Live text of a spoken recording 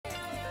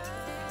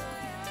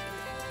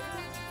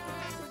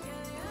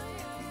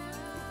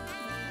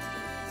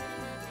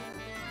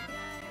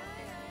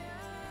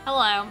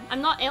Hello.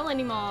 I'm not ill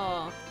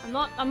anymore.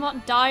 I'm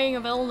not dying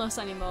of illness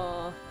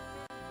anymore.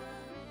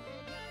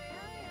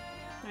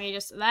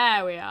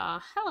 There we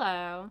are.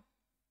 Hello.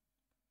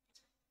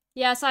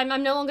 Yes, I'm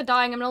no longer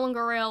dying, I'm no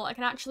longer ill. I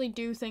can actually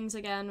do things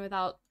again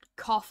without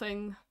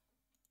coughing.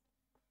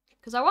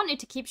 Because I wanted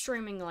to keep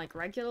streaming, like,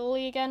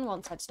 regularly again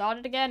once I'd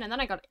started again, and then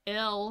I got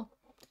ill.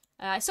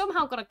 I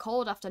somehow got a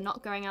cold after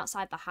not going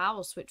outside the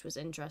house, which was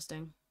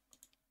interesting.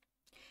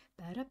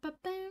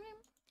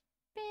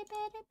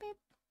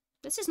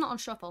 This is not on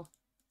shuffle.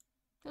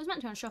 It was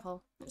meant to be on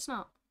shuffle. It's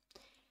not.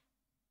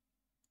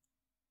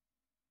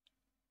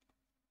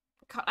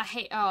 God, I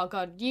hate. Oh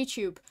god,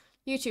 YouTube.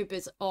 YouTube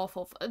is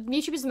awful.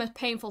 YouTube is the most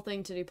painful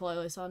thing to do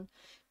playlists on.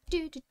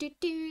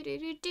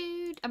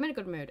 I'm in a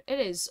good mood. It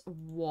is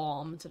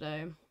warm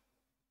today.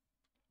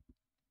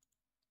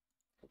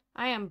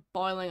 I am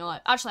boiling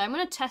alive. Actually, I'm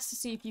gonna test to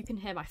see if you can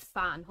hear my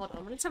fan. Hold on,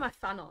 I'm gonna turn my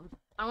fan on.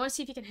 I want to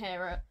see if you can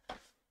hear it.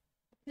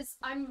 Because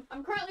I'm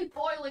currently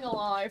boiling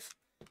alive.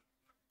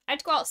 I had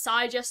to go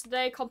outside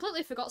yesterday,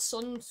 completely forgot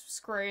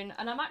sunscreen,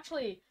 and I'm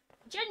actually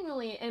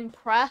genuinely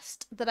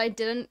impressed that I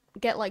didn't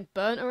get, like,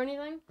 burnt or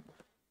anything.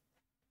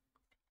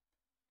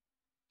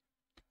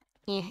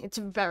 Yeah, it's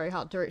very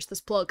hard to reach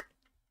this plug.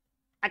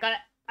 I got it.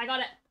 I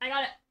got it. I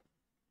got it.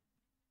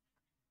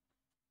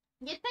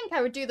 You'd think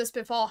I would do this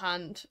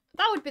beforehand.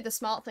 That would be the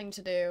smart thing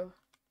to do.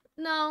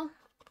 No.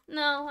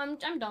 No, I'm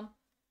done.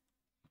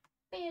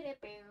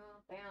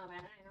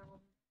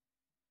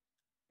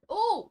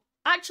 Oh,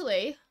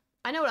 actually,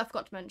 I know what I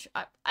forgot to mention.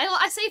 I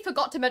say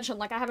forgot to mention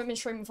like I haven't been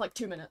streaming for like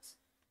 2 minutes.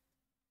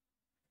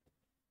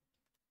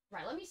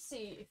 Right, let me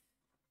see if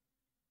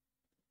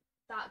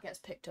that gets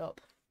picked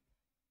up.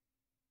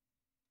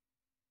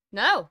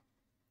 No,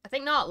 I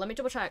think not. Let me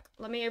double check.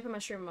 Let me open my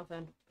stream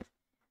muffin.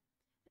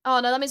 Oh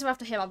no, that means I have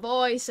to hear my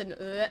voice and.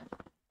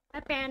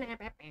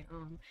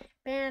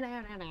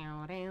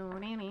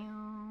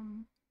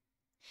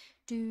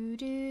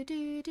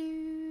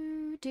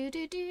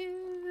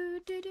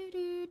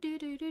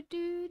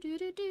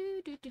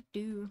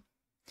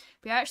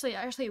 We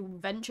actually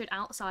ventured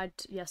outside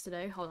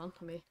yesterday. Hold on,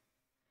 let me.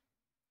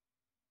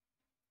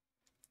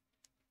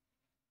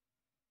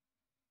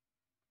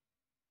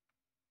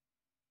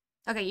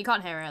 Okay, you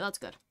can't hear it. That's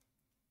good.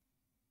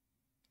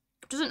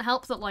 Doesn't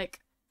help that like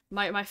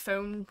my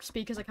phone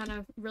speakers are kind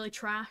of really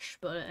trash,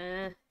 but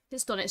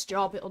it's done its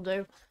job. It'll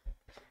do.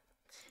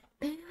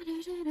 But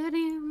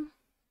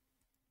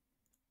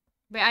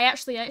I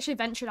actually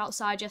ventured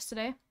outside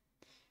yesterday.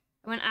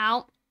 I went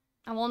out.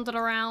 I wandered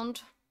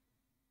around.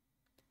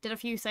 Did a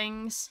few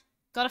things.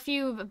 Got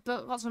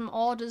some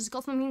orders.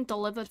 Got something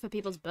delivered for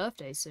people's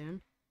birthdays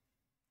soon.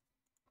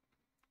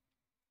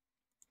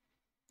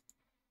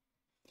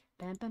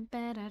 But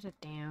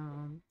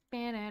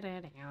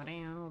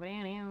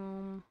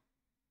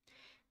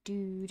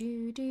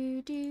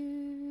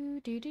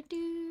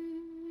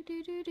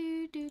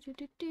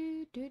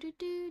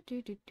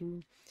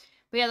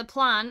yeah, the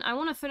plan, I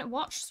want to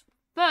watch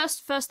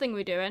first thing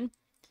we're doing.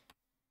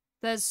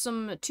 There's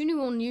two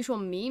new unusual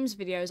memes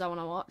videos I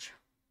want to watch.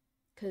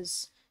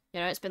 Because,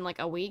 you know, it's been like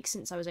a week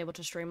since I was able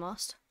to stream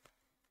last.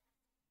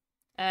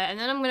 And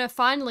then I'm going to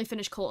finally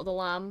finish Cult of the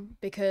Lamb,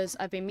 because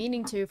I've been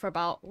meaning to for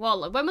about,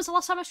 well, when was the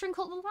last time I streamed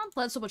Cult of the Lamb?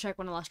 Let's double check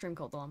when I last streamed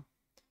Cult of the Lamb.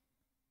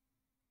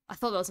 I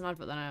thought that was an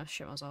advert, then I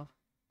shit myself.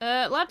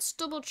 Let's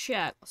double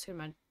check. Let's go to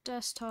my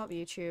desktop,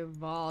 YouTube,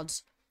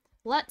 VODs.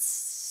 Let's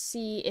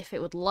see if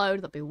it would load,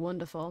 that'd be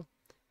wonderful.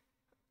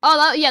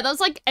 Oh, yeah, that was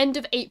like end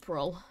of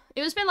April.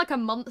 It's been like a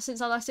month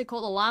since I last did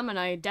Cult of the Lamb, and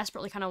I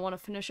desperately kind of want to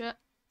finish it.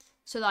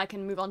 So that I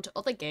can move on to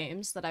other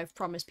games that I've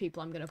promised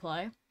people I'm going to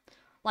play.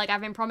 Like,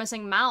 I've been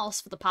promising Mouse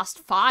for the past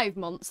 5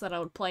 months that I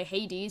would play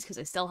Hades, because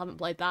I still haven't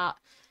played that.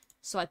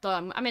 So I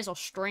thought I may as well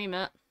stream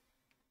it.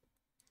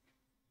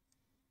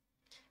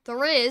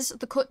 There is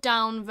the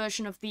cut-down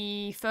version of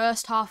the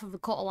first half of the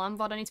Cult of Lamb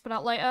VOD I need to put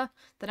out later.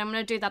 Then I'm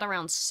going to do that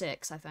around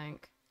 6, I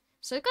think.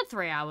 So a good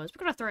 3 hours.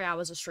 We're going to have 3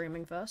 hours of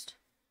streaming first.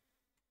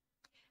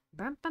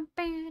 And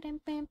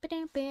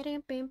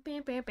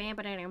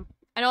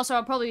also,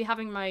 I'll probably be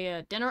having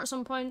my dinner at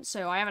some point,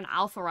 so I have an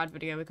Alpha Rad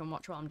video we can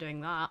watch while I'm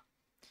doing that.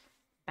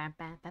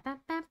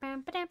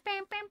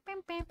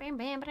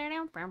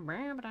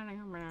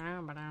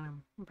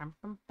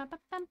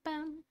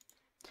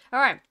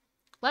 Alright,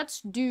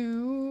 let's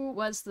do...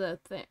 Where's the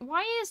thing?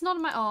 Why is none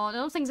of my... Oh,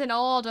 nothing's in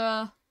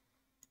order.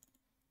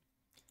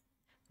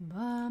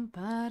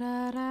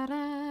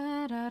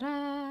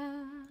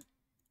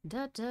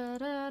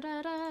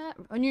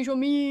 Unusual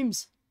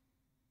memes.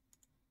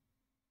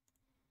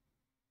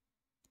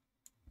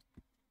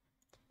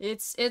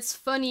 It's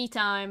funny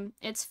time.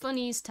 It's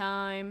funnies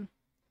time.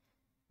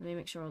 Let me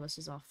make sure all this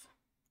is off.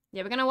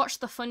 Yeah, we're gonna watch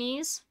the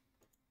funnies.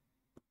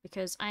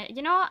 Because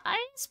you know,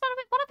 it's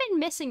what I've been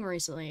missing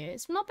recently.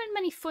 It's not been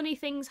many funny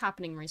things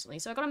happening recently,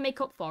 so I gotta make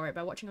up for it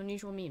by watching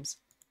unusual memes.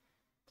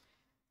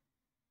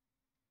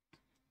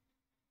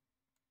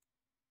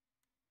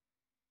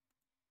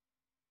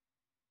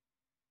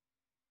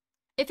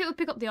 If it would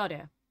pick up the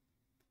audio.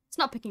 It's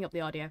not picking up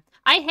the audio.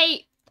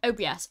 I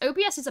OBS.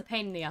 OBS is a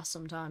pain in the ass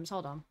sometimes.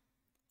 Hold on.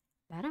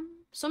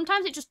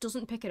 Sometimes it just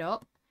doesn't pick it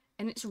up,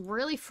 and it's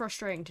really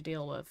frustrating to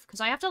deal with,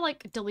 because I have to,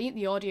 like, delete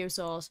the audio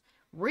source,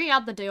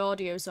 re-add the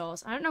audio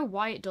source. I don't know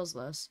why it does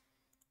this.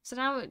 So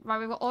now, right,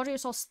 we've got audio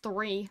source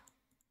 3.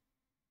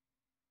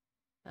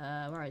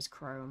 Where is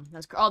Chrome?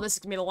 Oh, this is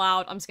gonna be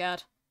loud. I'm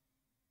scared.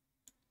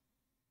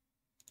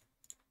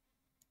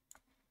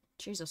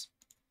 Jesus.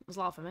 It was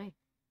loud for me.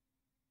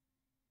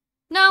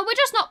 No, we're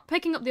just not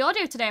picking up the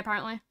audio today,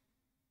 apparently.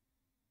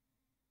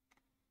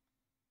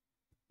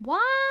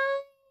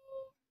 Why?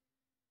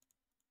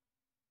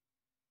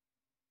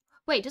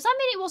 Wait, does that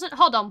mean it wasn't?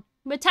 Hold on.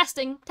 We're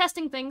testing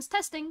things,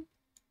 testing.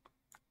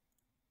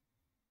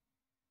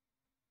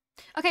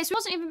 Okay, so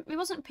it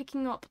wasn't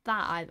picking up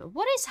that either.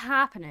 What is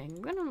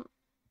happening?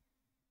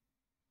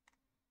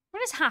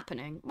 What is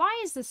happening?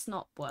 Why is this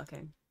not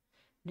working?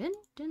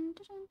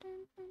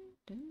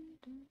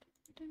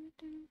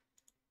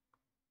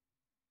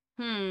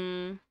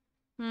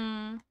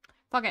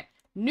 Fuck it.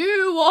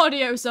 New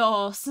audio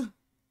source.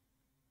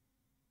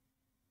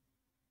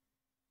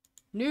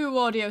 New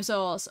audio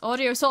source.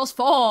 Audio source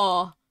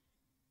 4.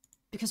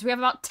 Because we have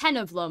about 10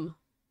 of them.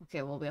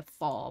 Okay, well, we have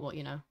 4, but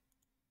you know.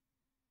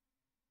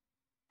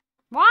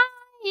 Why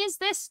is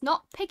this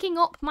not picking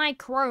up my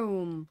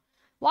Chrome?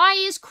 Why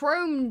is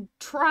Chrome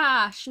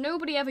trash?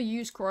 Nobody ever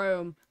used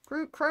Chrome.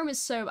 Chrome is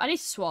so... I need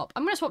to swap.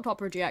 I'm going to swap to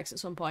Opera GX at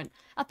some point.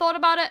 I thought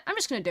about it. I'm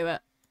just going to do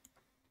it.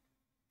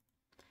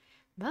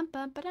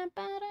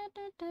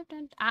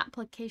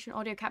 Application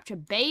audio capture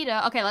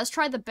beta. Okay, let's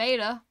try the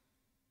beta.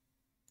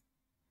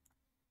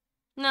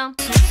 No.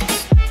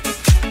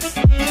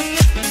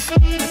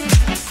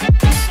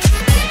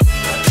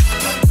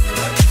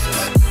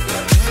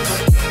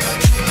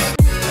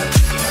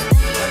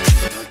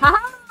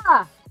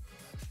 Haha!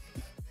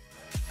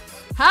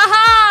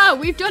 Haha!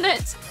 We've done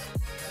it!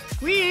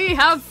 We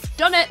have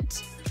done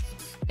it!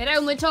 It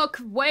only took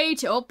way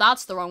too... Oh,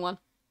 that's the wrong one.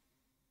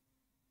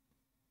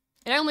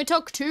 It only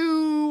took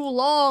too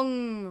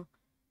long.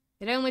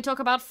 It only took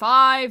about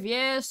 5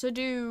 years to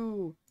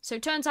do. So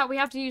it turns out we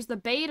have to use the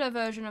beta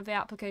version of the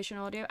application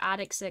audio, add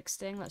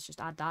existing. Let's just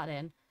add that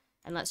in.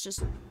 And let's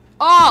just...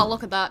 Oh,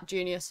 look at that.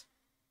 Genius.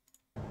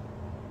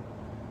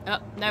 Oh,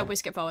 no, we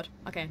skip forward.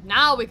 Okay,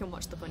 now we can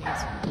watch the bunnies.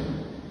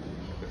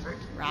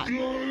 Right.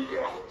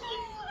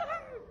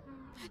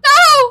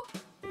 No!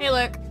 Hey,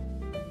 look.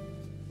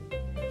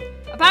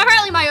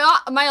 Apparently my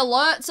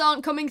alerts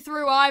aren't coming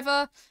through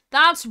either.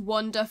 That's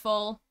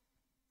wonderful.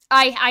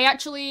 I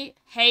actually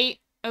hate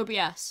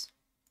OBS.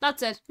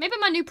 That's it. Maybe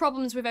my new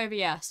problem's with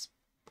OBS.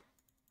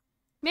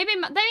 Maybe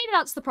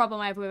that's the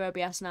problem I have with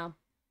OBS now.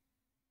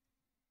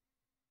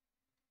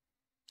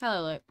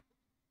 Hello, Luke.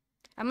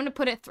 I'm gonna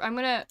put it. I'm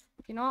gonna.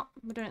 You know what?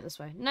 We're doing it this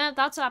way. No,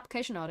 that's an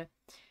application order.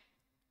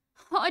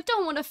 Oh, I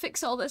don't want to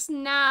fix all this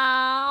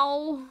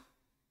now,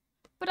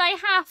 but I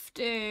have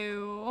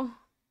to.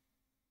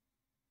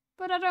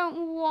 But I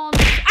don't want.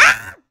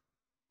 Ah!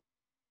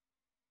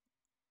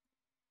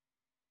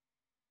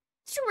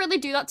 Did you really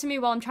do that to me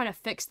while I'm trying to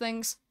fix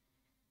things?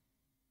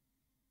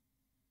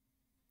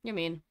 You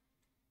mean?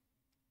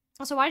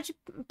 Also, why did you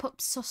put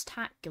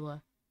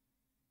sustacular?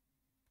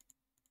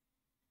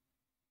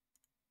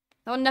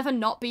 That would never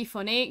not be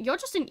funny. You're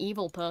just an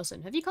evil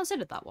person. Have you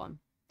considered that one?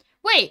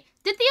 Wait,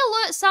 did the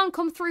alert sound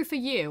come through for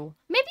you?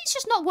 Maybe it's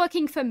just not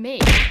working for me.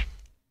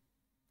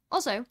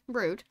 Also,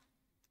 rude.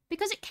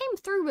 Because it came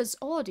through as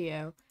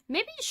audio.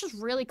 Maybe it's just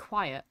really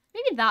quiet.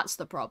 Maybe that's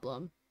the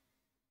problem.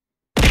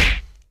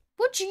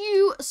 Would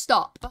you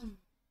stop? You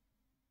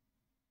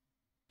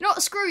know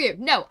what? Screw you.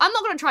 No, I'm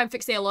not going to try and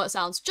fix the alert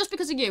sounds. Just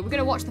because of you. We're going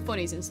to watch the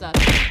funnies instead.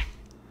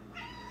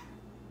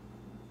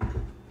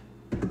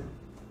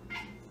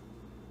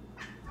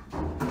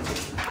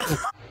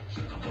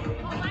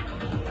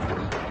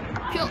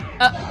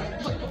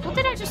 What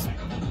did I just...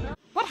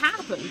 What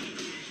happened?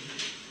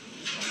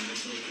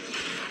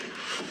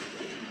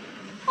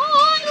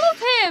 Oh, I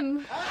love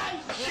him!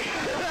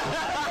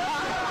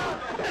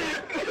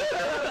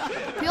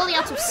 Purely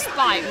out of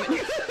spite.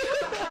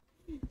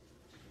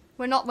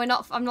 I'm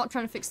not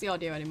trying to fix the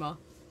audio anymore.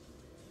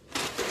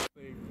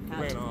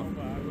 Went off.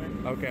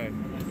 Okay.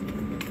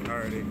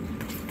 Alrighty.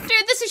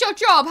 Dude, this is your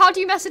job. How do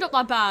you mess it up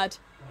that bad?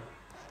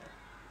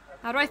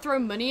 How do I throw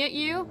money at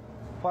you?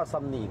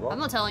 I'm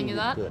not telling you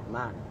that. Dude.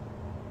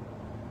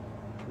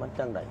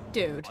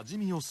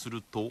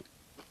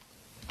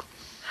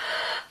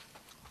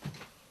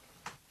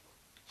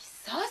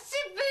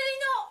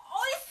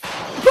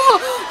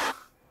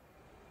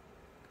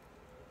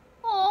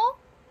 Aww.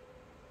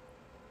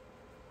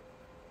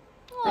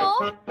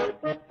 Aww.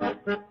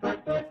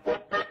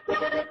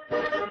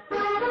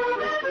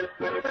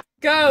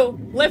 Go!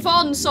 Live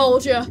on,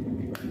 soldier!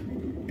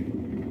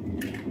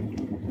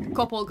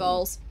 Couple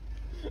goals.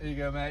 There you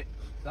go, mate.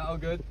 That all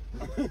good?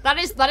 That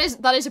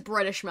is a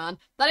British man.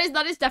 That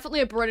is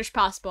definitely a British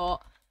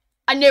passport.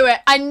 I knew it.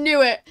 I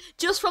knew it.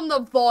 Just from the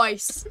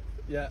voice.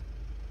 Yeah.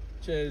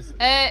 Cheers.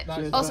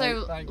 Nice.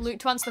 Also, Luke,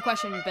 to answer the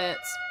question,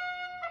 bits.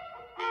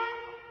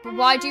 But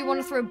why do you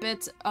want to throw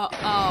bits?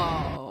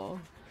 Oh.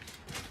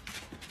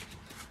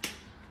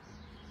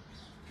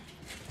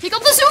 He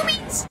got the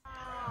zoomies!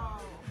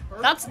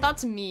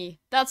 That's me.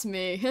 That's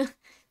me.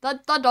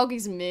 that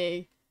doggy's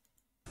me.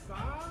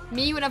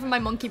 Me whenever my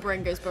monkey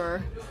brain goes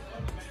burr.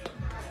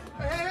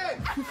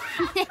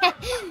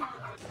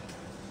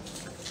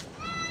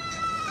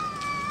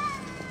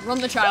 Run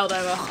the child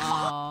over.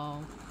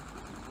 Oh.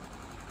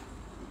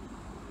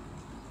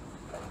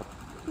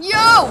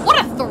 Yo! What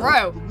a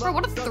throw! Bro,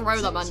 what a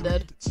throw that man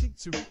did.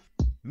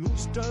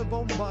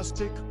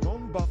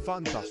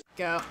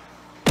 Go.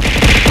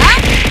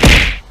 Ah!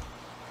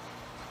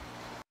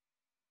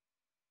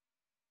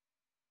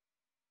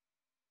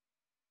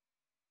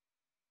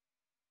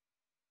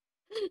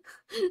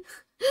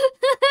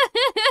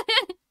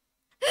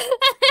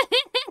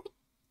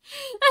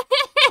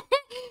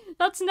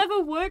 That's never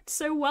worked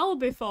so well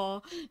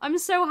before. I'm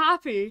so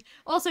happy.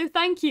 Also,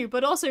 thank you,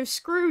 but also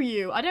screw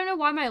you. I don't know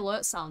why my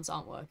alert sounds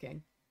aren't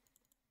working.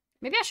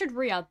 Maybe I should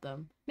re-add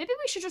them. Maybe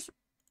we should just...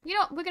 You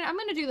know, I'm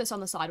gonna do this on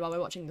the side while we're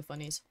watching the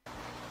funnies.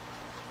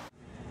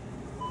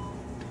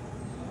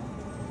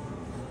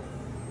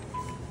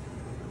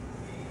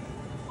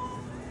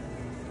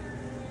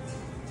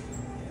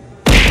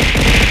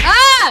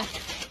 Ah!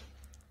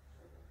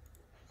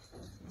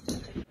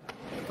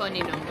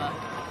 Funny number.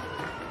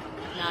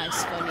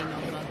 Nice, funny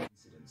number.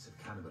 Incidents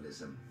of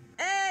cannibalism.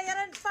 Hey,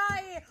 I didn't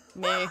fight!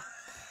 Me.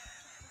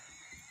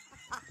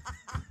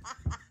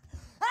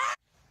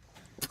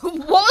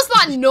 What was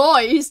that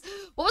noise?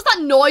 What was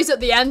that noise at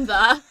the end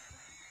there?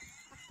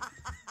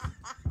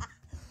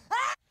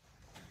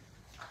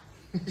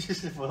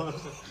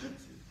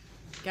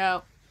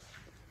 Go.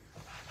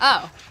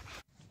 Oh.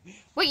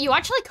 Wait, you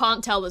actually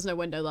can't tell there's no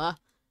window there.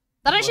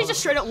 That actually just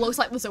straight up looks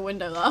like there's a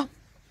window there.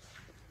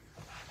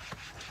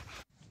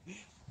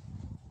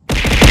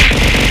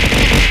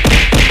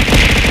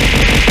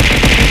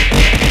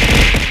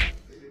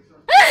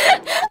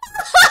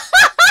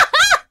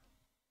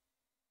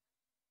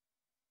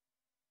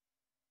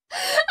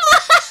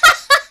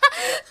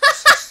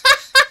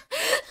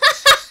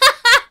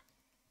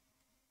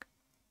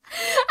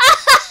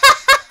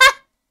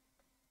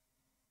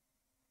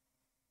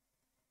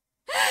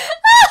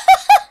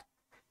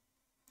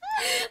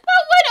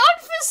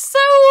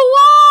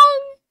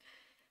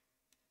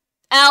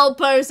 El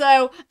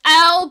Bozo!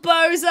 El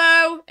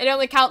Bozo! It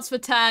only counts for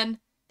 10.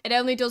 It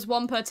only does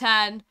 1 per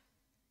 10.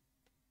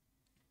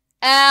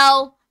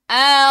 L.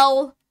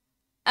 L.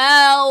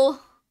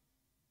 L.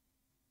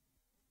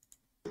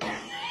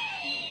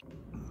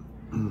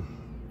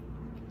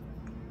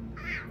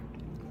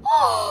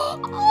 Oh,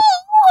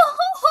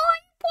 I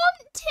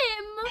want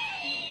him!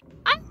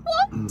 I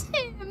want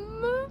him!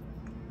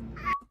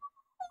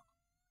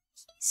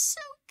 He's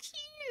so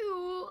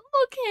cute!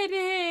 Look at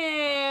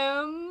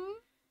him!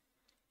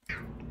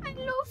 I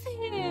love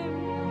him!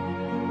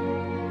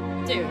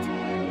 Dude,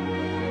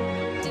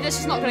 this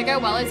is not gonna go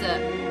well, is it?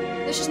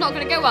 This is not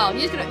gonna go well.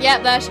 He's gonna- yeah,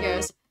 there she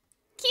goes.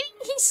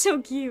 He's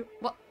so cute.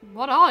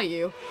 What are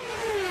you?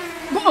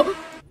 Whoa!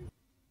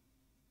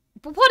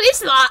 But what is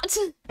that?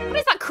 What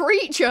is that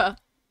creature?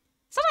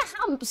 Is that a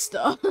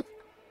hamster?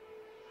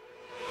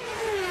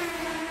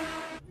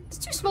 It's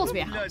too small to be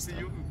a hamster.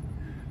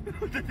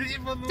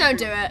 Don't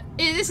do it.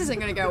 This isn't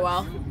gonna go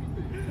well.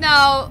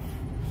 No.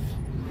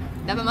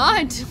 Never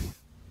mind.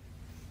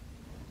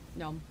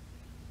 Nom.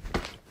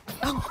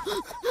 Oh.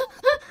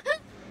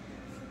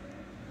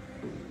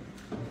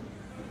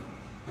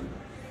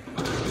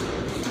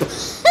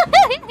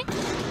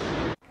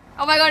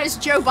 Oh my god, it's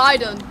Joe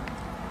Biden.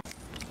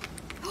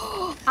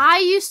 I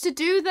used to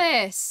do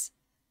this.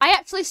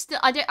 I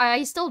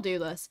still do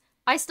this.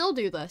 I still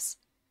do this.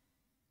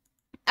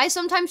 I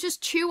sometimes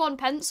just chew on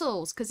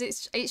pencils because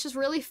it's just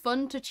really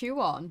fun to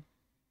chew on.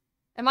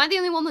 Am I the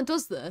only one that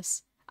does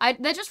this?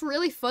 They're just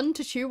really fun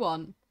to chew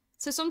on.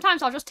 So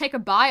sometimes I'll just take a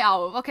bite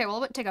out of. Okay, well I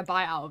won't take a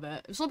bite out of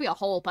it. It'll still be a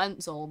whole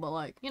pencil, but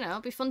like, you know,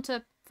 it'll be fun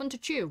to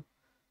chew.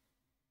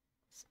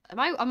 Am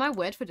I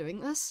weird for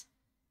doing this?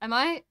 Am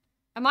I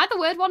the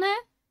weird one here?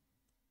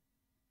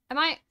 Am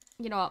I?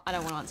 You know what? I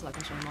don't want to answer that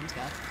question. I'm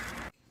scared.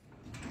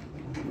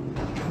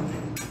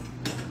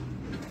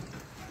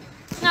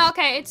 No,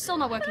 okay, it's still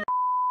not working.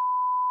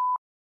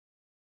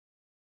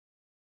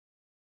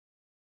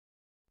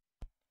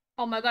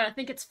 Oh my god, I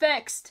think it's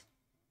fixed.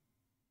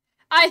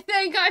 I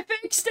think I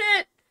fixed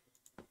it!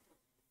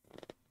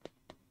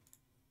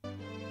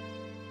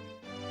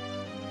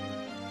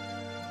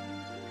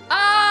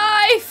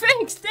 I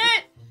fixed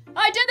it!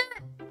 I did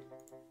it!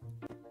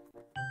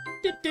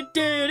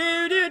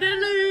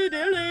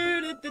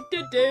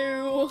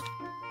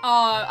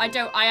 Oh,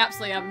 I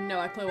absolutely have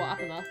no clue what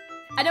happened there.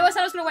 I know I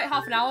said I was gonna wait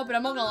half an hour, but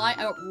I'm not gonna lie,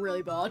 I got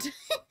really bored.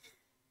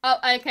 Oh,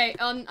 okay,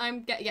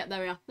 yeah, there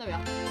we are,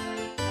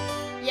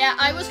 Yeah,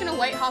 I was gonna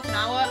wait half an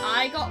hour,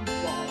 I got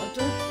bored.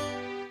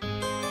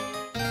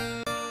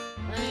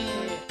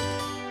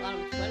 Let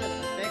him Twitter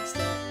that I fixed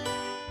it.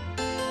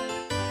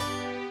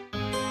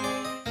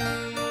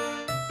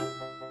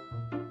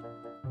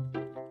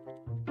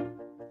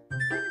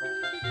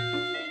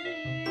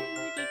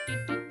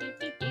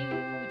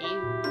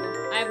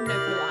 I have no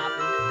clue what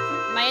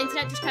happened. My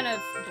internet just kind of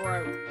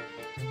broke.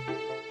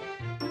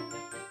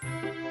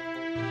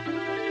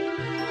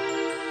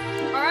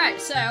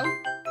 so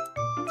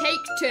take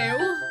 2.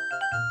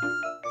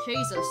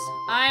 Jesus,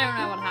 I don't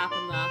know what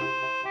happened there.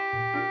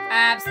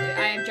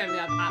 I generally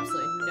have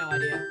absolutely no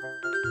idea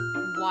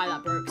why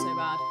that broke so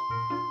bad.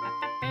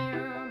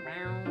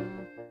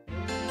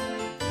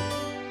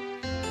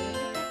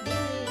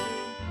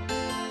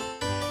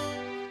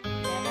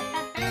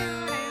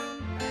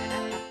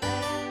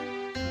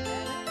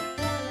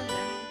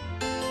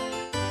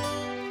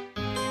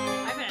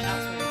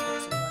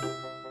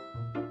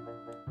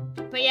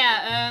 But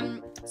yeah,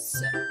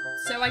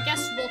 so I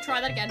guess we'll try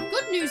that again.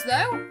 Good news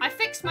though, I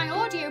fixed my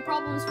audio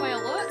problems, my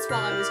alerts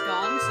while I was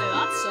gone, so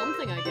that's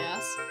something, I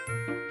guess.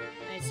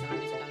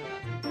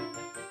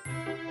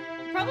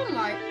 The problem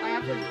I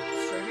have with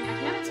streaming, I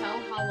can never tell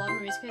how loud my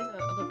music is to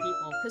other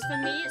people, because for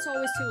me it's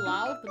always too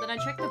loud, but then I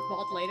check the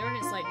VOD later and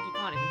it's like, you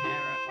can't even hear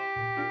it.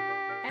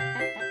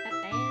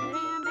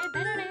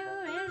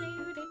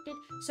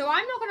 So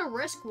I'm not gonna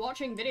risk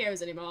watching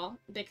videos anymore,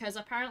 because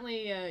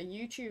apparently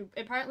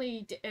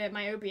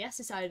my OBS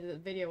decided that the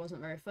video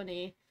wasn't very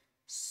funny.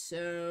 So...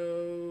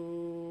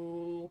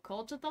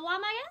 Cult of the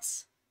Lamb, I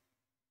guess?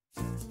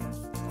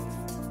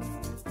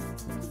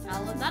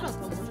 I'll let that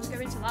open, we'll just go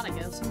into that, I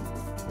guess.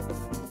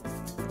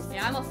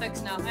 Yeah, I'm all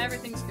fixed now,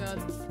 everything's good.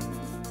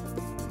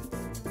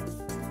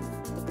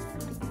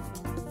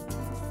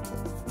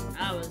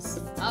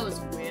 That was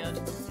weird.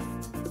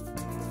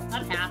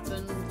 That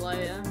happened,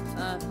 like,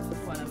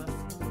 whatever.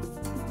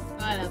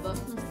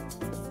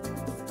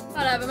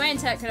 Whatever, my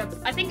internet could have...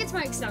 I think it's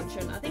my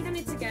extension. I think I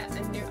need to get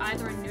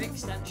either a new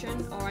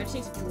extension, or I just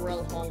need to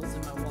drill holes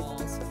in my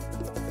walls.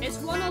 It's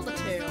one or the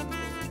two.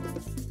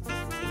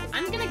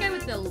 I'm gonna go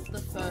with the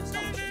first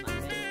option, I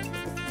think.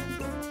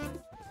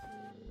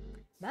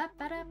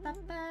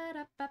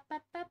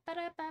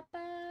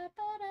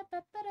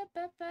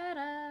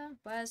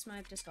 Where's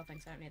my Discord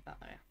things? I don't need that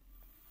there.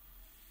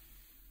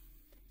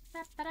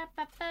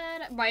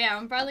 But yeah,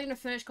 I'm probably gonna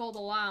finish Call the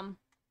Lamb.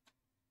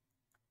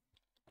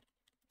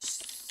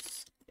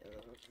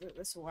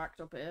 This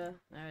worked up here.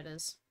 There it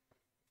is.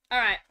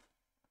 Alright.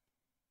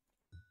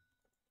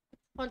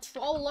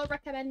 Controller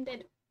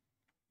recommended.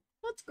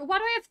 Let's go. Why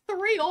do I have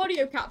 3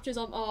 audio captures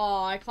on?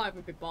 Oh, I can't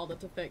even be bothered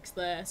to fix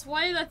this.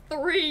 Why are there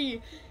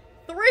 3?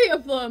 3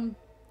 of them!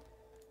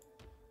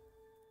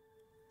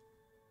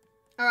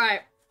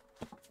 Alright.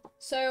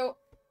 So...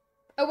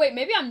 Oh wait,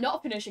 maybe I'm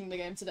not finishing the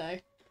game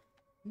today.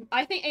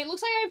 I think it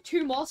looks like I have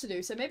 2 more to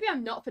do, so maybe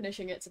I'm not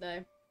finishing it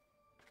today.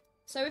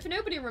 So if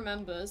nobody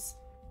remembers,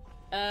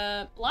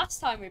 last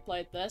time we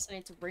played this, I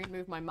need to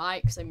remove my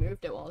mic because I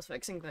moved it while I was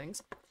fixing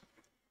things.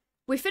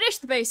 We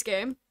finished the base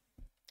game.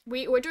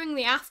 We're doing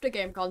the after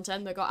game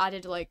content that got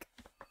added like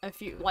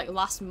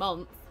last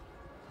month.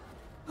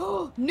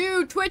 Oh,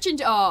 new Twitch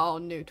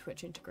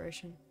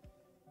integration.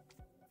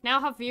 Now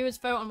have viewers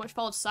vote on which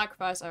follow to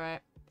sacrifice. All right.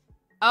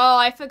 Oh,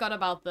 I forgot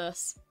about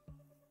this.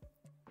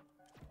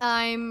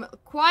 I'm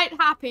quite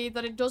happy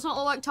that it does not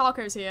look like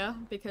Taco's here,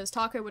 because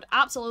Taco would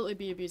absolutely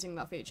be abusing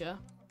that feature.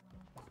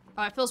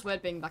 Oh, it feels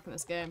weird being back in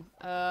this game.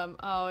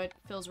 Oh, it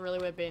feels really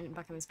weird being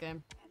back in this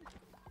game.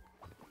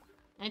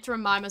 I need to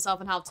remind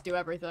myself on how to do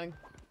everything.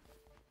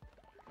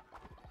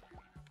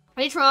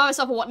 I need to remind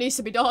myself of what needs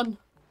to be done.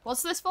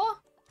 What's this for?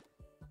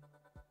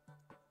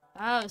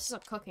 Oh, this is a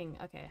cooking.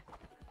 Okay.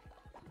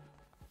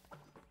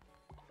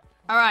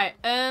 Alright,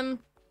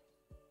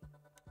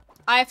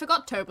 I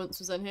forgot Tobance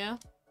was in here.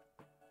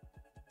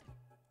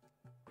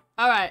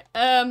 Alright,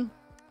 is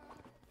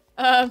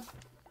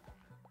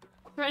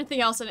there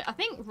anything else in it? I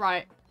think,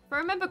 right, if I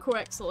remember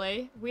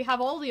correctly, we have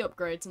all the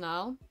upgrades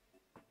now.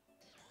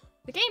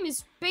 The game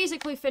is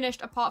basically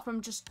finished apart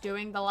from just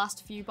doing the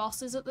last few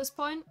bosses at this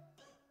point.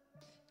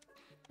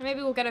 And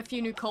maybe we'll get a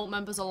few new cult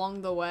members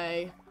along the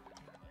way.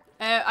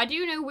 I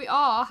do know we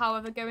are,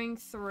 however, going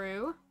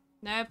through...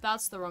 Nope,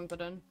 that's the wrong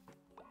button.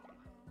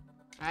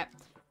 Alright.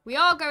 We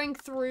are going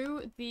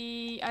through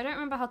the... I don't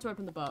remember how to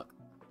open the book.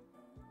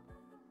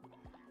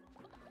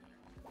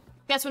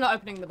 Guess we're not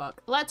opening the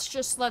book. Let's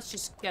just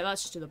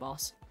do the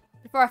boss.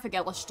 Before I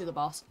forget, let's just do the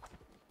boss.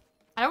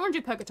 I don't want to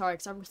do Purgatory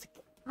because I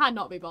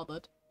cannot be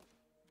bothered.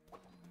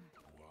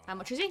 How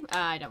much is he?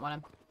 I don't want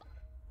him.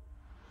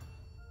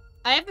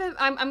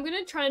 I'm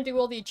gonna try and do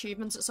all the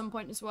achievements at some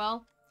point as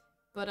well.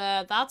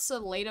 But that's a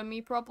later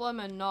me problem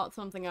and not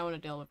something I want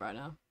to deal with right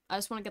now. I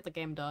just want to get the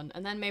game done,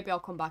 and then maybe I'll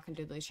come back and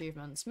do the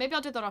achievements. Maybe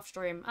I'll do that off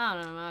stream. I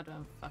don't know. I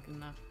don't fucking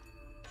know.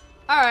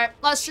 Alright,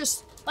 let's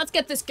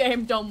get this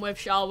game done with,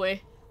 shall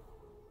we?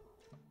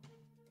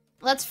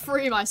 Let's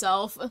free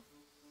myself.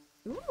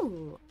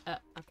 Ooh.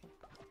 Okay.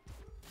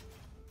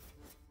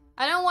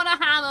 I don't want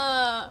a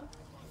hammer!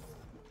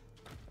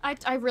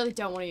 I really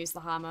don't want to use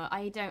the hammer.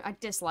 I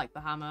dislike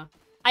the hammer.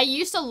 I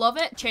used to love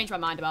it, changed my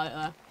mind about it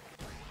though.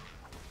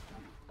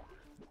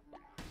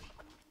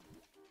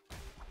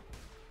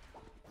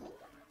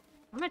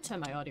 I'm gonna turn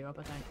my audio up,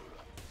 I think.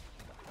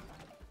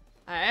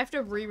 I have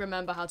to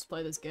remember how to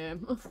play this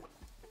game.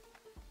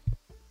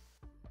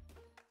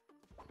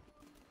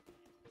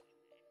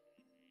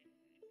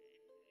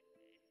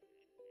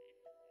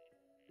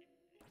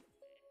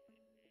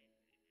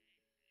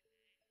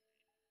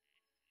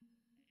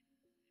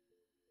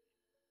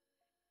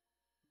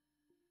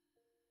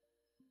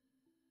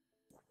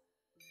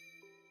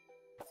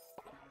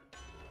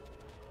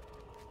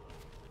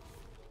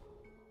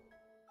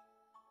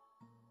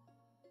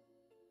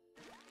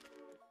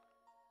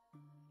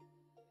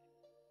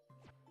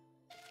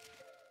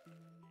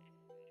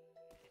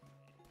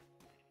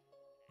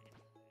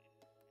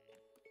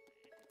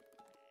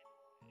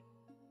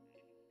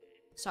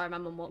 Sorry, my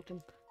mum walked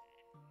in.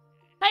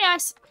 Hey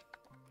guys!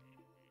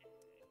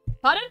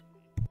 Pardon?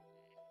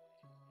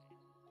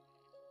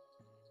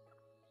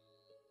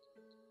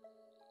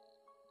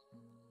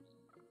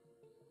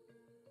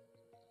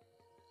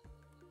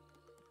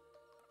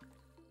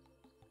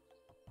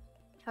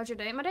 How's your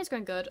day? My day's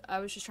going good. I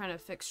was just trying to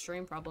fix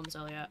stream problems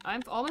earlier.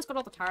 I've almost got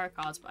all the tarot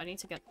cards, but I need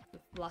to get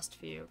the last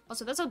few.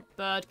 Also, there's a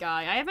bird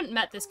guy. I haven't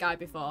met this guy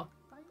before.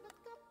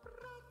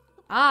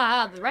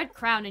 Ah, the red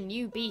crown and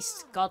you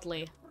beast,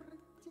 godly.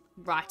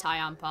 Right, I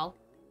am, pal.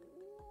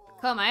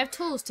 Come, I have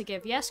tools to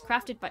give. Yes,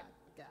 crafted by...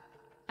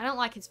 I don't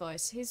like his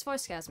voice. His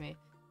voice scares me.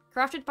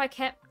 Crafted by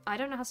I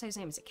don't know how to say his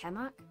name. Is it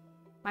Kemak?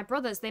 My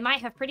brothers, they might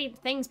have pretty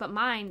things, but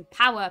mine,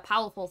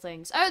 powerful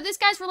things. Oh, this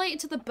guy's related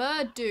to the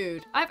bird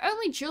dude. I've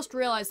only just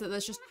realized that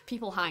there's just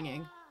people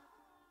hanging.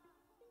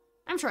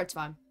 I'm sure it's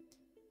fine.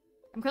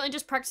 I'm currently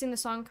just practicing the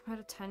song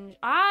compared to 10.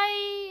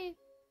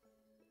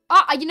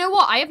 You know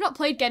what? I have not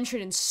played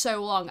Genshin in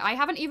so long. I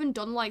haven't even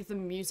done, like, the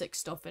music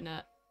stuff in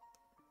it.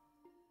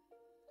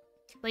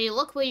 Will you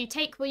look? Will you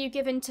take? Will you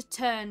give in to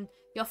turn?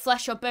 Your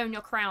flesh, your bone,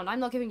 your crown. I'm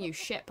not giving you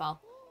shit,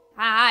 pal.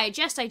 I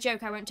jest, I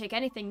joke. I won't take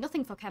anything.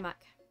 Nothing for Kemak.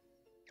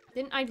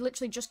 Didn't I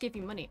literally just give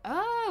you money?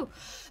 Oh!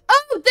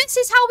 Oh, this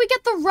is how we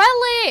get the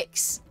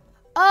relics!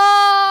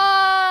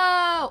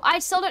 Oh! I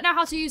still don't know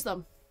how to use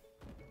them.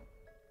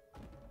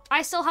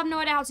 I still have no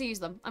idea how to use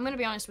them. I'm gonna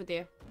be honest with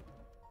you.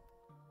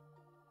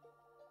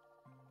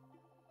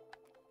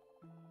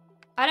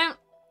 I don't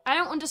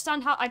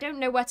understand how- I don't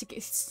know where to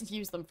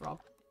use them from.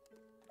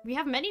 We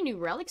have many new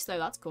relics though,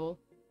 that's cool.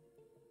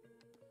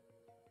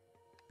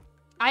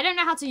 I don't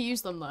know how to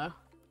use them though.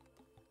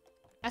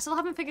 I still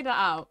haven't figured that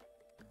out.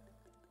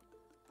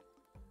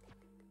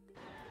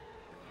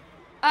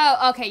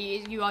 Oh, okay,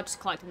 you are just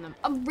collecting them.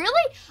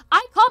 Really?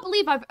 I can't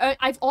believe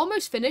I've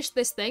almost finished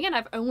this thing and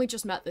I've only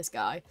just met this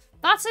guy.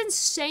 That's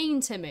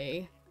insane to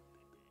me.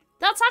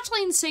 That's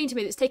actually insane to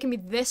me that it's taken me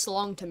this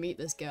long to meet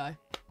this guy.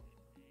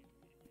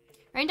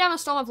 Rain down a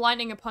storm of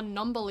lightning upon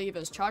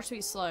non-believers. Charge to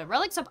be slow.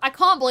 Relics of- I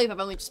can't believe I've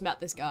only just met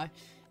this guy.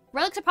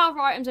 Relics are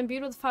powerful items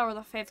imbued with the power of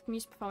the faith can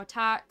use to perform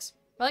attacks.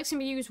 Relics can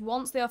be used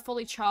once they are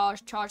fully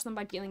charged. Charge them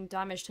by dealing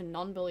damage to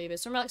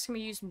non-believers. Some relics can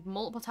be used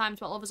multiple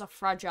times, while others are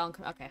fragile and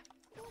okay.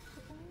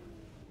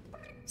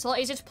 It's a lot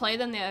easier to play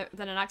than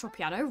an actual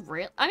piano.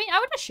 Really? I mean, I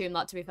would assume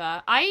that, to be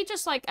fair. I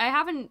just, like, I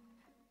haven't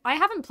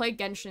played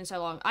Genshin in so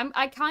long.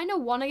 I kind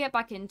of want to get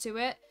back into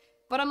it,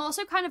 but I'm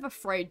also kind of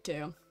afraid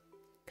to.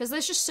 Because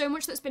there's just so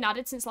much that's been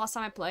added since last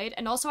time I played,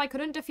 and also I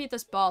couldn't defeat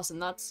this boss,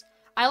 and that's...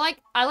 I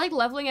like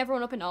leveling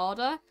everyone up in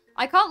order.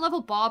 I can't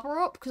level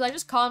Barbara up, because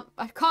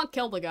I can't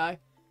kill the guy.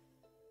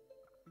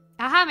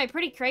 Aha, my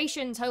pretty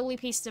creations, holy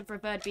pieces of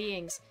revered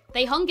beings.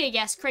 They hunger,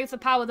 yes, crave the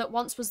power that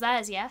once was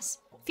theirs, yes.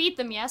 Feed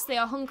them, yes, they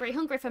are hungry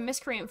for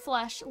miscreant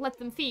flesh. Let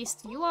them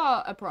feast. You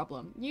are a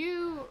problem.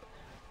 You're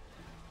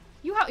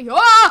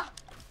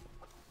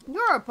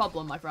a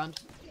problem, my friend.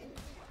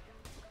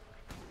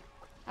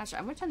 Actually,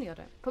 I'm gonna turn the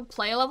other. What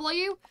player level are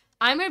you?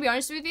 I'm gonna be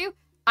honest with you.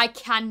 I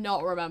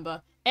cannot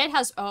remember. It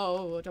has.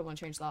 Oh, I don't want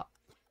to change that.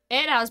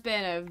 It has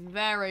been a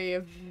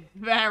very,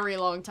 very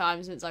long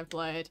time since I've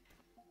played.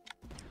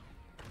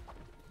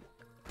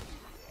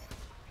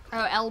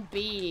 Oh,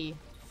 LB.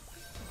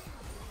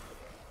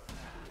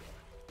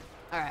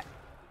 Alright.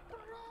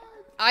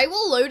 I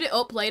will load it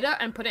up later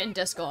and put it in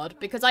Discord,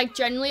 because I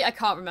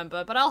can't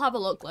remember, but I'll have a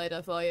look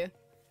later for you.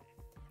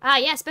 Ah,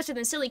 yes, better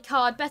than silly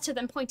card, better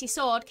than pointy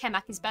sword.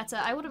 Kemak is better.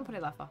 I wouldn't put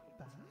it that far.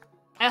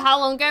 How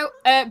long ago?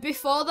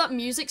 Before that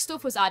music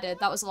stuff was added,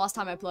 that was the last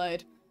time I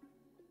played.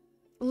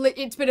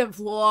 It's been a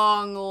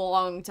long,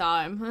 long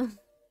time.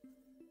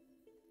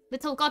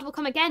 Little god will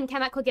come again.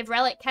 Kemak will give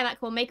relic.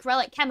 Kemak will make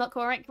relic. Kemak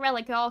will make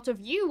relic out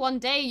of you one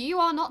day. You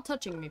are not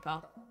touching me,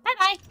 pal.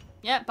 Bye-bye.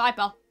 Yeah, bye,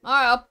 pal.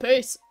 Alright,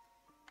 peace.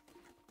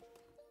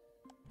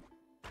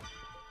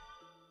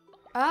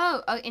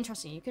 Oh,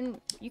 interesting.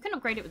 You can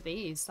upgrade it with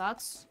these.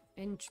 That's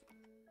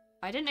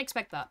I didn't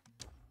expect that.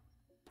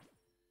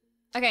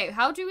 Okay,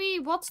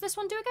 what's this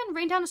one do again?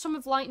 Rain down a storm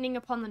of lightning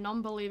upon the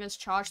non-believers.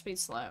 Charge speed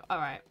slow.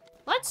 Alright.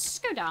 Let's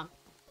go down.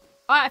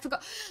 Alright, I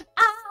forgot.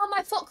 Ow,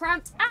 my foot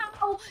cramped.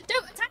 Ow!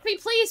 Don't attack me,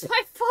 please.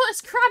 My foot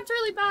is cramped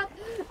really bad.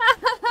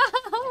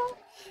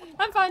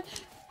 I'm fine.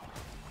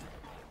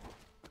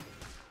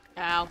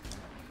 Ow.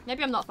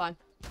 Maybe I'm not fine.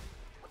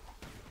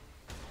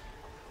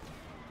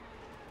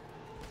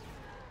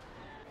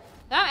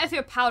 Now, if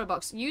you're a powder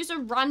box, use a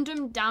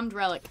random damned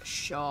relic.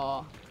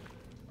 Sure.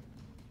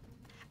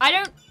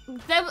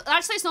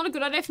 Actually, it's not a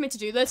good idea for me to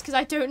do this, because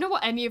I don't know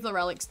what any of the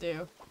relics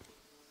do.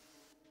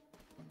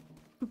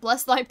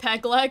 Bless thy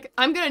peg leg.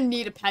 I'm gonna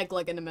need a peg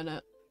leg in a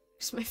minute.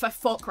 If I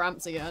foot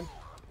cramps again.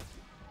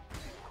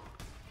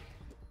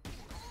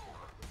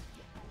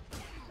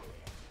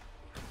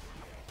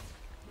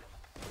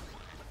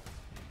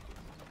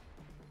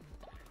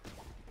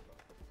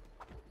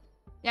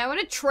 Yeah, I'm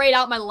gonna trade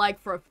out my leg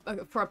for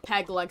a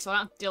peg leg so I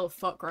don't have to deal with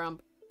foot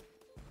cramp.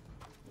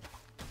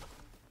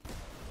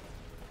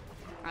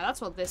 Alright,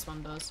 that's what this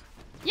one does.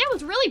 Yeah, it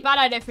was a really bad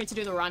idea for me to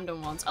do the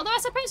random ones. Although I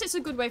suppose it's a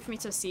good way for me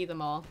to see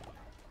them all.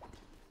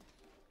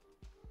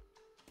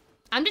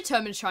 I'm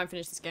determined to try and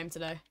finish this game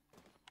today.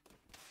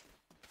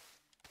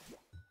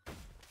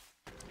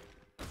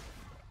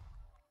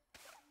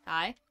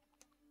 Hi.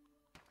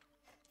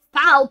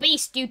 Foul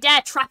beast, you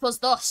dare trap us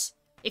thus!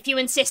 If you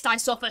insist I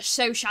suffer,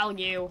 so shall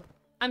you.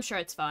 I'm sure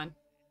it's fine.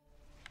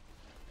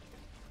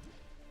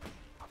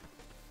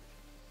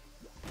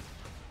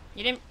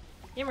 You didn't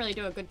really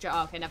do a good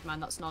job. Okay, never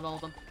mind, that's not all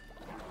of them.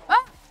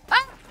 Ah!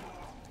 Ah!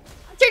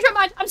 I changed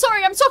my mind! I'm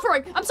sorry, I'm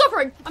suffering! I'm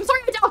suffering! I'm sorry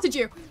I doubted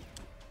you!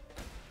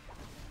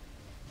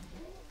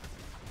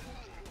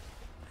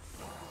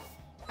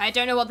 I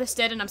don't know what this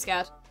did and I'm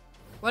scared.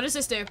 What does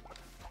this do?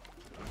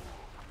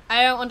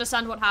 I don't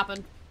understand what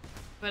happened.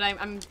 But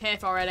I'm here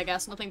for it, I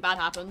guess. Nothing bad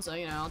happened, so,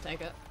 you know, I'll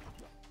take it.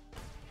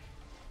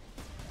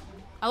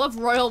 I love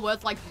royal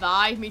words like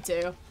thy. Me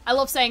too. I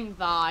love saying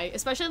thy.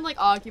 Especially in,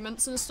 like,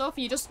 arguments and stuff.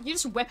 You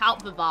just whip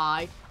out the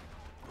thy.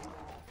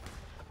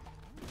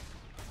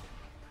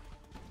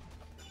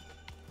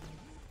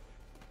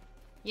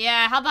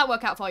 Yeah, how'd that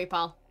work out for you,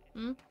 pal?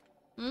 Hmm?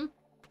 Hmm?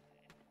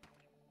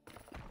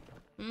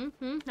 Hmm?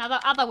 Hmm?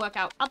 How'd that work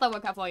out? How'd that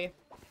work out for you?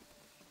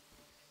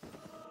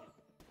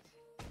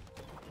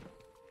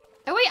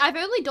 Oh wait, I've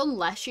only done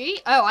Leshy?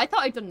 Oh, I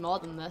thought I'd done more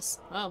than this.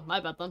 Oh,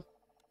 my bad then.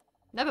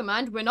 Never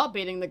mind, we're not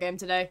beating the game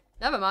today.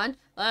 Never mind.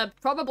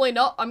 Probably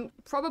not. I'm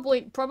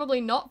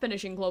probably not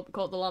finishing Cult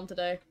of the Lamb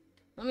today.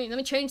 Let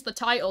me change the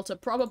title to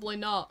probably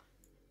not.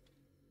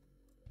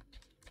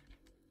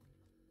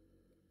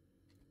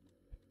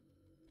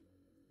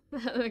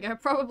 There we go,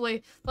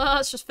 probably. Well,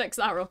 let's just fix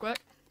that real quick.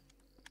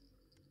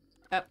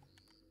 Oh.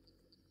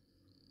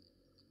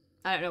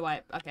 I don't know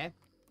why. Okay.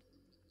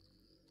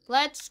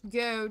 Let's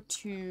go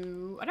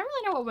to... I don't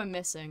really know what we're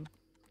missing.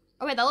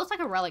 Oh wait, that looks like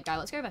a relic guy.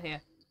 Let's go over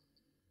here.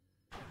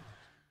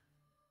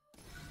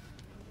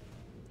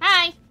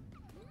 Hi!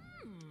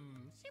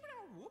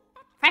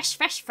 Fresh,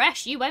 fresh,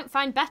 fresh. You won't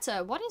find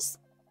better. What is...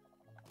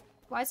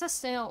 Why is that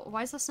snail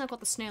got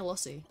the snail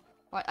ussy?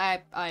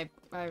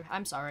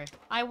 I'm sorry.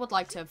 I would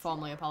like to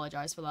formally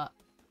apologize for that.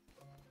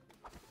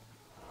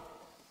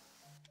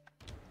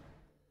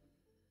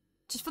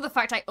 Just for the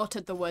fact I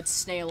uttered the word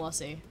snail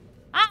ussy.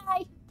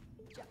 Hi!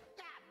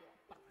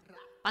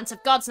 Lance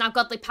of gods, now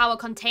godly power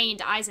contained,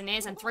 eyes and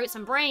ears and throats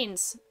and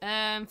brains.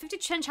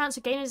 50% chance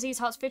to gain a disease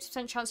hearts,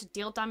 50% chance to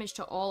deal damage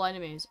to all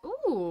enemies.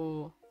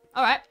 Ooh.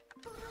 Alright.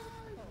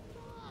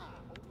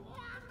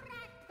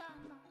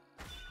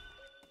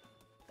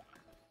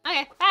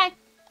 Okay, bye.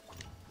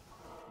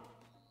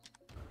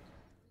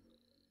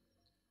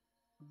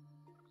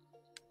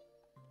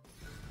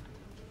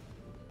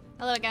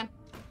 Hello again.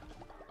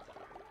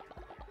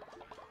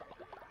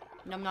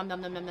 Nom nom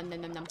nom nom nom nom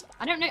nom nom nom.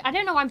 I don't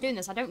know why I'm doing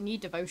this. I don't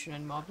need devotion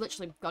anymore. I've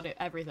literally got it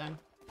everything.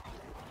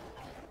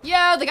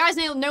 Yo, the guy's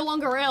no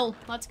longer ill.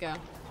 Let's go.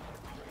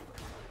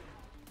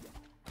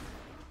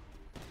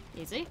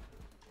 Easy.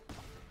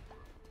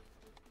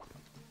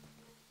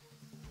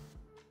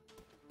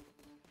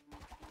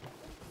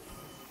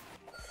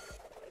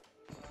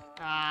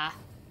 Ah.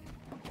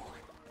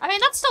 I mean,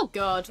 that's still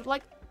good.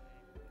 Like,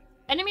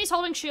 enemies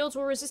holding shields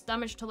will resist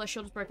damage until their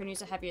shield is broken and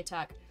use a heavy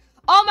attack.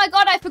 Oh my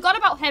god, I forgot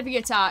about heavy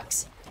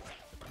attacks.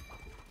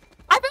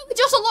 I've only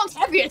just unlocked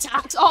heavy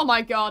attacks. Oh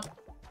my god.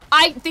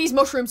 These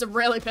mushrooms are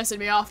really pissing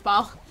me off,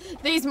 pal.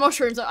 These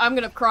mushrooms, I'm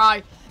gonna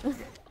cry.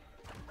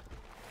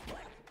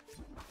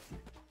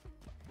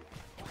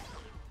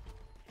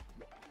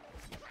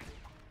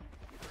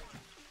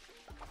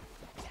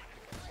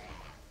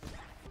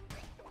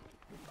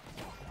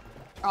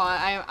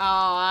 I'm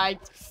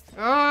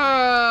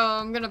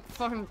gonna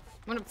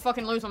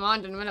fucking lose my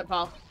mind in a minute,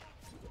 pal.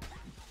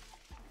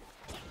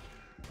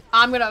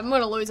 I'm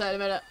gonna lose it in a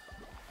minute.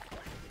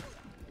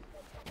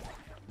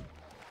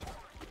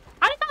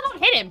 How did that not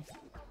hit him?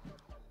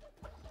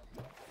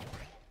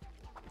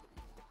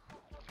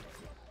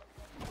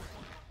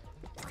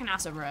 Fucking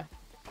ass over here.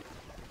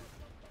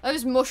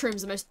 Those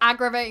mushrooms are the most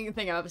aggravating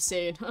thing I've ever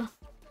seen.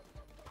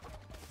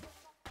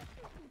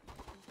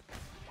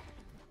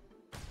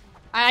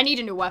 I need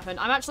a new weapon.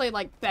 I'm actually,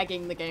 like,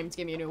 begging the game to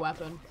give me a new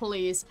weapon.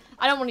 Please.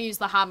 I don't want to use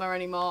the hammer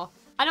anymore.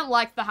 I don't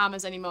like the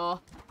hammers anymore.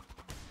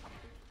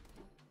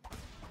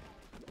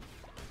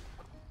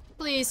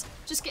 Please.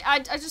 I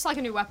just like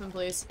a new weapon,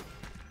 please.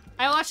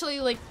 I'll actually,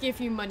 like, give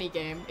you money,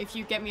 game, if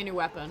you get me a new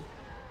weapon.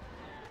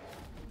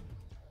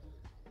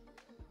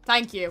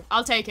 Thank you.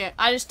 I'll take it.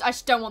 I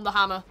just don't want the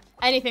hammer.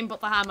 Anything but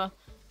the hammer.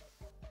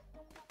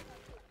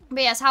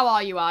 But yes, how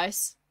are you,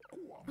 Ice?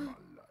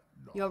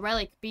 Your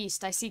relic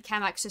beast, I see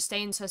Kamak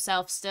sustains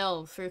herself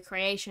still, through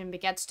creation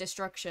begets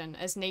destruction,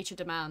 as nature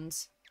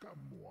demands.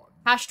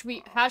 Hashed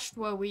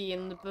were we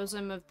in the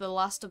bosom of the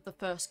last of the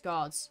first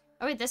gods.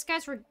 Oh wait, this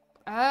guy's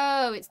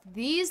oh, it's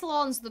these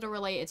lawns that are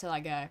related to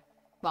that guy.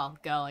 Well,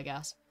 girl, I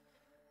guess.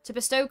 To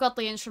bestow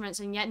godly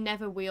instruments and yet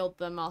never wield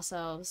them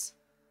ourselves.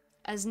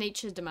 As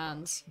nature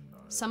demands.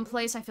 Some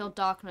place I feel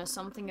darkness,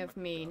 something of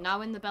me,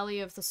 now in the belly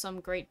of some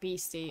great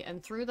beastie,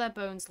 and through their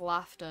bones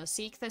laughter,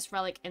 seek this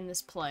relic in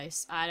this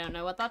place. I don't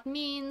know what that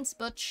means,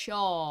 but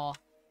sure.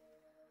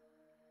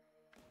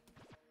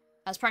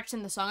 I was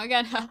practicing the song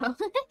again.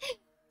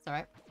 It's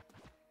alright.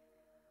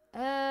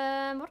 What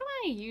am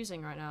I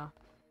using right now?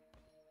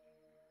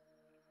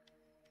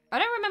 I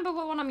don't remember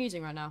what one I'm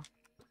using right now.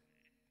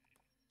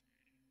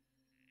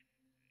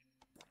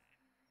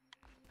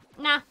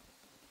 Nah.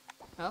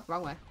 Oh,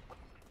 wrong way.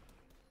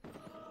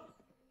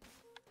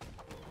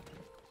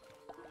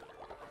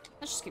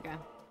 Let's just keep going.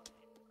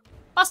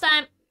 Boss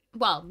time!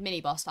 Well,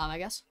 mini boss time, I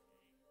guess.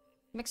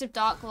 Mix of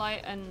dark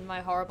light and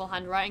my horrible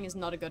handwriting is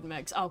not a good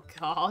mix. Oh,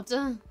 God.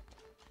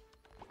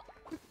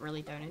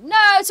 Really don't.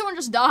 No, someone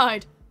just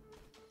died.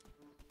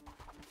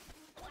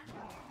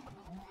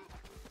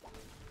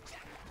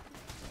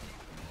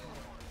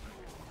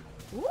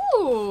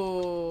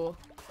 Ooh.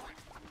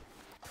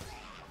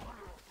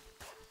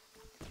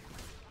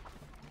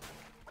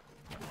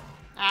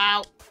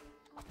 Ow.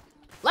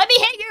 Let me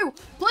hit you,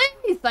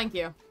 please. Thank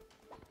you.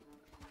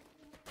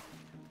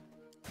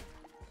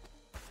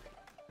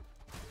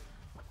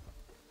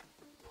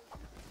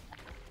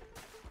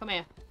 Come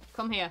here.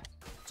 Come here.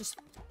 Just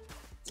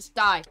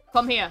die.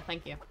 Come here.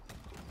 Thank you.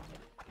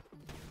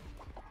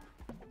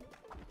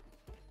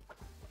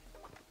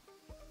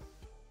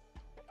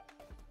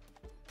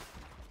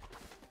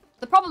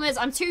 The problem is,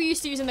 I'm too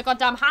used to using the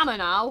goddamn hammer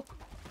now.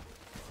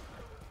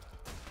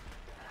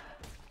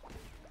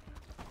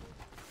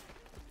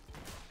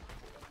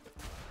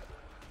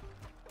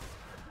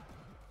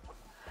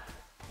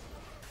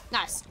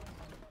 Nice.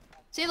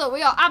 See, look,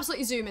 we are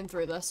absolutely zooming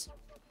through this.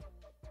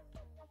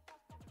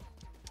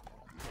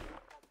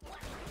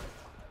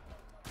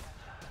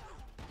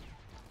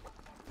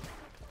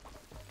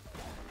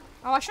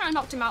 Oh, I should have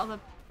knocked him out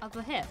of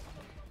the hip.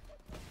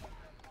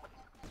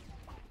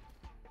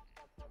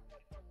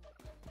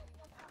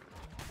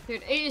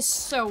 Dude, it is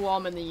so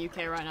warm in the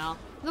UK right now.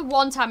 The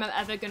one time I'm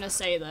ever gonna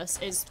say this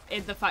is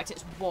the fact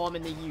it's warm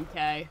in the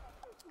UK.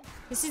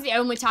 This is the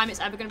only time it's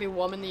ever gonna be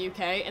warm in the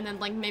UK, and then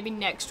like maybe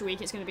next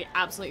week it's gonna be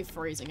absolutely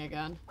freezing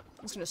again.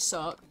 It's gonna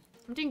suck.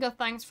 I'm doing good,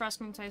 thanks for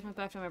asking. Today's my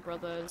birthday, my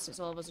brother's. It's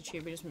all of us a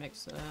tube, we just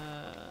mix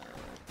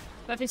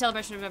birthday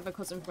celebration of my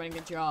cousin for winning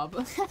a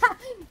job.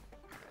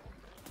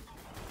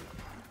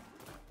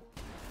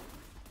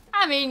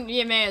 I mean,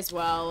 you may as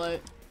well.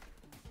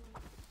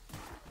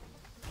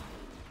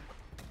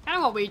 Kind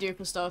of what we do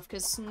for stuff,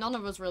 because none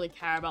of us really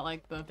care about,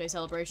 like, birthday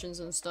celebrations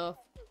and stuff.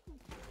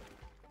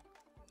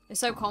 It's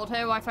so cold here,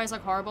 Wi-Fi's,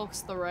 like, horrible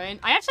because of the rain.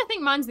 I actually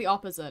think mine's the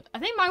opposite. I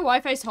think my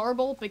Wi-Fi's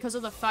horrible because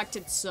of the fact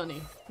it's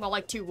sunny. Well,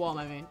 like, too warm,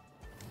 I mean.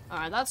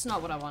 Alright, that's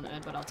not what I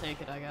wanted, but I'll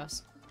take it, I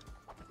guess.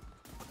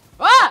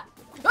 Ah!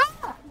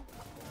 Ah!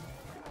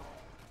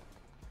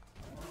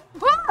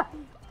 Ah!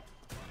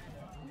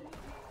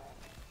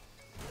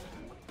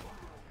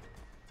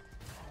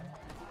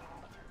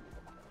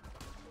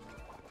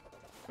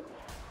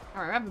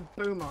 Alright, I have a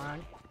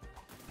boomerang.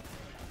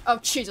 Oh,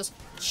 Jesus.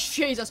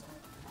 Jesus.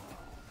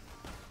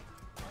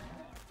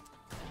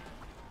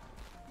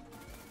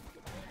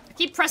 I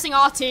keep pressing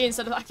RT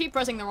instead of- I keep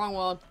pressing the wrong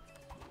one.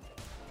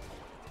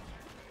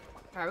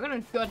 Alright, we're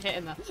gonna good hit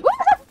in there.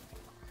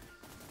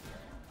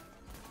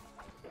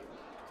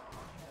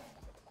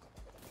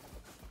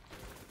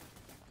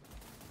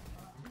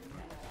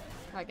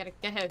 Alright, get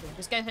hit him.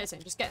 Just get hits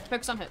in. Just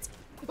focus on hits.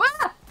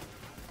 Ah!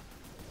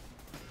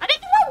 I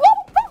didn't know what!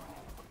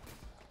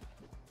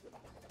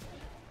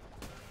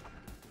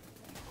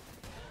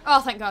 Oh,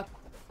 thank God.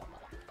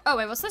 Oh,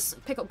 wait, what's this?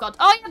 Pick up God.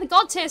 Oh, yeah, the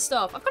God tier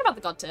stuff. I forgot about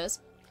the God tiers.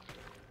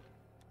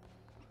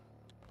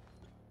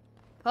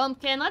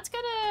 Pumpkin, let's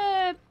get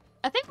a...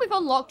 I think we've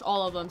unlocked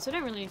all of them, so I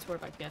don't really need to worry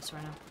about gifts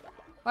right now.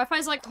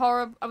 Wi-Fi's like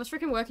horrible. I was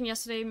freaking working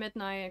yesterday,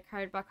 midnight. I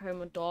carried back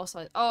home a door,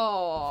 so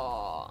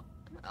oh.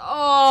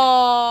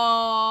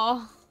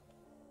 Oh.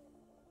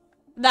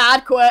 Nah,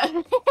 I'd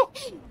quit.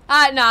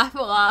 Nah,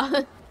 for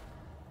that.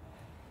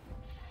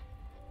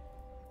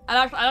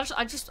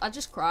 I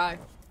just cry.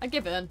 I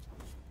give in.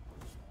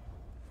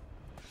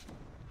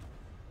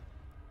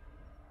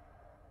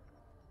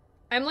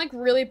 I'm like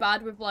really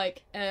bad with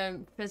like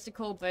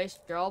physical based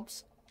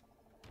jobs.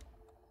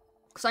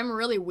 Cause I'm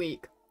really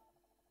weak.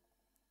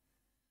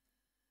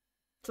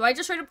 So I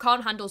just straight up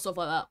can't handle stuff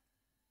like that.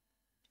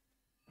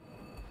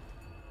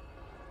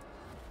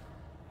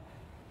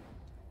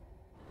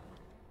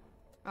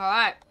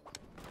 Alright.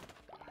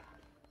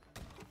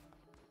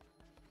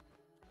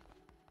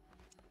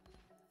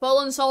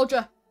 Fallen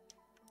soldier.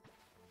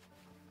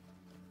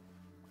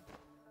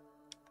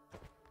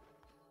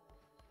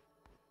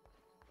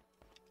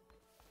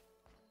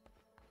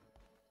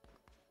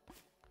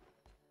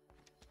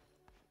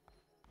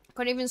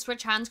 Couldn't even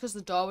switch hands because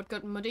the door would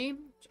get muddy.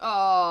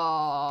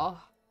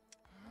 Oh.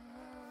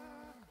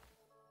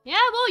 Yeah,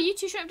 well, you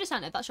two shouldn't have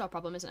dissented. That's your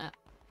problem, isn't it?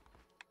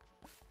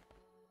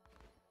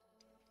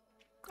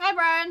 Hi,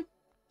 Brian.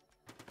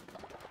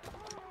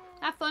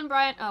 Have fun,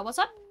 Brian. Oh, what's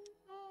up?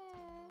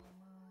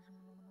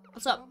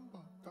 What's up?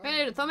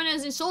 Hey, the Thumbman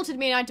has insulted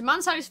me and I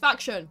demand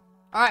satisfaction.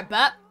 Alright,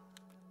 bet.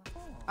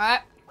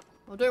 Alright.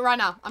 We'll do it right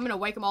now. I'm gonna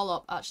wake them all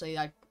up. Actually,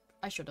 I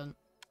shouldn't.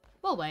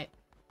 We'll wait.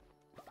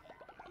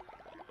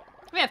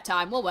 We have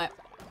time. We'll wait.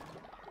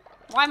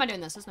 Why am I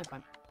doing this? There's no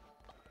point.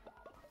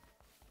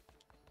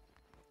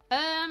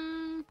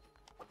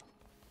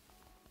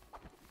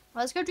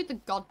 Let's go do the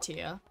god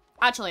tier.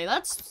 Actually,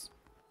 let's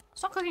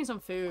start cooking some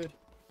food.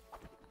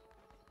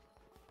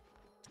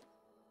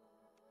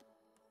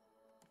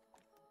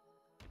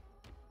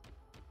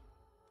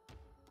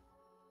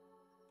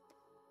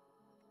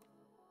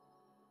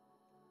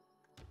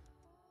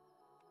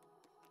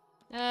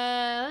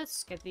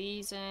 Let's get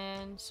these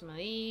in, some of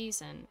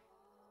these, and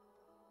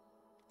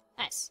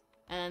nice.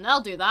 And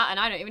they'll do that, and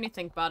I don't even need to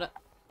think about it.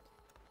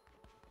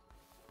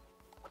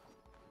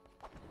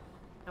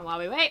 And while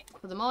we wait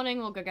for the morning,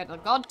 we'll go get the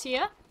god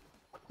tier.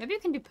 Maybe you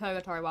can do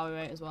purgatory while we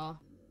wait as well.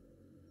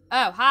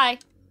 Oh, hi.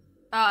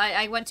 Oh,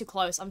 I went too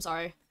close. I'm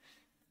sorry.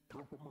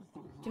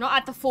 Do not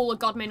act the fool, a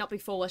god may not be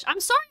foolish. I'm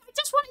sorry, I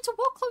just wanted to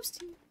walk close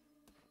to you.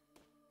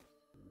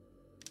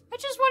 I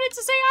just wanted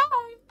to say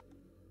hi.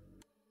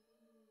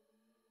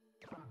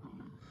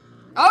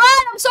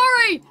 Alright, I'm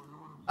sorry!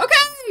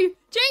 Okay!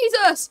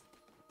 Jesus!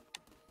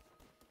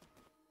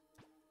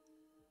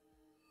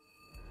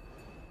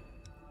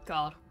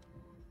 God.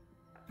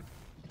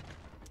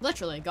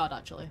 Literally, God,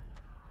 actually.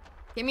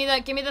 Give me the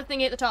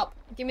thingy at the top.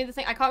 Give me the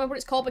thing. I can't remember what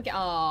it's called, but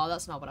oh,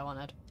 that's not what I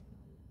wanted.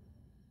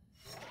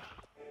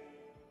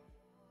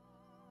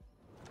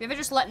 Have you ever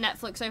just let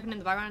Netflix open in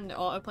the background and it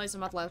auto-plays a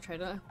Mad Live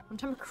Trader? I'm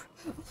trying to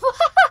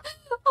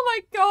oh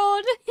my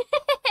god!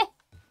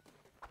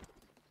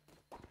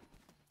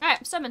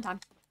 Alright, sermon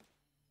time.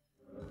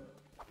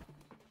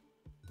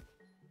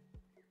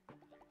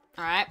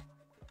 Alright.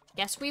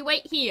 Guess we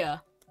wait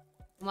here.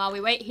 And while we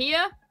wait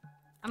here,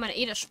 I'm gonna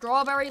eat a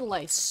strawberry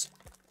lace.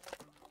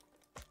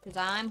 Because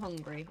I'm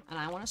hungry and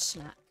I want a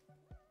snack.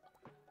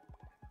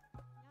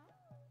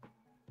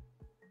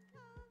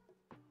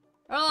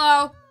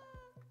 Hello!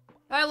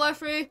 Hey,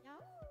 Leshy.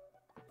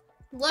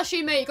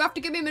 Leshy, mate, you have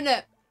to give me a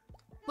minute.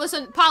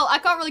 Listen, pal, I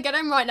can't really get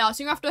in right now,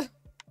 so you have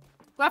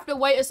to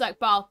wait a sec,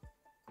 pal.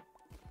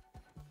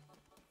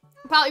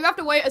 Pal, you have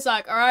to wait a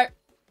sec, alright?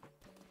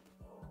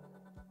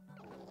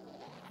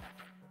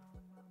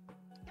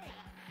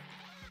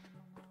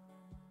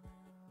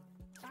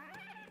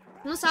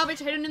 No salvage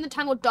hidden in the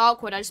tangled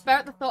darkwood. I despair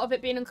at the thought of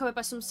it being uncovered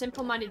by some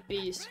simple-minded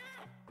beast.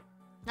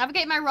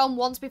 Navigate my realm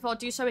once before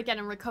do so again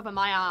and recover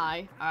my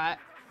eye. Alright.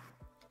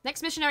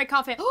 Next missionary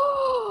can't fit.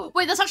 Oh,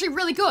 wait, that's actually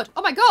really good.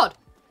 Oh my god.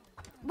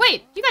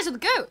 Wait, you guys are the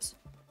goats.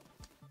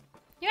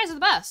 You guys are the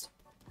best.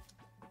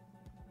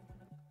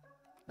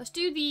 Let's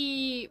do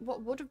the...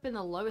 what would have been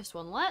the lowest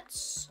one?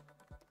 Let's...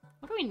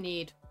 what do we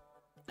need?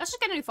 Let's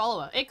just get a new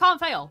follower. It can't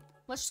fail.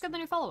 Let's just get the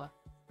new follower.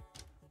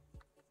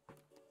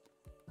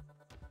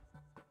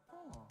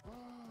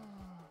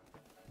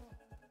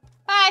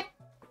 Bye!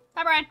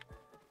 Bye, Brian.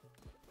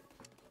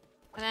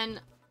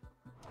 And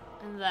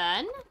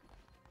then...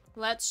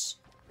 let's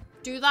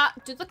do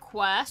that. Do the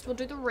quest. We'll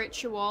do the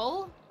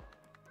ritual.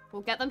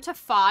 We'll get them to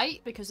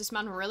fight, because this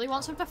man really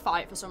wants them to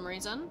fight for some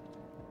reason.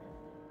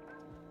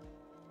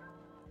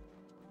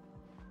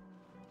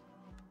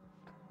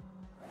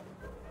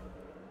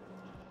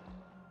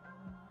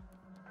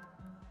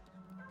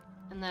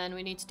 And then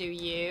we need to do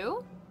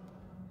you.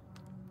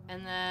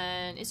 And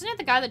then... isn't it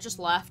the guy that just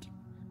left?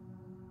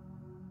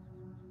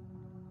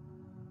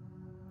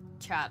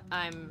 Chat,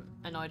 I'm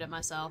annoyed at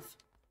myself.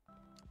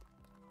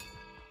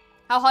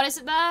 How hot is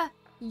it there?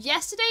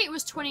 Yesterday it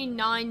was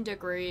 29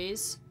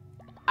 degrees.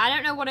 I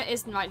don't know what it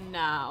is right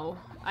now.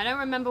 I don't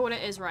remember what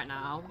it is right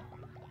now.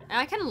 And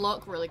I can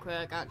look really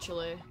quick,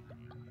 actually.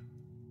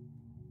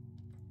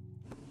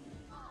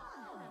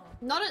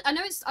 I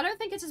don't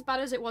think it's as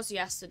bad as it was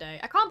yesterday.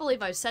 I can't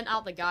believe I sent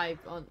out the guy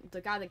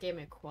that gave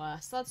me a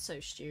quest. That's so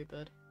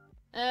stupid.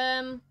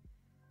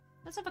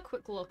 Let's have a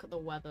quick look at the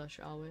weather,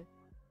 shall we?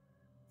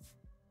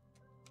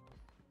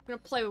 I'm gonna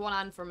play with one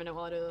hand for a minute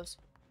while I do this.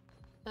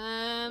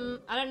 I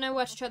don't know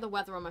where to check the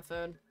weather on my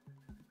phone.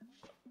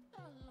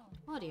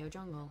 Audio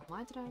jungle.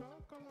 Why did I...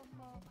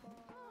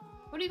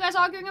 what are you guys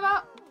arguing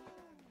about?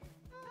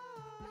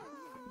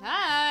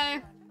 Hey!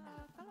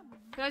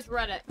 You guys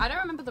read it. I don't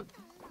remember the...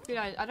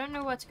 I don't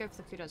know where to go for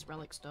the Kudos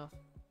relic stuff.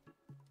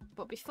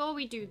 But before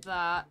we do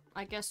that,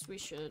 I guess we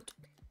should...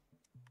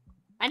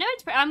 I know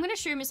it's... I'm gonna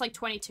assume it's like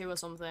 22 or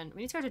something.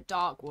 We need to go to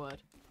Darkwood.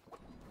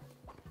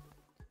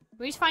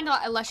 We need to find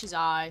out Aleshi's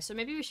eye, so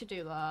maybe we should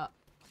do that.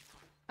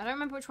 I don't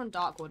remember which one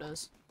Darkwood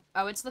is.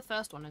 Oh, it's the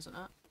first one, isn't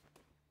it?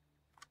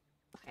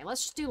 Okay,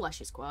 let's just do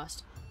Leshy's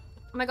quest.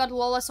 Oh my god,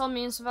 lol, I saw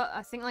memes about,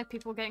 I think, like,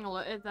 people getting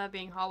alerted there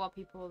being hot while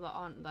people that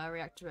aren't there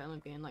react to it only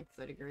being, like,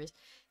 30 degrees.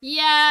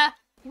 Yeah,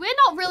 we're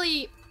not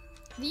really...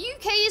 the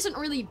UK isn't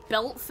really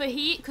built for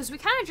heat, because we're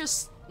kind of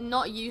just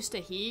not used to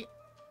heat.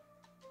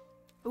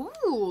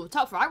 Ooh,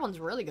 top right one's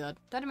really good.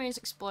 Dead enemies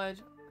explode.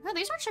 Oh,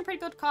 these are actually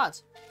pretty good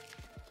cards.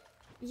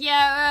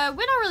 Yeah,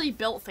 we're not really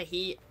built for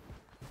heat.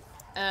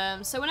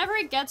 So whenever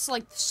it gets,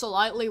 like,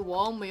 slightly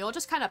warm, we all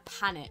just kind of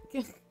panic.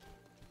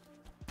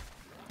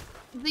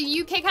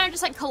 The UK kind of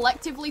just, like,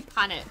 collectively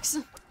panics.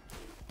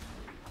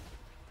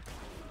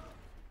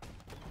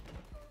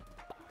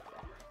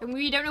 And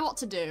we don't know what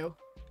to do.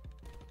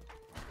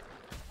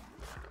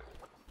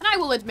 And I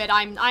will admit,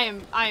 I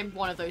am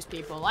one of those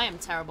people. I am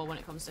terrible when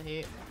it comes to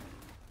heat.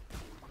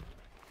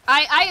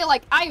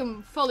 I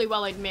am fully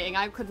well admitting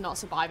I could not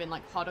survive in,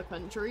 like, hotter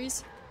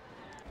countries.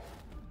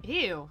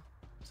 Ew.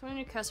 So a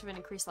new curse with an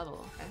increased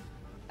level, okay.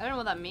 I don't know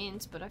what that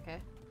means, but okay.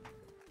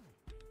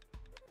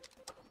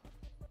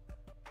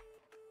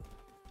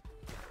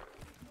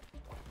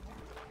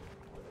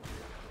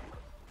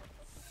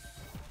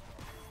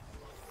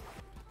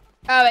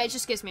 Oh, it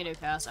just gives me a new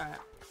curse, alright.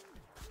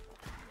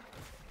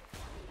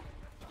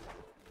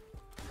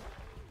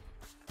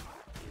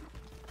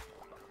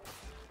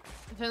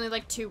 If only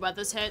like 2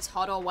 weathers here, it's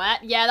hot or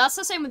wet. Yeah, that's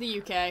the same with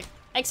the UK.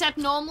 Except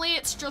normally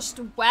it's just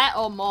wet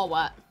or more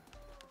wet.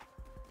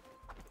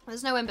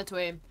 There's no in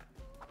between.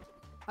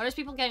 Are those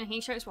people getting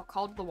heat strokes while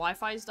cold, the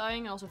Wi-Fi is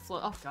dying, and also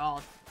flood? Oh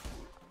god.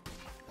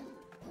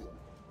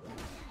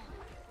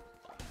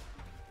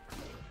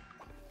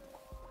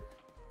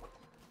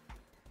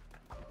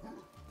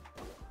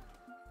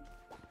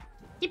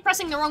 Keep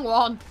pressing the wrong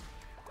one.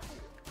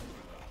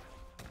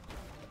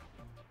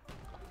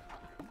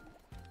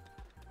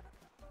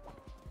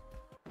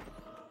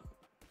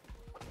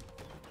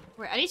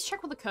 Wait, I need to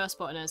check what the curse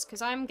button is,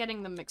 because I'm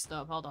getting them mixed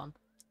up. Hold on.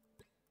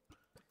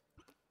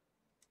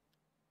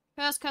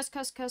 Curse, curse,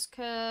 curse, curse,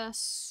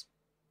 curse.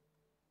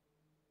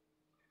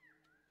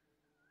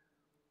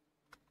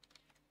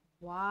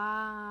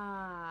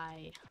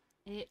 Why?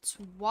 It's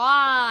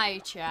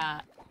why,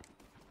 chat.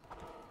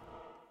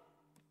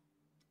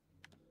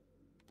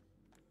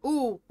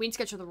 Ooh, we need to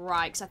go to the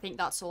right, because I think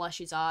that's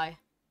Aleshi's eye.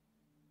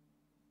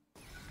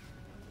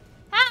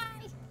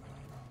 Hi!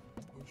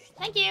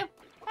 Thank you.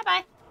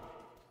 Bye-bye.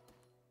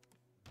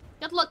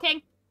 Good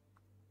looking.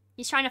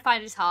 He's trying to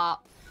find his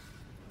heart.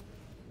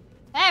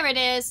 There it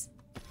is.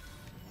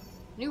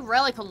 New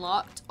relic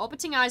unlocked.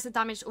 Orbiting eyes that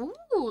damaged.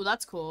 Ooh,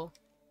 that's cool.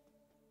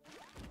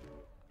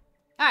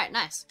 Alright,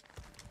 nice.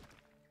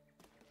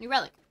 New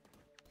relic.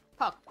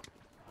 Pog.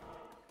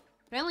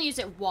 I only used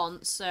it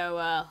once,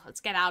 so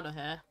let's get out of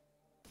here.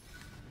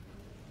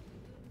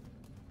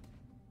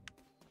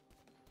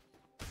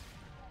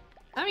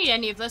 I don't need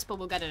any of this, but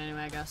we'll get it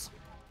anyway, I guess.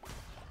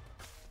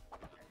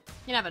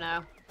 You never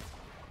know.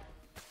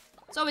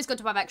 It's always good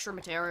to have extra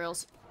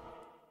materials.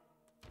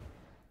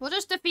 We'll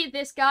just defeat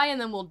this guy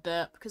and then we'll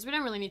dip, because we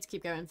don't really need to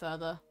keep going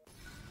further.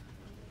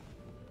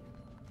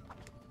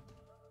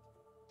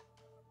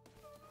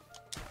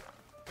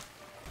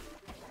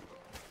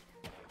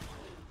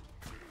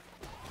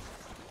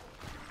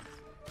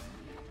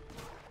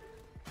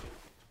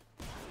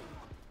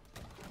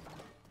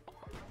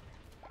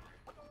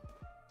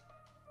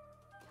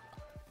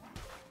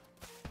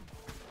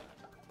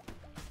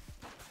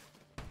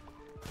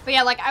 But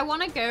yeah, like, I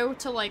want to go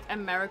to, like,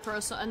 America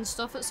and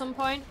stuff at some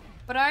point.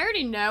 But I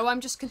already know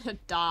I'm just gonna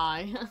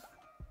die.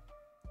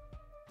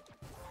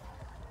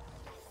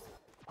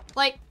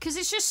 Like, because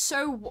it's just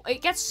so...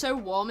 It gets so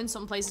warm in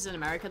some places in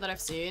America that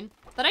I've seen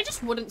that I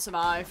just wouldn't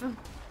survive.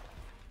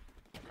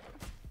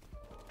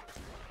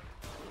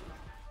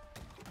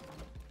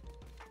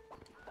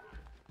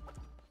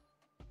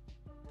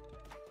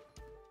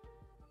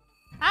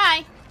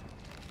 Hi!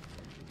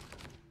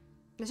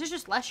 This is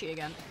just Leshy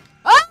again.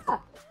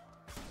 Ah!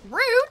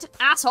 Rude,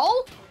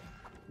 asshole!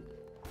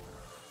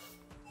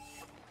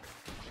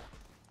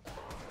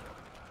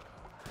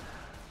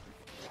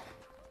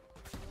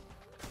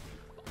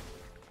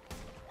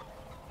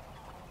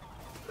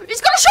 He's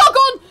got a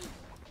shotgun!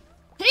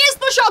 He is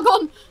the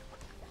shotgun!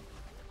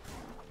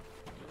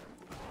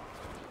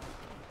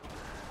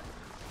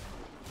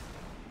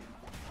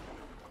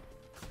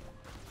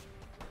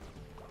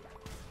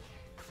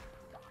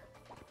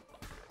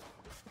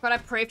 But I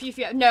pray for you if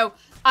you- No,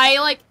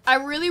 I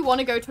really want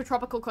to go to a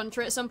tropical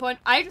country at some point.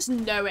 I just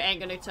know it ain't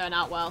gonna turn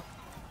out well.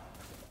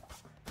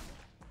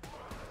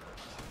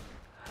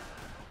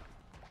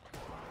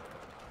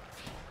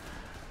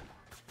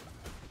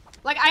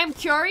 Like, I am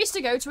curious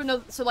to go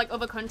to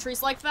other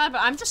countries like that,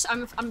 but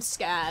I'm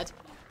scared.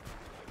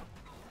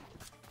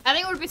 I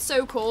think it would be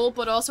so cool,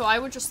 but also I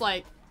would just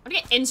like,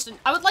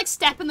 I would like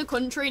step in the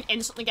country and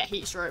instantly get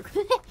heat stroke.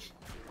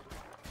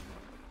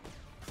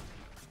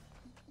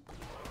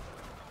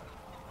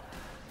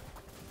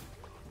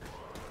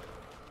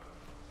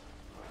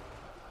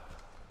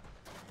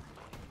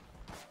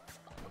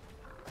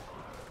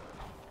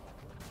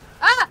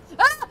 Ah!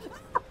 Ah!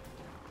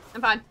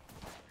 I'm fine.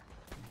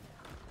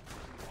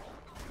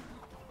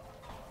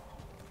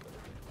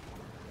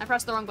 I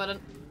pressed the wrong button.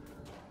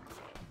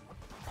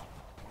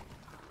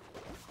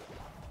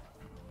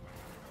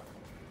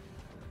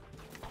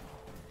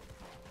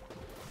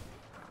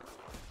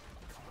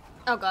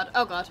 Oh god,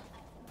 oh god.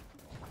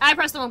 I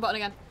pressed the wrong button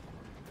again.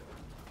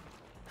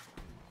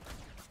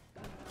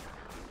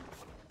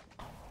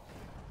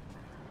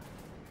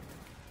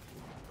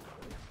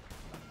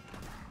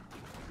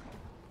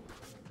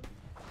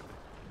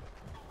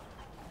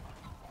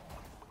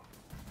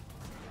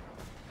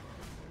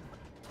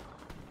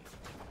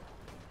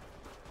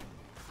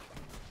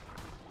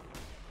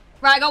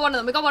 Right, I got one of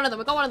them, we got one of them,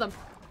 we got one of them.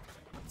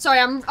 Sorry,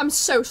 I'm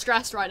so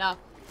stressed right now.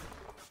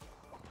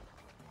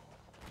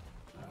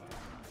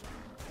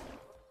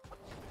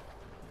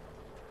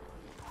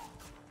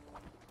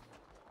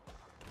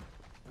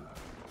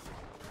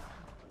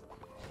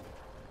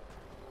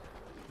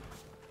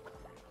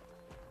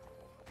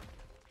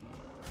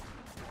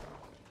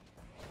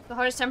 The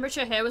hottest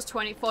temperature here was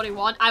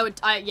 41.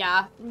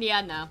 Yeah,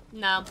 no.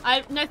 No,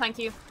 no thank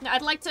you. No,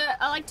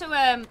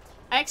 I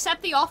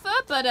accept the offer,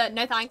 but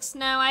no thanks.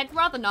 No, I'd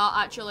rather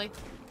not, actually.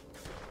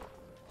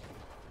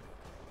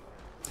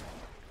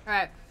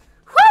 Alright.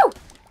 Whew!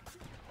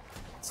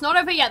 It's not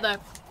over yet, though.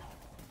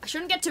 I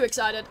shouldn't get too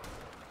excited.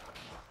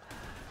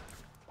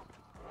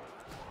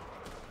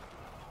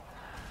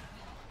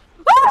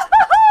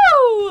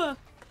 Woohoo! Oh,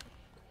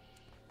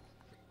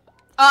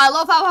 I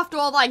love how after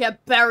all that I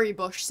get berry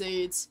bush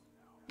seeds.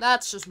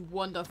 That's just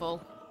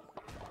wonderful.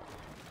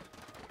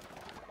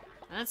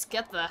 Let's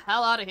get the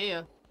hell out of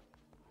here.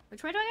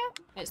 Which way do I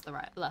go? It's the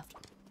right, left.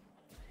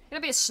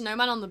 Gonna be a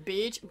snowman on the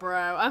beach?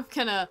 Bro,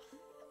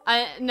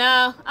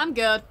 no, I'm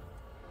good.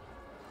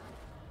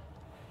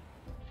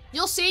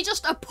 You'll see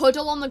just a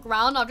puddle on the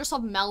ground, I'll just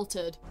have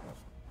melted.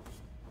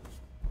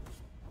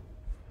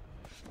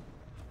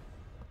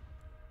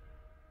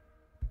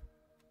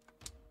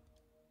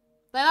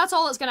 That's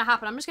all that's gonna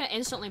happen. I'm just gonna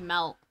instantly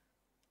melt.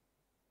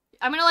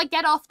 I'm gonna, like,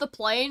 get off the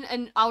plane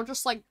and I'll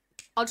just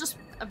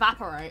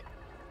evaporate.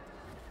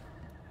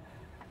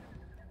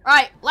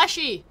 Right,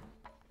 Leshy!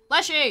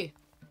 Leshy!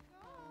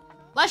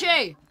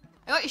 Leshy!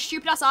 I got your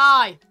stupid ass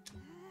eye!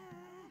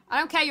 I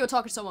don't care you were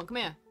talking to someone, come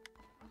here.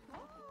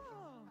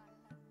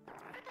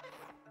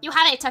 You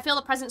have it, I feel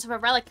the presence of a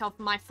relic of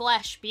my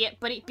flesh, be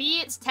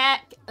its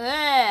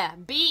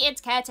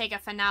caretaker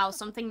for now,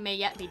 something may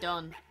yet be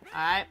done.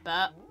 Alright,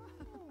 but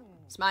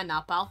it's mine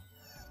now, pal.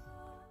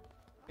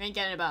 We ain't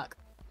getting it back.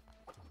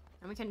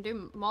 And we can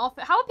do more.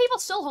 How are people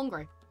still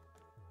hungry?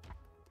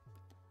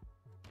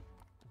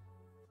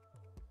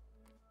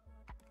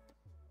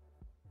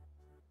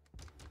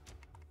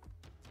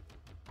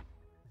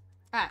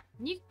 Alright,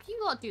 you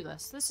lot do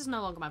this. This is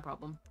no longer my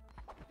problem.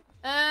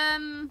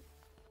 You're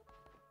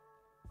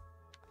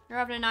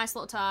having a nice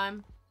little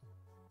time.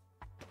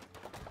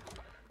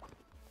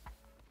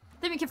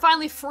 Then we can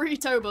finally free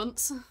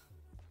Tobunts.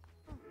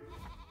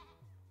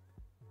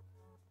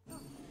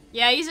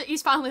 Yeah,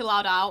 he's finally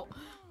allowed out.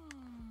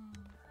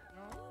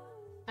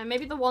 And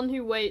maybe the one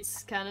who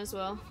waits can as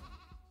well.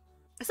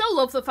 I still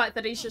love the fact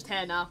that he's just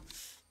here now.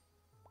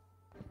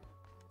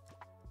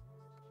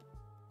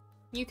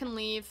 You can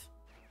leave.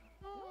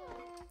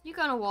 You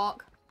can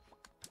walk.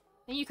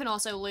 And you can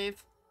also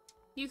leave.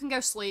 You can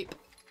go sleep.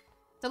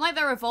 Don't like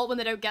they revolt when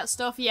they don't get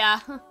stuff, yeah.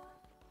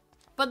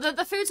 But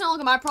the food's no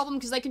longer my problem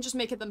because they can just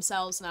make it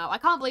themselves now. I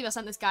can't believe I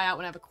sent this guy out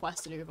when I have a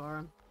quest to do for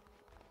him.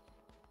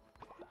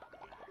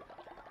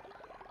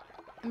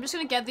 I'm just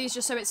gonna get these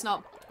just so it's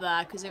not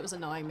there because it was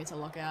annoying me to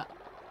look at.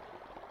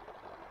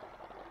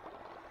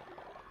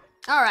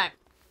 Alright.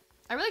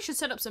 I really should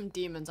set up some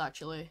demons,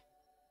 actually.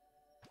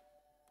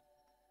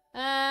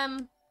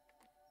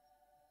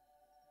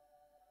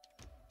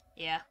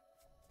 Yeah.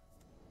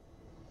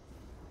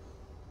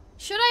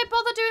 Should I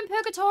bother doing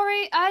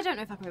Purgatory? I don't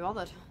know if I can be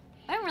bothered.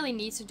 I don't really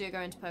need to go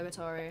into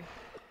Purgatory.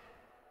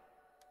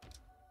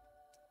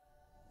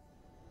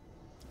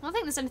 I don't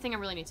think there's anything I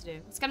really need to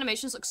do. Its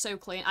animations look so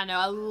clean. I know,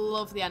 I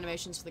love the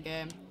animations for the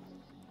game.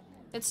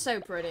 It's so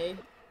pretty.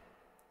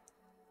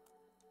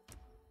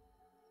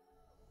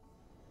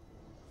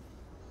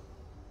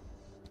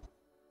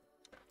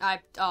 I'm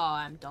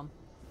done.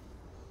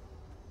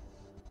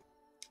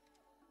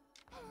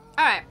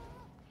 Alright.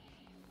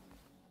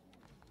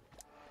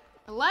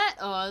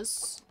 Let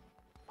us...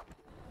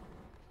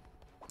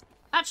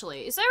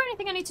 Actually, is there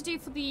anything I need to do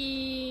for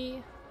the...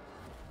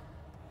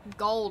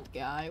 gold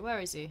guy? Where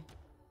is he?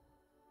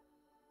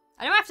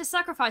 I know I have to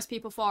sacrifice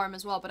people for him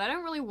as well, but I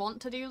don't really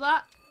want to do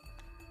that.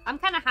 I'm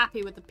kind of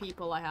happy with the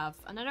people I have,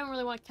 and I don't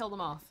really want to kill them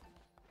off.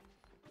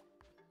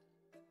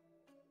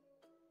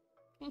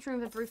 Room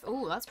with roof.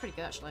 Ooh, that's pretty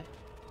good, actually.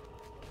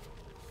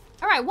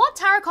 Alright, what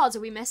tarot cards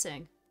are we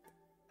missing?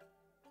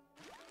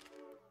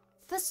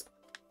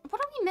 What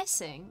are we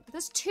missing?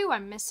 There's 2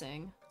 I'm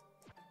missing.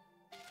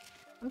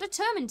 I'm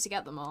determined to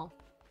get them all.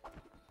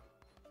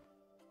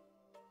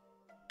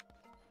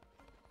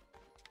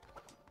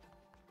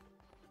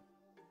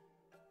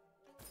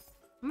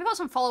 And we've got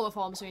some follower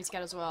forms we need to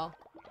get as well.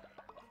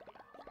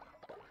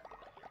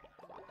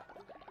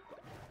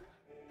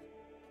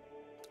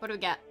 What do we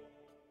get?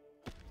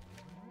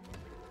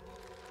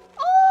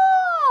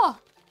 Oh!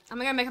 Am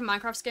I gonna make a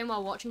Minecraft skin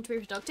while watching to be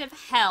productive?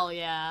 Hell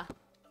yeah.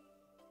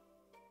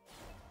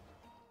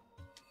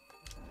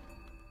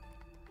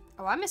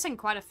 Oh, I'm missing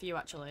quite a few,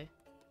 actually.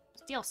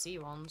 It's DLC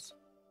ones.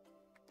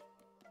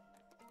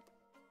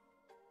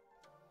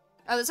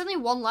 Oh, there's only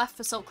 1 left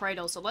for Silk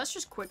Cradle, so let's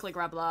just quickly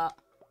grab that.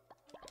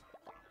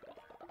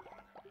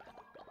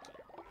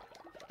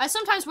 I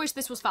sometimes wish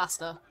this was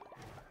faster.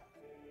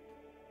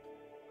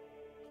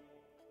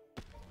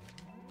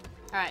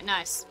 Alright,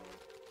 nice.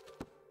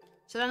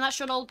 So then that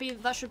should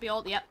be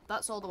all, yep,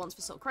 that's all the ones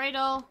for Silk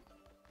Cradle.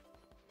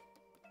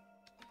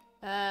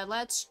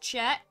 Let's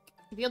check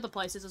the other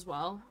places as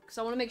well, because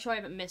I want to make sure I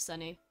haven't missed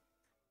any.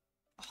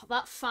 Oh,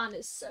 that fan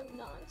is so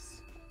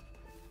nice.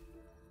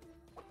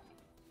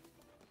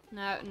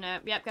 No,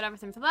 yep, got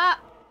everything for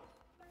that.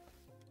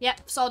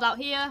 Yep, sold out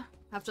here,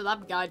 after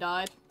that guy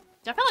died.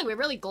 I feel like we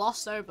really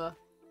glossed over.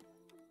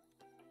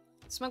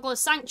 Smuggler's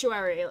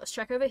Sanctuary. Let's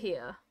check over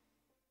here.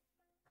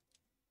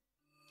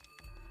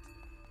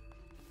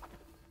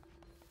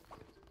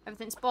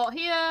 Everything's bought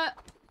here.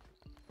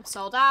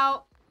 Sold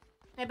out.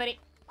 Hey, buddy.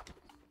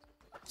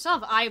 Still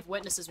have Eye of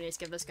Witnesses we need to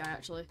give this guy,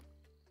 actually.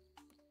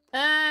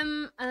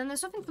 And then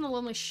there's nothing from the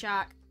Lonely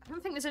Shack. I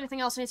don't think there's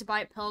anything else I need to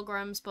buy at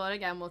Pilgrims, but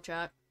again, we'll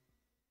check.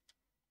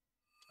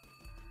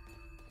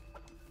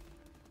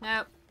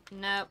 Nope.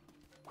 Nope.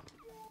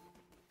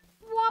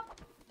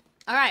 Whoop.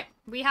 Alright,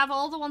 we have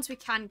all the ones we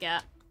can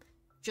get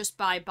just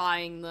by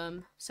buying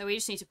them. So we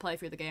just need to play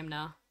through the game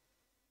now.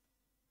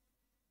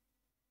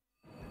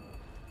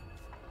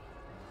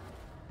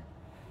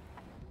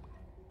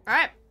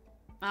 Alright.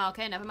 Oh,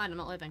 okay, never mind, I'm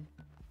not leaving.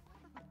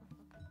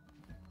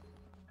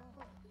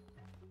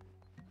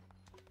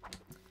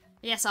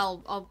 Yes,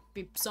 I'll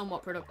be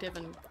somewhat productive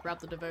and grab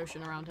the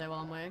devotion around here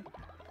while I'm waiting.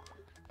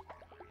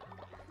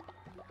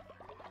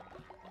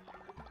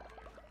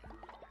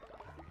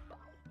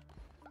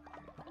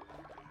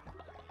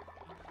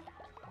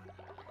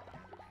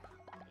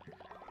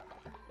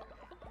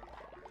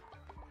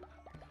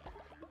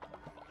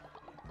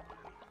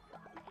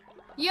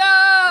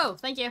 Yo!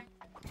 Thank you.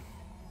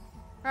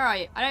 Where are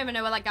you? I don't even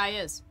know where that guy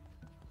is.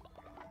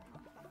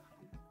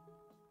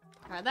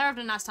 Alright, they're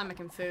having a nice time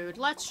making food.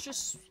 Let's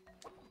just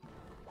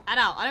head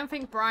out. I don't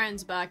think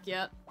Brian's back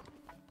yet.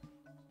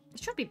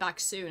 He should be back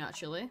soon,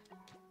 actually.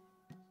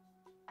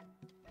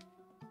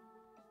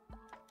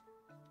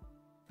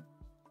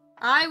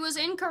 I was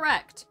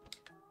incorrect.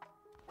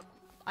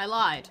 I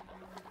lied.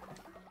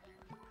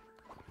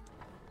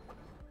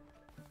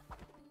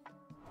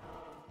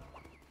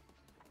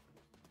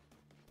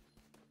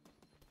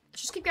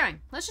 Let's just keep going.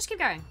 Let's just keep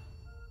going.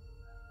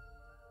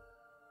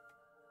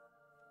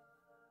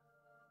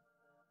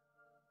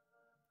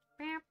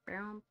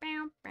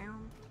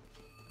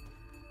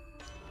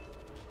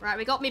 Right,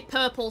 we got me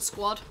purple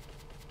squad.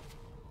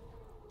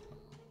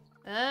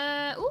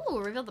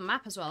 Ooh, revealed the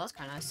map as well. That's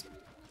kind of nice.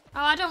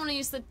 Oh, I don't want to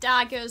use the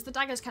daggers. The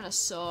daggers kind of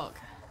suck.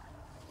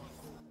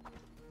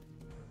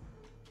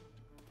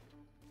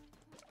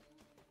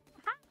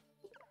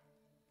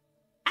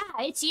 Ah,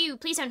 it's you.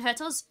 Please don't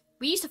hurt us.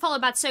 We used to follow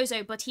Bad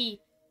Sozo, but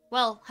he...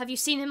 Well, have you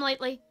seen him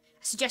lately?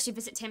 I suggest you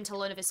visit him to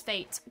learn of his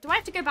fate. Do I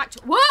have to go back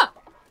to... Whoa!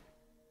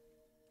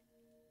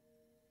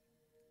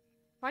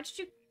 Why did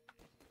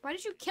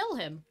you kill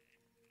him?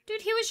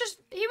 Dude, he was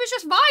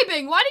just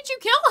vibing. Why did you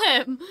kill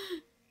him?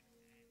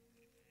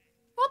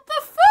 What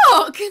the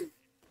fuck?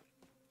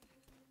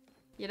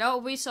 You know,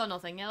 we saw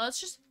nothing. Yeah,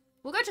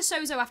 we'll go to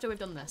Sozo after we've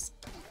done this.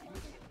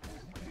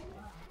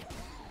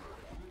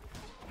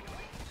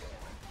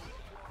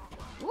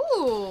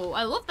 Ooh,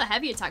 I love the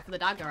heavy attack for the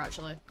dagger,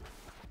 actually.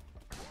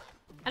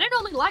 I don't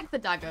normally like the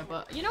dagger,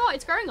 but you know what?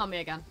 It's growing on me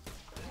again.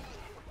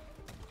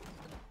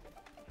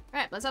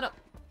 Alright, let's head up.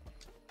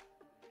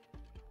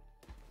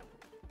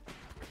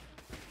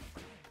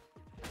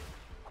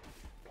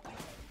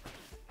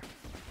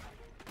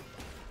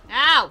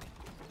 Ow!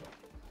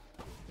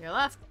 Your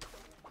left.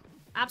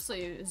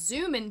 Absolutely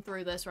zooming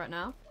through this right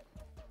now.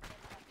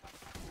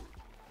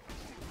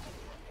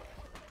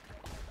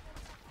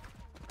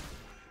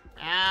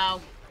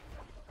 Ow.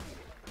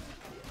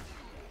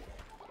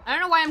 I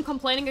don't know why I'm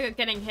complaining about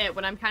getting hit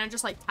when I'm kind of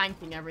just like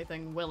tanking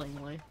everything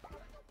willingly.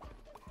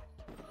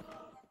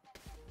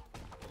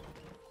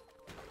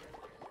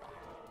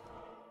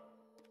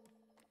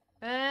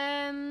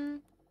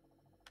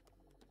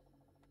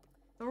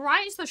 The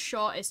right is the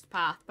shortest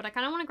path, but I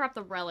kind of want to grab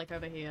the relic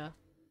over here.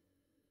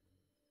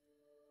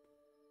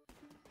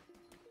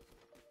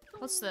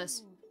 What's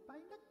this?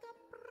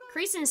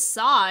 Increase in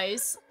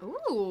size?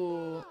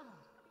 Ooh.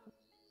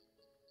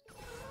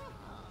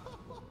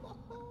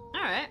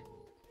 Alright.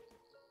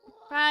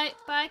 Right,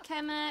 bye,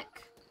 Kemek.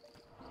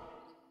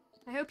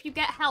 I hope you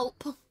get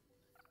help.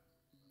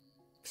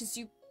 Because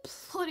you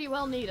bloody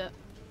well need it.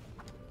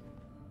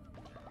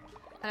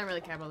 I don't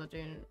really care about the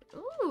doing.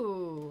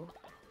 Ooh.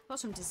 Got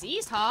some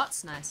diseased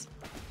hearts. Nice.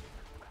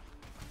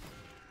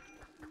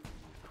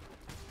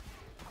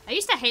 I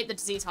used to hate the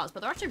diseased hearts, but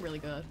they're actually really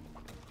good.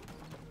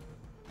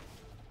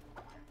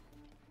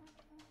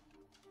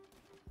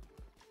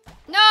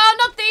 No,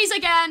 not these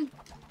again!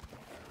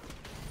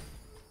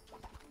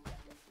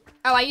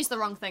 Oh, I used the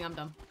wrong thing. I'm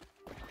dumb.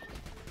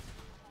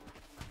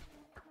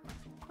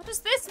 What does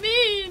this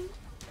mean?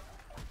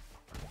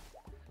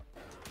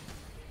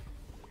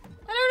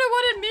 I don't know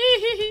what it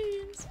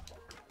means.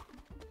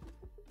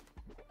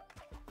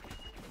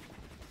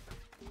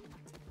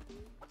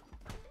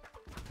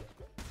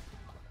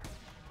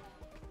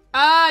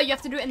 Ah, you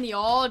have to do it in the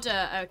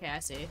order. Okay, I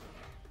see.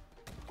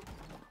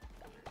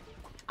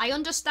 I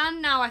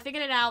understand now. I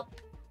figured it out.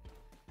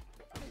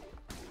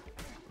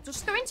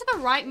 Does going to the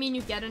right mean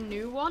you get a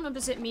new one, or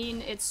does it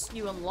mean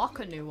you unlock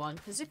a new one?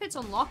 Because if it's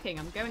unlocking,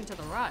 I'm going to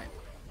the right.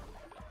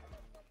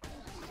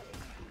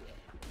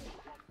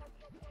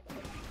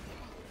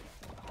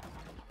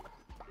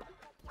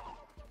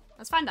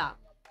 Let's find out.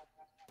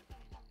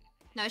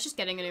 No, it's just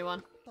getting a new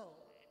one.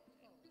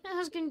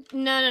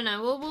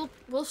 No.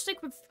 We'll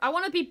stick with. I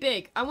want to be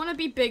big. I want to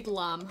be big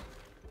lamb.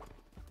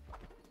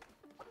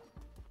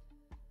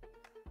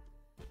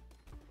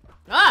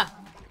 Ah!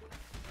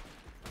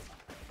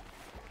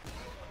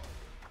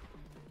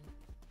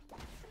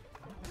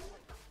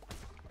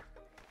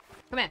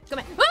 Come here.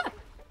 Ah!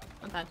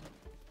 I'm fine.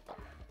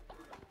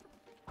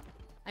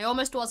 I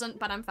almost wasn't,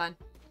 but I'm fine.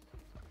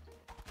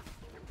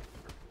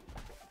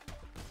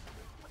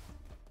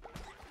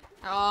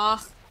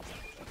 Oh.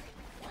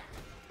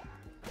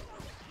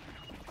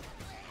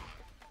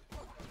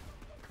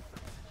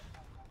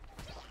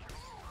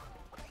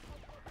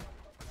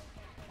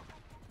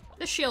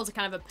 The shields are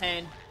kind of a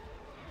pain.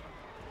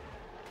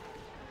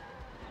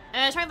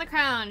 Try the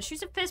crown.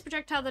 Shoots a fist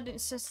projectile that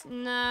it's just...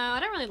 No, I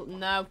don't really...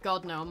 No,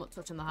 God, no. I'm not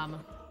touching the hammer.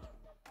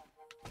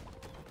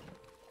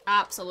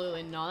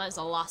 Absolutely not. That's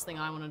the last thing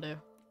I want to do.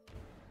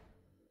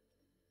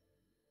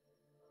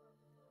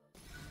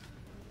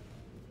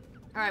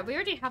 Alright, we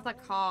already have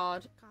that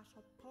card.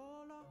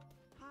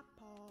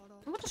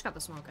 We'll just grab the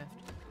small gift.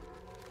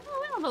 Oh,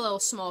 we have a little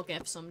small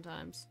gift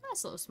sometimes.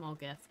 Nice little small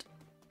gift.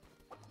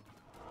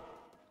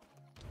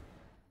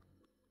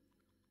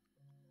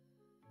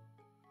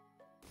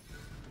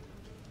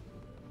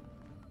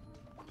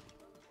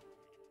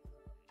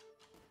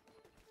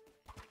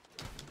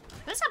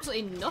 There's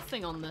absolutely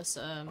nothing on this,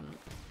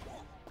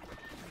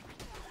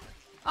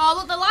 Oh,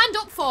 look, they're lined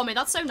up for me.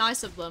 That's so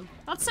nice of them.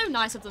 That's so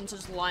nice of them to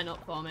just line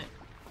up for me.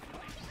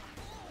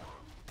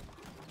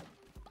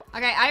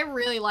 Okay, I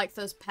really like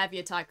this heavy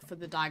attack for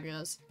the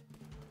daggers.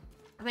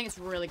 I think it's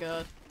really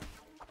good.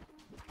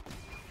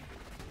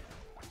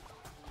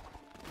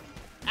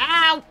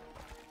 Ow!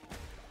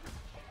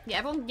 Yeah,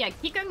 everyone, yeah,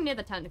 keep going near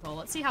the tentacle.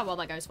 Let's see how well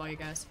that goes for you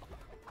guys.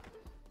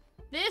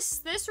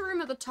 This room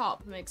at the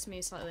top makes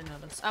me slightly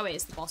nervous. Oh wait,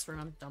 it's the boss room.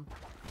 I'm dumb.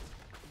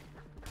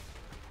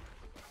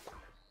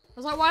 I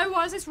was like,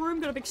 why is this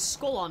room got a big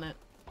skull on it?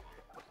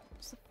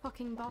 It's the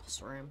fucking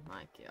boss room.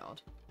 My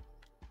God.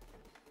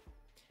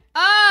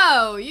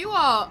 Oh, you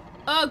are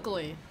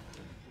ugly.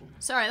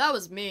 Sorry, that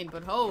was mean,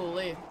 but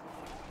holy.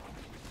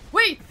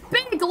 Wait,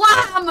 big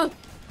lamb!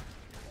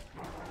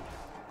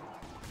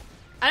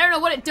 I don't know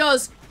what it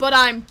does, but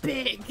I'm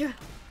big.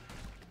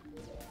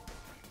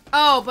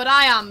 Oh, but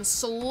I am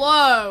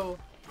slow.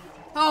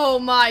 Oh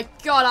my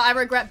God, I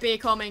regret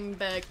becoming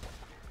big.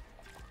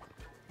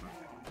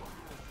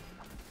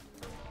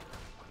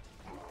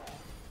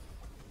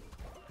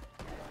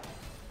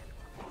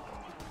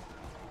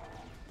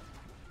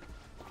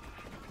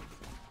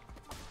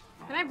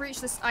 Can I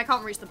reach this? I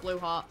can't reach the blue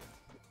heart.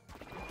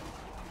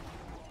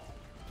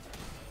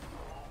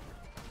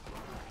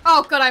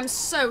 Oh God, I'm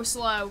so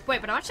slow.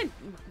 Wait, but I'm actually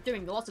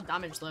doing lots of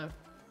damage though.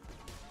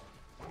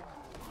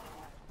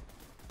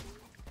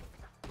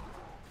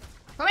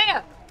 Come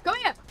here! Come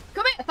here!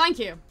 Come here! Thank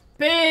you.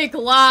 Big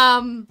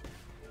lamb.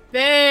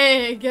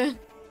 Big. I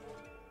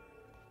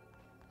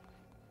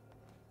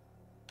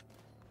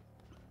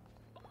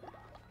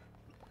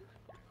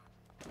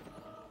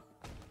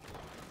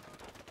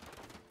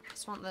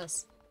just want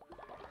this.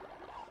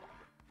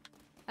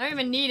 I don't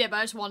even need it, but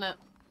I just want it.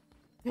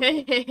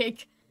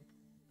 Big.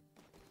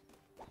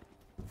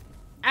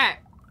 Alright.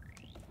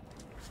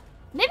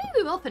 Maybe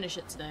we will finish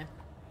it today.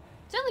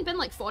 It's only been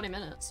like 40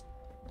 minutes.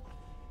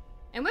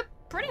 And we're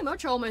pretty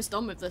much almost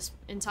done with this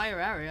entire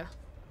area.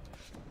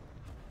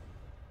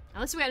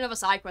 Unless we get another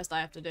side quest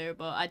I have to do,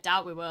 but I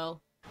doubt we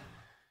will.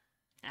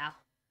 Yeah.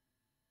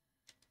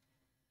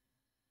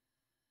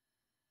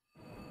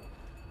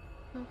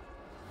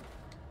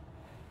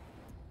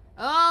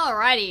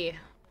 Alrighty.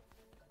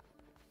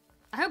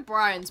 I hope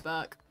Brian's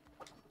back.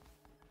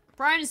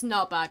 Brian is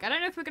not back. I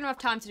don't know if we're gonna have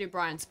time to do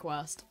Brian's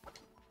quest.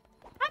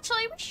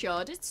 Actually, we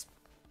should.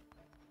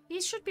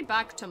 He should be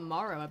back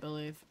tomorrow, I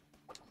believe.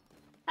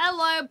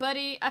 Hello,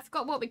 buddy. I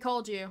forgot what we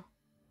called you.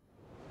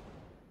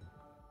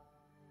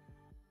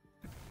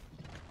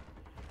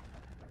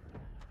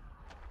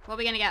 What are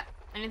we gonna get?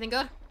 Anything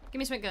good? Give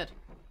me something good.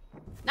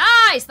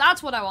 Nice!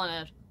 That's what I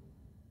wanted.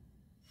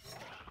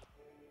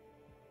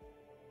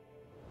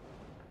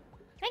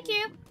 Thank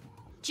you.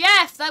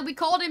 Jeff! That we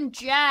called him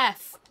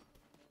Jeff.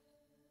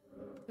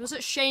 It was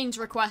at Shane's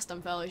request,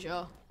 I'm fairly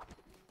sure.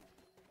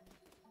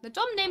 The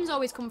dumb names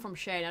always come from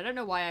Shane. I don't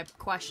know why I'm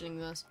questioning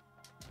this.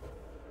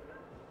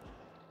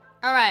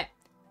 Alright.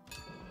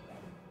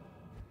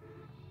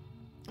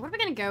 What are we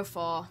gonna go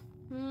for?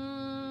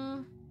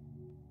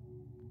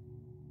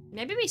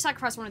 Maybe we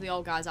sacrifice one of the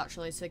old guys,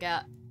 actually, to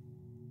get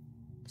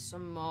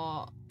some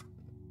more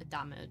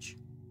damage.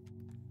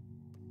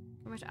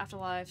 How much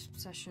afterlife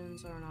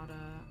sessions or not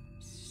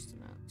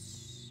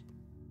estimates?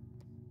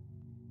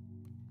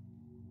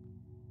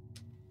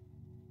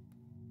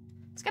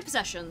 Let's get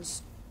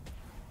possessions.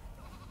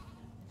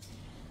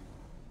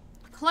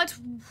 Collect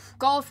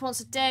gold for once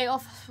a day.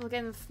 Off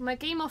again. My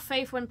game of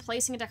faith when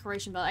placing a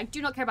decoration belt. I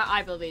do not care about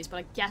either of these, but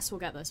I guess we'll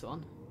get this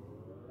one.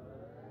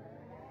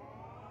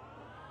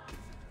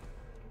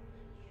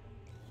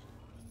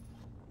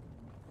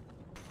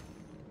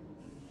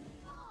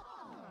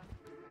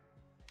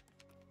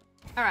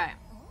 Alright.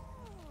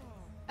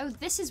 Oh,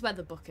 this is where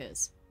the book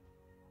is.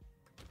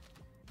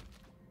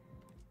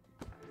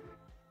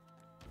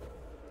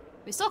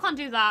 We still can't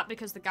do that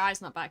because the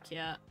guy's not back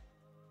yet.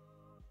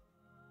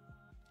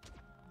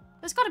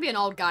 There's gotta be an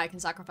old guy I can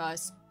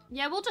sacrifice.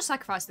 Yeah, we'll just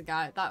sacrifice the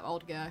guy, that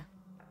old guy.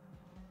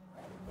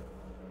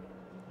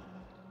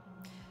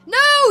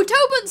 No!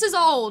 Tobunts is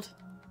old!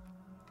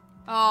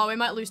 Oh, we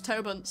might lose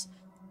Tobunts.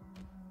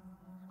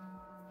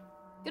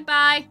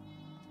 Goodbye.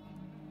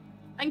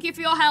 Thank you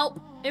for your help.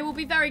 It will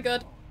be very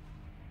good.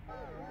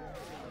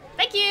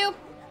 Thank you!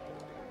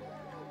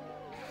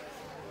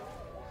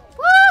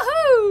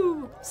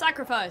 Woohoo!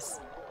 Sacrifice.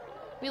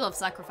 We love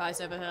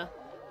sacrifice over here.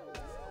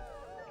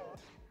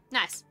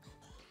 Nice.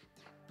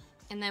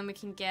 And then we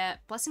can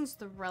get Blessings of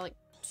the Relic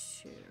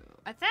 2.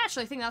 I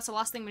actually think that's the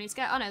last thing we need to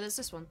get. Oh no, there's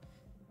this one.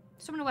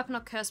 Summon a weapon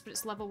or curse, but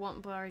it's level 1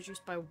 bar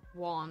reduced by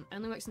 1.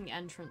 Only works in the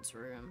entrance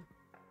room.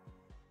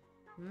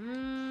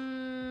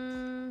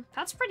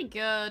 That's pretty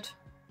good.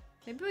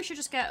 Maybe we should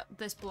just get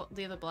this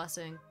the other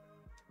blessing.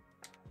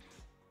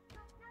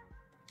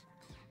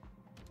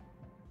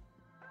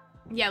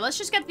 Yeah, let's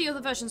just get the other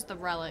versions of the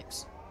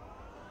relics.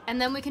 And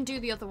then we can do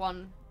the other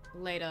one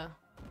later.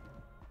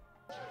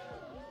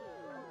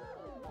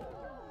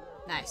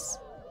 Nice.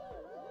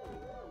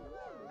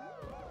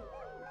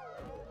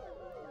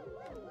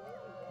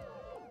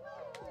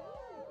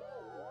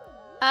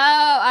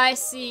 Oh, I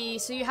see.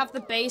 So you have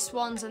the base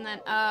ones and then...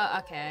 Oh,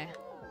 okay.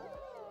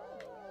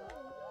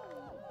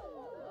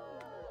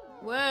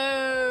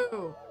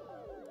 Whoa!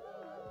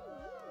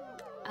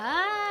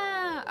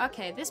 Ah,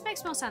 okay. This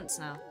makes more sense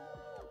now.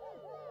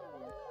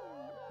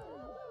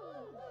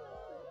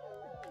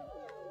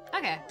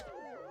 Okay.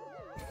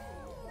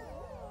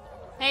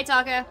 Hey,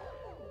 Taka.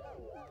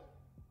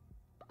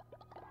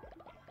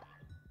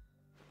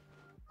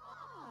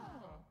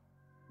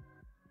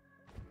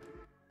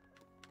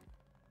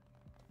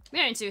 We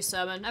don't need to do a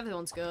sermon.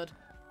 Everyone's good.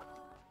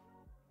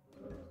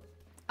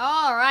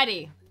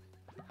 Alrighty.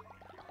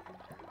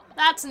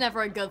 That's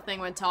never a good thing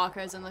when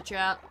Taco's in the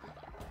chat.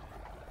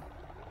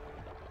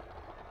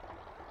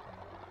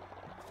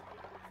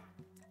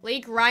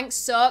 League rank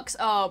sucks.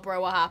 Oh,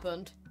 bro, what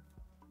happened?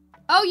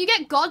 Oh, you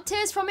get god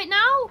tiers from it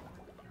now?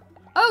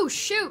 Oh,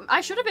 shoot.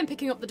 I should have been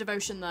picking up the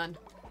devotion then.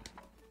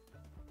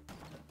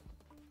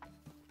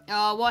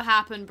 Oh, what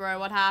happened, bro?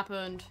 What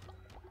happened?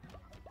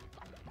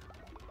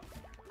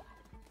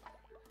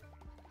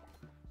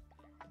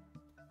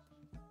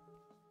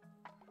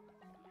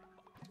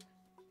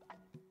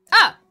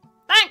 Ah!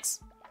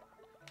 Thanks!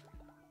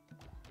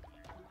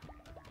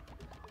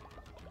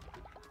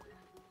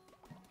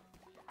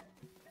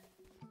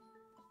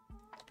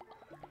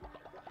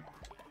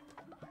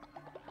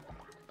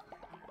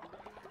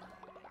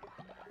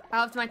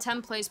 Out of my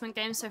 10 placement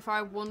games so far,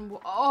 I won.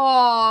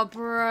 Oh,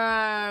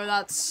 bro,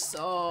 that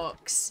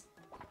sucks.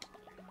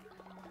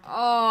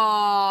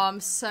 Oh, I'm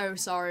so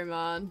sorry,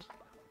 man.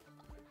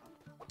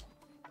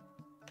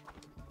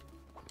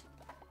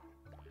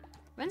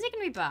 When's he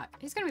gonna be back?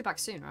 He's gonna be back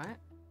soon, right?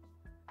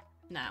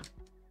 No.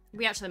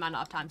 We actually might not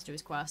have time to do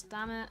his quest.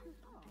 Damn it.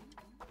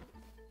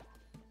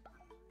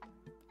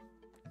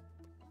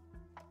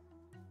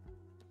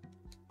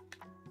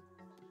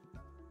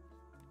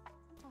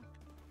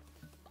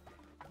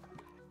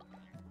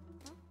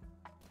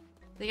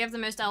 They have the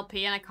most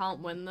LP and I can't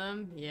win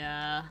them?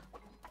 Yeah.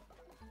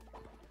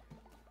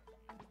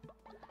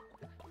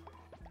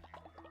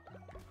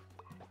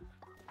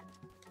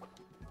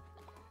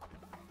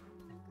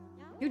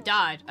 You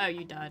died. Oh,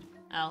 you died.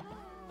 L.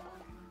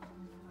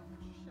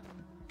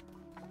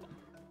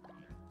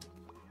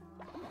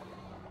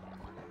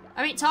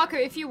 I mean, Taco,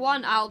 if you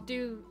want, I'll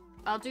do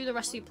the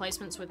rest of your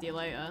placements with you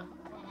later.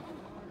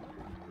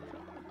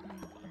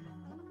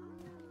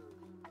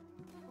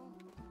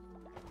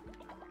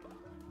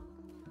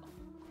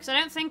 Because I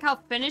don't think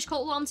I'll finish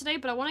Cult One today,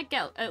 but I want to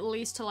get at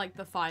least to, like,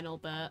 the final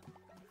bit.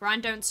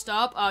 Grind, don't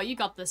stop. Oh, you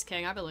got this,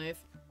 King, I believe.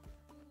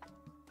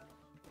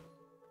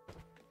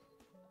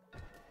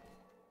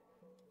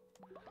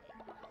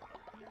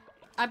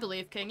 I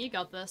believe, King, you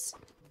got this.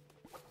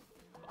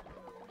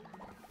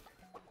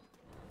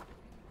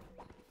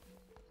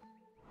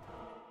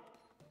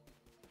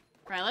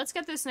 Right, let's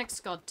get this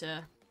next god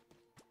tier.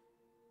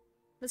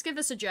 Let's give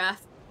this a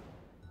Jeff.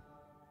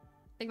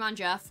 Big man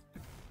Jeff.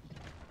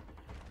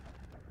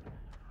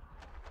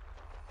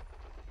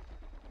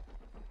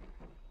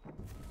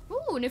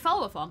 Ooh, new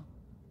follower form.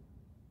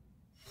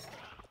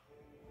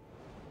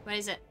 What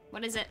is it?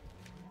 What is it?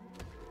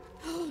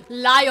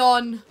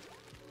 Lion!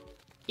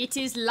 It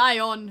is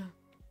Lion.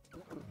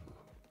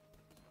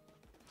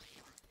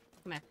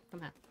 Come here,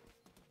 come here.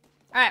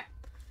 Alright.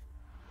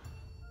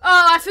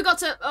 Oh, I forgot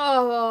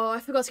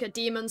to get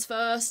demons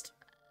first.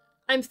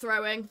 I'm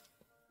throwing.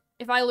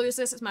 If I lose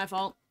this, it's my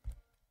fault.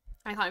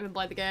 I can't even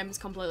play the game. It's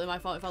completely my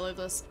fault if I lose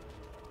this.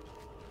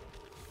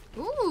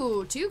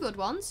 Ooh, 2 good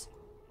ones.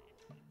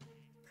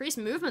 Increase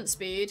movement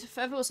speed.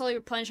 Further will slowly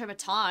replenish over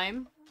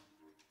time.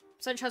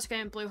 Percent chance of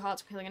getting blue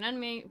hearts for healing an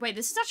enemy. Wait,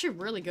 this is actually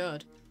really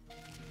good.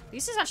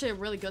 This is actually a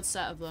really good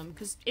set of them,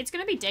 because it's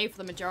going to be day for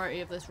the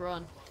majority of this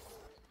run.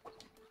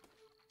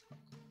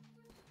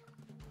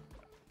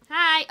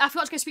 Hi. I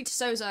forgot to go speak to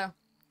Sozo.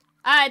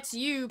 It's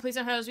you. Please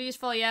don't hurt us. Be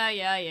useful. Yeah.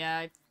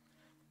 I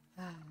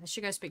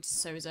should go speak to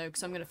Sozo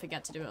because I'm gonna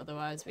forget to do it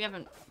otherwise. We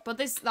haven't. But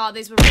these were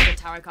really good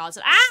tarot cards.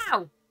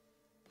 Ow!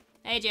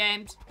 Hey,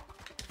 James.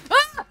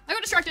 Ah! I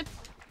got distracted.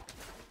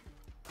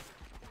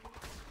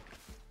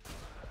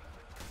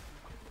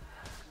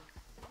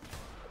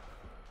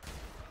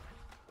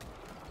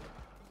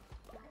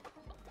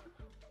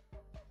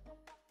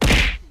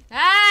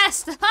 Ah!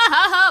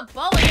 Stop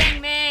bullying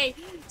me!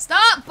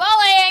 Stop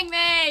bullying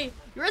me!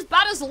 You're as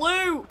bad as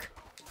Luke.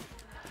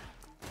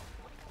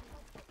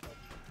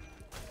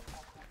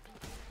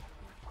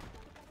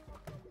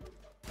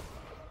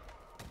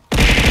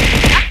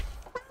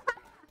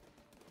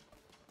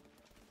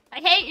 I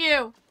hate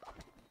you!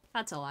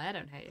 That's a lie, I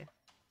don't hate you.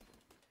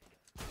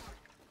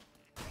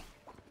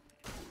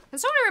 Can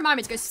someone remind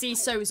me to go see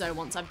Sozo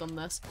once I've done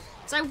this?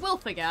 Because I will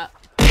forget.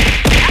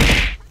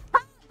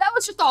 That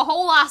was just a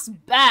whole ass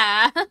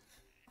bear!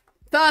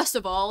 First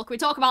of all, can we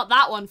talk about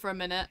that one for a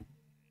minute?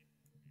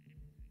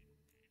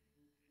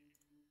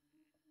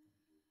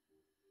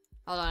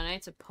 Hold on, I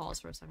need to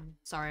pause for a second.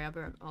 Sorry, I'll be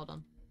right, hold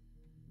on.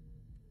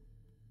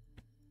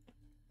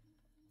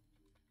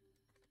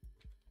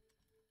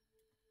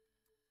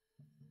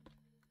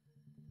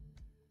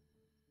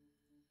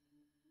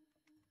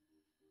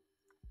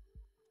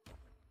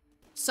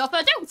 Suffer?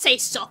 Don't say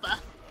suffer!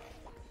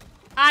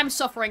 I'm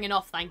suffering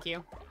enough, thank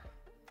you.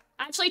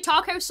 Actually,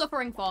 Taco's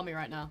suffering for me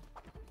right now.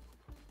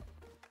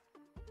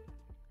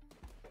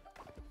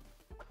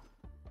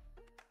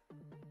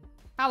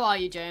 How are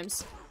you,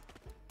 James?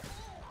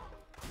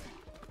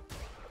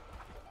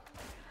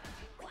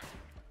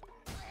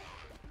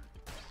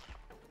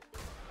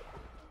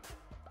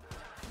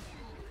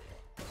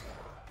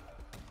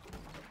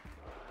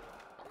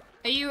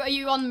 Are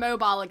you on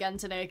mobile again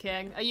today,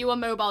 King? Are you a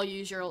mobile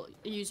user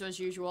as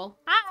usual?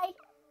 Hi!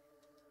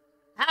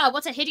 Ah,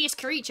 what's a hideous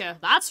creature?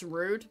 That's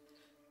rude.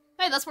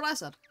 Hey, that's what I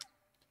said.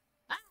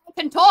 I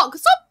can talk!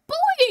 Stop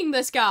bullying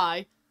this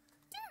guy!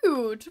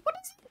 Dude, what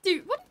does he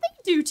do? What did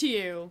they do to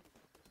you?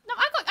 No,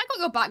 I got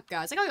your back,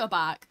 guys. I got your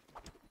back.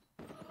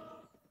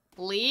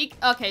 League?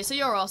 Okay, so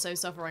you're also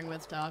suffering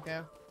with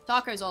Taco.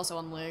 Taco's also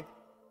on League.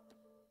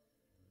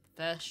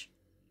 Fish.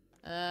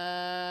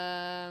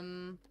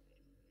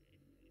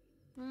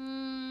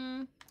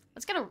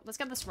 Let's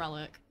get this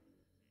relic.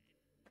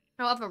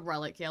 I have a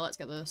relic here. Let's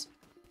get this.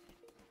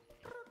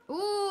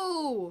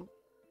 Ooh.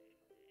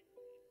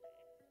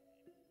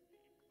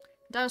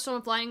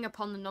 Dinosaur flying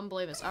upon the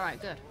non-believers. All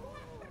right, good.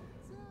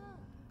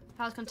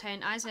 Powers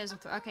contain eyes, ears, and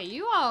throat. Okay,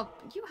 you have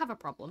a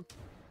problem.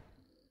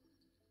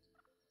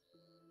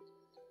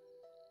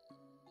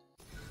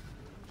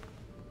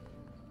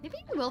 Maybe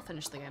we will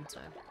finish the game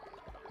today.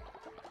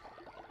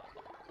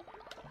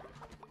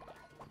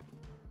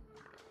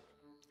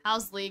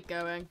 How's League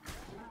going?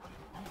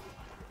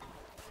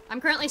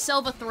 I'm currently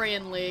Silver 3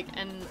 in League,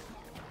 and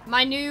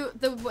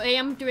the way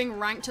I'm doing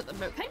ranked at the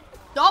moment— Can you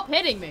stop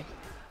hitting me?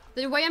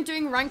 The way I'm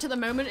doing ranked at the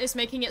moment is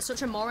making it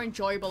such a more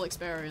enjoyable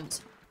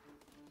experience.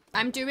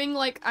 I'm doing,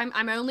 like,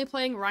 I'm only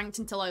playing ranked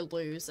until I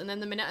lose, and then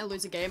the minute I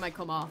lose a game, I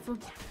come off.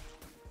 And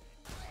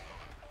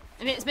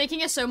it's making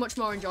it so much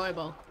more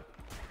enjoyable.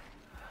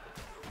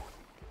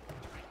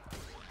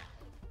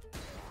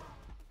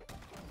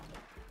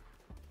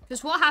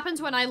 Because what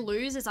happens when I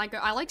lose is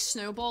I like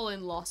snowball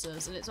in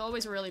losses, and it's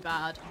always really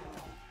bad.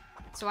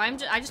 So I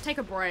just take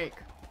a break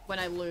when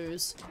I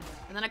lose,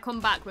 and then I come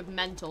back with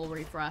mental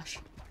refresh.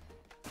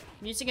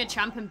 I'm using a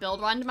champ and build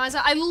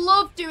randomizer. I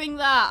love doing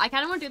that. I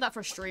kind of want to do that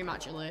for stream,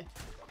 actually.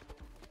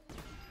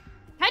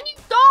 Can you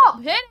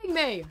stop hitting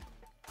me?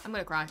 I'm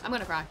gonna cry. I'm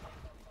gonna cry.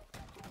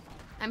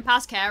 I'm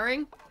past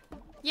caring.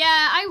 Yeah,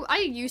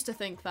 I used to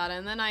think that,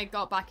 and then I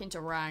got back into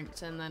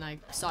ranked, and then I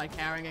started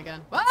caring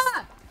again.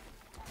 Ah!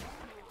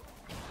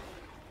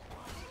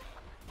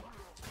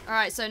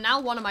 Alright, so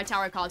now one of my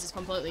tarot cards is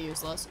completely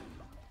useless.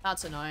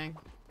 That's annoying.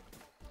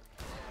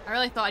 I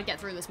really thought I'd get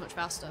through this much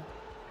faster.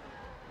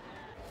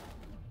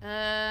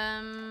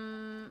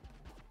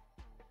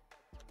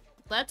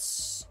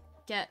 Let's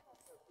get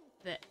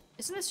this.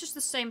 Isn't this just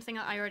the same thing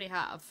that I already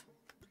have?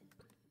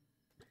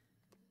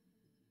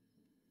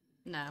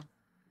 No.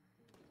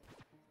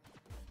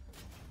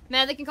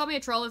 Man, they can call me a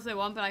troll if they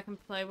want, but I can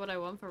play what I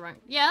want for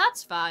rank. Yeah,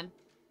 that's fine.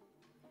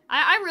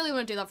 I really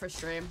want to do that for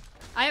stream.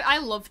 I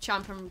love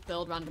champ and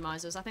build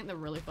randomizers. I think they're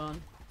really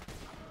fun.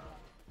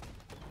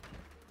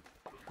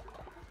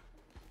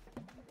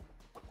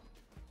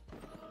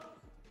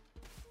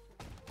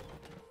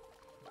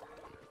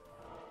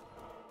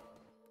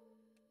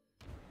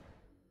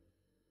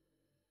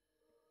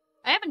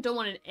 I haven't done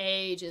one in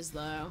ages,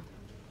 though.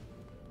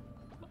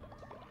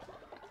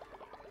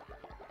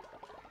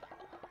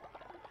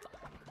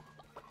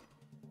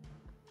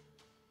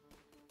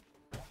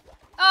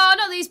 Oh,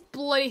 not these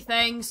bloody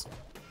things.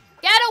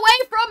 Get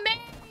away from me!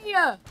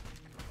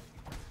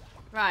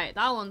 Right,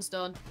 that one's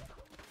done.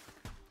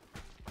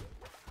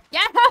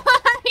 Yeah,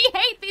 I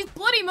hate these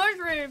bloody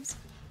mushrooms.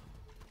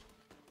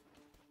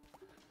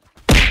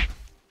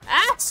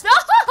 Ah,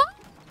 stop!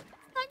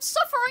 I'm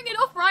suffering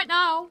enough right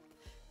now.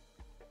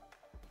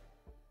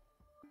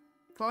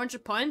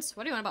 400 points?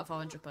 What do you want about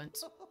 400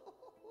 points?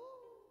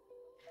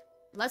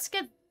 Let's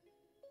get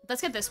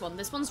this one.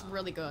 This one's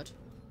really good.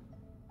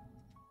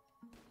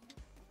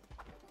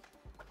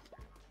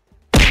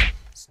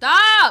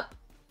 Stop!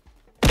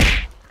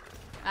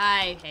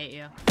 I hate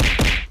you.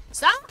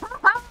 Stop!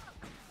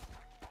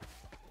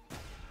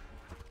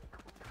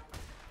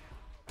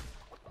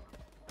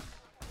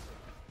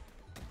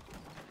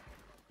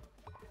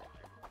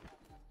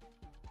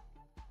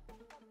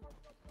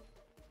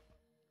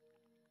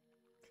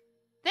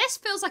 This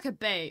feels like a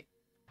bait.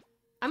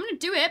 I'm gonna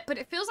do it, but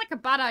it feels like a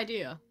bad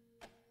idea.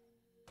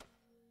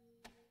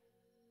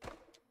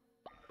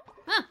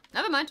 Huh,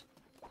 never mind.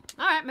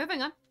 Alright,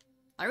 moving on.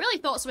 I really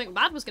thought something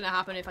bad was gonna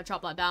happen if I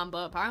chopped that down,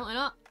 but apparently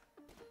not.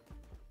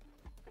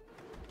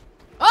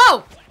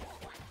 Oh!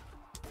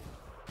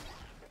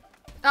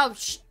 Oh,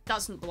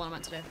 that's not the one I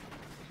meant to do.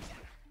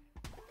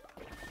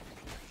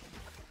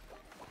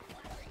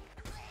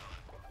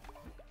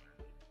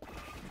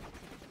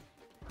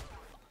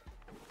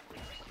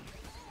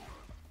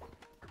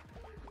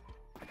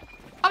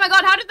 Oh my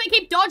god, how did they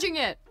keep dodging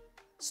it?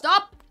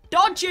 Stop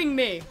dodging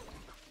me!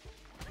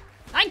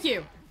 Thank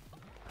you!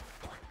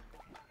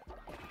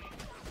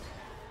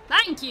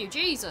 Thank you,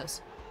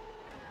 Jesus!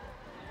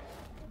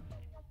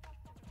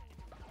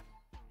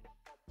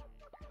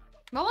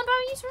 What one do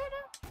I use right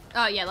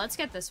now? Oh yeah, let's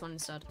get this one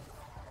instead.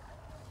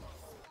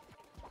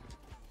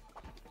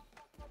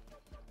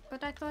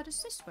 But I thought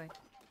it's this way.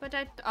 But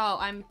oh,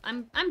 I'm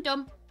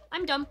dumb.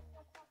 I'm dumb.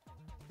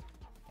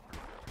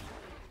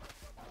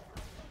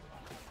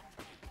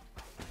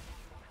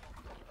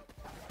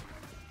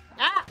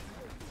 Ah!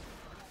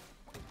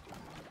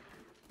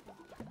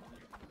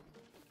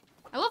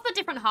 I love the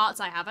different hearts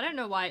I have. I don't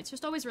know why. It's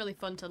just always really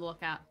fun to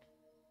look at.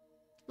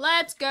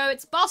 Let's go.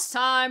 It's boss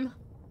time.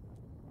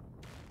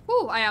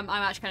 Whew, I'm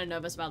actually kind of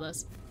nervous about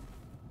this.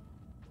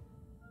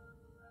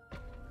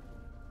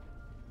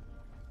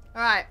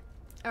 Alright.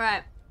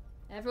 Alright.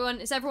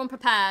 Is everyone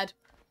prepared?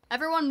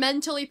 Everyone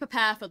mentally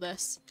prepare for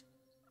this.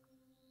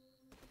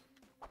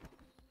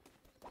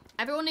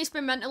 Everyone needs to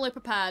be mentally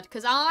prepared,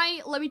 because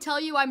let me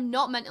tell you, I'm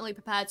not mentally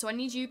prepared, so I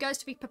need you guys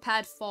to be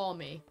prepared for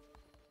me.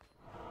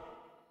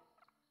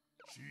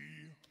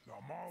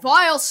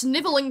 Vile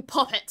sniveling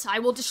puppet, I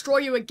will destroy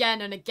you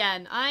again and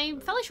again. I'm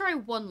fairly sure I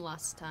won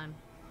last time.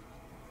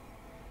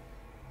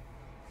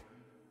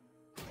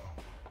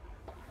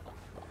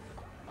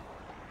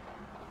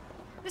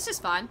 This is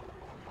fine.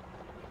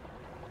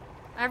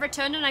 I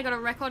returned and I got a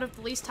record of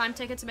the least time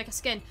taken to make a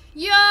skin.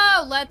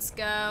 Yo, let's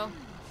go.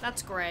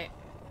 That's great.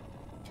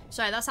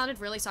 Sorry, that sounded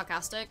really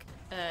sarcastic.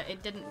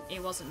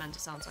 It wasn't meant to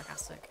sound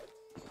sarcastic.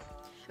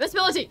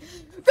 Visibility!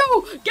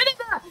 Go! Get in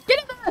there! Get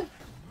in there!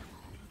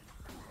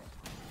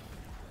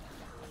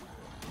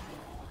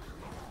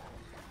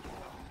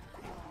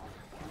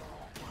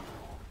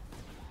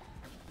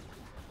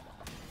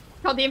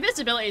 God, the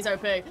invisibility is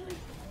OP.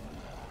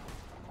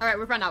 Alright,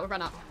 we've run out, we've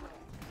run out.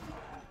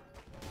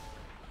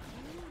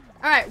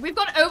 Alright, we've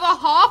got over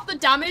half the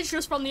damage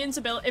just from the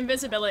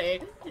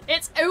invisibility.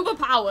 It's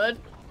overpowered.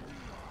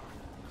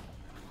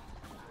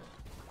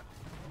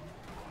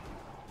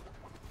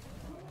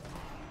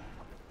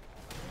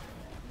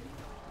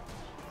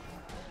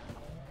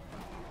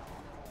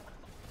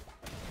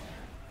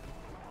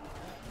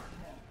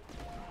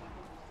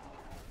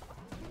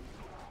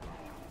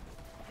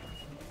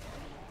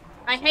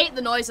 I hate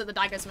the noise that the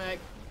daggers make.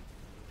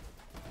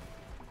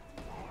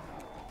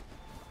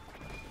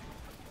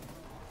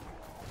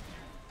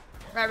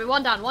 Right, we're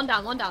one down, one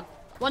down, one down.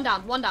 One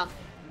down, one down.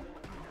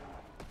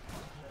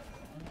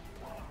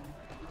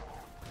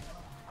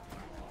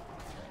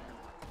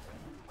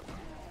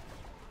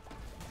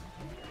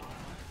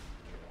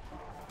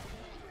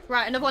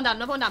 Right, another one down,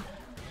 another one down.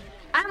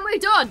 And we're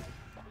done!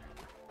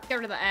 Get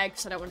rid of the egg,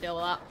 because I don't want to deal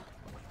with that.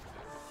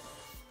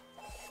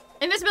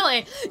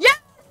 Invisibility! Yeah!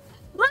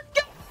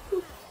 Let's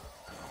go!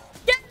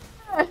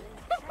 Yeah!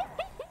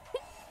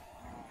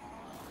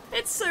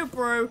 It's so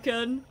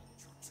broken.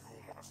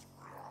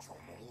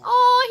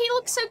 Oh, he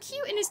looks so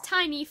cute in his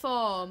tiny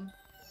form.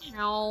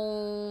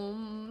 Meow.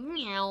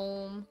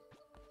 Meow.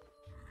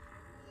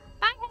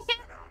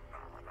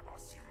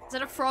 Is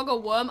that a frog or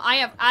worm?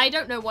 I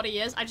don't know what he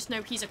is. I just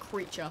know he's a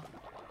creature.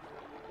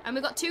 And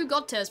we got 2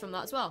 god tears from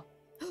that as well.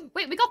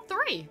 Wait, we got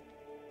 3.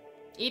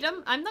 Eat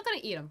them? I'm not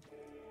gonna eat them.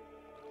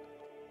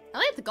 I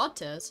like the god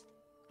tears.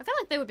 I feel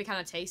like they would be kind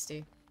of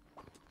tasty.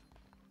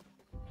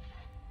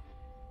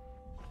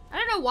 I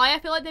don't know why I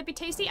feel like they'd be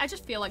tasty. I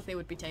just feel like they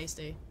would be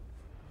tasty.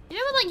 You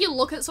know when, like, you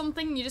look at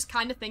something and you just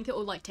kind of think it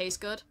will, like, taste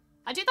good?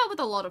 I do that with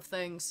a lot of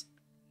things.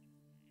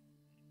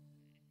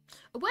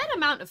 A weird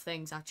amount of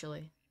things,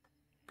 actually.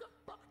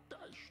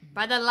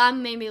 By the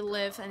lamb may we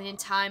live, and in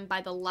time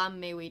by the lamb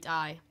may we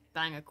die.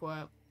 Banger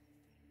quote.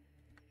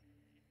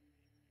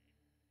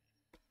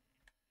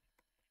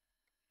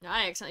 No,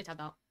 I accidentally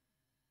tapped out.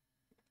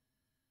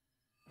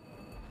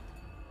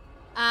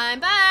 I'm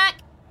back!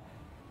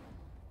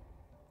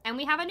 And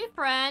we have a new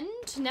friend.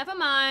 Never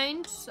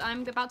mind.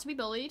 I'm about to be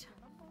bullied.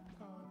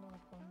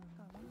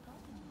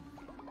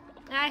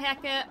 Hi,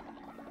 Hecate.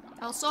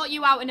 I'll sort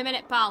you out in a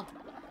minute, pal.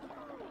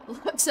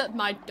 Looks at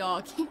my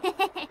dog.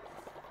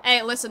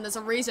 Hey, listen, there's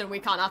a reason we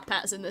can't have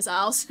pets in this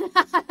house.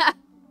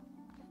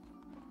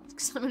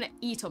 Because I'm gonna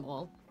eat them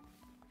all.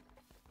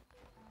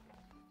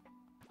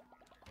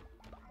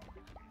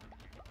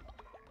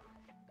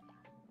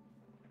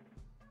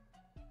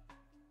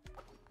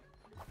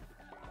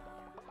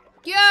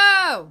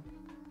 Yo!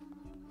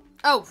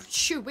 Oh,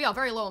 shoot, we are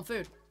very low on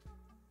food.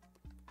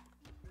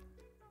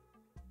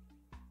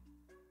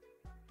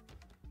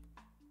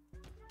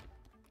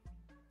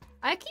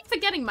 I keep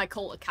forgetting my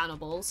cult of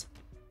cannibals.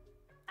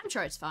 I'm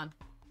sure it's fine.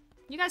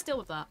 You guys deal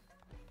with that.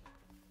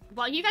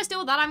 While you guys deal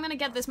with that, I'm gonna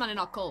get this man in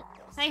our cult.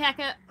 Hey,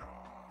 Hecate.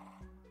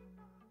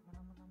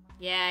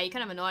 Yeah, you're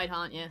kind of annoyed,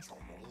 aren't you?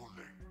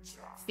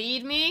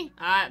 Feed me?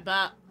 Alright,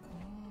 but...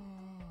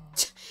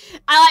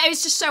 I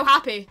was just so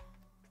happy.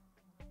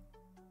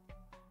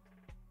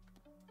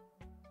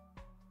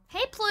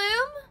 Hey,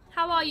 Plume!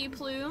 How are you,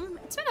 Plume?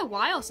 It's been a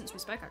while since we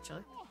spoke,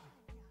 actually.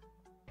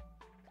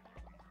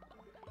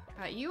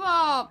 Alright, you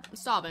are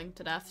starving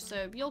to death,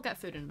 so you'll get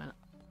food in a minute.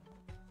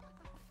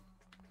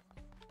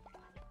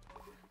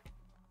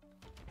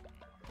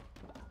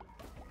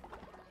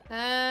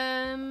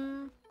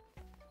 I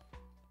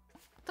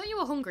thought you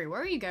were hungry.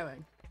 Where are you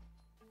going?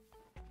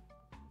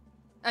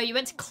 Oh, you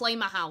went to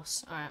claim a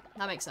house. Alright,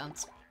 that makes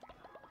sense.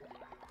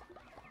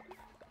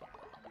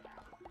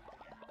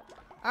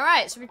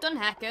 Alright, so we've done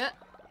Hecate.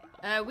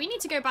 We need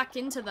to go back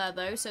into there,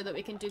 though, so that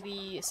we can do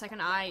the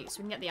second eye, so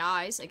we can get the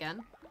eyes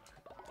again.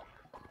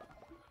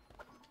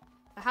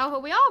 However,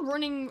 we are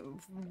running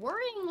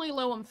worryingly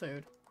low on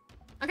food.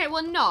 Okay,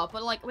 well, no,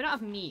 but, like, we don't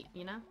have meat,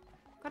 you know?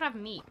 Gotta have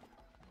meat.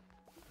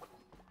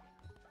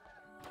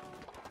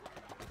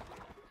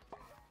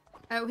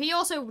 Oh, he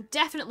also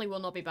definitely will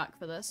not be back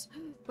for this.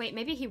 Wait,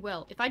 maybe he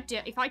will. If I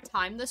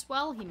time this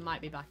well, he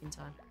might be back in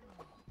time.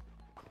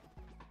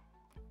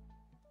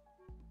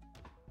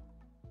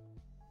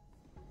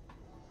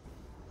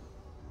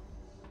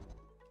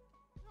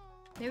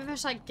 Maybe if I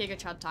just, like, Giga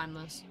Chad time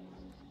this.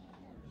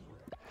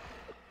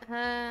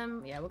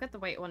 Yeah, we'll get the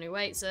one who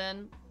waits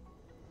in.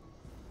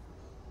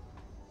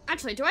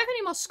 Actually, do I have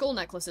any more skull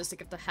necklaces to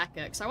give to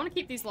Hecate? Because I want to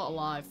keep these lot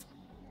alive.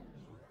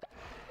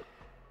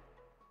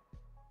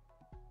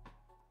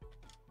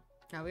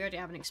 No, we already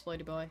have an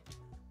explodey boy.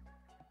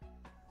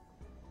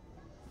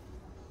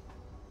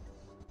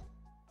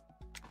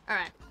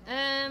 Alright,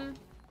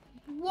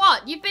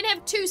 what? You've been here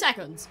for 2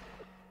 seconds.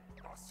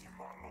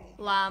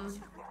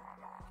 Lamb.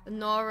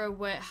 Nora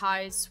Wit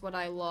hides what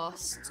I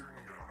lost.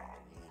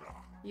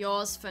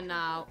 Yours for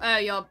now. Oh,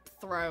 your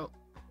throat.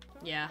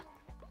 Yeah.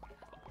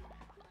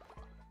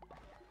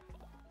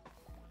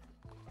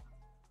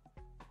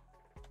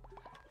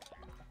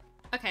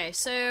 Okay,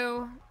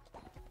 so...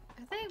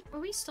 Are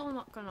we still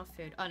not got enough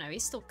food? Oh no,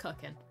 he's still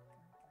cooking.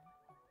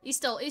 He's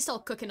still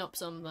cooking up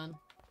something.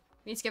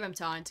 We need to give him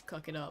time to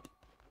cook it up.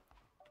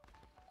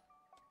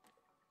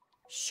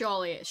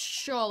 Surely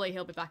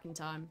he'll be back in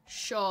time.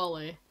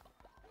 Surely.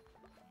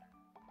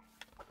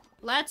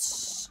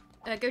 Let's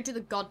go do the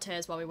god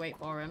tiers while we wait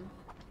for him.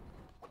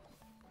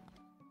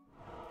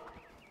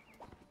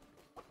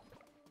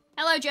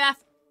 Hello,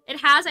 Jeff.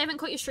 It has. I haven't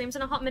caught your streams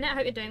in a hot minute. I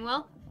hope you're doing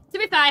well. To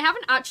be fair, I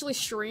haven't actually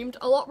streamed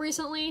a lot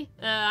recently.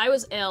 I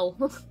was ill.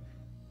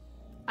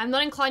 I'm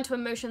not inclined to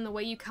emotion the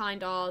way you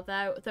kind are,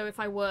 though if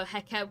I were,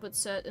 Hecate would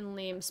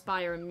certainly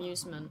inspire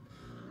amusement.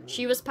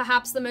 She was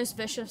perhaps the most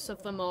vicious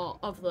of them all,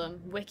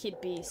 wicked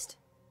beast.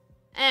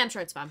 I'm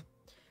sure it's fine.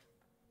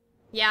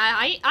 Yeah,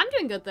 I'm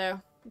doing good though.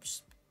 I'm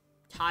just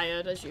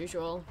tired as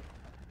usual.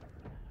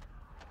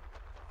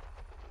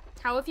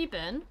 How have you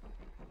been?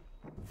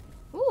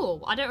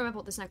 Ooh, I don't remember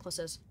what this necklace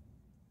is.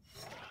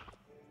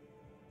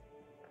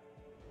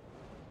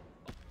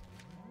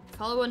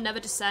 Follow and never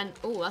descend.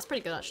 Ooh, that's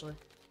pretty good actually.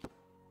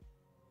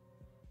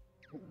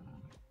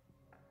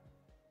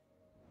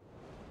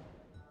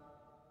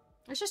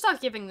 I should start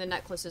giving the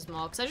necklaces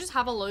more, because I just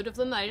have a load of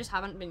them that I just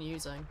haven't been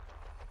using.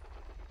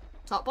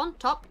 Top one?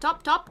 Top.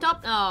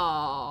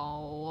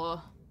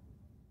 Oh.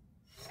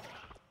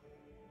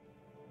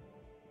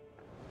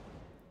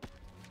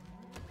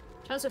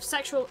 Chance of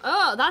sexual...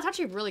 Oh, that's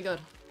actually really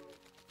good.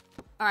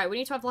 Alright, we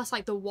need to have less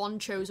like the one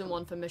chosen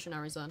one for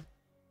missionaries then.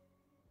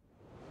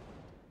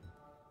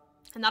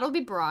 And that'll be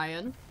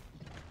Brian.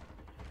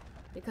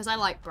 Because I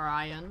like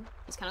Brian.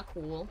 He's kind of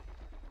cool.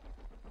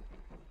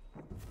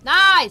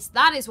 Nice!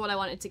 That is what I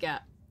wanted to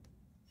get.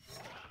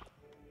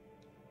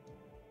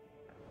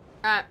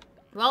 Alright.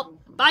 Well,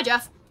 bye,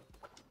 Jeff.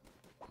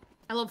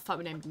 I love the fact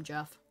we named him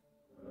Jeff.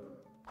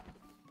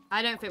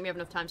 I don't think we have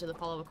enough time to the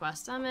follower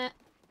quest, damn it.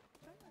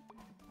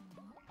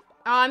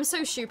 Oh, I'm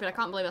so stupid. I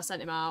can't believe I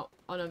sent him out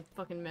on a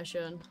fucking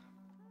mission.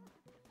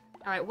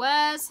 Alright,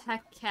 where's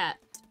Hecate?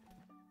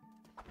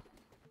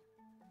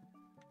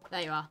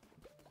 There you are.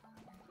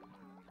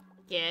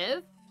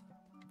 Give.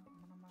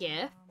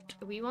 Gift.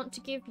 We want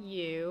to give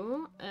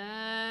you...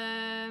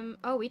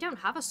 Oh, we don't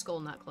have a skull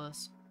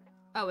necklace.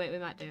 Oh, wait, we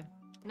might do.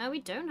 No, we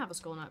don't have a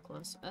skull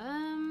necklace.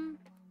 We're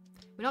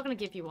not going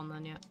to give you one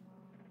then yet.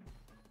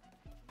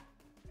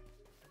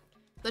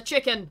 The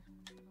chicken.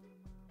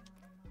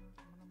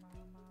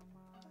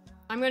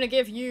 I'm gonna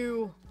give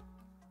you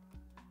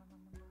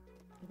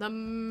the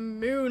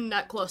moon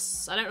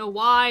necklace. I don't know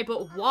why,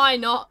 but why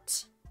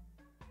not?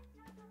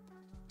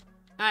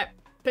 Alright,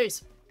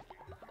 peace.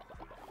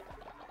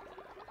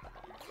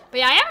 But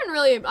yeah, I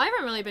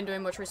haven't really been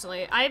doing much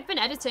recently. I've been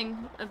editing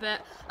a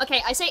bit.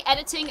 Okay, I say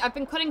editing, I've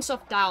been cutting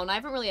stuff down. I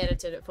haven't really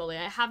edited it fully.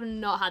 I have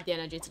not had the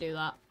energy to do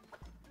that.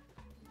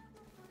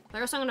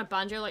 Like a song on a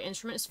banjo like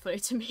instrument is funny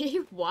to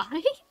me.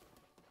 Why?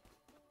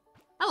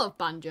 I love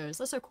banjos.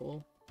 They're so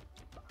cool.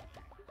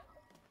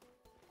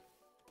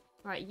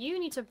 Right, you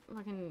need to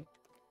fucking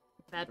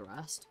bed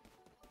rest.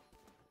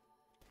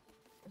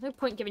 There's no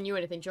point giving you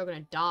anything. You're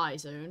gonna die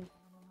soon.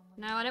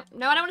 No, I don't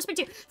want to speak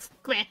to you.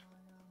 Come here.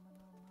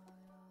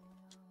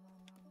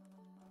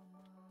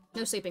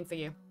 No sleeping for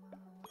you.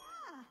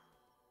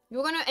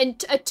 You're gonna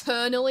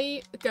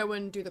eternally go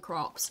and do the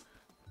crops.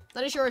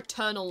 That is your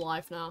eternal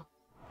life now.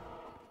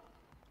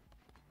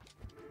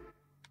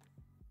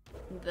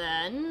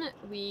 Then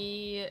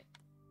we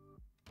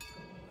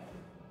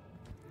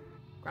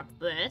grab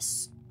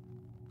this.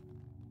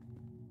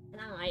 And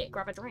I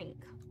grab a drink.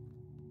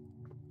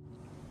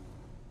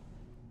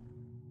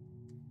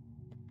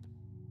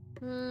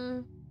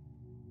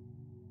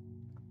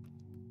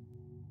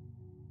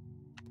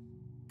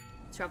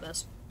 Let's grab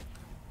this.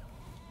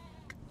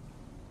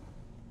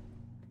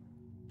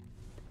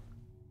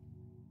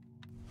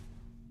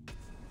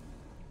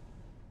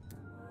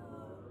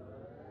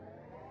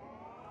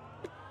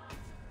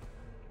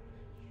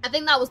 I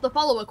think that was the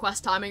follower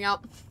quest timing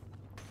out.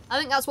 I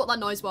think that's what that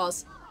noise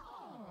was.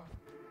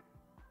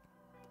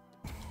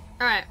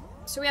 Alright,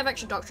 so we have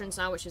extra doctrines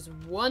now, which is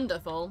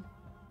wonderful.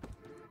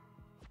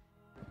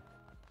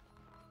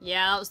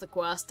 Yeah, that was the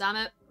quest, damn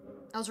it.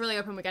 I was really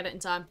hoping we get it in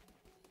time.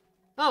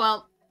 Oh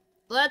well.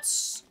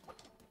 Let's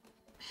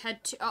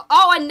head to...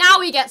 Oh, and now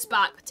he gets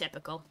back.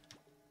 Typical.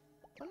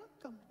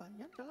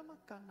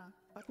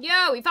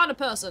 Yo, we found a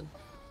person.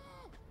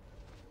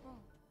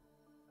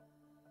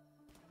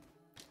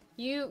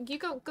 You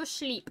go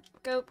sleep.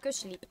 Go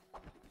sleep.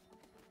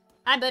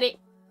 Hi, buddy.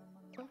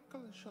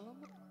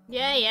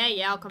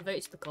 Yeah, I'll convert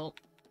you to the cult.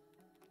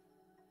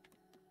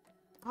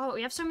 Oh,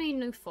 we have so many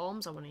new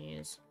forms I want to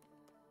use.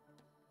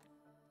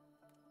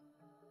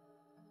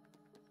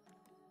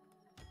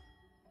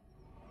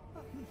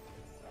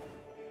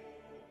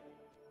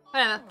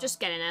 Whatever, just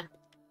get in there.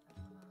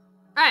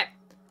 Alright.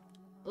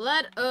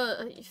 I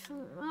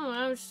don't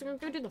know, just gonna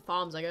go do the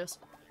farms, I guess.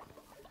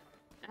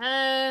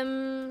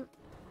 Right.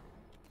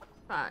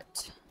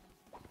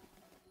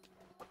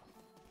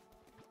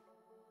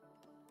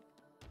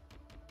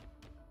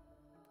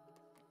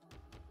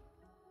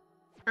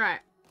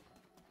 Alright.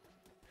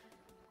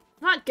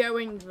 Not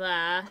going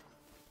there.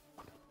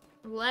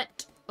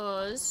 Let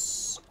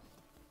us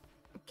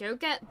go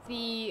get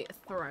the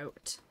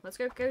throat. Let's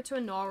go to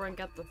Anora and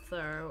get the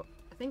throat.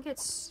 I think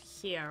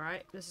it's here,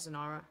 right? This is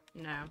Anora.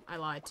 No, I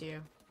lied to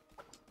you.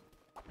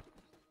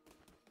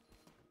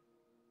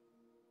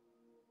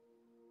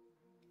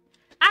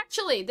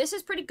 Actually, this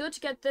is pretty good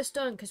to get this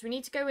done, because we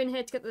need to go in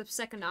here to get the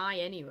second eye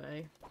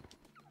anyway.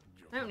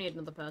 I don't need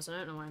another person. I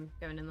don't know why I'm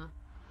going in there.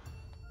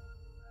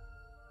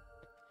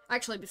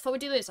 Actually, before we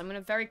do this, I'm going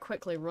to very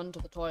quickly run to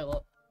the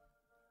toilet.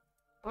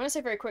 When I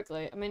say very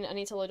quickly, I mean I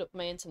need to load up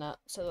my internet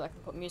so that I can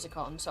put music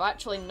on. So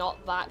actually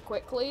not that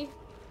quickly.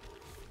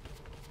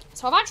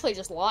 So I'm actually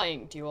just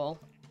lying to you all.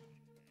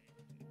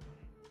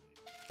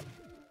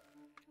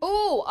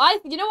 Oh,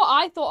 you know what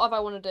I thought of I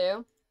want to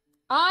do?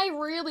 I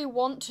really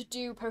want to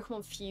do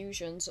Pokemon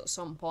Fusions at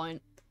some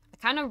point. I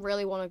kind of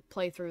really want to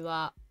play through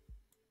that.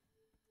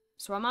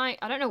 So I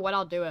don't know when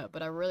I'll do it,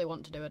 but I really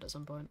want to do it at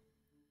some point.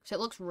 Because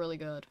it looks really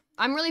good.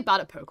 I'm really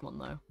bad at Pokemon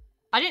though.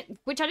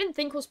 Which I didn't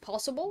think was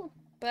possible,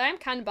 but I am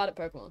kind of bad at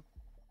Pokemon.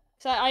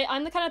 So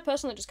I'm the kind of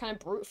person that just kind of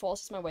brute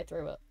forces my way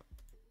through it.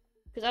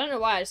 Because I don't know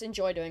why, I just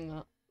enjoy doing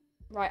that.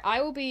 Right,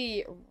 I will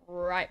be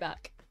right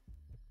back.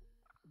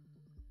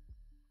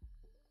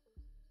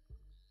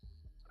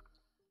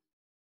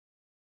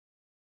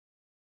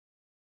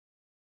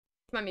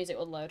 My music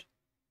will load.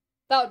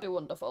 That would be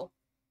wonderful.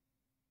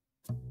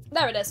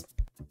 There it is.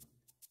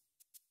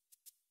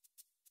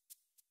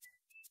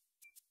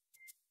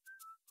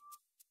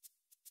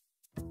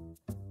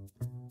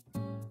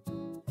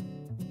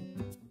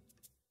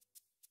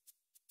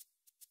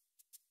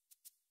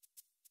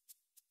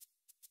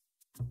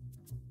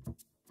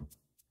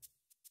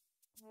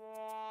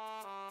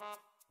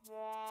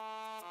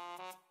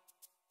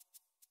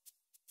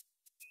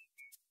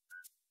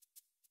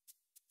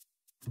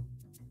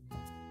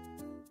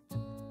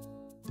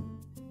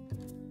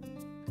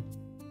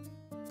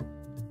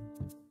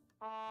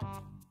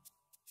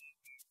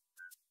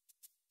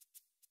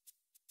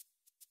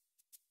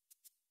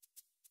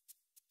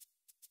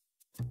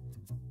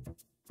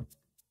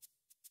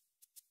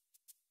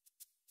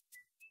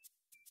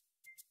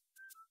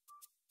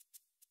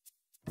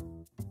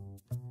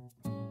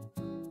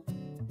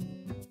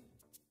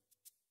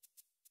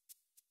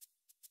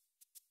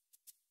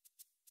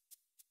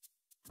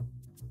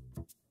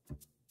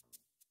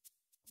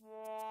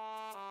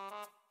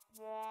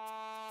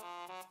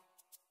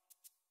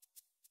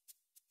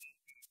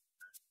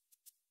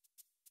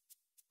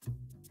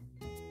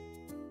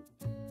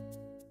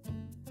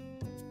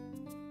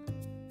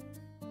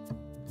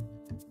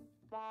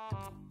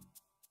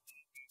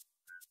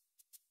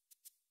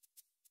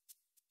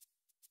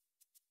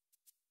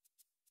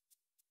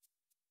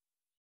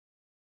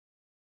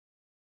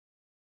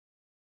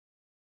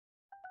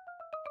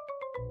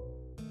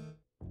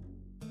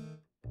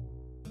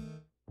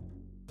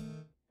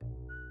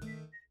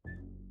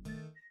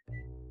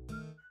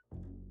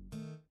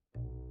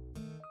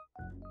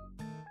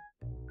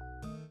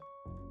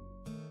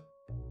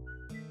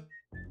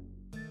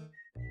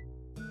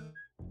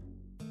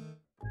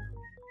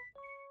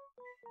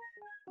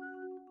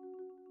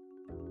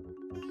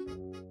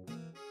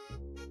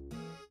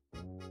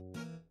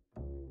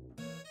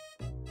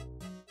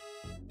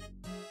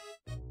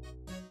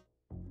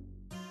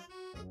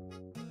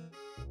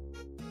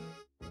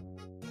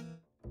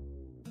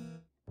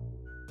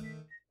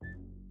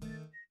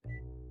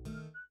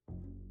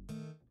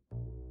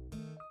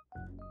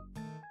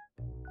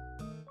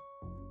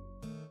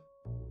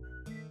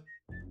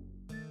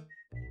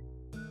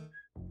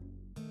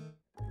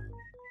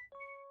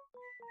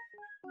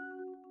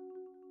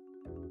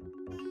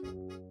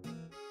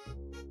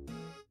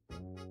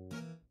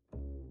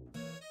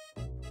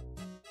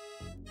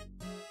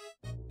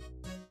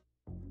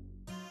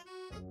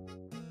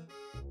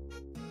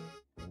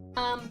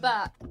 I'm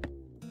back.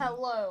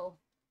 Hello.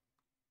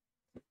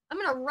 I'm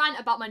gonna rant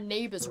about my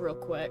neighbors real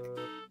quick.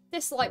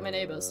 Dislike my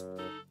neighbors.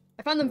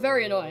 I find them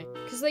very annoying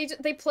because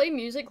they play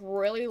music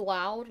really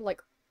loud,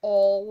 like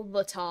all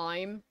the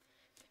time,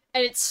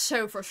 and it's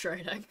so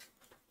frustrating.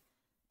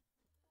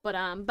 But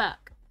I'm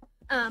back.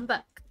 I'm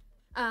back.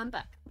 I'm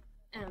back.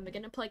 And we're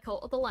gonna play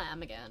Cult of the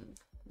Lamb again,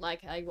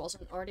 like I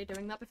wasn't already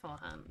doing that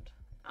beforehand.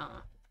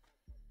 Alright.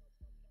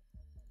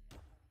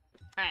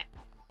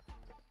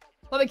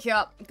 What we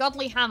got?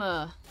 Godly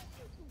Hammer.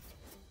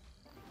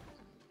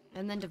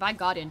 And then Divine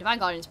Guardian. Divine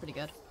Guardian's pretty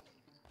good.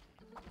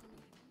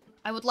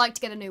 I would like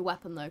to get a new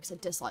weapon though, because I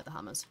dislike the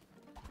hammers.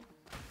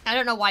 I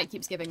don't know why it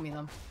keeps giving me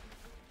them.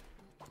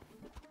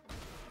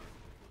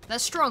 They're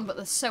strong, but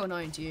they're so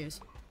annoying to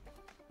use.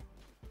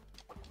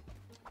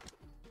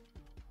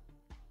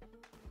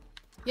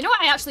 You know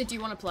what I actually do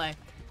want to play?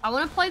 I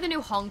want to play the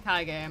new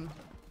Honkai game.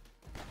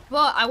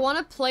 But I want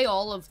to play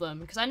all of them,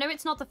 because I know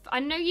it's not the... I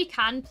know you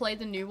can play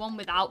the new one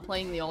without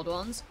playing the old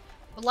ones.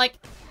 But like,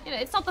 you know,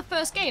 it's not the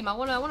first game. I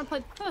want to play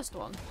the first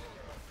one.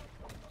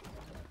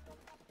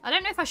 I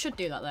don't know if I should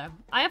do that though.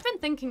 I have been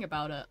thinking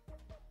about it.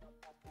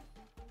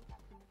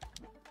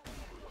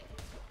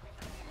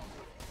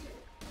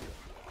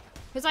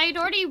 Because I had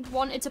already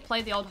wanted to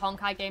play the old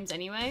Honkai games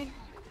anyway.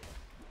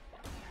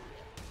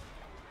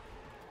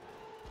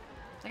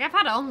 Like I've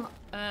had on.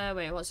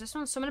 Wait, what's this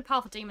one? Summon a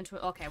powerful demon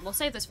to. Okay, we'll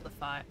save this for the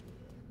fight.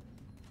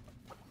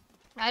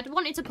 I'd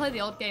wanted to play the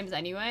old games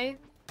anyway.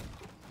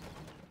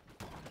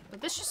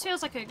 But this just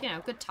feels like a, you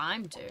know, good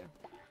time to.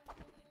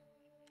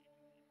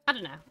 I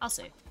don't know. I'll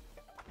see.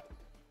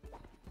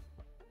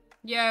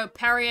 Yo,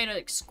 Perry ate an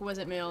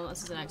exquisite meal.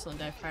 This is an excellent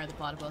day for Perry the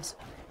Platypus.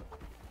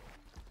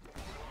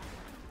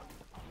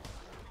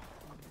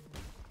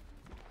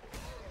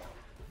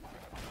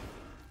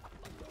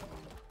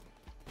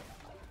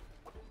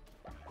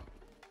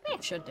 I think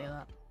I should do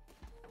that.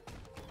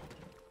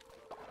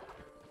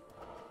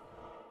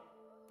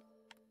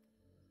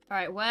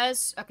 Alright,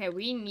 where's... Okay,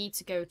 we need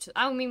to go to...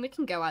 I mean, we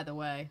can go either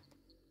way.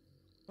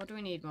 What do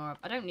we need more of?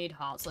 I don't need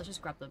hearts. Let's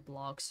just grab the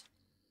blogs.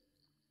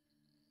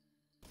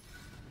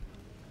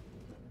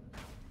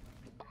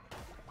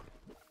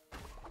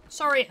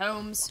 Sorry,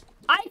 Holmes.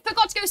 I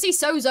forgot to go see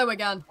Sozo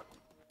again.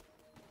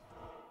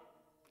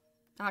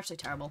 I'm actually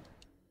terrible.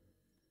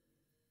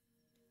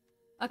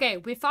 Okay,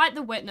 we fight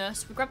the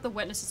witness. We grab the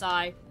witness's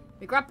eye.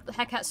 We grab the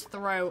Hekat's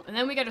throat. And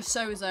then we go to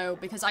Sozo,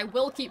 because I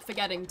will keep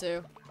forgetting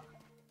to.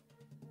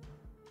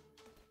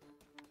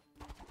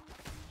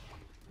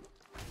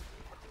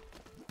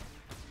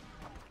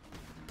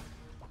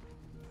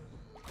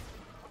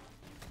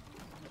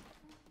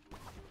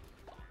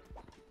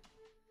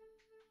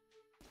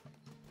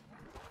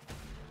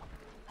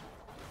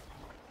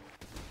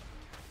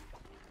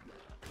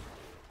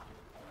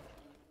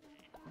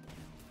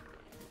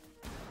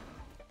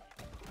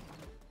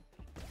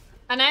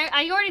 And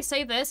I already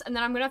say this, and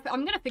then I'm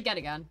gonna forget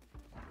again.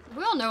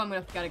 We all know I'm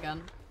gonna forget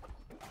again.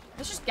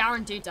 It's just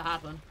guaranteed to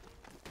happen.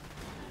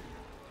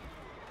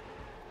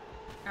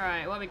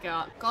 Alright, what we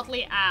got?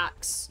 Godly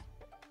Axe.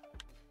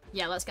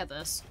 Yeah, let's get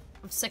this.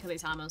 I'm sick of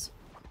these hammers.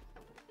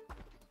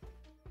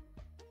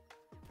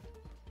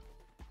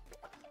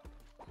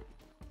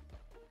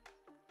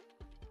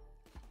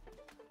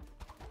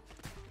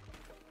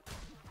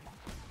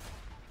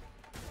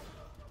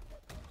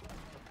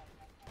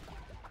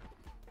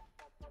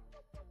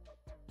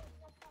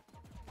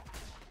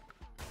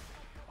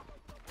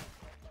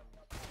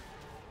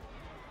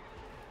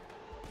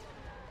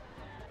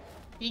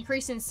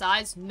 Decrease in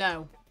size?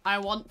 No. I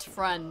want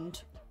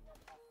friend.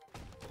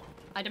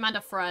 I demand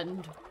a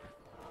friend.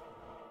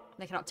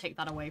 They cannot take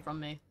that away from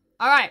me.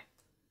 Alright.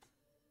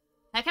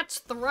 Hekat's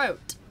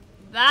throat.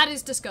 That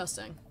is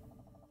disgusting.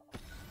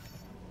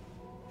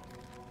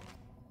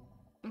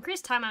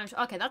 Increased time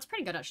management. Okay, that's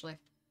pretty good actually.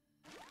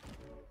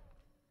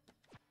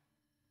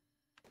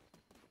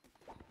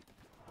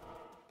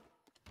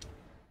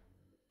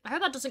 I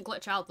hope that doesn't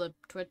glitch out the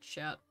Twitch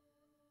chat.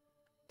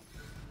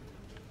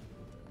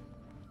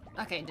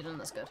 Okay, it didn't.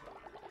 That's good.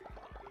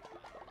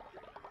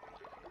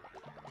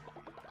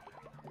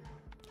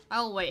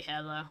 I'll wait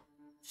here though.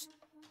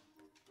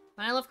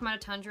 When I love Commander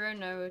Tanjiro,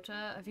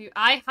 Naruto, have you?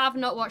 I have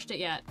not watched it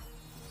yet.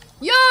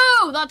 Yo!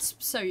 That's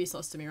so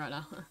useless to me right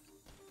now.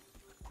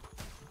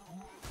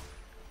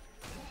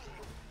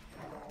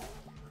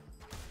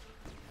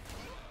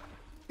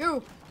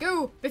 Go!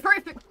 Go! Before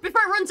it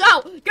runs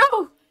out!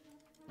 Go!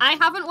 I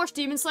haven't watched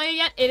Demon Slayer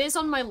yet. It is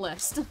on my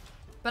list.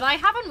 But I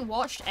haven't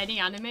watched any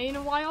anime in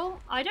a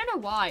while. I don't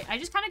know why. I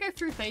just kind of go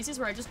through phases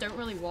where I just don't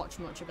really watch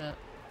much of it.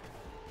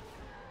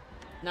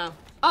 No.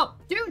 Oh,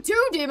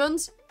 two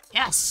demons!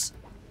 Yes!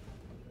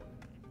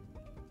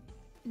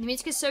 The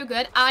music is so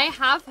good. I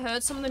have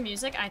heard some of the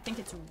music. I think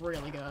it's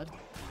really good.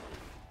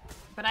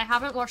 But I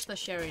haven't watched the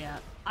show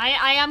yet.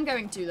 I am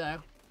going to, though.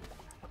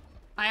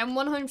 I am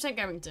 100%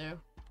 going to.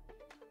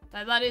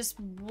 That is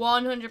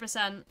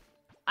 100%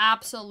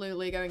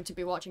 absolutely going to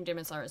be watching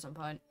Demon Slayer at some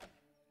point.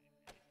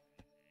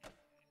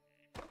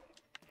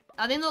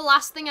 I think the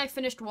last thing I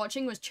finished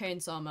watching was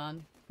Chainsaw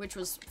Man, which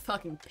was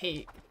fucking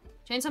peak.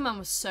 Chainsaw Man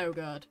was so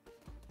good.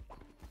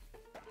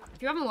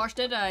 If you haven't watched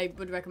it, I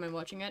would recommend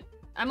watching it.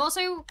 I'm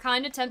also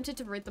kind of tempted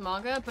to read the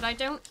manga, but I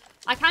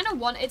kind of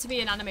want it to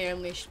be an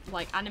anime-only,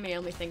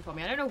 anime-only thing for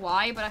me. I don't know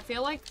why, but I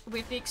feel like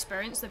with the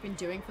experience they've been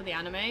doing for the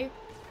anime,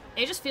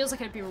 it just feels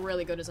like it'd be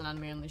really good as an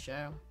anime-only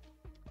show.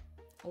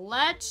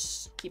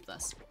 Let's keep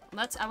this.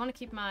 I want to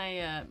keep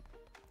my,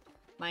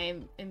 my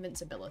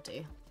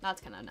invincibility. That's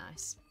kind of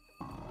nice.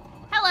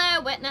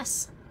 Hello,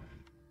 witness.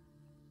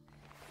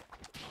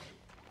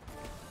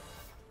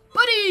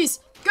 Buddies,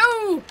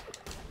 go!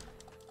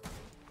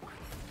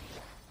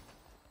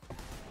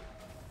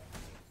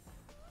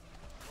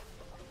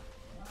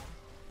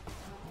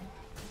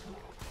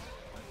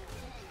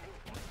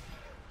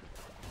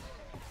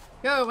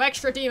 Go,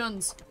 extra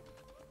demons!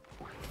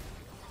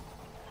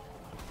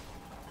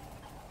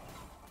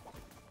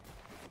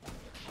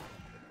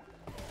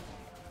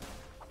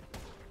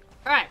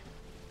 Alright.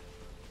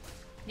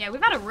 Yeah,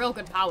 we've had a real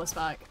good power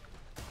spike.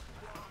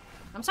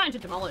 I'm starting to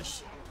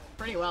demolish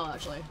pretty well,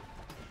 actually.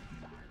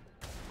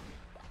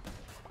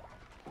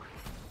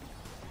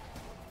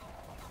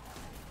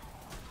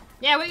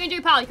 Yeah, what are you gonna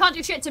do, pal? You can't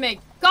do shit to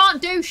me!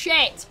 Can't do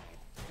shit!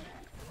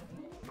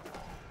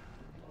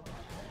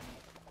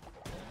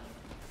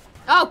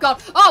 Oh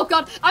god! Oh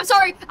god! I'm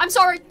sorry! I'm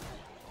sorry!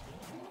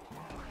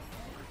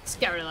 Let's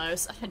get rid of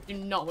those. I do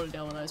not want to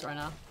deal with those right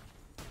now.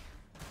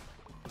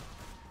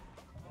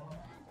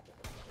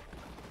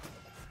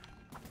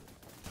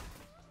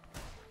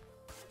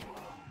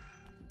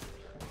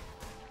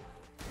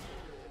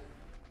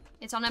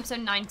 It's on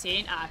episode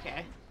 19? Ah,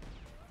 okay.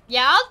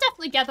 Yeah, I'll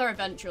definitely get there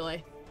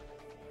eventually.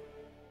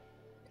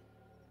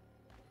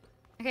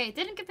 Okay, it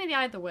didn't give me the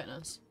Eye of the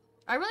Witness.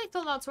 I really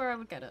thought that's where I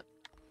would get it.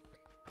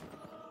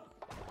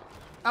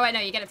 Oh wait, no,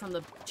 you get it from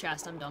the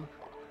chest. I'm done.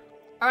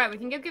 Alright, we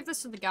can go give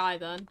this to the guy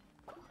then.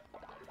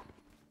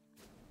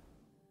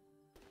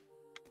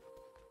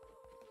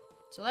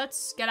 So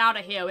let's get out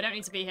of here. We don't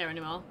need to be here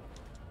anymore.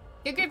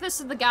 Go give this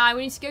to the guy.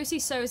 We need to go see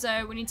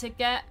Sozo. We need to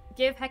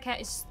give Heket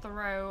his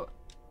throat.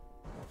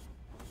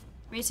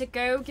 We need to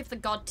go give the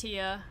god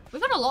tier.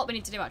 We've got a lot we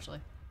need to do, actually.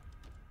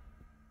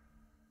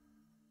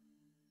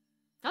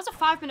 That was a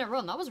 5-minute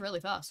run. That was really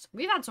fast.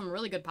 We've had some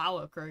really good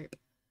power creep.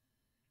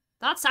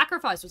 That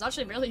sacrifice was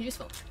actually really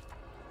useful.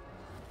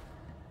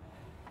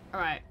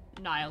 Alright,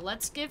 Niall,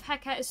 let's give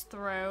Heket his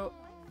throat.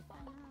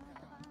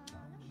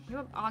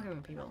 You're arguing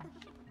with people.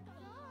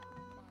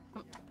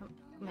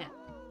 Come here.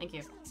 Thank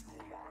you.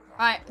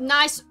 Alright,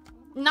 nice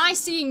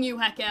seeing you,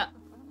 Heket.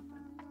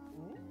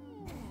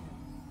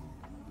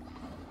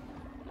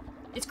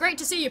 It's great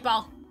to see you,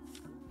 pal.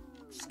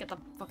 Just get the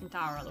fucking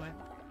tower out of the way.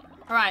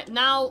 Alright,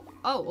 now...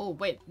 Oh,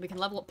 wait. We can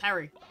level up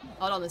Perry.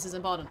 Hold on, this is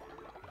important.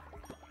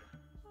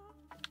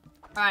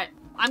 Alright.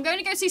 I'm going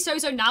to go see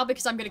Sozo now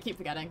because I'm going to keep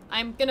forgetting.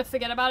 I'm going to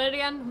forget about it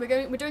again.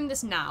 We're doing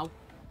this now.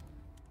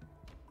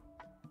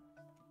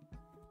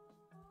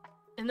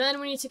 And then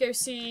we need to go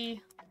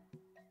see...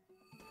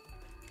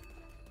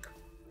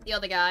 the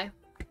other guy.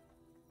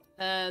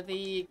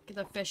 The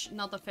fish...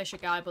 Not the fisher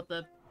guy, but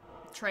the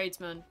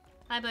tradesman.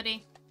 Hi,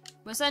 buddy.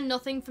 Was there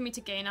nothing for me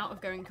to gain out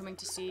of coming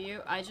to see you?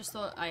 I just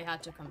thought I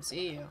had to come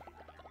see you.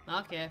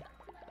 Okay.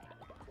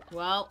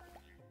 Well.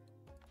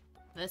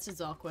 This is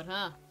awkward,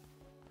 huh?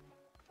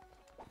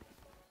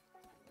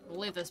 We'll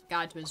leave this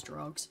guy to his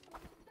drugs.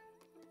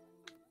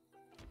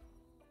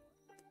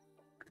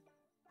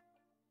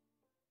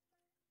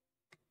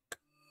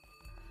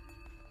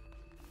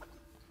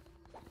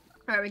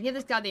 Alright, we give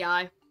this guy the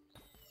eye.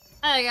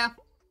 There you go.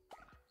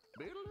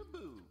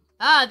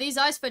 Ah, these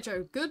ice fish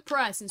are good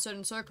price in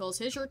certain circles.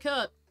 Here's your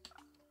cut.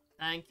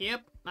 Thank you.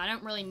 I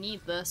don't really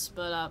need this,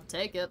 but I'll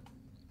take it.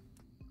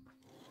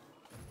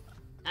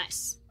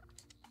 Nice.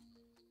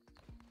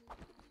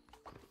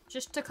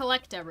 Just to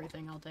collect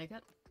everything, I'll take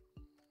it.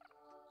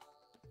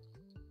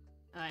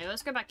 Alright,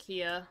 let's go back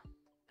here.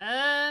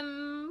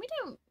 We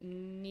don't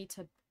need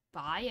to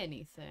buy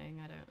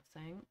anything, I don't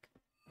think.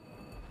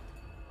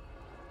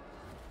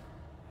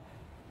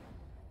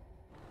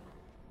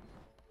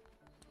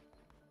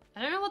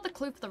 I don't know what the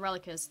clue for the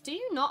relic is. Do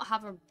you not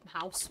have a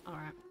house?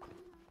 Alright.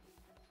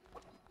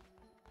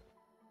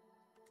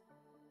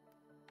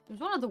 It was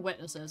one of the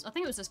witnesses. I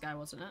think it was this guy,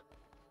 wasn't it?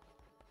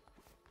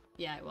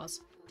 Yeah, it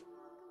was.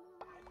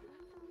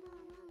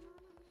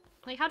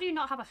 Like, how do you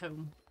not have a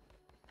home?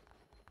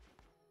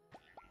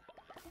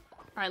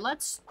 Alright,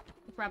 let's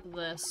grab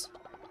this.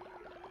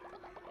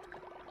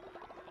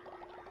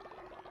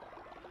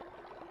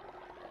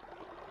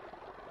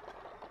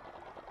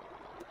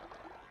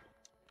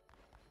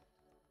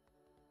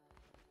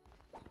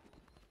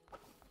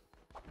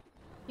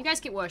 You guys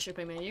keep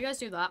worshipping me. You guys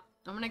do that.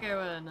 I'm gonna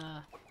go and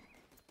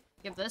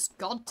give this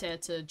god tier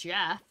to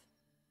Jeff.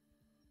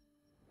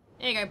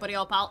 Here you go, buddy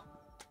old pal.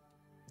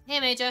 Hey,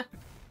 Major.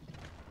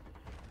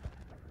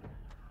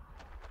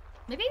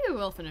 Maybe we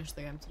will finish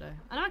the game today.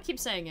 I know I keep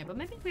saying it, but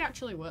maybe we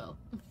actually will.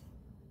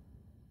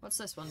 What's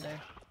this one do?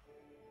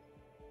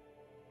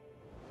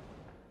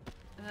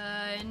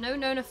 No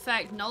known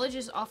effect. Knowledge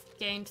is oft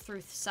gained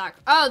through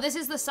Oh, this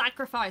is the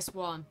sacrifice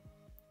one.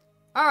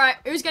 Alright,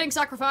 who's getting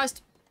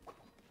sacrificed?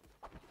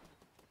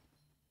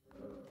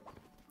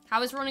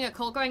 How is running a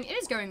cult going? It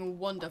is going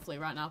wonderfully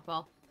right now,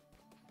 pal.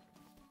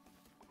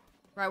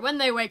 Right, when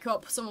they wake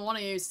up, someone one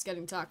of you is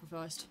getting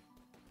sacrificed.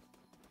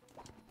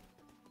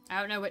 I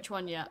don't know which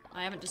one yet.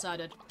 I haven't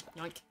decided.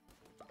 Yoink.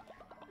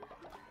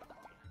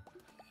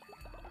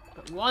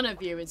 But one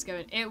of you is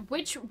going...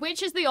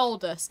 which is the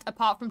oldest,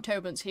 apart from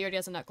Tobin's? He already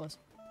has a necklace.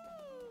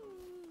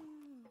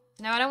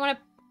 No, I don't want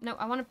to... No,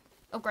 I want to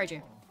upgrade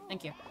you.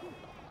 Thank you.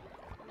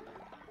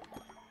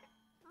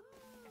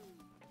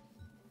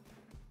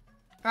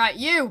 Alright,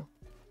 you!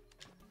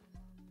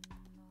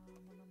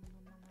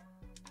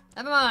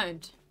 Never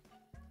mind.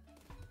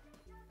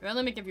 Well,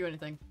 let me give you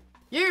anything.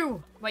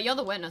 You! Wait, you're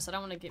the witness. I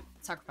don't want to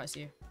sacrifice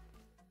you.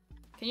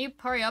 Can you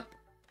hurry up?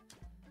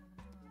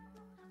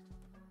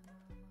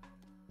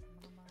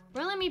 It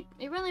won't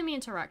let me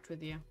interact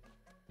with you.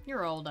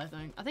 You're old, I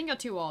think. I think you're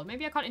too old.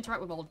 Maybe I can't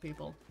interact with old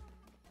people.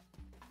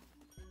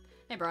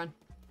 Hey, Brian.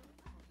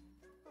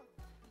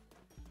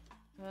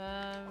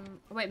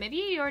 Wait, maybe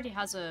he already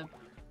has a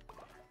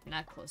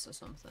necklace or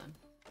something.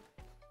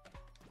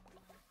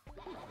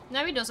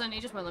 No, he doesn't. He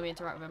just won't let me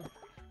interact with him.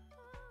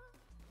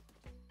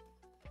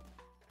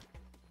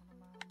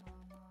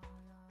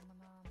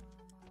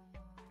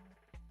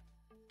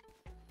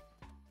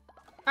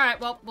 Alright,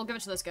 well, we'll give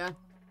it to this guy.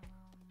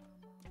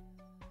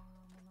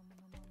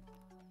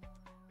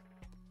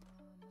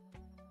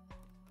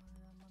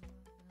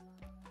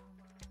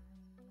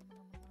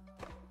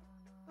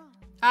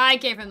 I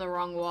gave him the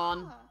wrong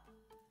one.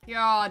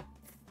 God.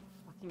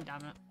 Fucking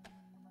damn it.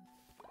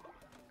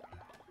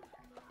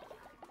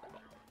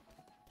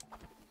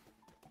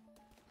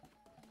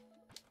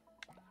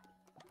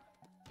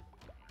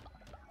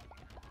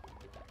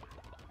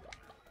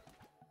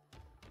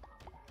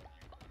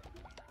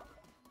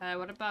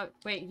 What about...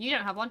 Wait, you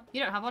don't have one.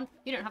 You don't have one.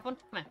 You don't have one.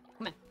 Come here.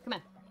 Come here. Come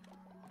here.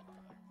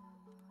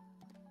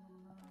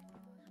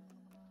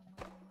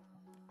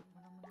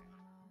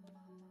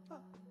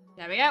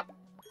 There we go.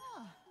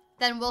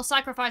 Then we'll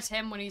sacrifice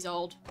him when he's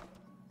old.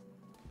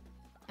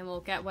 And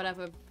we'll get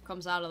whatever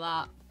comes out of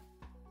that.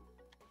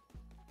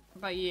 What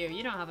about you?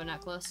 You don't have a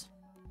necklace.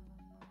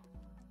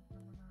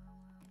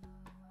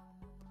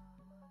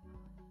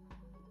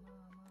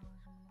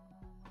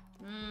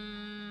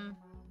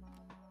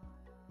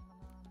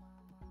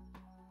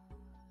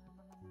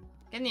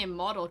 Getting the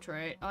immortal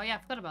trait. Oh yeah, I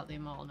forgot about the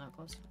immortal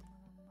necklace.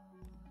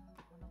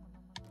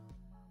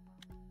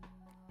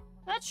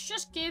 Let's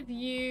just give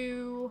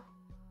you...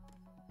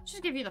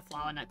 Just give you the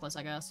flower necklace,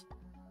 I guess.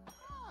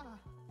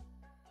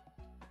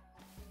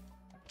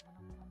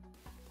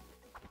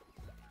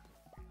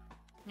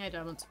 Yeah,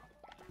 don't.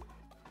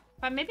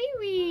 But maybe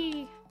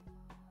we...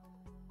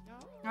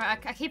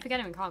 Alright, I keep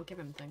forgetting we can't give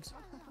him things.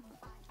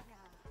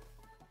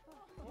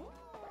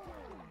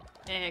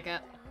 There you go.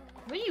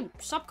 Will you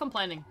stop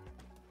complaining?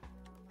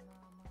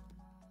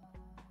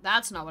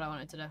 That's not what I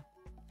wanted to do.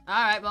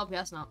 Alright, well,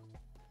 yes, not.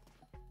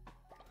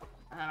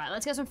 Alright,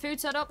 let's get some food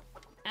set up.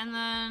 And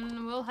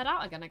then we'll head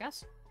out again, I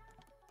guess.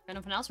 Got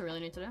nothing else we really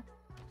need to do.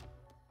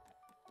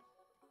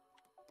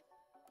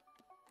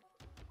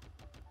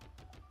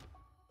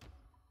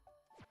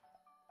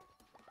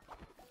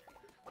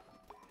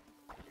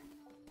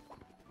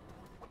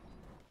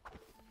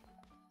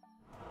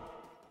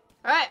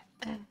 Alright.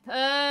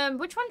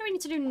 Which one do we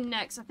need to do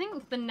next? I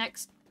think the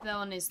next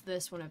one is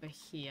this one over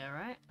here,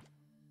 right?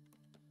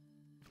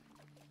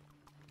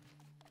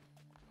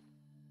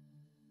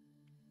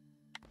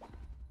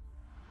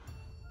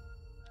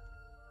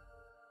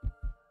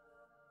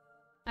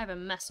 I have a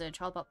message.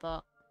 How about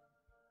that?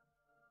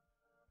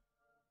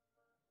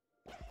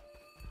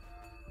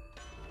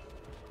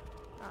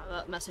 Oh,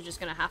 that message is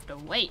gonna have to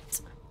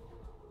wait.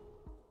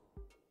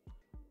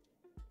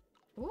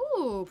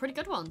 Ooh, pretty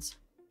good ones.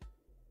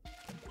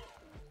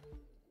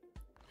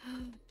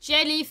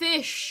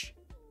 Jellyfish!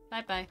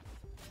 Bye-bye.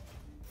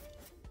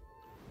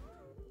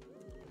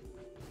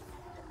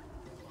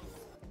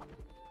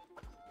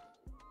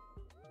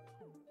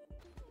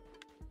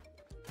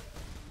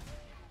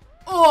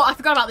 Oh, I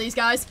forgot about these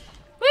guys.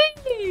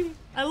 Whee!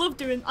 I love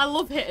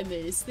hitting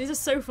these. These are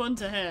so fun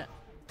to hit.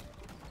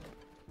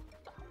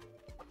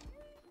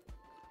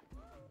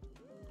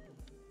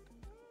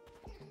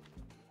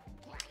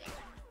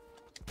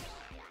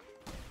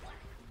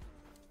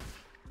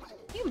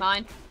 You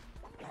mind?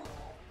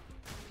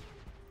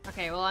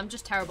 Okay, well, I'm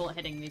just terrible at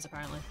hitting these,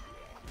 apparently.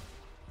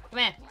 Come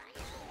here.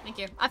 Thank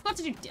you. I've got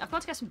to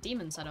get some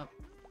demons set up.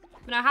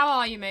 But now, how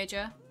are you,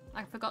 Major?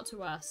 I forgot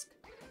to ask.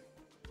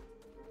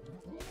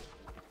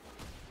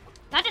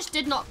 That just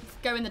did not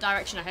go in the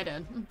direction I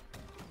headed.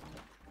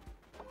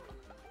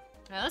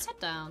 Yeah, let's head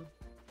down.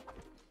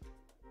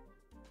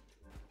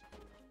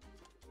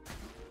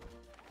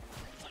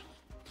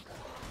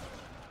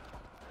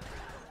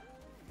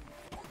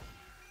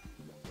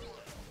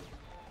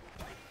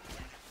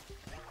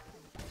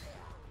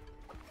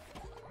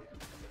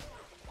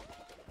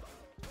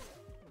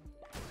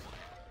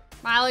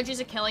 My allergies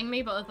are killing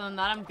me, but other than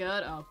that, I'm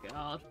good. Oh,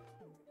 God.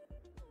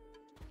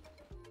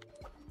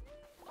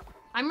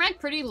 I'm like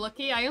pretty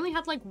lucky. I only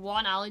had like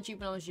one allergy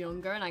when I was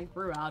younger, and I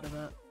grew out of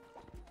it.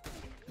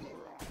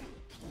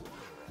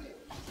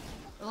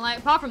 And, like,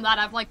 apart from that,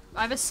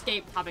 I've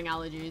escaped having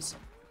allergies.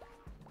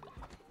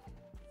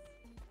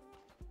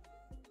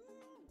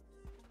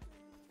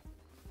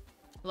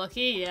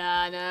 Lucky? Yeah,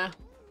 I know.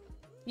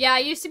 Yeah, I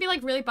used to be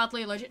like really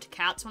badly allergic to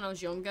cats when I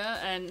was younger,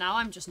 and now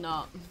I'm just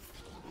not.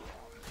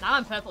 Now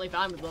I'm perfectly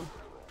fine with them.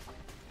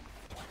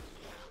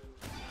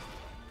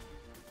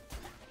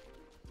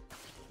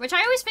 Which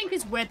I always think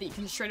is weird that you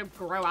can straight up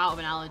grow out of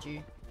an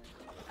allergy.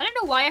 I don't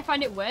know why I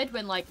find it weird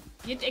when, like,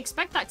 you'd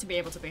expect that to be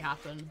able to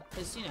happen.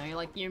 Because, you know,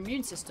 like, your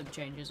immune system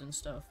changes and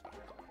stuff.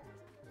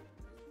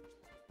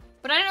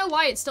 But I don't know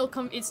why it still,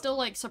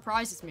 like,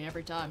 surprises me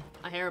every time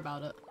I hear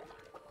about it.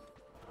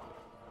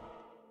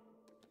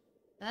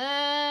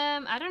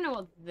 I don't know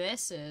what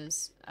this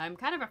is. I'm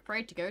kind of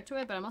afraid to go to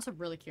it, but I'm also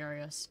really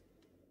curious.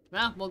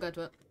 Well, we'll go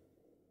to it.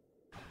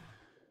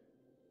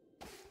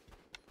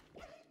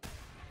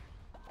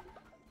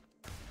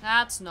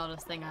 That's not a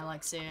thing I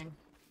like seeing.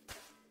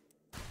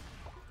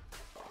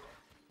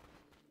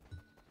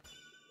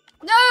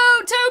 No!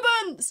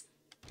 Tobans!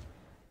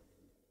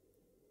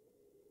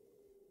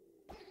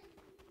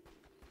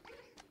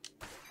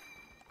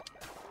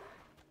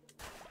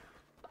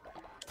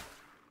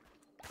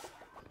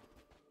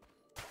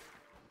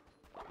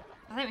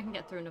 I think we can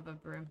get through another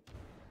room.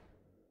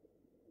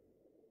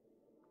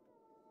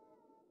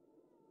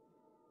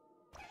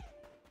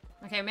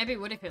 Okay, maybe it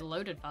would if it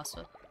loaded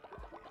faster.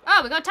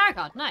 Oh, we got a tarot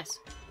card. Nice.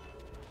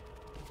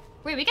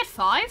 Wait, we get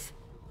 5?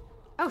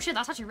 Oh shit,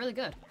 that's actually really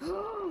good.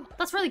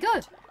 That's really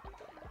good.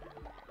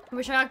 I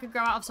wish I could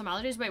grow out of some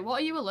allergies. Wait,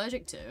 what are you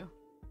allergic to?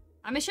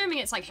 I'm assuming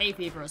it's like hay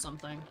fever or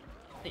something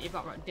that you've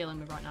got dealing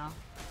with right now.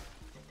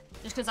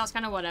 Just because that's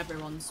kind of what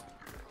everyone's...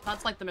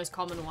 That's like the most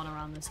common one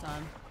around this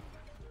time.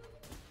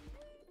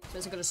 So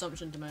it's a good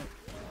assumption to make.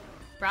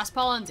 Brass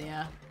pollens,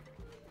 yeah.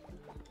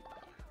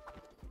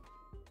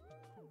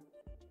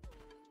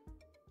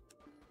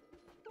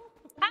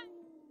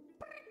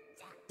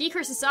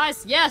 Decrease in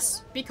size,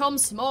 yes! Become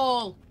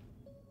small!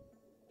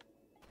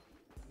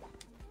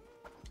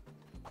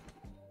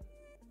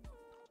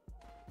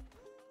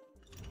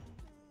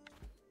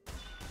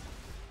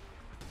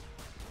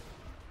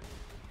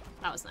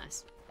 That was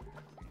nice.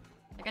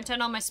 I can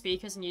turn on my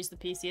speakers and use the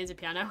PC as a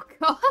piano.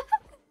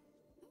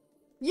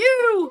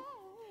 You!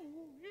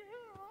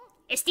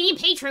 Esteemed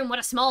patron, what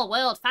a small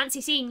world.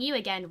 Fancy seeing you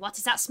again. What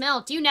is that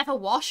smell? Do you never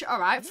wash?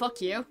 Alright,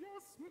 fuck you.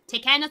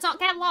 Take care not to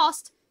get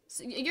lost.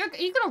 So you're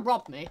gonna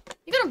rob me.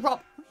 You're gonna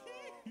rob...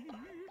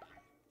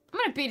 I'm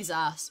gonna beat his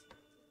ass.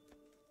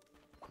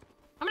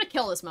 I'm gonna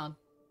kill this man.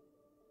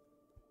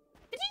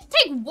 Did he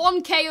take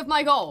 1k of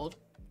my gold?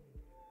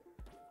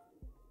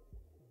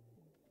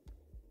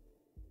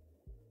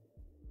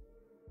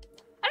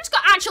 I just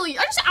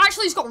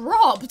actually just got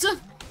robbed.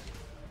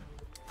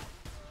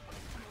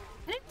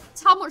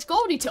 That's how much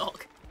gold he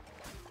took.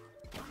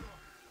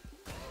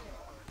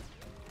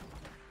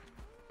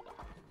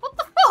 What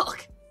the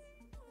fuck?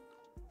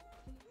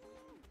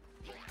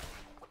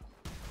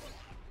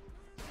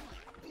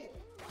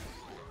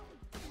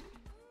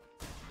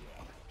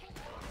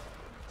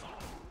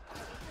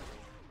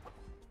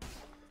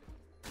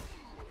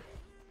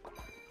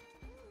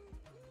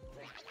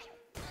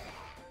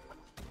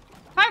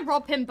 If I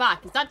rob him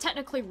back, is that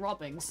technically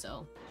robbing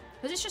still?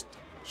 Because it's just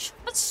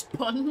a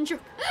sponge.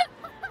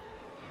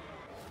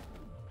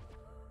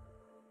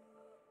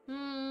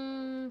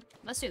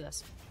 Let's do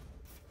this.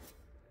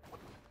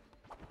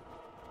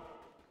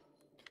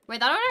 Wait,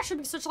 that would actually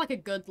be such like a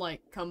good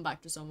like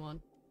comeback to someone.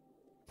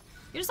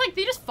 You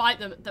just fight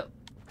them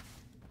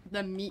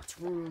the meat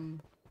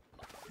room.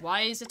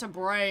 Why is it a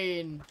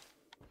brain?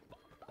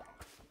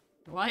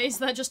 Why is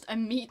there just a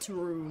meat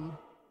room?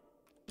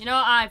 You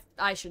know,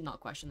 I should not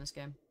question this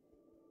game.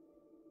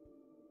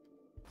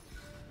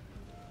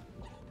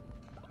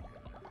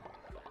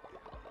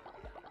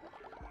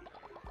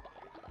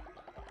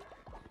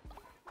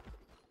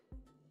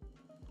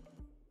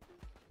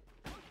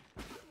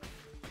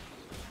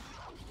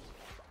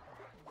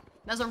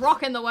 There's a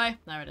rock in the way.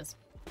 There it is.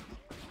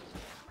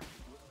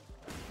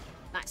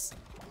 Nice.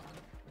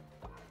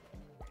 Can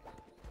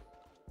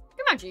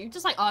you imagine you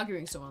just like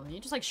arguing someone and you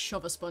just like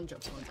shove a sponge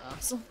up someone's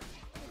ass?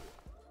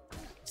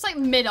 It's like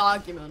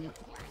mid-argument.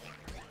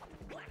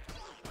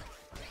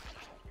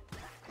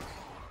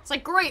 It's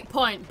like, great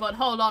point, but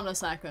hold on a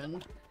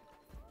second.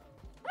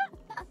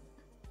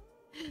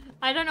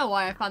 I don't know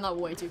why I find that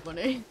way too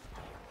funny.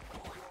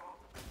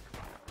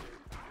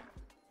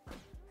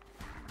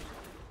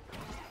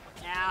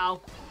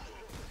 Ow.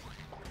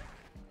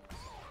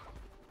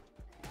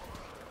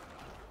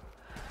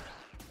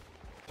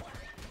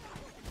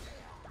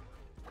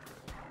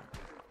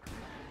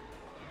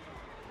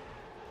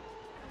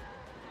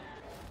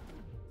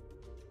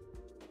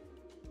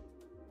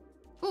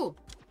 Ooh,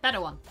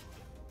 better one.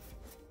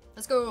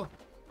 Let's go.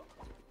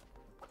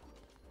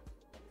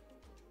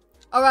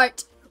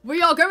 Alright,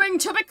 We are going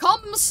to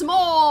become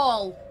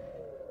small!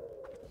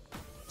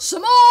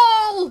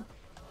 Small!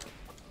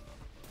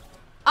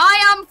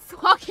 I am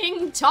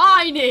fucking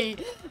tiny!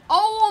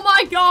 Oh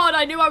my god,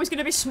 I knew I was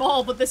gonna be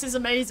small, but this is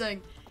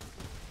amazing.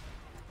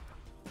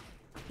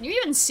 Can you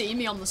even see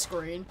me on the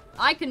screen?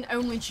 I can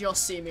only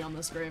just see me on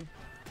the screen.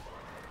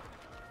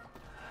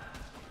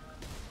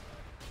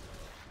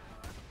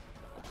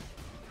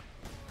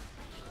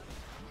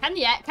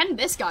 Can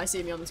this guy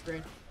see me on the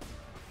screen?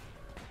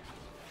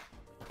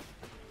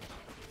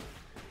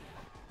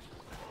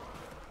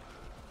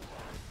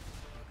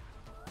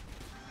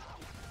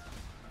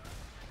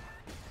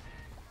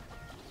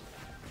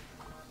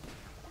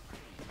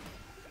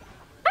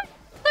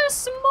 They're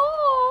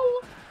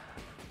small!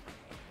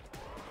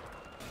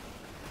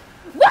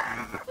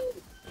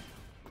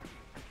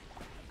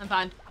 I'm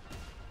fine.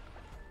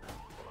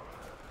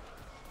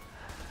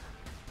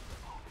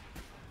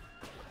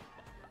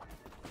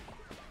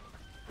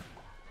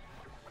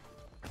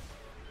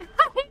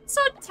 I'm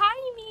so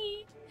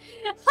tiny.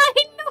 I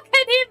look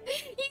at him.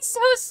 He's so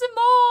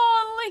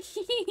small.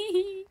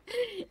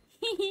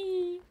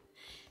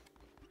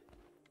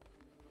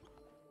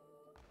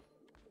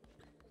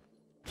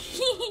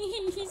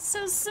 He's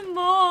so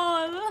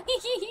small.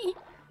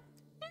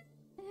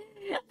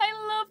 I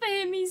love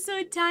him. He's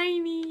so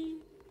tiny.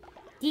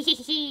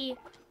 He's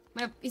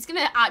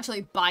gonna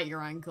actually bite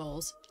your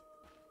ankles.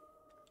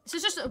 This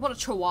is just what a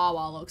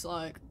chihuahua looks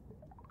like.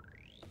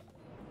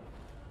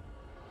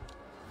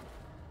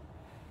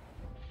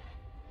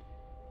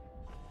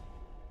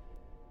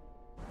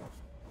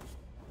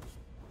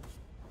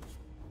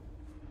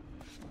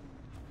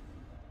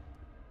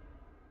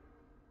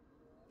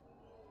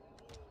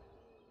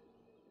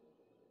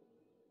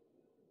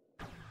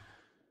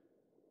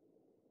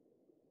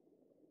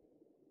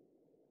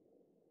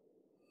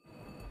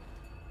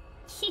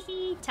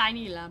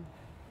 Tiny lamb.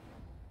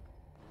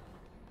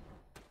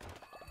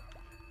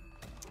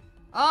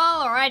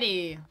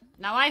 Alrighty.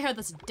 Now I heard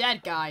this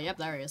dead guy. Yep,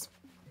 there he is.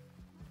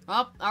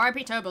 Oh,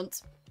 R.I.P.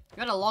 Tobant. You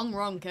had a long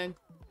run, King.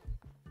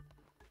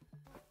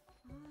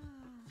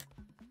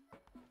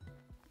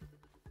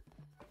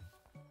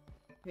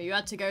 You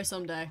had to go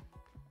someday.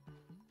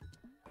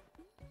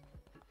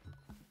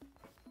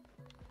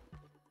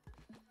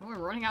 Oh, we're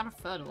running out of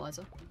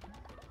fertilizer.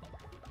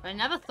 I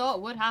never thought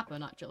it would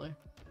happen, actually.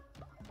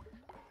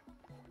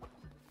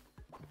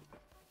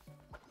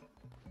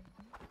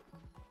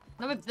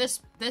 Not with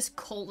this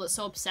cult that's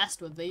so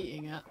obsessed with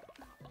eating it.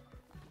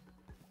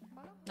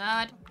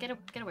 No, get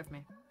away from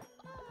me.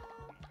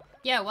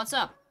 Yeah, what's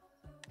up?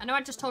 I know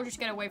I just told you to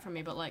get away from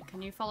me, but like,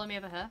 can you follow me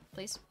over here,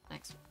 please?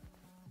 Thanks.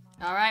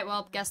 Alright,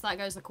 well, guess that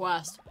goes the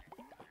quest.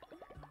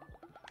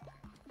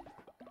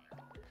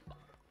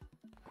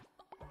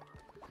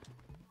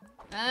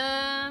 No,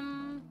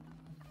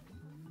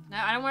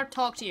 I don't want to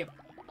talk to you.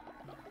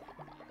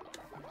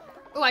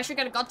 Oh, I should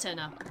get a god tier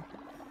now.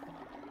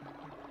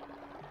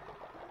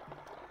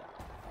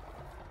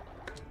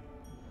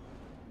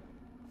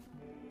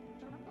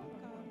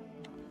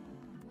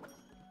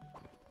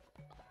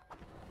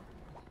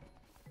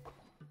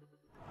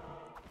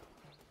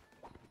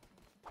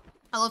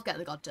 I love getting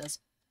the god tiers.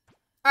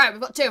 Alright,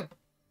 we've got 2.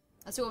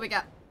 Let's see what we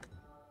get.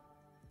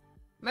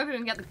 Maybe we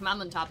can get the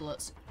commandment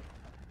tablets.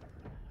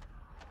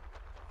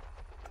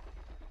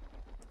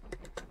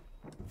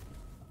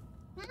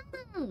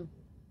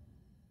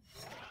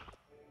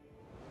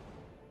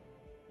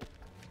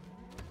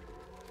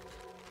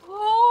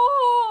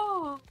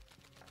 Oh!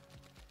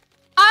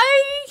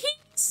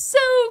 He's so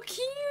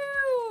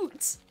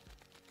cute!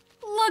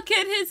 Look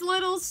at his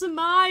little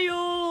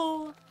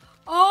smile!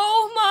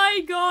 Oh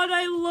my god,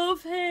 I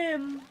love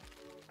him!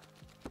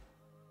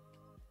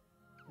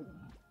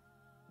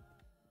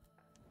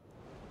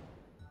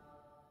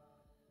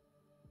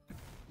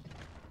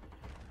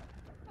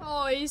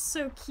 Oh, he's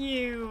so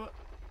cute.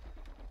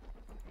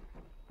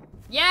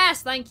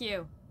 Yes, thank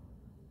you.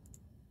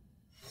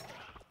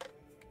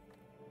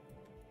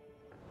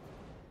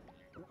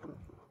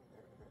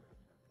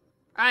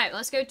 Alright,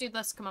 let's go do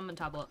this commandment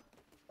tablet.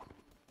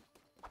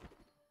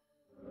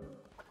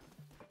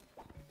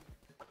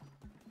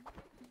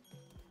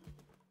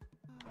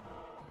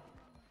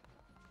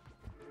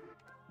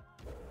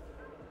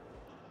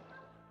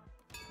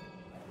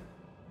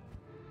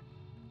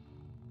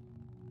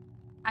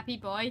 Happy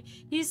boy.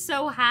 He's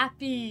so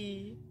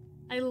happy.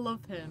 I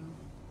love him.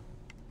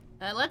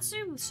 Let's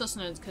do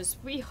sustenance, because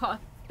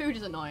food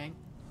is annoying.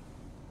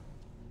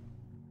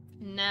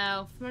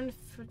 No.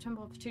 For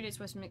temple for 2 days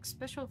west makes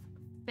special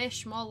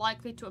fish more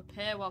likely to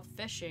appear while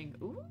fishing.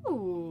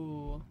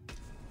 Ooh.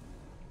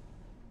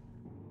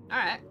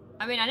 Alright.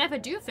 I mean, I never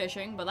do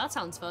fishing, but that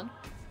sounds fun.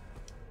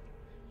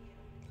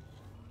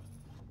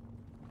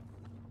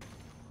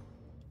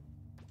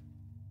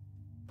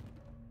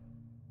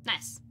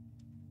 Nice.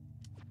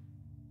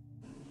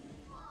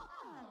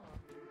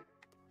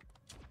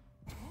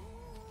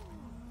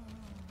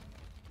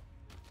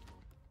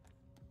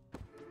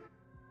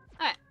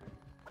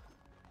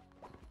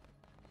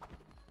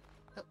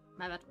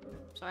 My bad.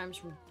 Sorry, I'm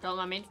just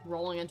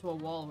rolling into a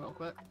wall real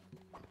quick.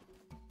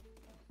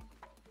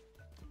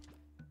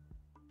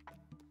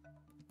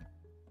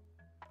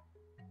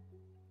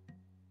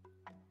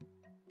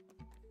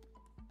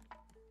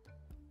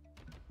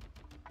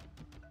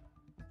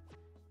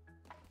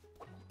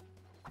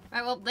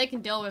 Right, well, they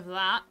can deal with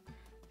that.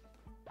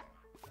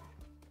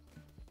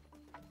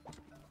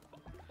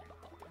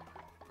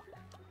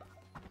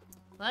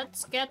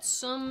 Let's get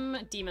some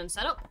demons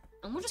set up.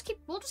 And we'll just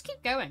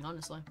keep going,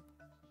 honestly.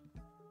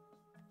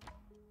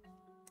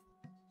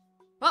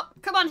 Well,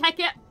 come on,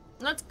 Hecate.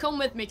 Let's come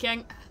with me,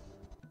 King.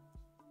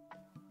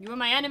 You were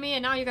my enemy,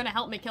 and now you're gonna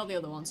help me kill the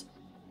other ones.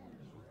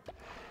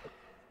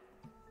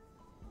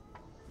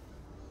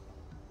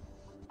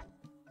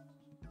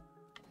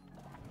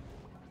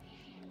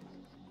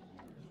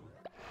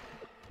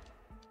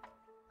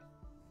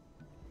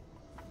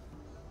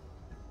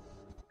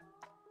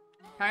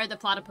 Carry the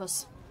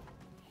platypus.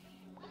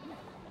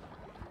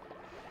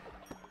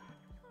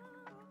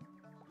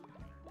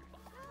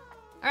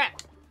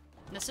 Alright.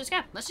 Let's just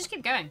go. Let's just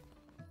keep going.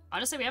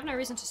 Honestly, we have no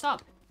reason to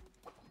stop.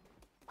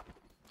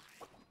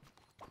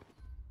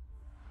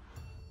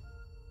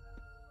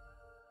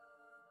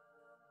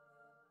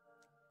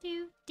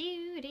 Do,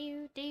 do,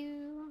 do,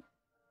 do.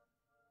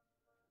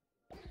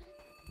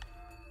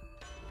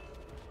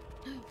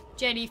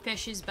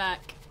 Jellyfish is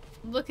back.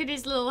 Look at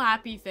his little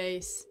happy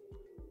face.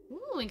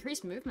 Ooh,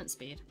 increased movement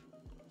speed.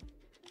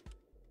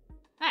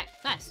 Alright,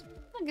 nice.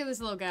 Look at this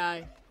little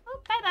guy.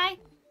 Oh, bye-bye.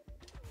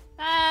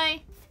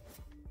 Bye.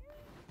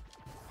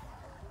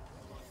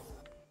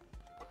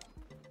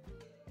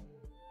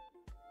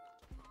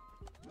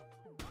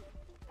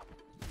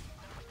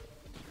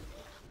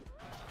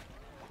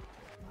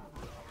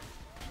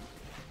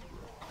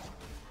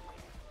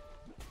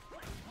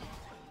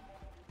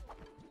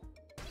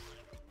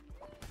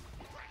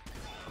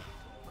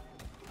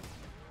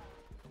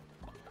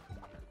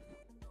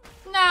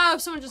 No,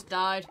 someone just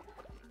died.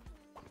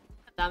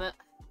 Damn it.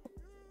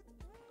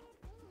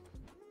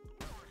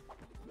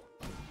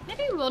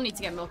 Maybe we will need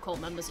to get more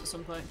cult members at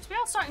some point.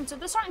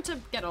 They're starting to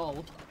get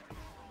old.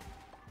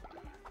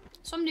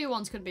 Some new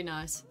ones could be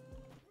nice.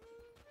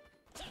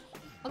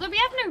 Although we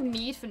have no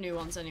need for new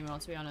ones anymore,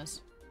 to be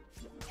honest.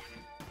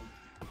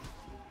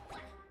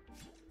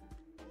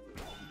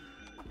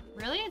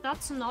 Really?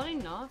 That's not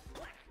enough?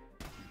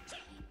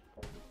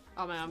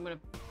 Oh man,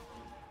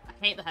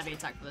 I hate the heavy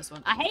attack for this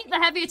one. I hate the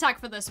heavy attack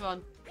for this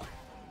one.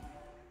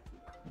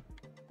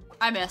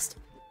 I missed.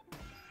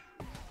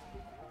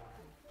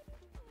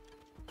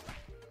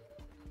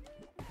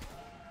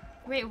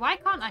 Wait, why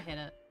can't I hit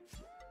it?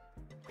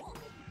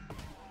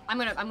 I'm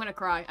gonna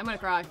cry. I'm gonna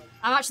cry.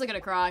 I'm actually gonna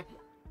cry.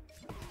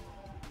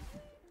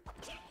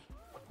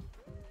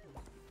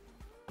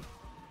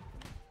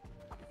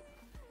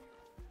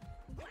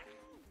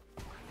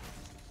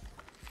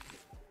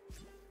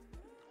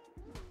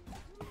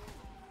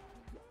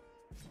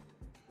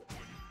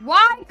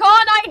 Why can't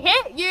I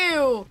hit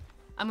you?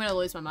 I'm gonna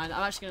lose my mind.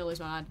 I'm actually gonna lose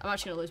my mind. I'm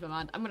actually gonna lose my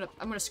mind. I'm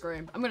gonna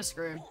scream. I'm gonna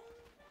scream.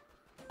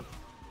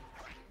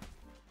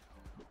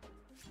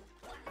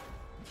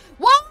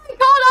 Why can't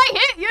I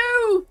hit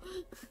you?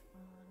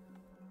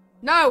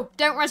 No,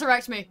 don't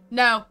resurrect me.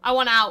 No, I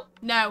want out.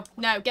 No,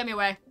 no, get me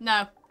away.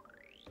 No.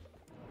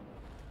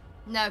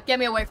 No, get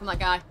me away from that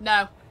guy.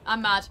 No,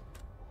 I'm mad.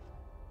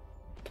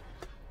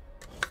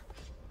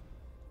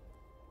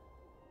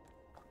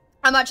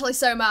 I'm actually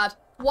so mad.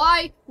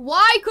 Why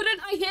couldn't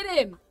I hit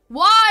him?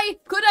 Why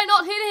could I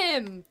not hit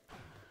him?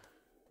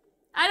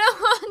 I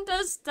don't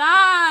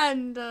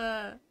understand.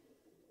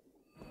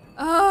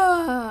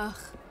 Ugh.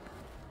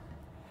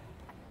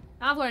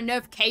 I've got a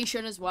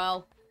notification as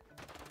well.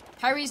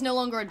 Harry's no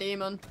longer a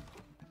demon.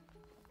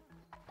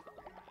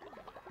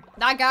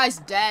 That guy's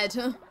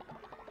dead.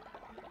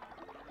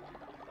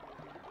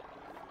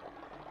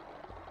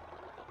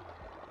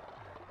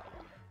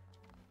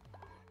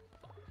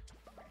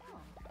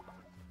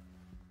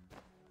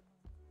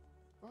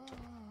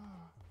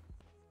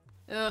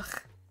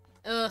 Ugh.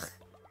 Ugh.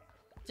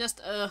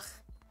 Just ugh.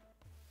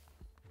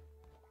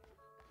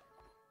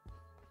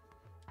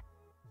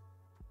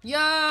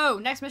 Yo!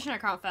 Next mission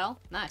account fell.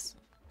 Nice.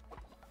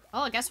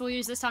 Well, I guess we'll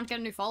use this time to get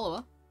a new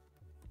follower.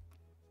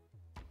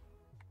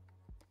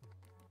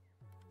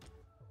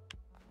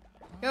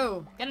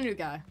 Go! Get a new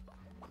guy.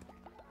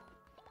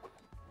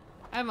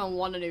 I haven't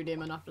won a new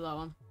demon after that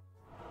one.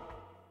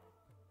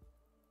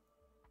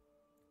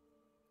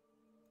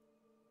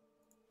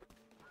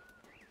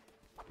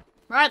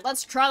 Right,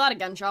 let's try that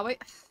again, shall we?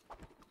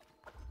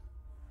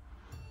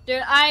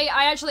 Dude, I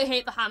actually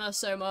hate the hammer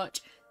so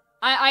much.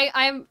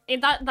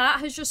 That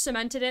has just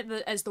cemented it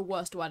as the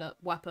worst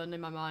weapon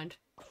in my mind.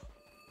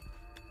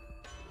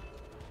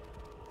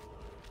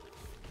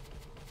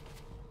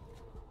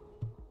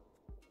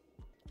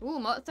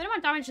 Ooh,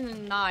 31 damage in the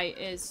night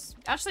is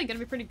actually gonna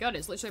be pretty good.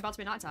 It's literally about to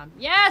be nighttime.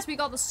 Yes, we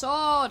got the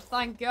sword!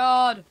 Thank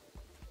God!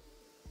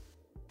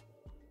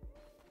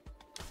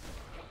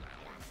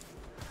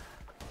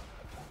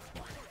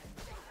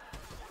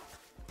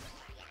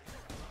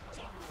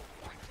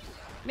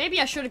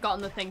 Maybe I should have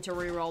gotten the thing to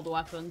reroll the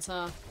weapons,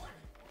 huh?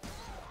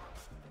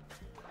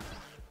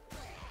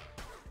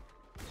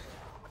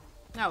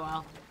 Oh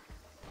well.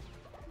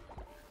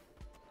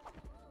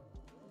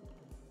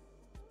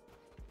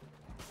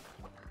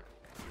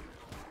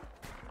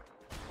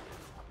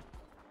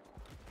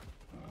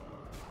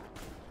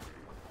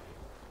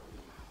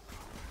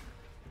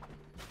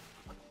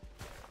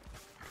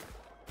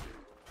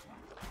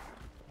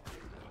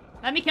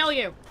 Let me kill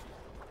you.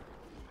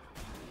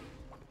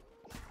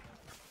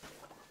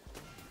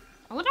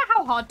 I wonder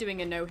how hard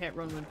doing a no-hit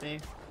run would be.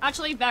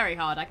 Actually, very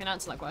hard. I can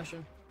answer that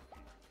question.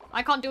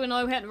 I can't do a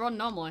no-hit run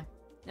normally.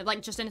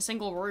 Like, just in a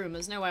single room.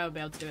 There's no way I would be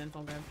able to do it in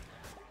full game.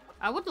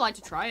 I would like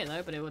to try it,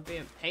 though, but it would be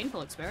a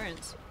painful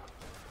experience.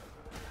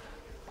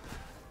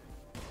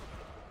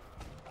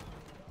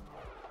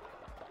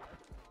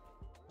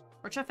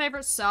 What's your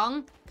favorite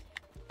song?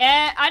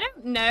 I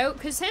don't know,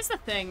 because here's the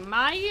thing.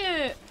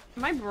 My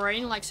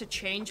brain likes to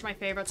change my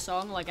favorite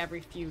song, like,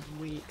 every few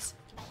weeks.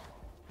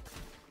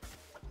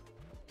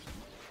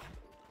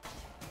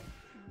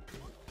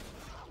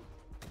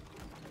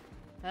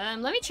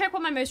 Let me check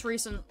what my most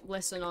recent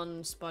listen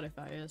on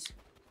Spotify is.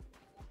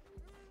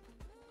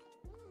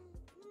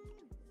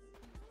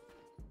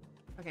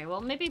 Okay,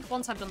 well, maybe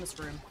once I've done this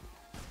room.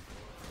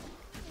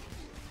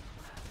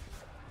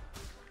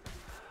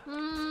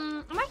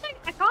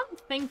 I can't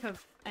think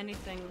of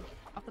anything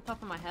off the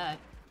top of my head.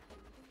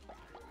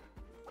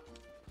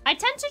 I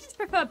tend to just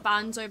prefer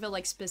bands over,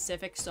 like,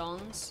 specific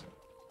songs.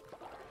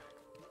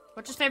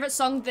 What's your favorite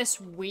song this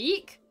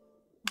week?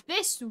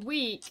 This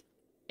week,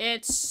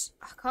 it's...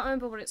 I can't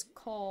remember what it's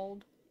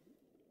called.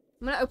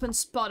 I'm gonna open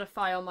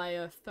Spotify on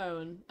my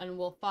phone, and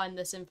we'll find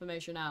this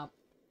information out.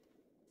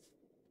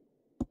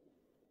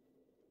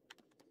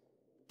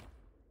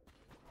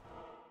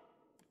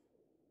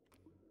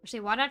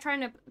 Actually, why did I try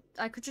and...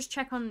 I could just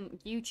check on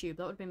YouTube.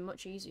 That would have been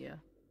much easier.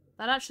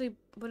 That actually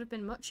would have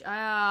been much...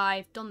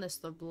 I've done this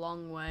the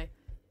long way.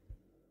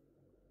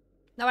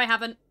 No, I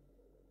haven't.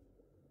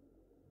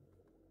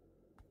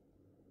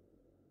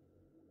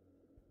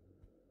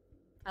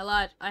 I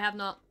lied. I have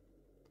not.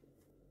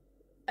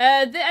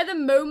 At the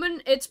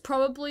moment, it's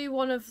probably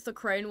one of the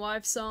Crane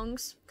Wife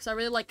songs. Because I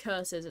really like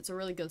Curses. It's a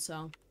really good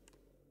song.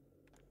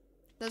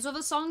 There's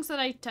other songs that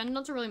I tend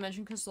not to really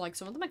mention because, like,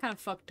 some of them are kind of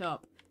fucked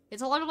up.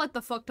 It's a lot of, like,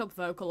 the fucked up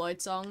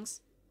Vocaloid songs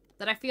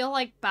that I feel,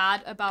 like,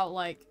 bad about,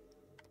 like,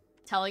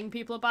 telling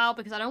people about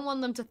because I don't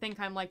want them to think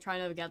I'm, like,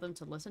 trying to get them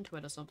to listen to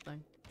it or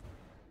something.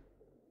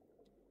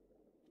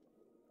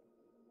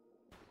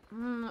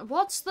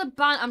 What's the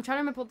band? I'm trying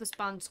to remember what this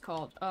band's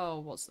called. Oh,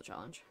 what's the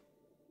challenge?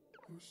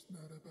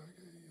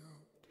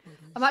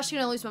 I'm actually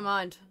gonna lose my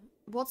mind.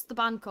 What's the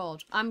band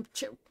called?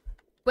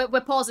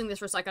 We're pausing this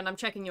for a second. I'm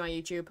checking you on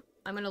YouTube.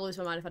 I'm gonna lose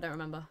my mind if I don't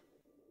remember.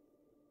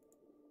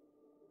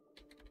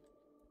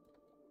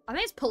 I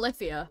think it's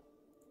Polyphia.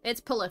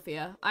 It's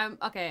Polyphia.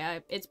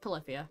 It's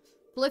Polyphia.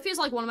 Polyphia is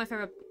like one of my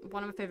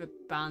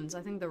favorite bands.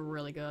 I think they're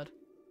really good.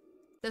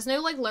 There's no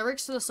like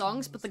lyrics to the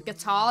songs, but the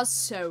guitar's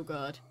so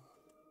good.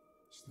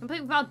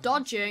 Complete without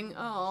dodging.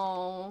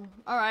 Oh,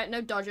 all right,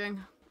 no dodging.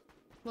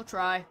 We'll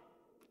try.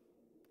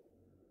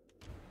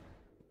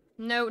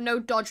 No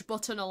dodge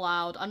button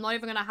allowed. I'm not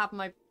even gonna have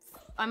my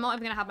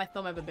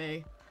thumb over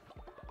B.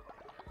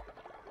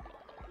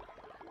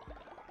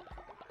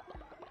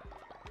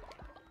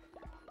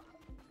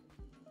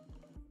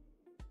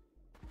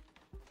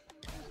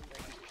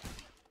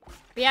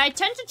 But yeah, I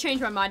tend to change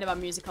my mind about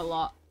music a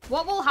lot.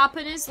 What will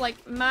happen is,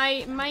 like,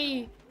 my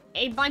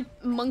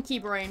monkey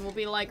brain will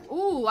be like,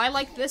 ooh, I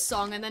like this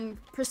song, and then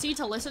proceed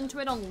to listen to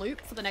it on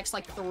loop for the next,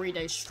 like, 3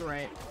 days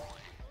straight.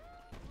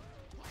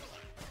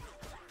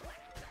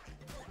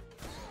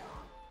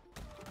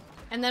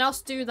 And then I'll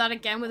do that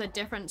again with a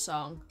different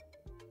song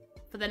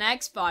for the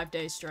next 5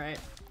 days straight.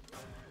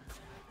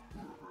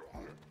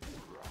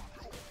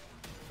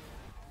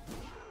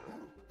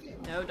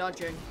 No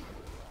dodging.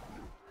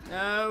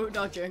 No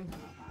dodging.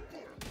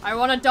 I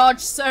want to dodge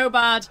so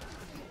bad.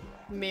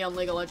 Me on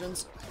League of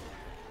Legends.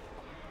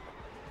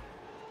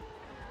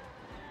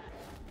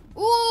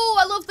 Ooh,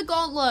 I love the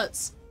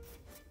gauntlets.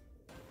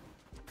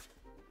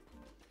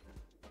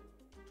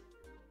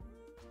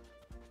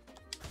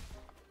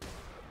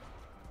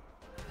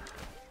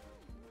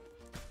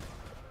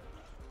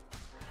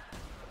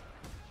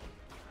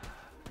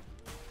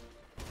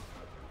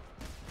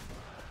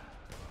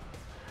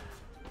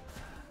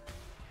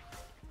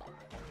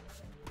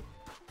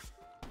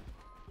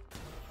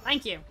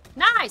 Thank you.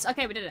 Nice!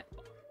 Okay, we did it.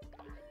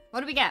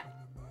 What do we get?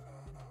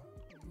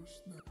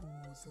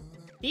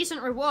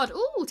 Decent reward.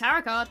 Ooh,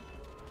 tarot card.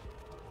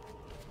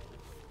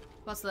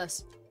 What's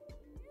this?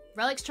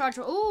 Relics charge.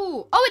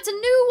 Ooh. Oh, it's a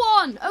new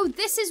one! Oh,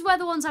 this is where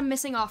the ones I'm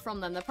missing are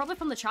from then. They're probably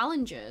from the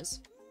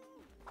challenges.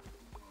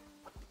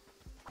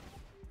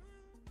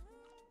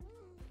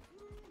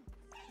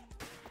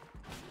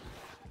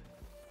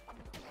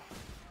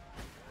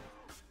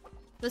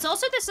 There's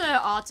also this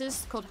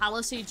artist called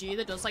Hala CG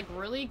that does like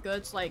really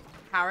good like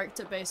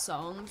character-based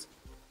songs.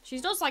 She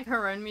does like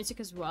her own music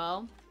as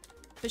well.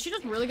 But she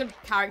does really good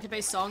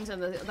character-based songs and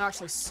they're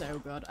actually so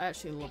good. I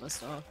actually love her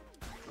stuff.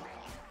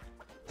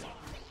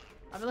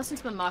 I've been listening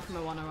to the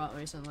Makima one a lot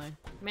recently.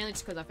 Mainly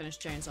just because I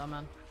finished Chainsaw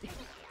Man.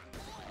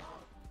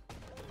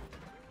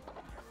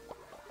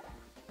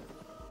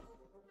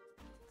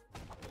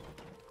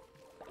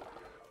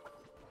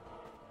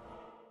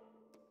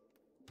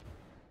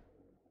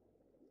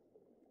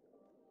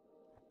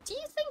 Do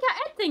you think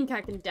I think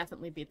I can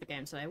definitely beat the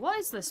game today? What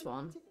is this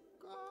one?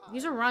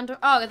 These are random.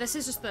 Oh, this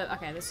is just the.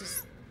 Okay, this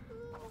is.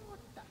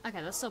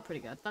 Okay, that's still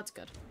pretty good. That's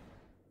good.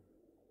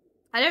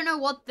 I don't know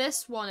what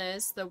this one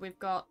is that we've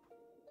got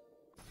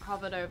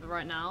hovered over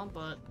right now,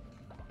 but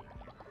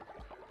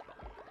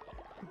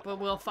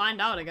we'll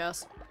find out, I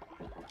guess.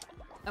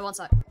 Oh, one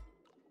sec.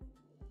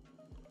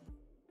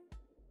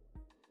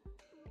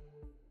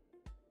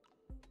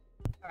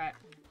 Alright.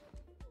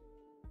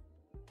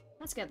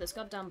 Let's get this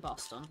goddamn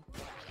boss done.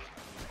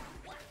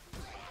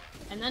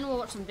 And then we'll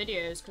watch some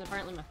videos, because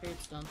apparently my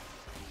food's done.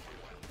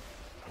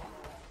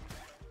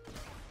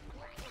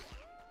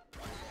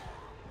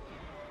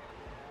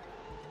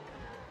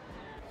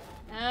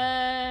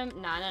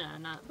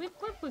 Nah. We're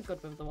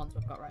good with the ones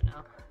we've got right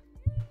now.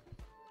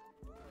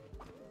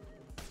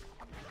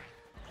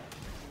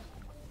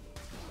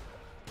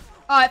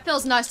 Oh, it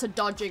feels nice to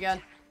dodge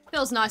again.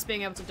 Feels nice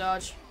being able to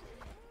dodge.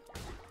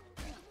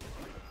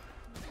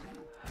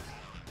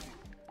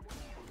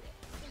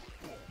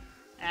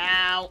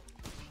 Ow.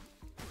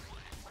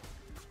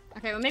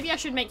 Okay, well maybe I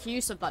should make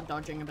use of that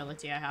dodging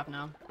ability I have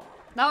now.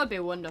 That would be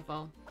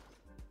wonderful.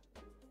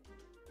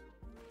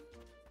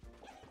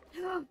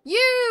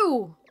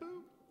 You!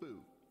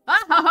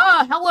 Ah ha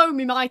ha! Hello,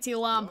 me mighty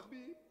lamb.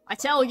 I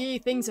tell ye,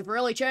 things have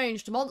really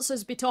changed.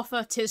 Monsters be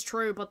tougher, 'tis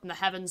true, but in the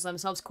heavens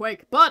themselves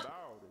quake. But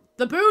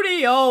the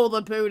booty! Oh,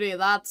 the booty.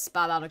 That's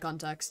bad out of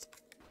context.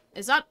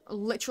 Is that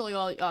literally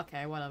all?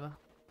 Okay, whatever.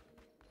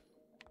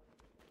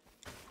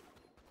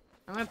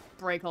 I'm gonna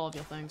break all of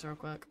your things real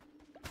quick.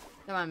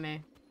 Don't mind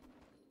me.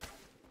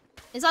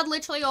 Is that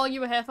literally all you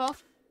were here for?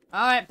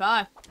 Alright,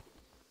 bye.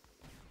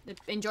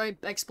 Enjoy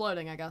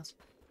exploding, I guess.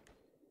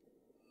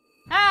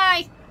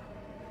 Hi!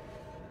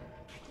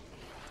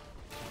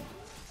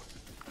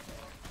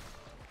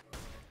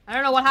 I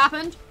don't know what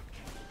happened.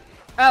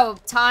 Oh,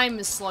 time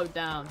is slowed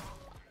down.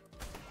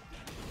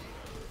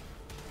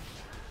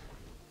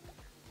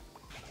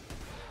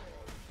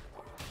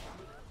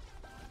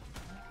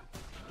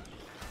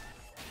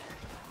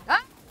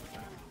 Ah!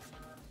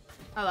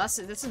 Oh, this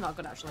is not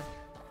good, actually.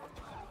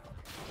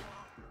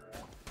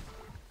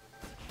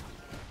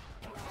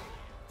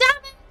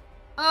 Damn it!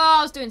 Oh,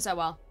 I was doing so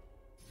well.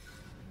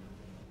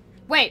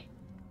 Wait.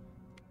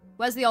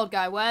 Where's the old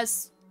guy?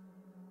 Where's...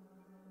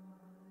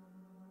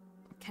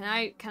 Can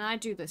I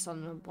do this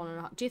on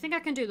 1.5? Do you think I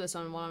can do this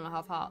on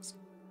 1.5 hearts?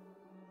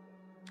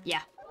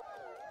 Yeah.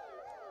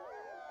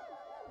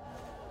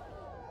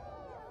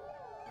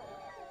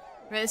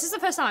 Right, this is the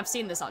first time I've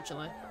seen this,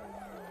 actually.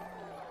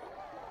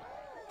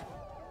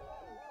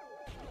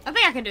 I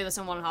think I can do this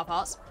on 1.5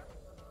 hearts.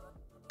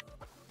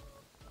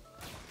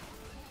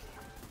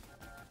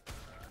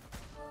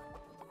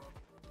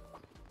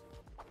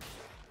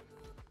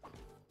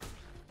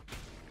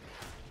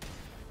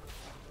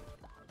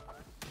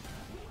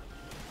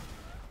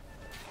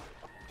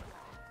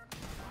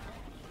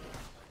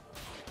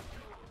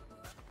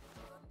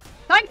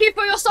 Thank you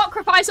for your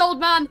sacrifice, old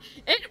man.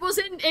 It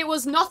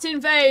was not in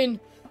vain.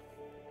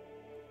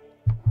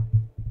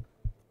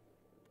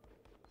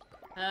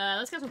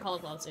 Let's get some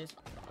cauliflower seeds.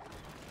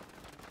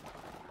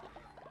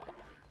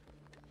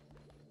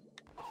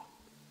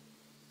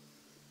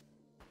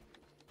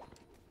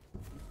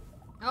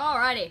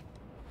 Alrighty.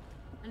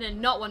 And then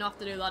not went off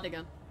to do that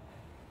again.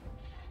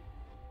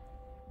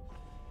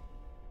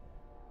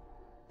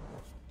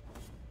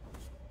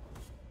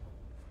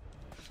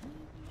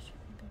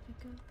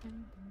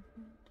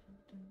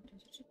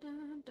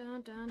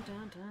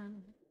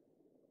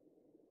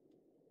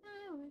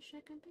 I wish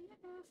I could be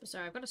a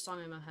Sorry, I've got a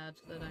song in my head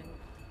that I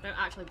don't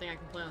actually think I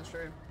can play on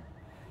stream.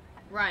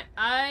 Right,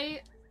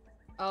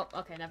 oh,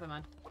 okay, never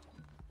mind.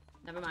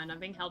 Never mind, I'm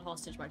being held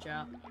hostage by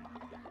chat.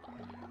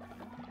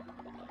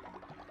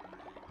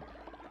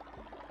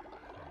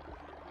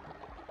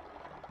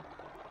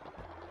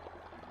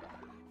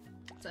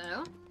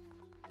 So,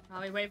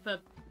 while we wait for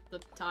the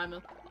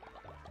timer.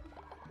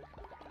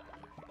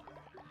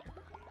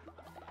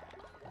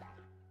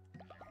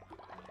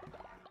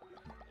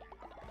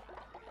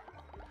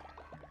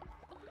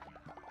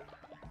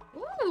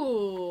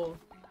 Ooh!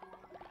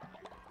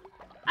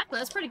 Actually,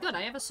 that's pretty good.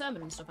 I have a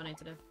sermon and stuff I need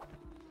to do.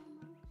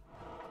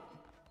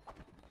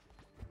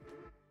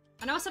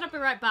 I know I said I'd be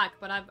right back,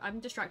 but I'm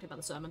distracted by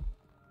the sermon.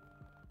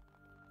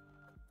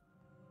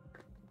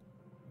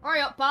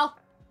 Hurry up, pal!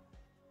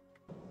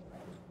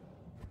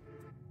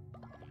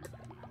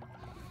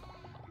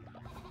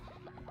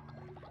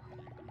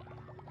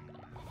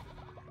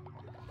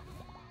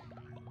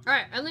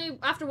 Alright, only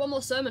after one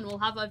more sermon we'll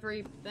have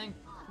everything.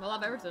 We'll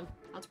have everything.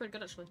 That's pretty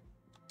good, actually.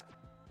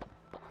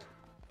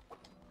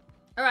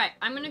 Alright,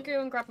 I'm gonna go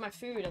and grab my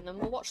food and then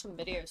we'll watch some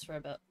videos for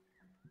a bit.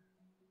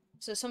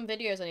 So some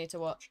videos I need to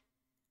watch.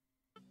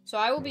 So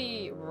I will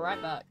be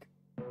right back.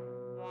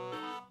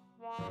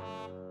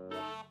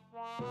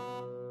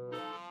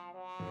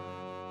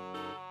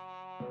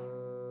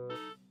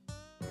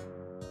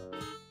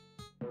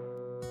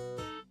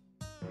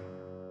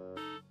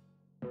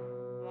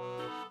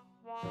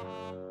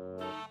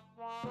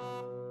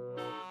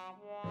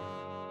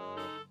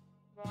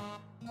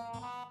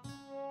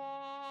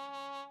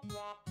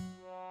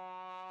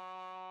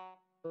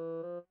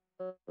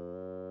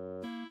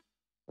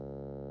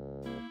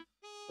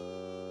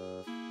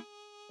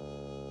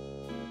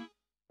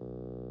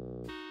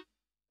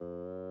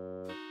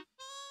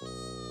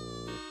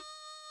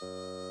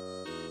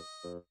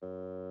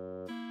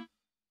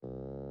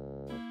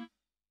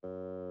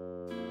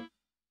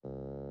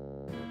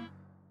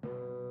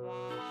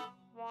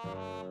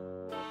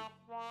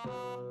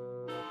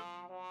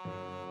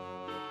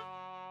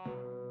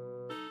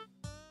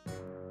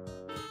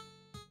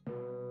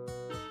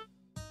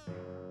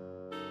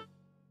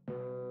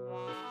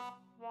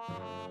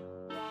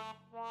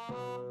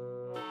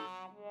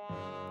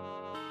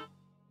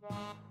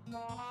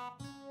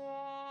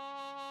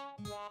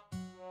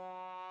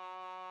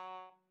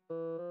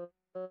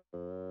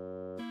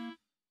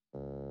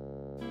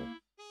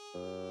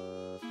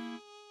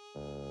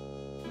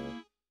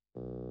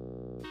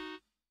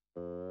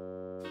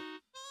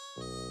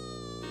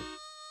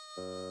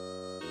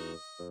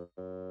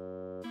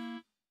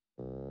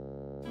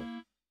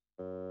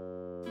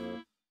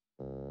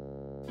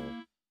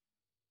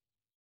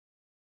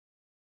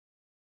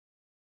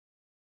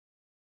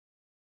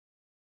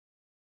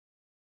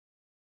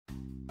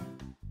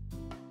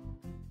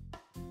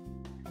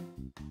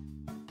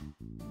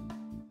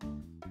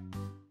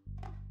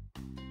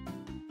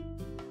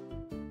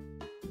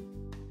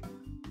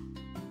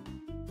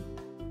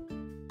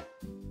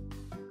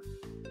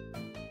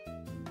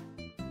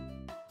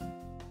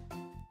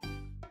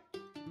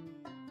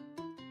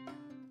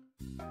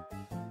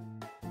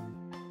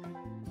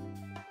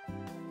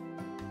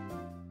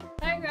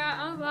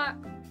 back.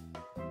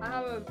 I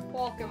have a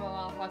fork in my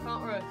mouth. I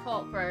can't really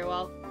talk very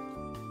well.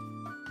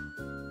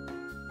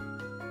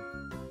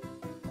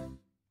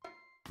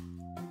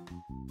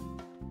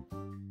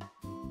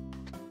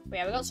 But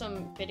yeah, we got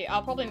some video.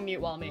 I'll probably mute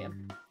while I'm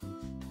eating.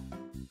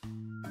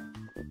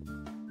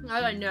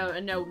 I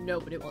know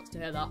nobody wants to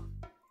hear that.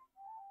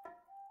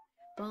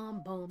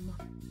 Bum bum.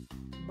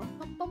 Bum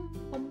bum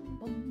bum bum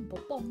bum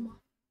bum bum.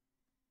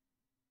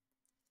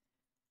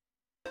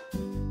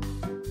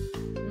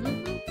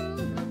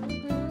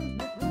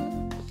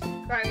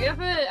 Right,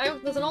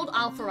 there's an old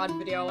Alpha Rad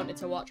video I wanted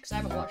to watch because I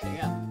haven't watched it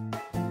yet.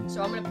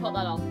 So I'm gonna put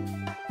that on.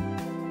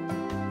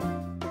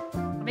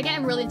 I've been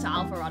getting really into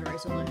Alpha Rad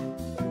recently.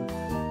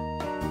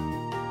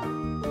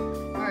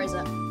 Where is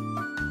it?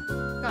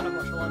 God, I've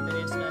watched a lot of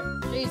videos today.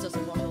 Jesus,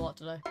 I've watched a lot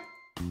today.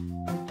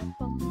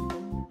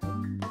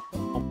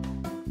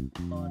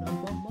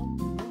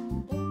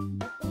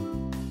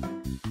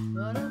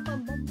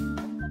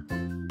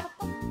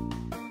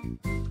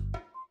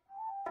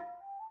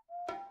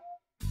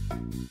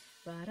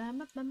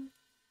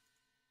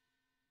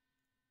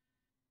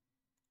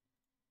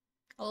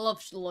 I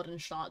love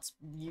Luddenstadt's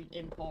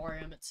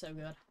Emporium, it's so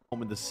good.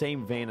 In the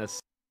same vein as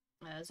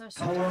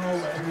Hello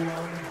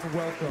everyone,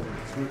 welcome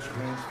to a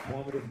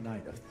transformative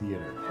night of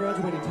theater.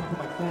 Graduating top of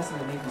my class in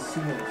the Navy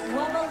SEALs.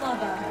 Lubba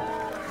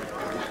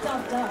lubba.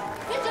 Dub dub.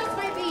 It just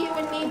might be you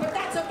and me, but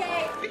that's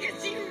okay.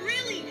 Because you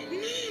really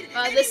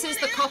need this is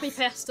the Copy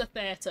Pasta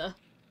Theatre,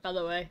 by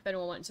the way, if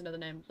anyone wants to know the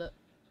name of it.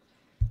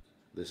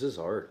 This is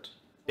art.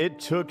 it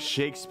took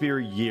Shakespeare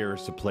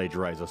years to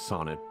plagiarize a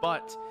sonnet,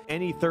 but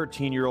any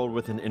 13-year-old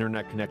with an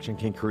internet connection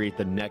can create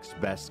the next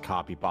best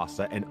copy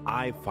pasta, and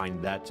I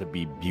find that to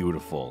be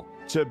beautiful.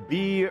 To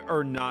be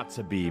or not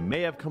to be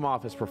may have come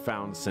off as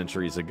profound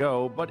centuries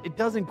ago, but it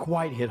doesn't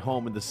quite hit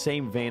home in the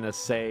same vein as,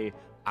 say,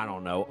 I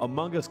don't know,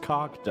 Among Us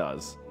Cock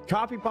does.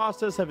 Copy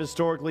pastas have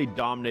historically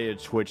dominated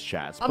Twitch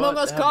chats, but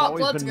have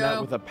always been met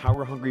with a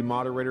power-hungry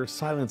moderator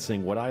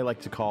silencing what I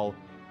like to call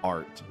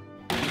art.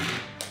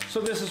 So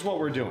this is what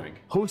we're doing.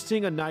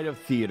 Hosting a night of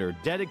theater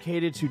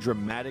dedicated to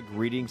dramatic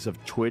readings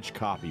of Twitch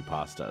copy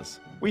pastas.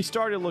 We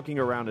started looking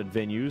around at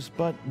venues,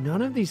 but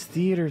none of these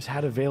theaters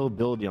had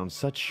availability on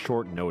such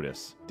short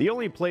notice. The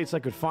only place I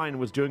could find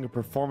was doing a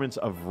performance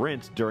of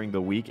Rent during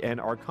the week,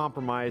 and our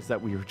compromise that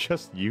we would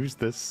just use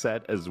this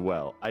set as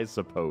well, I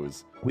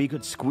suppose. We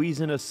could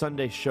squeeze in a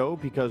Sunday show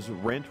because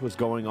Rent was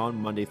going on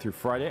Monday through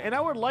Friday, and I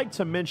would like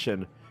to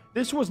mention,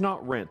 this was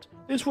not Rent.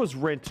 This was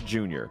Rent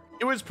Jr.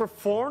 It was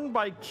performed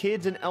by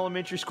kids in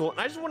elementary school,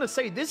 and I just want to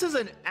say, this is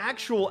an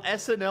actual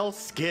SNL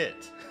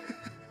skit.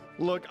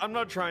 Look, I'm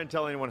not trying to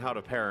tell anyone how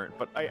to parent,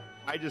 but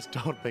I just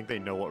don't think they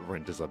know what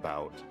Rent is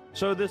about.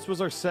 So this was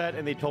our set,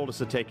 and they told us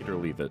to take it or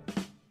leave it.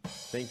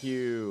 Thank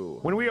you.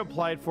 When we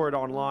applied for it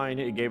online,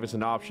 it gave us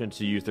an option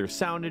to use their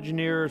sound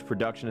engineers,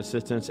 production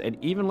assistants, and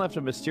even left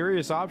a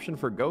mysterious option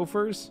for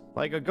gophers.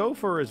 Like, a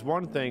gopher is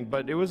one thing,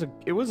 but it was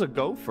a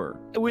gopher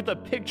with a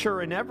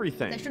picture and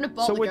everything. They shouldn't have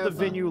bought so the with gopher. the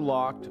venue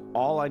locked,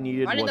 all I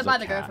needed was a buy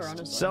the cast. gopher,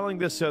 honestly. Selling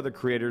this to other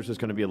creators was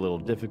going to be a little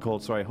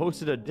difficult, so I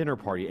hosted a dinner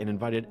party and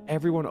invited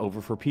everyone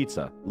over for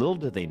pizza. Little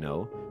did they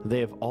know, they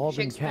have all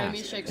been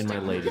cast in my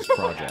latest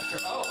project.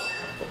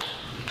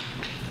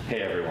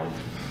 Hey everyone.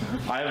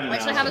 I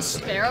should have a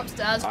spare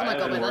upstairs. Oh my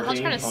god, wait, that's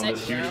kind of sick.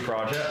 This huge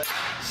project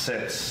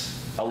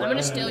since I'm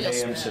gonna steal 11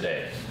 your a.m.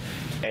 today.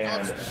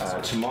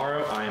 And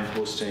tomorrow I am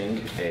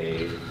hosting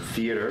a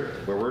theater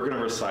where we're going to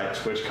recite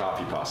Twitch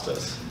copy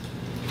pastas.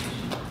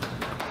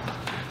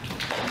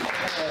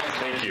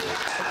 Thank you.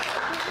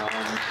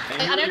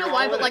 I don't know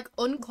why, but like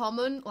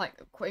uncommon, like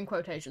in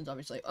quotations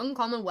obviously,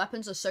 uncommon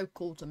weapons are so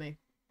cool to me.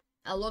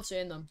 I love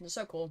seeing them. They're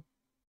so cool.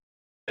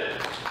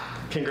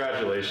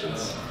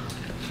 Congratulations.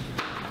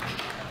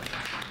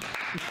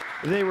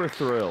 They were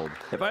thrilled.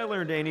 If I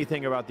learned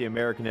anything about the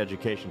American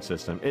education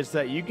system, it's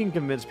that you can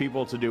convince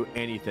people to do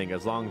anything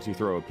as long as you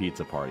throw a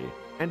pizza party.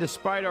 And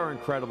despite our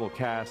incredible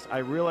cast, I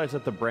realized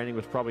that the branding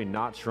was probably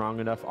not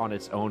strong enough on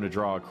its own to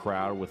draw a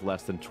crowd with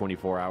less than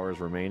 24 hours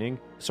remaining,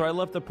 so I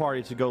left the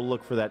party to go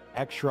look for that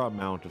extra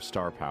amount of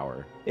star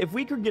power. If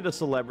we could get a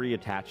celebrity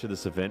attached to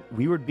this event,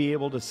 we would be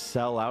able to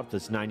sell out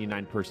this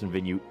 99-person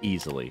venue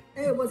easily.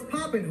 Hey, what's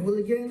poppin',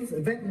 hooligans,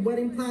 event and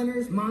wedding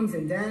planners, moms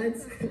and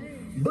dads?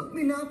 Book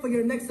me now for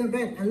your next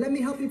event and let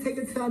me help you take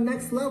it to our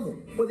next level.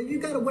 Whether you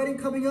got a wedding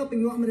coming up and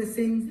you want me to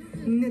sing,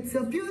 it's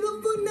a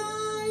beautiful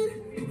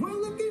night, we're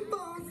looking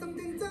for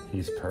something to...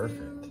 He's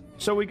perfect.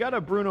 So we got a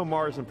Bruno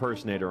Mars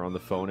impersonator on the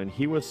phone, and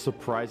he was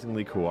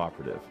surprisingly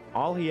cooperative.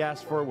 All he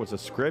asked for was a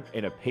script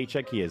and a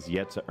paycheck he has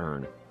yet to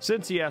earn.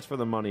 Since he asked for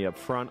the money up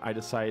front, I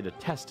decided to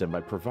test him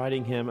by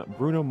providing him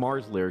Bruno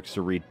Mars lyrics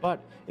to read,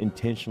 but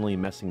intentionally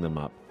messing them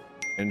up.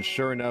 And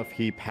sure enough,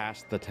 he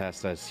passed the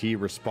test as he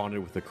responded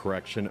with the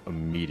correction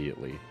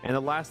immediately. And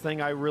the last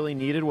thing I really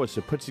needed was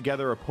to put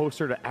together a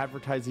poster to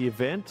advertise the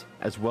event,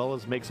 as well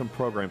as make some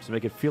programs to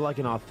make it feel like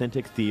an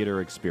authentic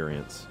theater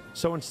experience.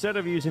 So instead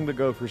of using the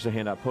Gophers to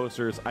hand out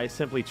posters, I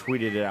simply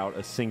tweeted it out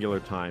a singular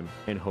time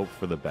and hoped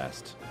for the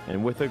best.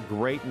 And with a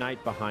great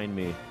night behind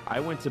me, I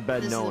went to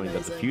bed knowing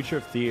that the future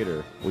of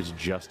theater was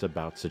just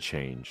about to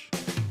change.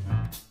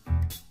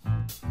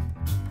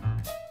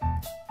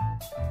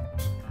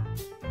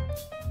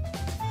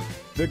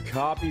 The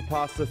Copy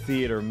Pasta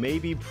Theater may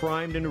be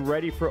primed and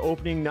ready for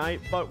opening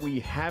night, but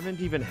we haven't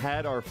even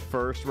had our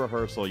first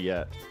rehearsal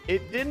yet.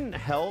 It didn't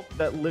help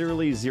that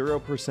literally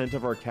 0%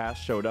 of our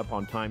cast showed up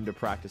on time to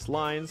practice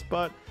lines,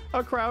 but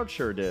a crowd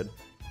sure did,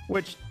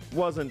 which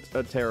wasn't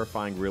a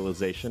terrifying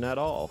realization at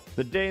all.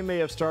 The day may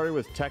have started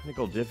with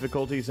technical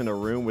difficulties in a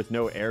room with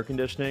no air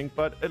conditioning,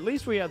 but at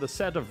least we had the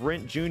set of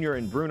Rent Jr.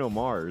 and Bruno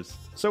Mars.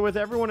 So with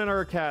everyone in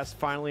our cast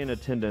finally in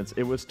attendance,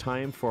 it was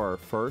time for our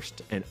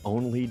first and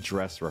only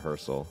dress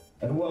rehearsal.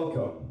 And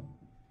welcome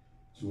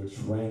to a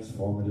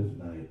transformative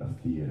night of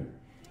theater.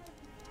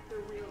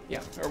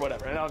 Yeah, or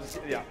whatever. And I'll just,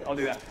 yeah, I'll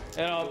do that.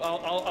 And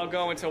I'll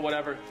go until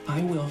whatever.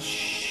 I will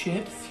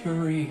shit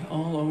fury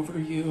all over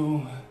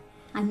you.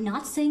 I'm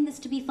not saying this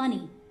to be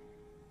funny.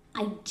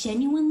 I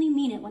genuinely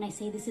mean it when I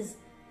say this is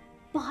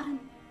bottom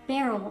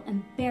barrel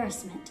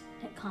embarrassment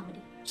at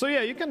comedy. So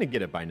yeah, you kind of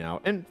get it by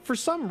now. And for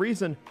some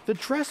reason, the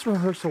dress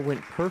rehearsal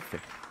went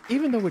perfect,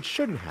 even though it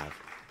shouldn't have.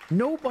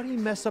 Nobody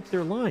messed up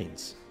their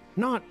lines.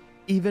 Not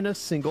even a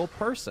single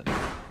person.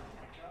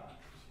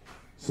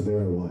 So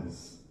there I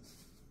was.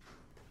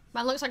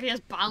 Man looks like he has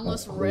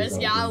boundless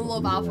wrist. Yeah, I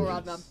love Alpha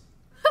Rod, man.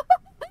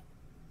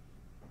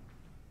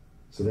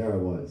 So there I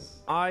was.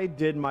 I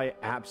did my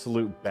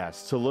absolute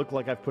best to look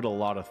like I've put a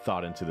lot of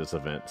thought into this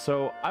event,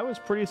 so I was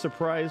pretty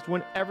surprised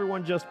when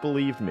everyone just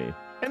believed me.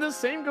 And the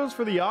same goes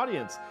for the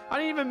audience. I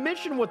didn't even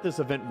mention what this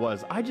event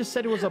was. I just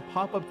said it was a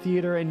pop-up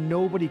theater and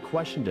nobody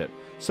questioned it.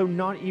 So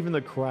not even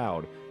the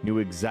crowd knew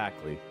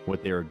exactly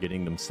what they were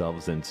getting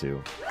themselves into.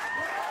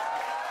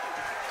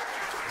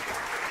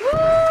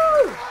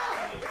 Woo!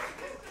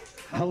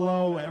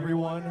 Hello,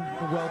 everyone.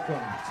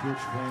 Welcome to a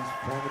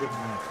transformative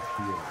night of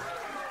theater.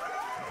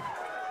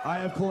 I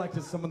have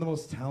collected some of the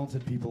most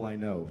talented people I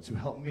know to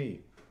help me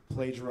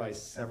plagiarize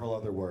several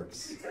other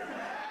works.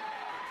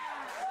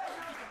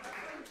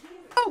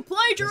 Oh,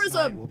 plagiarism! This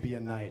night will be a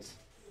night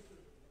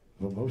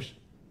of emotion,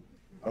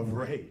 of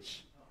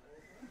rage,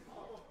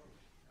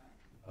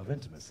 of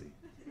intimacy.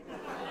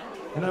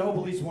 And I hope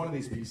at least one of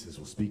these pieces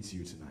will speak to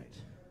you tonight.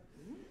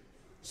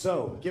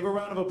 So, give a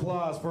round of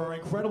applause for our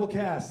incredible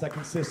cast that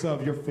consists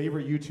of your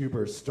favorite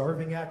YouTubers,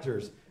 starving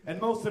actors,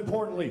 and most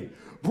importantly,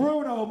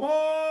 Bruno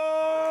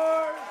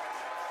Mars!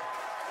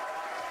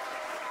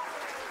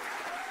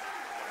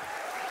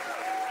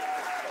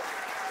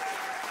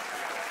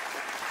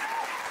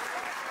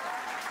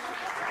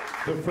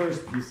 The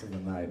first piece of the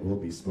night will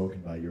be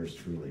spoken by yours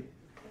truly.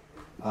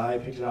 I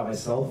picked it out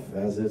myself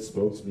as it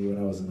spoke to me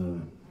when I was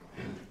in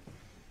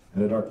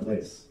a dark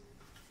place.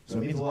 So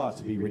it means a lot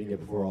to be reading it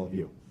before all of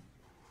you.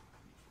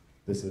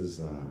 This is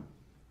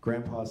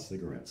Grandpa's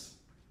Cigarettes.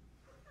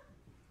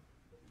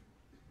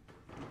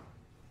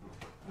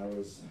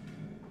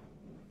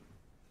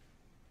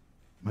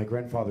 My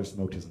grandfather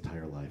smoked his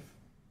entire life.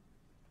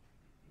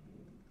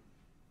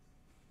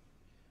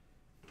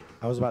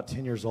 I was about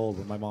 10 years old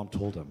when my mom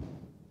told him,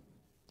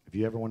 if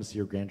you ever want to see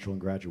your grandchildren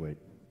graduate,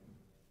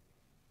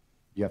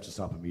 you have to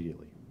stop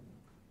immediately.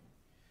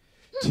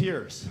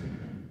 Tears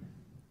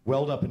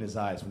welled up in his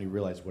eyes when he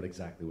realized what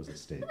exactly was at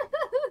stake.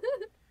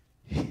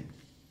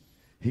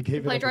 He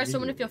gave it up Plagiarize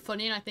someone immediately. if you're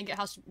funny, and I think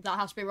that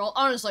has to be rolled.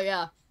 Honestly,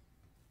 yeah.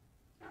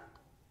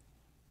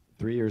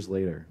 3 years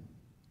later,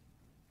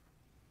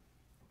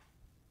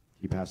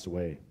 he passed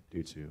away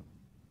due to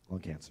lung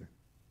cancer.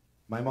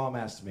 My mom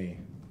asked me,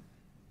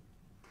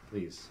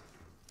 please,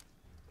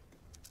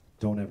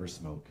 don't ever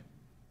smoke.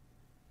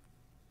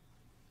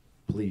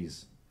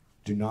 Please,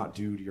 do not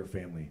do to your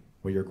family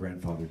what your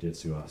grandfather did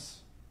to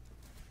us.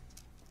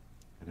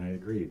 And I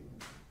agreed.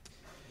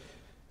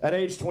 At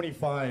age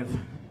 25,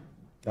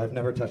 I've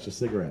never touched a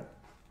cigarette.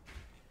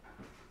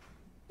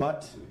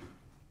 But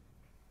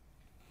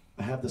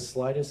I have the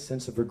slightest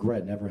sense of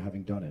regret never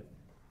having done it.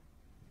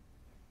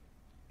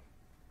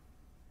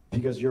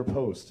 Because your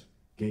post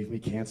gave me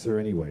cancer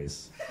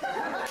anyways.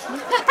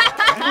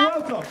 And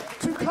welcome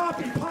to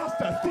Copy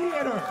Pasta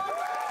Theater!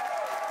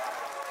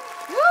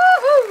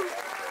 Woohoo!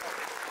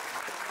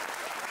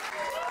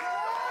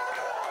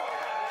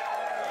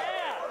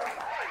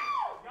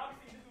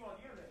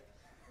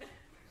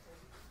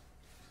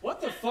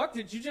 What the fuck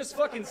did you just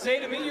fucking say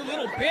to me, you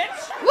little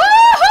bitch?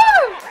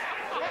 Woohoo!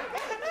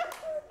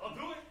 I'll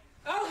do it.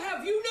 I'll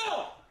have you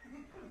know.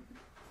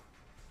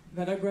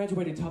 That I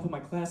graduated top of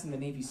my class in the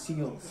Navy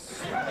SEALs.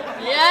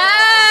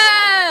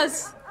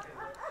 Yes!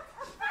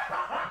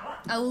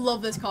 I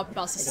love this copy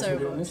pasta so We're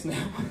doing much. this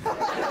now.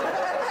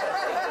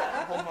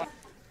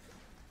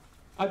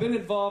 I've been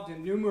involved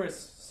in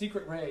numerous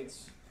secret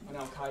raids on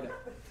Al-Qaeda.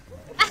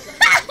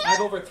 I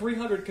have over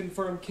 300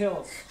 confirmed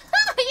kills.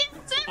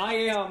 I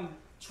am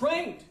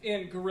trained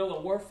in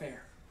guerrilla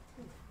warfare.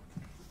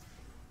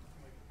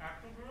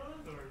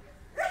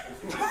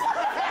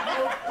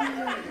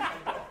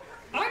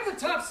 I'm the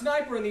top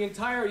sniper in the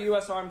entire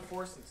U.S. Armed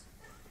Forces.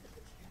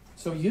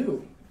 So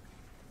you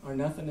are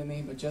nothing to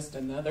me but just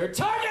another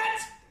target!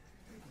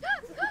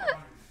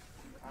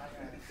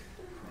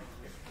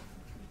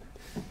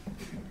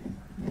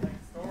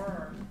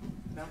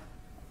 No.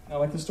 I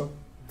like the store.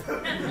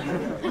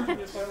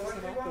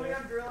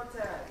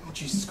 Oh,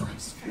 Jesus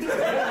Christ.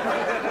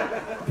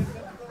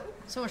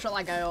 Someone shut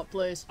that guy up,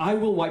 please. I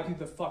will wipe you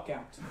the fuck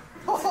out.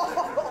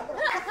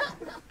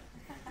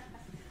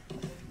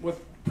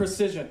 With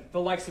precision, the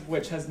likes of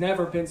which has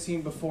never been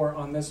seen before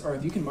on this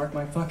earth. You can mark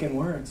my fucking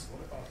words.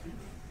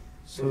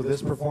 So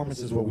this performance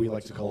is what we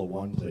like to call a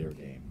one-player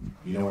game.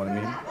 You know what I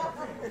mean?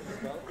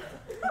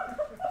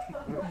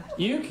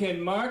 You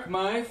can mark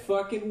my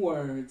fucking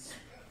words.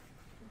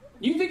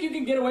 You think you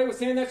can get away with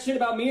saying that shit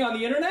about me on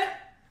the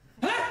internet?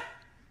 Huh?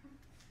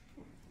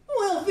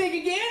 Well, think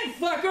again,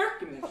 fucker!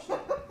 Give me that shit.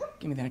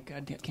 Give me that,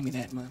 goddamn, give me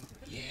that, man.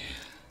 Yeah.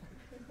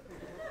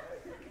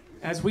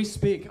 As we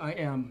speak, I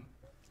am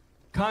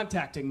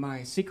contacting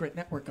my secret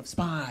network of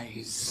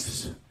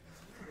spies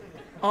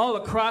all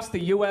across the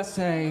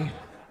USA.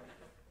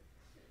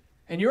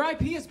 And your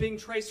IP is being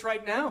traced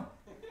right now.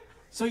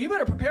 So you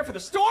better prepare for the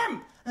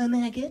storm,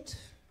 maggot.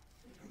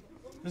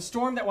 The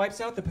storm that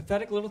wipes out the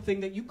pathetic little thing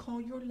that you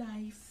call your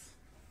life.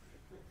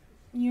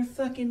 You're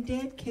fucking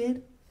dead,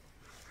 kid.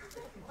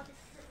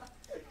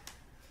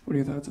 What are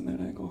your thoughts on that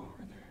angle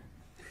right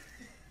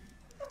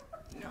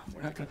there? No,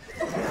 we're not gonna.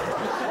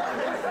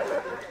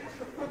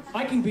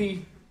 I can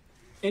be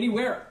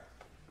anywhere,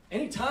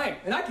 anytime,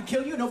 and I can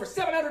kill you in over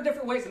 700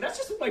 different ways, and that's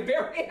just with my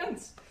bare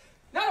hands.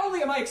 Not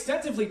only am I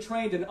extensively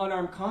trained in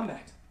unarmed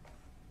combat,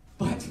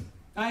 but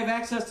I have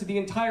access to the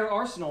entire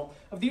arsenal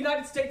of the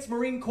United States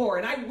Marine Corps,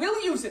 and I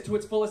will use it to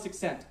its fullest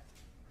extent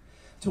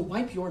to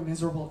wipe your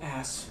miserable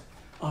ass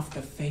off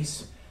the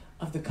face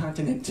of the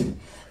continent.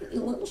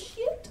 You little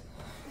shit.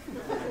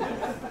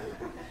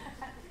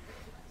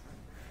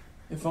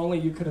 If only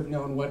you could have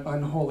known what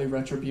unholy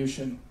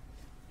retribution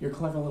your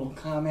clever little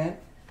comment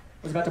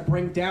was about to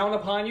bring down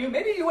upon you,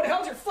 maybe you would have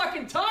held your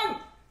fucking tongue!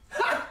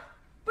 Ha!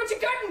 But you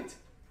couldn't!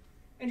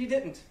 And you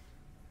didn't.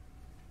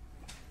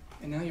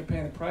 And now you're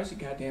paying the price, you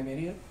goddamn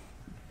idiot.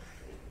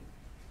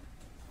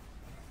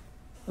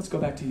 Let's go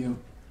back to you.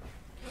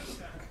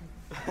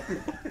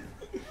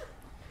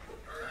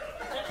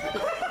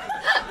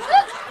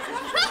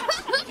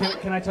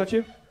 Can I touch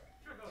you?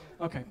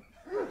 Okay.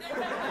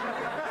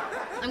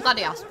 I'm glad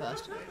he asked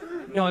first.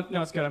 No,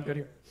 it's good. I'm good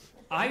here.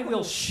 I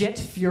will shit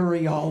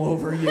fury all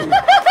over you.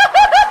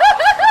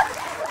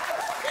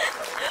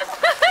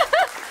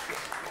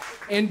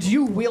 And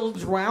you will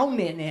drown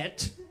in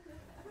it.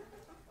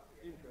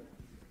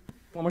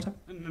 One more time?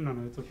 No,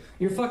 it's okay.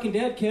 You're fucking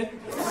dead, kid.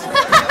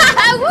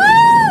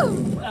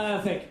 Woo!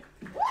 Thank you.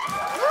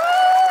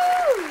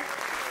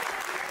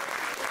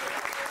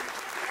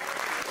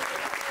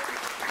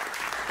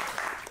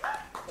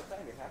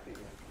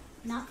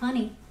 Not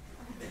funny.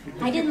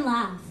 I didn't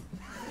laugh.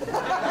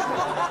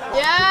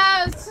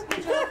 Yes!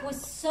 The joke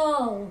was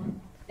so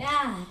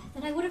bad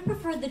that I would have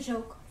preferred the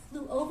joke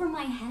flew over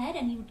my head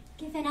and you'd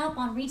given up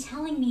on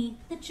retelling me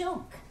the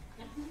joke.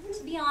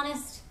 To be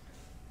honest,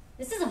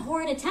 this is a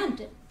horrid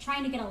attempt at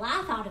trying to get a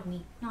laugh out of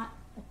me. Not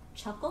a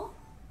chuckle,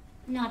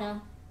 not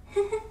a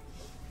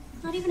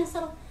not even a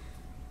subtle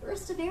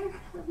burst of air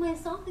out of my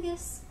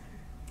esophagus.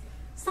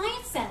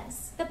 Science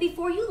says that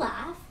before you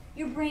laugh,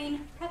 your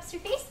brain preps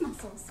your face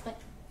muscles,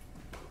 but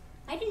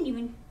I didn't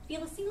even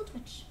feel a single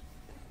twitch.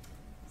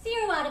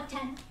 0 out of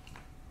 10.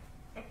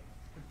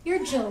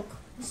 Your joke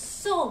was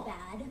so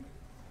bad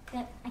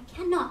that I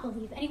cannot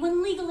believe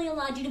anyone legally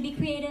allowed you to be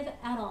creative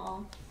at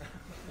all.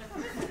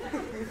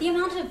 The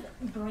amount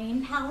of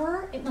brain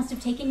power it must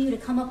have taken you to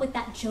come up with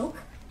that joke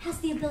has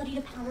the ability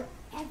to power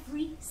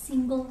every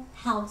single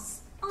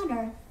house on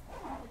Earth.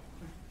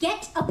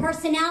 Get a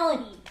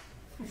personality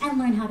and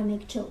learn how to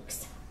make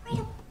jokes. Write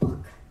a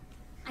book.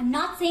 I'm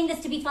not saying this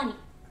to be funny.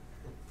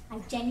 I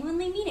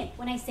genuinely mean it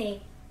when I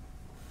say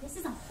this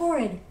is a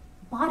horrid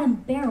bottom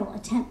barrel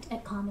attempt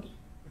at comedy.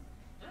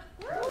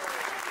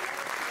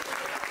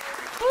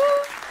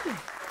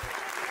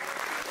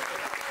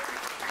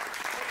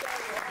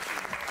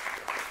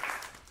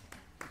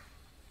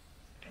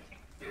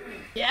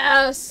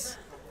 Yes!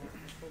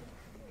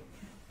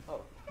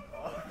 Oh,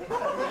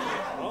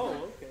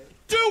 okay.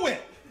 Do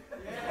it!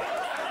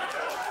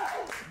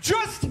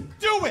 Just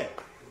do it!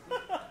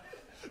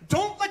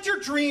 Don't let your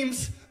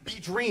dreams be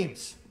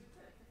dreams.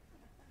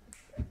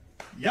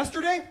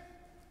 Yesterday,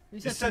 you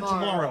said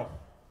tomorrow.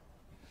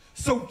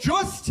 So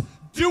just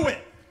do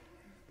it.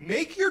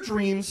 Make your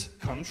dreams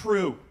come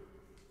true.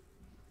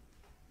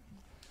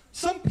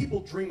 Some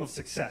people dream of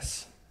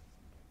success.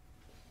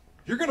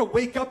 You're gonna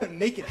wake up and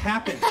make it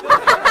happen.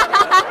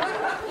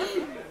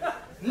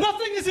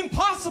 Nothing is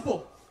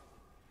impossible.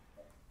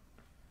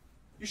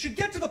 You should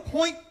get to the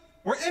point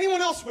where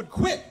anyone else would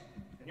quit,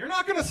 and you're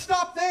not going to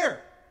stop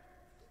there.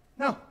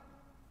 No.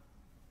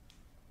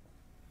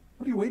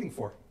 What are you waiting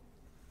for?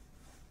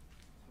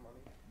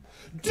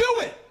 Do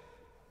it!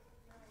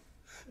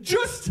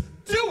 Just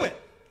do it!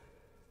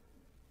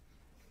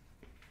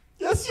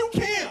 Yes, you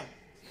can!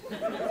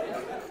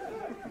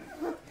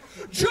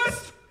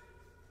 Just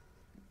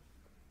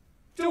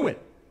do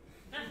it.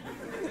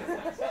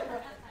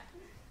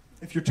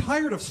 If you're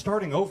tired of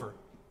starting over,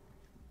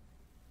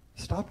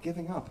 stop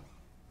giving up.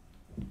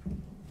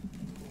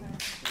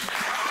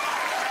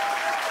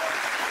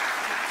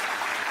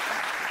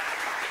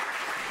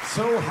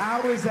 So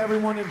how is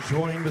everyone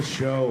enjoying the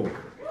show?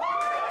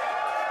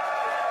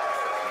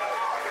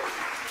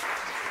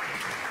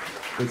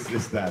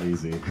 It's that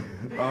easy.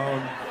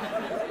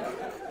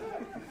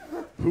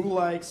 Who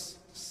likes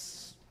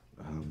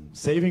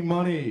saving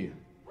money?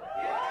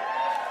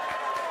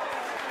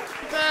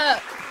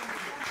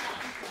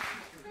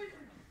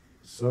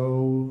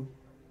 So,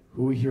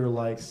 who here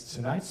likes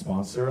tonight's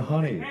sponsor,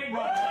 Honey?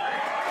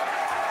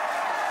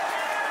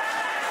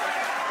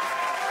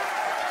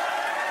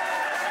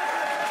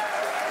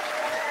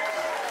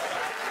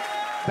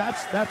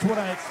 That's what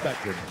I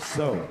expected.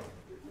 So,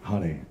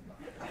 Honey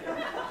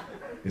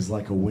is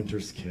like a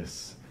winter's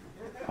kiss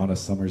on a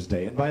summer's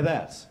day. And by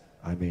that,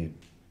 I mean,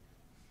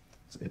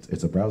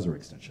 it's a browser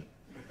extension.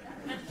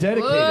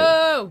 Dedicated.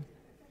 Whoa!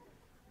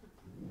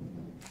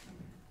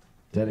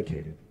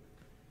 Dedicated.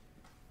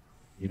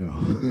 You know.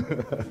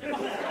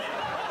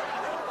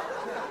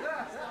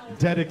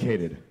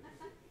 Dedicated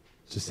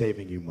to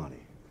saving you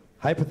money.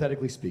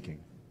 Hypothetically speaking,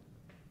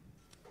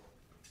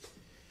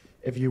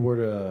 if you were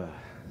to,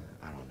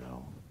 I don't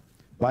know,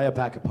 buy a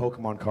pack of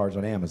Pokemon cards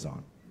on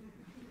Amazon,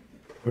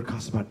 it would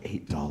cost about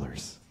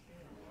 $8.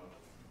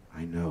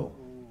 I know.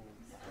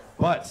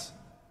 But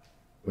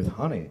with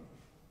Honey,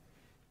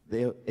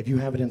 if you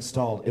have it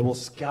installed, it will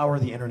scour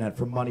the internet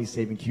for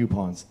money-saving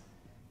coupons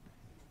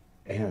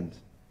and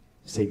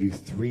save you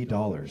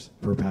 $3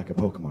 per pack of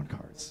Pokemon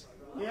cards.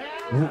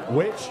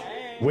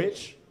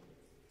 Which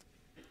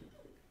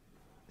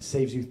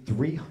saves you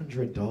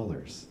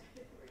 $300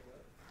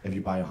 if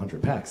you buy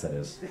 100 packs, that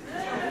is.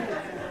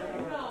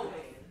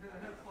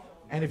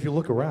 And if you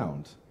look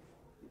around,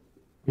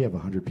 we have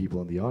 100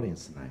 people in the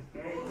audience tonight.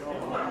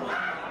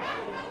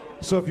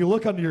 So if you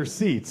look under your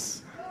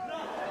seats,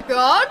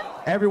 God,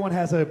 everyone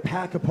has a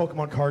pack of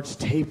Pokemon cards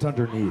taped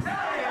underneath. Yo!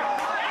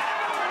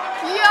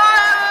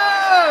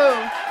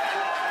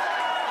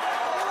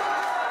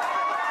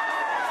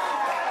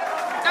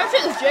 That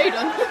shit is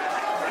Jaden.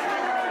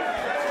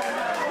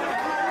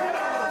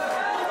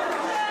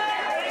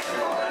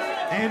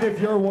 And if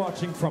you're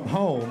watching from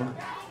home,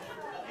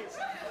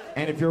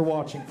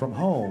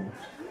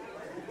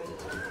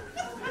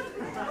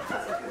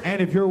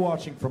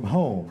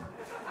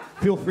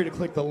 feel free to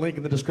click the link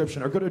in the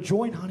description or go to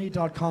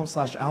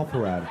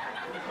joinhoney.com/alpharad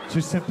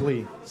to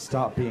simply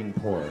stop being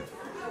poor.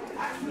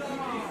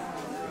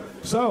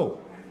 So,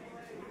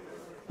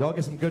 y'all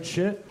get some good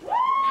shit?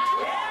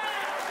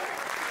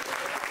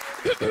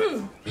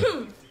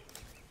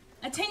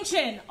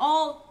 Attention,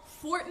 all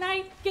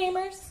Fortnite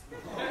gamers.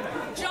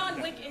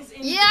 John Wick is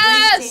in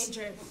Yes! great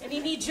danger, and he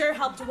needs your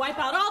help to wipe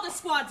out all the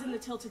squads in the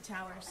Tilted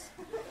Towers.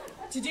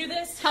 To do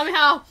this, Tell me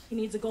how. He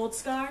needs a gold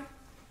scar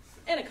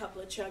and a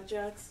couple of chug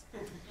jugs.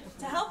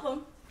 To help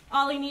him,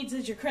 all he needs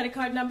is your credit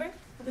card number,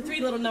 the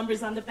 3 little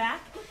numbers on the back,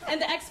 and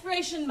the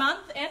expiration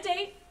month and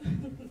date.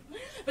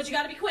 But you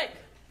gotta be quick,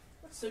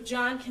 so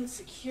John can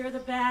secure the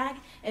bag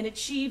and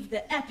achieve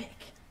the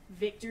epic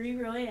victory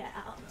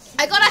royale.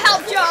 I gotta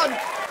help John.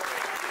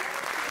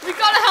 We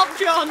gotta help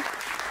John.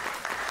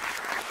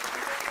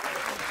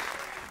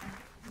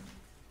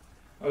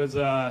 I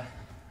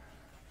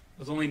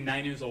was only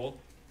 9 years old.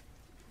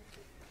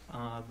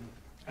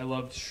 I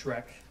loved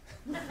Shrek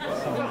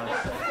so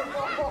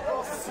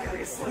much.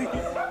 Seriously?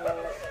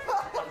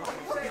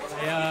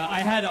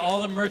 I had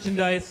all the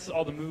merchandise,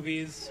 all the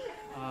movies.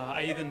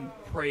 I even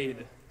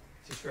prayed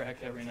to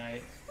Shrek every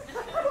night.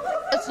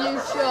 Yes, you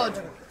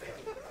should.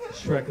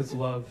 Shrek is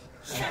love.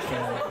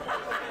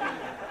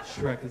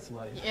 Shrek is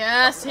life.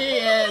 Yes, he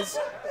is.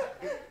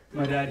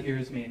 My dad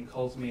hears me and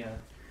calls me a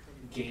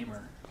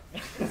gamer.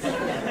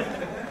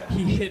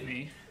 He hit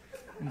me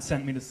and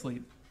sent me to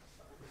sleep.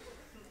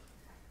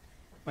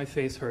 My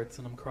face hurts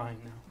and I'm crying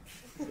now.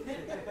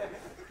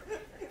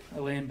 I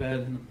lay in bed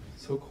and I'm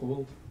so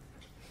cold.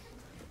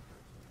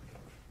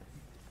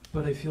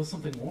 But I feel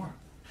something warm.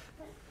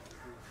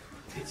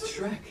 It's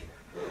Shrek.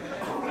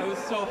 I was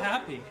so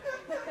happy.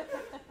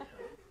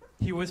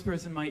 He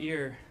whispers in my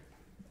ear,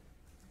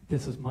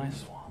 "This is my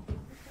swamp."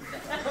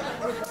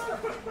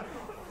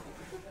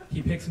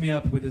 He picks me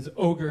up with his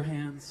ogre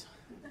hands,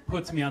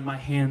 puts me on my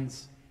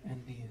hands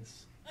and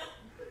knees.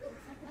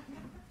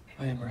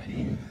 I am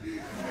ready.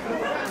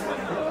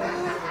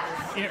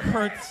 It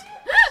hurts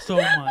so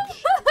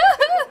much,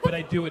 but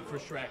I do it for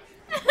Shrek.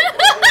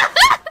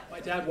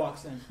 My dad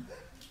walks in.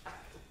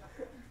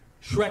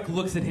 Shrek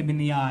looks at him in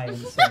the eye and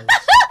says,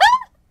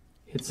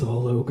 "It's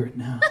all ogre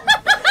now."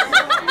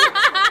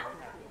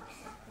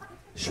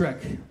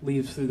 Shrek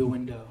leaves through the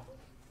window.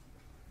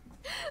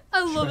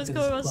 I love Shrek this is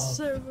cover love.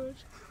 so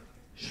much.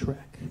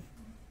 Shrek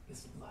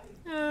is life.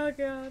 Oh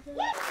god.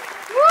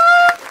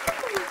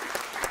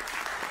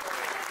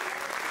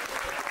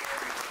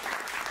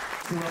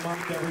 To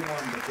remind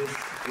everyone that this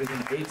is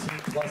an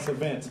 18+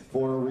 event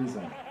for a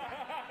reason.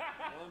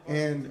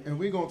 And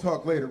we're gonna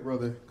talk later,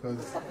 brother,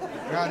 cause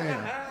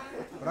goddamn.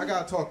 But I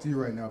gotta talk to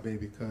you right now,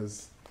 baby,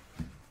 cause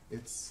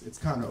it's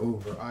kind of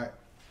over. I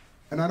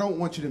don't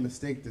want you to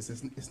mistake this.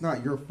 It's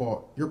not your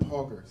fault. You're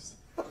Poggers.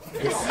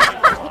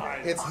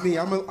 It's me.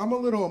 I'm a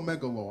little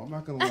megalo. I'm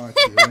not gonna lie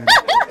to you. And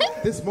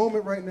this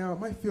moment right now, it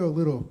might feel a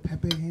little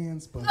Pepe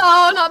hands, but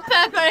oh, not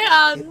Pepe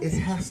hands. It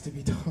has to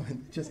be done.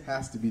 It just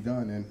has to be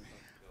done. And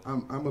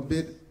I'm a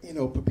bit,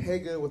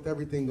 Pepega with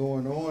everything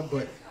going on,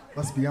 but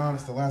let's be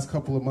honest, the last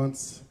couple of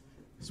months,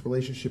 this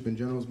relationship in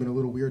general has been a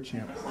little weird,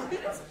 champ.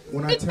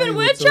 When I tell you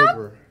it's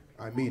over,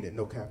 I mean it,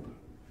 no cap.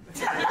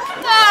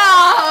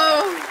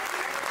 No!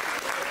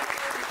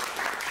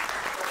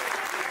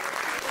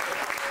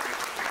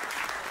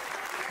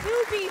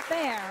 To be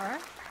fair,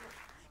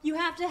 you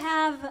have to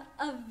have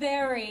a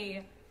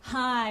very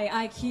high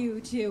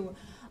IQ to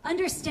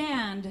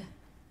understand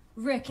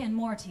Rick and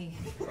Morty.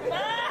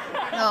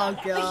 Oh,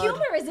 God. The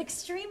humor is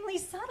extremely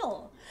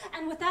subtle,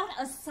 and without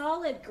a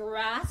solid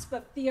grasp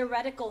of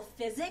theoretical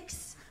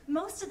physics,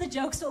 most of the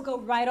jokes will go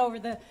right over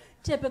the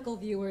typical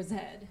viewer's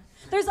head.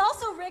 There's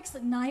also Rick's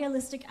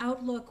nihilistic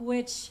outlook,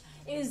 which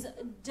is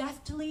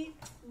deftly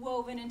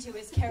woven into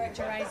his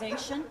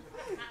characterization.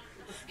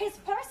 His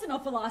personal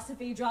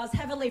philosophy draws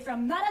heavily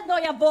from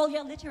Narodnoya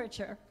Volya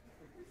literature.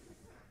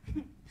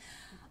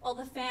 Well,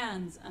 the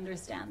fans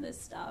understand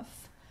this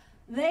stuff.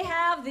 They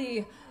have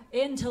the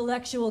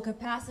intellectual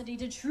capacity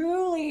to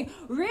truly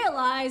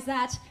realize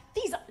that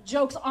these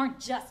jokes aren't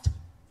just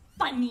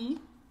funny.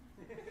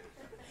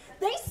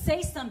 They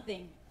say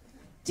something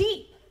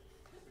deep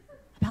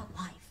about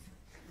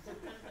life.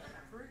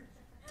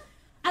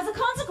 As a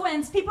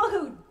consequence, people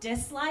who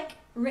dislike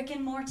Rick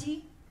and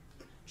Morty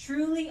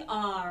truly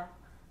are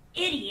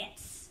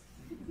idiots.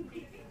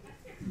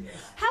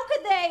 How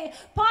could they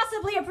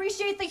possibly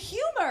appreciate the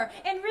humor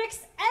in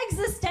Rick's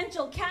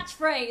existential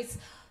catchphrase,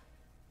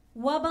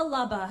 wubba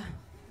lubba,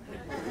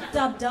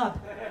 dub dub,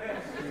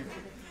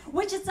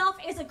 which itself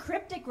is a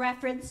cryptic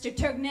reference to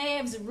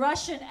Turgenev's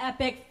Russian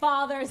epic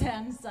Fathers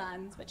and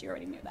Sons, but you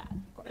already knew that,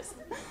 of course.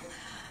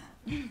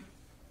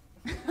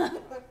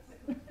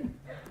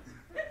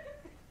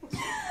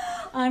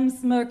 I'm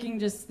smirking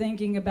just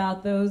thinking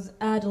about those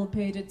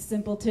addle-pated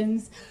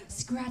simpletons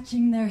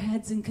scratching their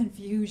heads in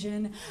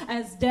confusion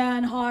as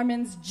Dan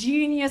Harmon's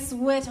genius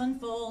wit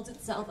unfolds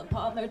itself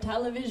upon their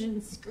television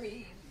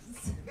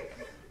screens.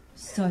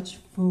 Such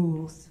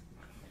fools.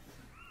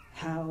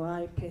 How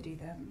I pity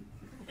them.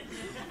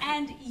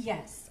 And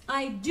yes,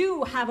 I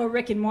do have a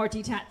Rick and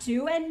Morty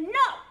tattoo, and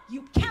no,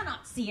 you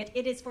cannot see it.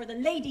 It is for the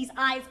ladies'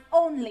 eyes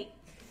only.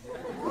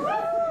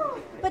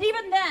 But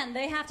even then,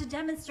 they have to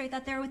demonstrate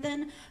that they're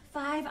within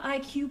 5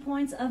 IQ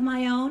points of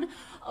my own,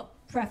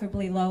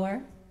 preferably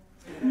lower.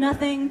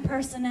 Nothing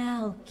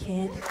personnel,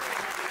 kid.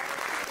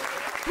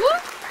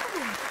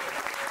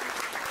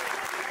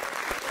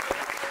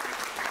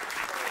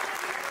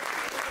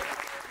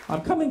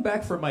 I'm coming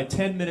back for my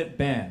 10-minute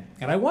ban,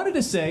 and I wanted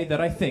to say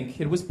that I think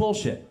it was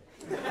bullshit.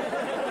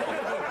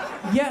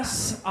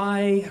 Yes,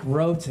 I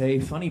wrote a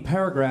funny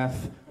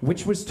paragraph,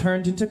 which was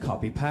turned into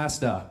copy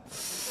pasta.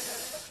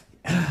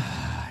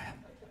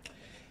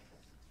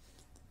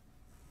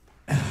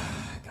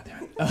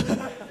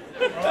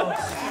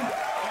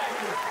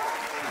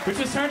 Which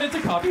was turned into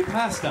copy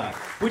pasta,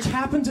 which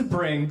happened to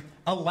bring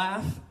a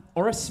laugh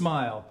or a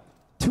smile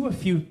to a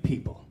few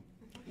people.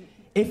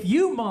 If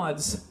you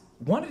mods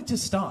wanted to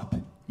stop,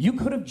 you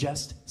could have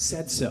just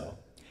said so.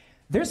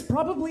 There's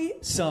probably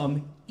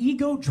some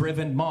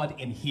ego-driven mod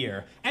in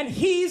here, and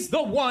he's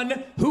the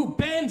one who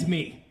banned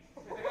me.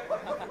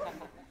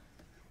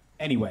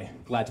 Anyway,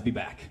 glad to be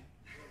back.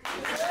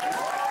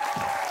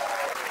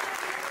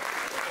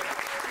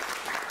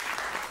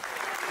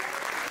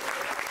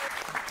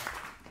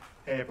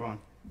 Hey everyone.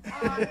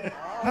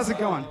 How's it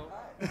going?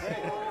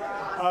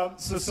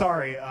 So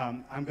sorry,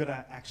 I'm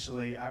gonna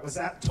actually, I was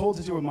told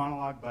to do a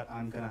monologue, but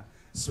I'm gonna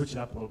switch it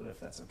up a little bit if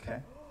that's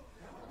okay.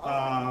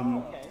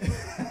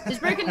 He's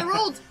breaking the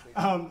rules.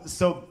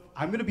 So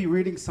I'm gonna be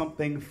reading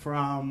something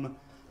from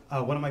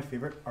one of my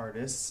favorite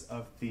artists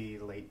of the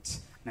late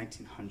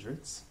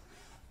 1900s.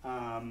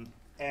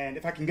 And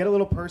if I can get a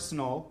little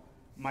personal,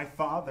 my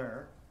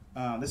father,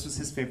 this was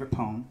his favorite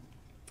poem.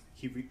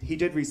 He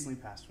did recently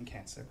pass from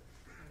cancer.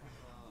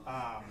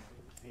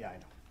 Yeah, I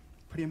know.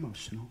 Pretty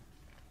emotional.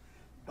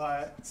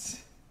 But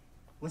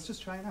let's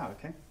just try it out,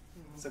 okay?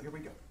 So here we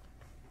go.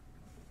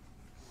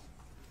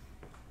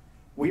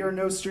 We are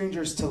no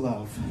strangers to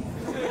love.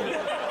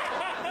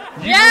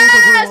 You know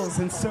the rules,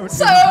 and so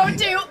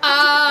do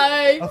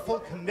I. A full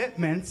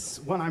commitment's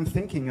what I'm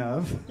thinking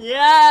of.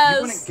 Yes.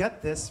 You wouldn't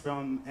get this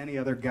from any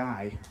other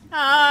guy.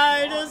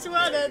 I just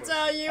want to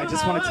tell you I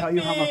just how want to tell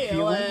you how I'm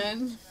feeling.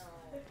 feeling.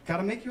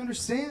 Gotta make you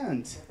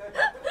understand.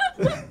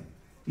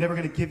 Never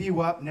gonna give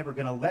you up, never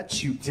gonna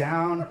let you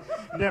down,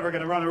 never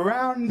gonna run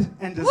around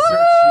and desert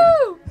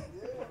you.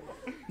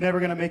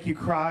 Never gonna make you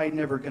cry,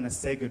 never gonna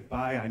say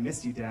goodbye. I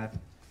miss you, Dad.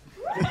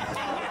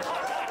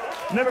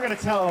 Never gonna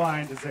tell a lie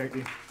and desert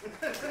you.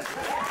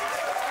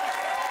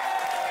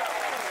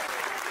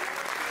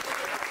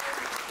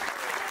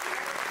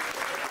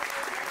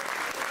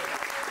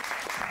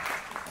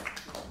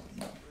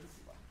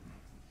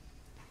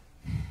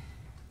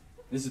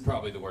 This is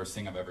probably the worst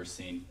thing I've ever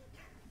seen.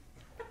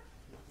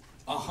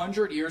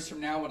 100 years from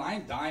now, when I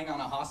am dying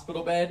on a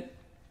hospital bed,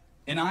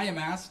 and I am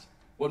asked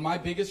what my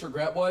biggest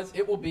regret was,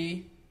 it will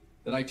be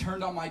that I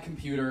turned on my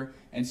computer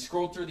and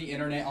scrolled through the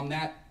internet on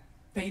that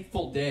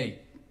fateful day.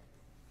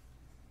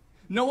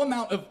 No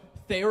amount of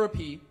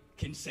therapy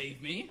can save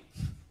me.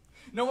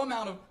 No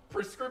amount of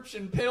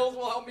prescription pills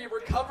will help me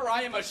recover.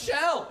 I am a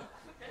shell.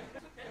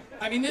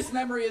 I mean, this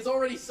memory is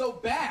already so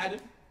bad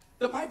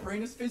that my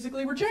brain is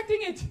physically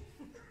rejecting it.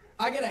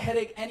 I get a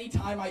headache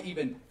anytime I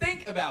even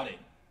think about it.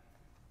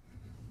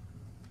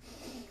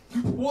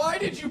 Why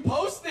did you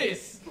post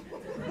this?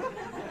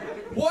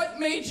 What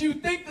made you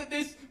think that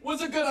this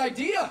was a good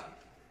idea?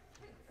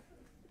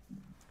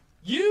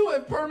 You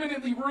have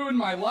permanently ruined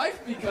my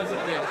life because of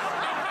this.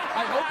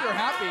 I hope you're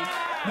happy.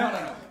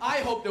 No. I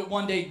hope that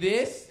one day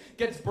this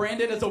gets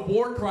branded as a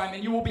war crime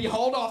and you will be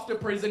hauled off to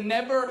prison,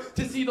 never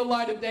to see the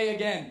light of day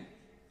again.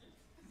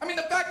 I mean,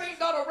 the fact that he's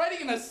not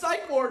already in a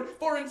psych ward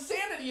for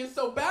insanity is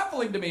so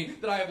baffling to me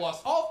that I have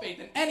lost all faith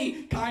in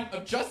any kind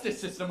of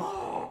justice system.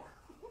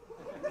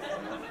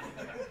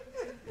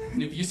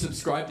 And if you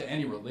subscribe to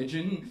any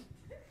religion,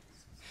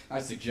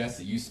 I suggest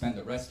that you spend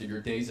the rest of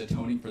your days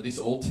atoning for this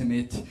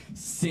ultimate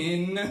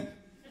sin.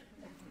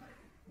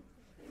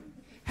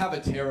 Have a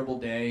terrible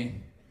day.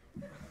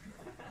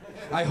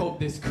 I hope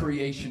this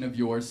creation of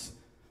yours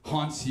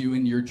haunts you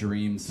in your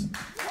dreams.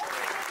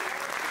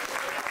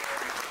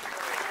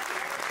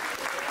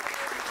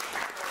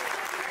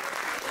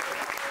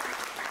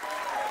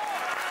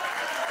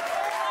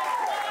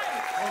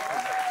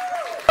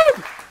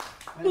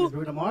 My name is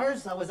Bruno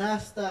Mars. I was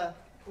asked,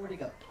 where'd he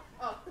go?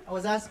 I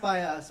was asked by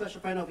a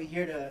special friend over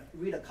here to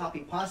read a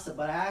copy pasta,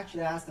 but I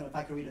actually asked him if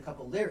I could read a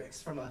couple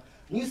lyrics from a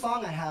new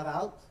song I have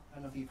out. I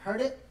don't know if you've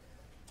heard it.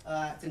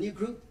 It's a new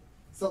group,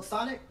 Silk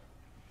Sonic,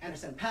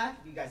 Anderson .Paak,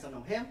 if you guys don't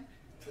know him.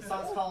 The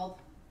song's called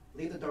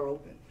Leave the Door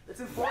Open.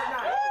 It's in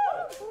Fortnite.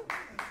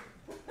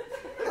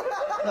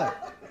 Look,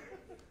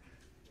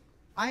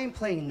 I ain't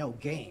playing no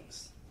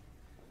games,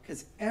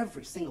 because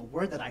every single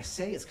word that I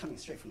say is coming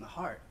straight from the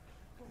heart.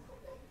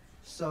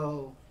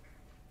 So,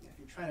 if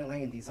you're trying to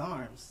lay in these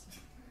arms,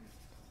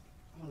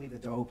 I'm gonna leave the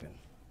door open.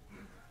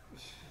 I'm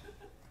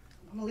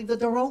gonna leave the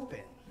door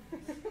open.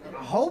 I'm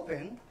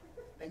hoping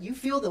that you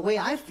feel the way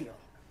I feel.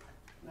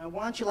 And I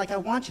want you like I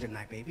want you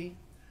tonight, baby.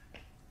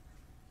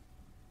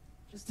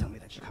 Just tell me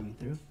that you're coming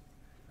through.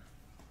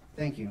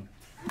 Thank you.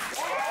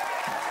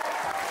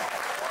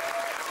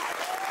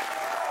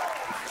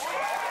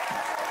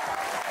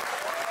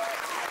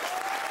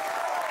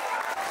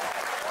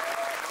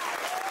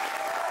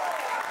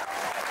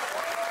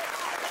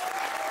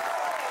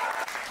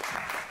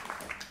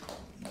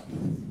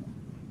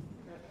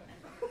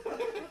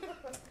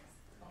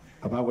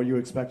 About what you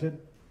expected?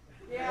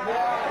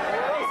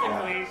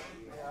 Basically.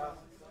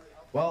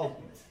 Well,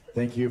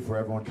 thank you for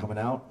everyone coming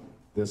out.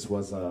 This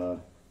was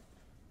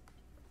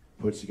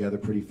put together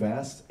pretty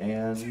fast,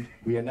 and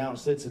we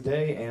announced it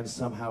today, and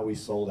somehow we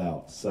sold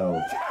out. So,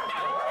 Woo!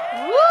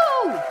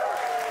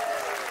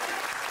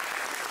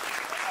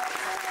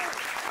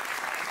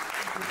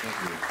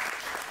 thank you.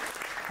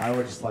 I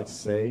would just like to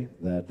say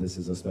that this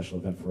is a special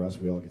event for us.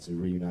 We all get to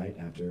reunite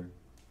after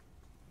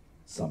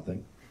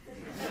something,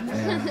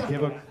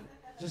 and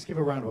just give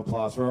a round of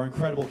applause for our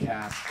incredible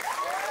cast.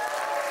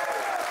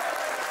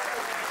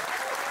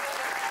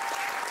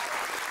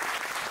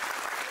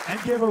 And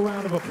give a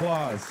round of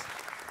applause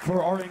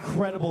for our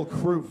incredible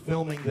crew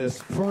filming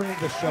this, putting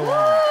the show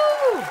on.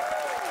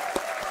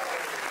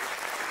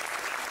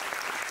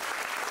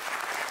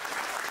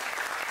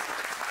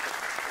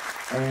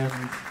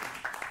 And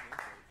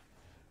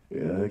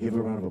give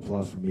a round of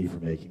applause for me for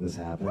making this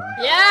happen.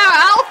 Yeah,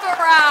 Alpha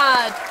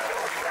Rad!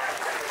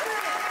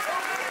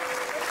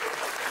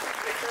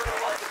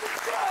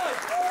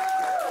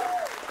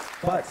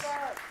 But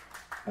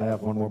I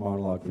have one more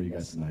monologue for you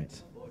guys tonight.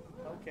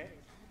 Okay.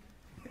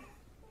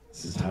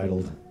 This is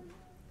titled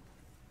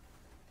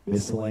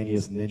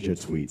Miscellaneous Ninja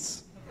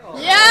Tweets.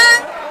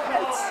 Yeah!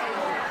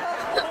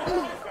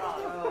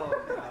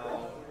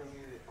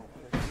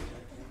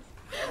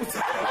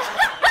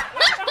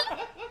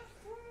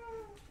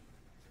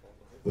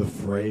 The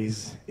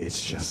phrase,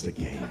 "it's just a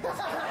game,"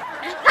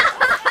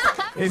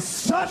 is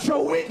such a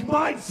weak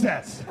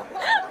mindset.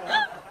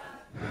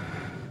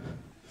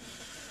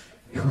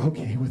 You're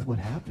okay with what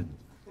happened.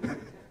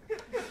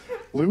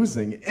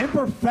 Losing,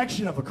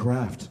 imperfection of a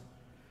craft.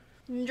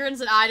 Jordan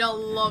said, I don't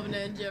love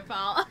Ninja,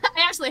 pal.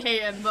 I actually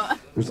hate him, but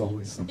There's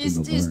always something his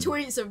to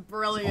learn. tweets are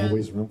brilliant. There's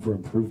always room for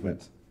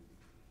improvement.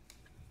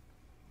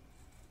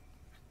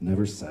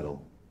 Never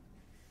settle.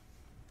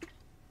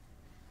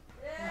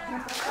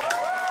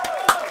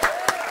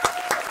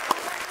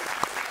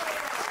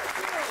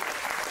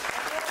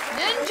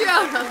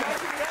 job.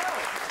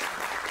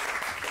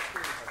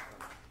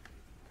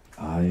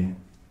 I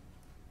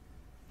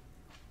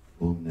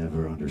will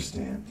never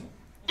understand.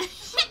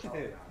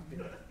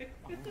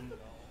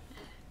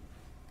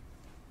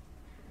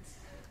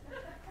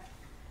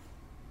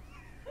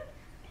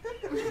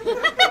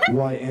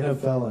 Why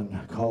NFL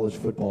and college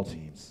football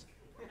teams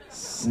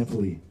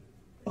simply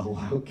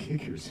allow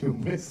kickers who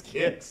miss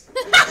kicks.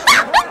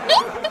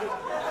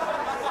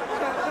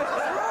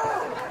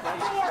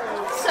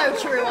 So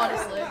true,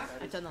 honestly.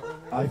 I've done that one.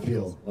 I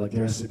feel like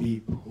there has to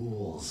be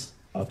pools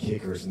of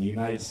kickers in the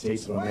United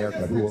States of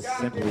America who will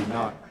simply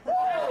not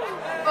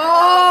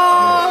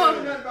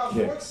Oh!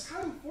 kicks.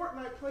 How do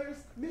Fortnite players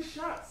miss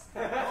shots?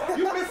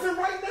 You missing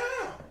right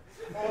now.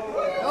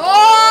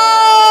 Oh!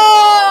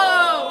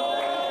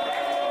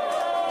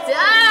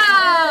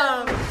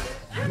 Damn!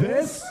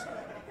 This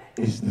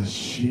is the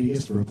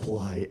shittiest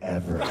reply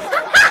ever.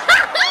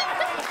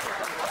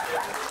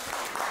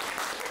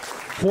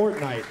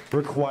 Fortnite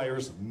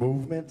requires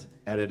movement,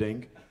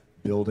 editing,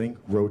 building,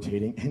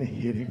 rotating, and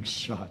hitting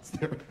shots.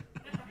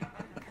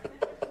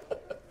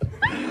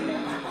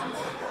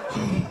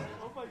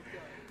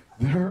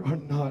 There are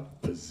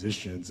not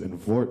positions in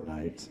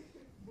Fortnite.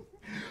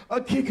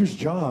 A kicker's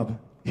job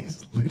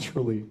is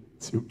literally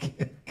to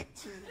kick.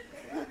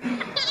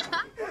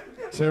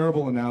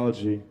 Terrible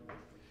analogy.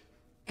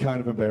 Kind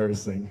of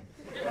embarrassing.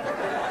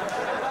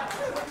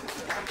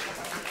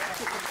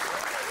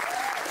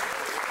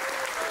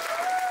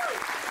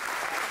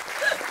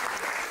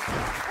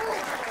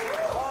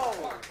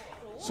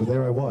 So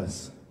there I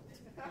was,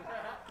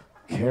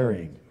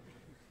 carrying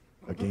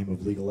a game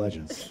of League of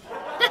Legends.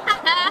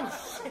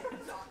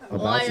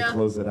 About to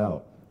close it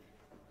out,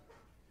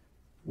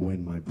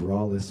 when my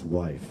braless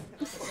wife.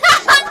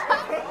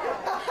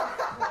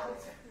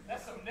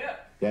 That's some nip.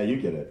 Yeah, you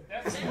get it.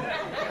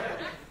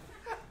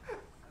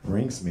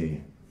 Brings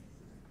me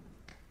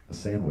a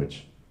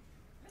sandwich.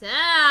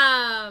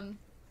 Damn!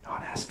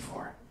 Not asked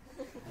for.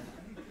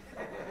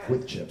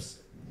 With chips.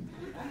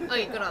 Oh,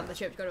 you got it with the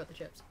chips. Got it with the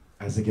chips.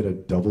 As I get a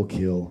double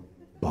kill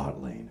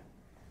bot lane.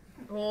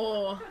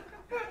 Oh.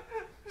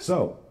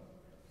 So,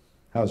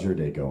 how's your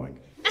day going?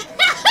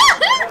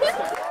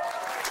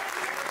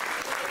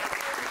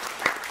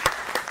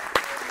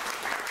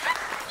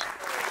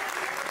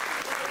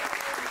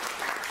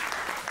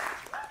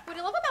 What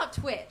I love about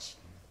Twitch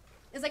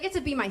is I get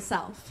to be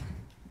myself.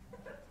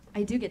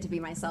 I do get to be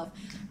myself.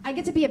 I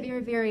get to be a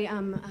very, very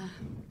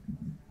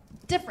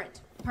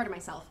different part of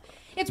myself.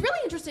 It's really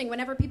interesting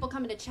whenever people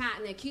come into chat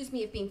and they accuse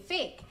me of being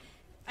fake.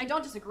 I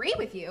don't disagree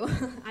with you.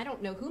 I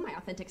don't know who my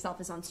authentic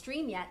self is on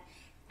stream yet.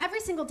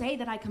 Every single day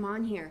that I come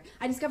on here,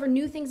 I discover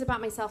new things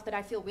about myself that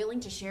I feel willing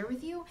to share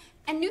with you,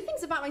 and new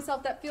things about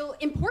myself that feel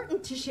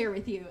important to share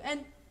with you.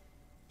 And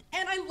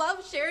I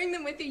love sharing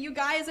them with you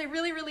guys. I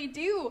really, really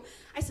do.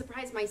 I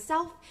surprise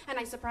myself, and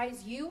I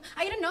surprise you.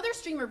 I had another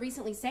streamer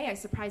recently say I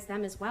surprised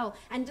them as well,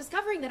 and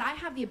discovering that I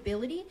have the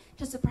ability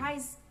to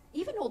surprise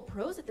even old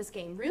pros at this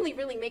game really,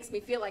 really makes me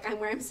feel like I'm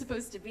where I'm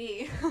supposed to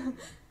be.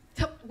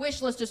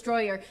 Wishless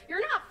destroyer.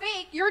 You're not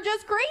fake. You're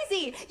just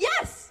crazy.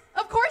 Yes,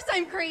 of course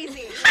I'm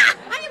crazy.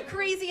 I am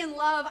crazy in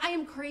love. I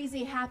am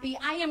crazy happy.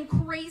 I am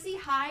crazy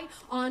high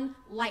on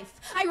life.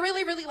 I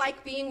really, really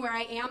like being where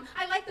I am.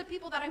 I like the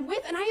people that I'm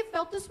with, and I have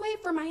felt this way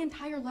for my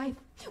entire life.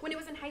 When it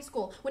was in high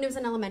school, when it was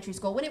in elementary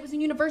school, when it was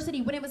in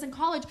university, when it was in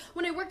college,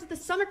 when I worked at the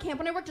summer camp,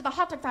 when I worked at the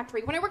hot dog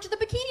factory, when I worked at the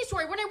bikini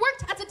store, when I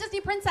worked as a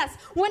Disney princess,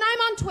 when I'm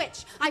on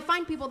Twitch, I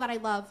find people that I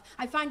love,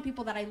 I find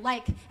people that I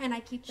like, and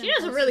I keep them She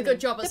does a close really to me. good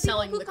job of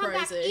selling the people who come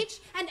crazy. back each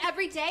and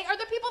every day are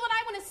the people that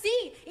I want to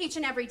see each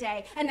and every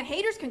day. And the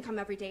haters can come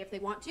every day if they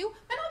want to, and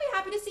I'll be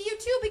happy to see you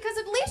too, because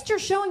at least you're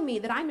showing me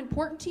that I'm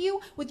important to you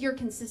with your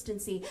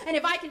consistency. And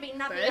if I can be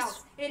nothing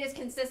else, it is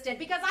consistent,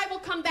 because I will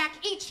come back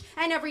each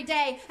and every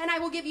day, and I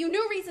will give you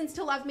new reasons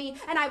to love me,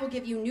 and I will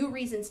give you new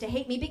reasons to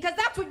hate me, because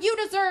that's what you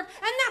deserve,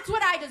 and that's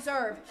what I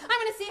deserve. I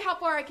want to see how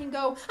far I can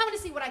go. I want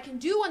to see what I can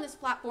do on this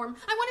platform.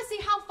 I want to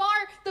see how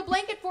far the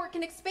blanket fort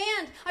can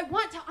expand. I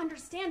want to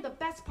understand the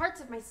best parts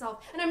of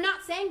myself, and I'm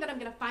not saying that I'm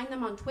going to find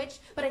them on Twitch,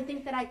 but I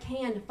think that I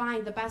can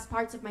find the best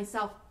parts of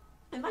myself.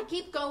 If I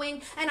keep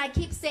going and I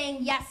keep saying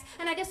yes,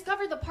 and I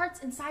discover the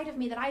parts inside of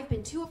me that I've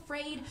been too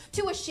afraid,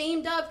 too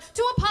ashamed of,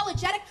 too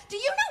apologetic. Do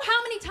you know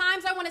how many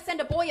times I want to send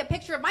a boy a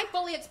picture of my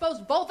fully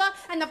exposed vulva,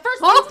 and the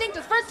first instinct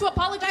is first to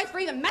apologize for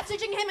even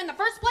messaging him in the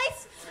first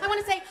place? I want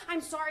to say, I'm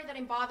sorry that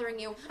I'm bothering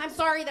you. I'm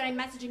sorry that I'm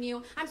messaging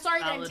you. I'm sorry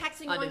that I'm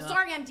texting you. I'm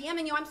sorry I'm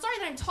DMing you. I'm sorry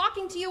that I'm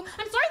talking to you.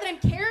 I'm sorry that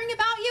I'm caring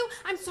about you.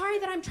 I'm sorry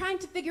that I'm trying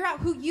to figure out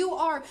who you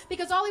are,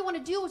 because all I want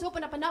to do is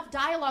open up enough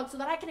dialogue so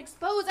that I can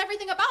expose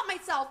everything about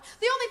myself.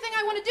 The only thing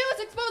I want to do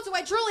is expose who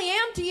I truly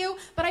am to you,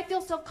 but I feel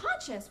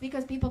self-conscious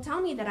because people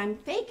tell me that I'm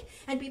fake,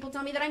 and people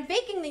tell me that I'm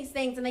faking these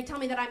things, and they tell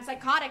me that I'm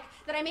psychotic,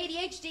 that I'm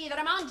ADHD, that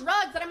I'm on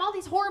drugs, that I'm all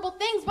these horrible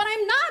things, but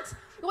I'm not.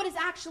 What is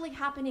actually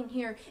happening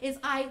here is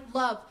I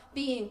love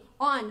being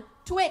on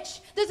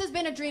Twitch. This has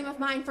been a dream of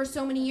mine for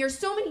so many years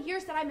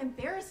that I'm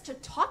embarrassed to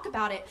talk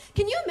about it.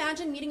 Can you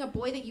imagine meeting a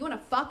boy that you want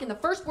to fuck and the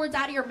first words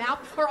out of your mouth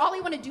or all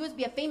you want to do is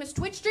be a famous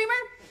Twitch streamer?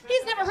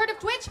 He's never heard of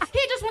Twitch. He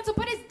just wants to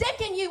put his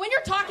dick in you and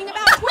you're talking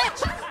about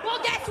Twitch. Well,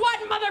 guess what,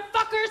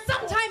 motherfucker?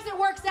 Sometimes it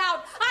works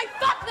out. I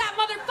fucked that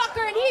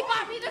motherfucker and he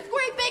bought me this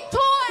great big toy.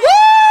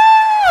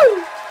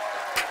 Woo!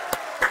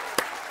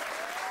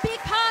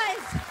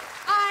 Because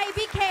I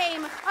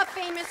became a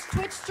famous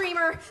Twitch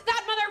streamer.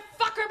 That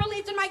motherfucker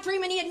believed in my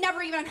dream and he had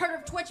never even heard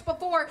of Twitch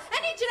before. And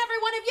each and every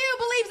one of you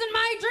believes in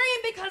my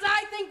dream because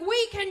I think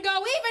we can go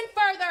even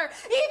further,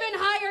 even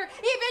higher,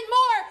 even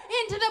more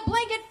into the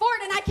blanket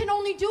fort, and I can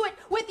only do it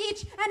with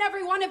each and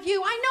every one of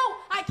you. I know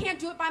I can't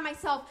do it by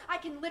myself. I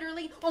can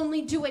literally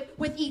only do it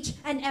with each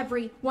and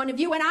every one of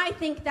you, and I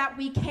think that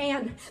we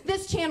can.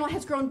 This channel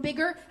has grown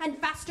bigger and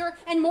faster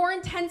and more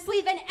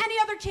intensely than any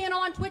other channel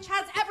on Twitch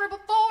has ever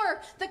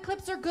before. The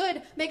clips are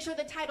good. Make sure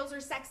the titles are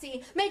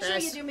sexy. Make sure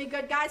you do me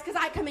good, guys, because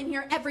I come in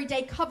here every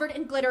day covered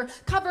in glitter,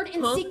 covered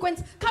in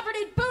sequins, covered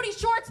in booty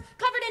shorts,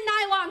 covered in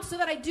nylon, so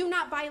that I do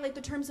not violate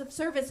the terms of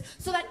service,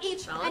 so that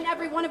each and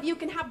every one of you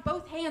can have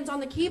both hands on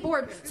the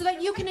keyboard, so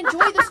that you can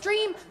enjoy the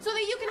stream, so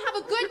that you can have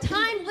a good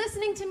time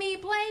listening to me,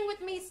 playing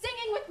with me,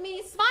 singing with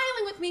me,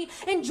 smiling with me,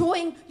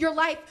 enjoying your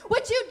life,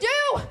 which you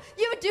do.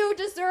 You do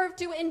deserve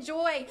to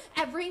enjoy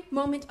every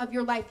moment of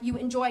your life you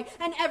enjoy,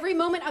 and every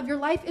moment of your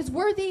life is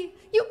worthy.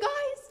 You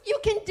guys, you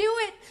can do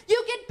it.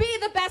 You can be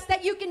the best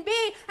that you can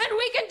be, and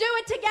we can do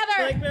it together.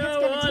 Like it's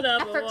gonna take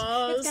effort.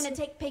 It's gonna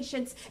take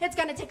patience. It's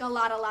gonna take a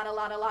lot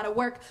of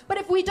work. But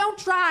if we don't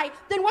try,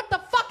 then what the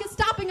fuck is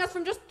stopping us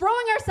from just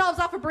throwing ourselves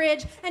off a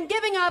bridge and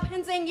giving up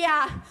and saying,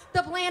 yeah,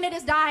 the planet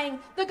is dying,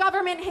 the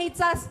government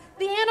hates us,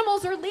 the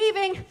animals are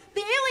leaving,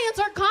 the aliens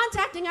are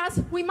contacting us,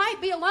 we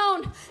might be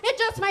alone. It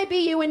just might be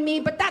you and me,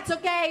 but that's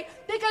okay,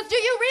 because do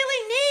you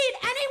really need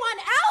anyone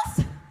else?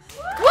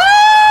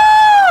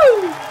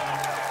 Woo!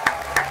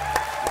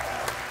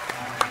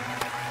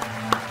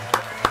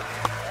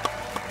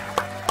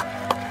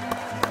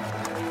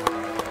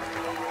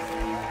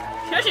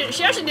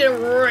 She actually did a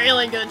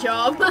really good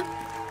job.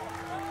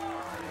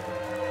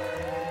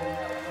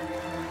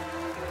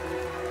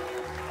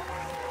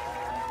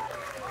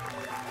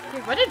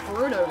 Dude, where did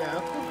Bruno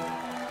go?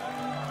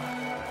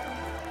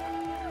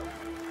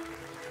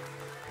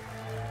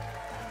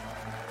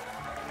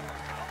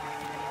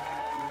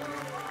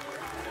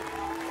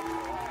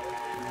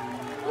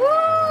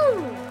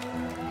 Woo!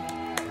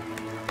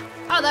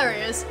 Oh, there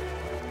he is.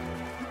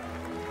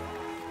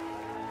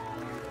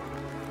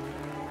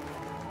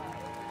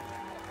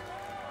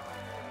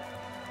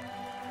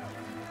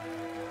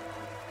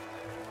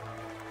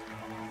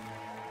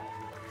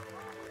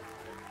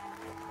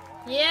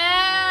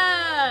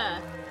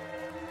 Yeah!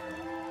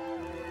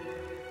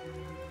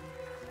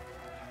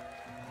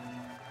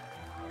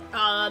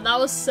 Oh, that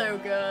was so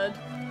good.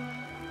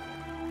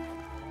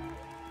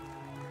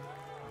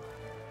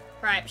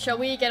 Right, shall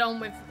we get on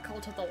with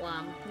Cult of the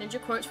Lamb? Ninja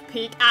quotes were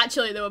peak.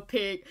 Actually, they were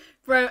peak.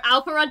 Bro,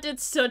 Alpharad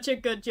did such a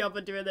good job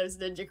of doing those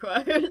ninja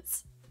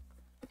quotes.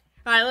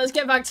 Alright, let's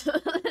get back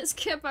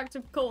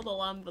to Cult of the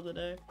Lamb for the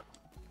day.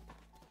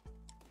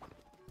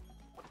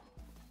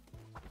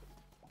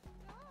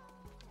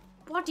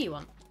 What do you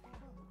want?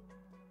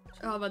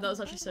 Oh man, that was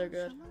actually so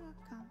good.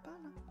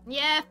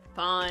 Yeah,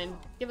 fine.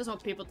 Give us more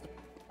people to...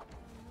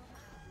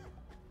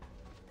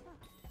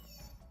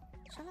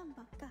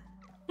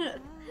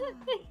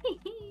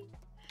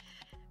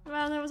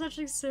 Man, that was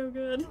actually so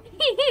good.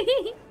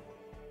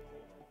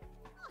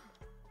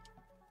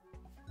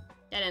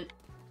 Get in.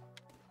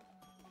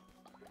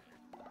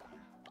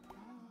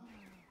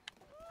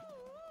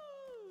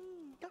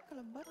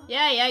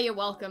 Yeah, you're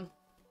welcome.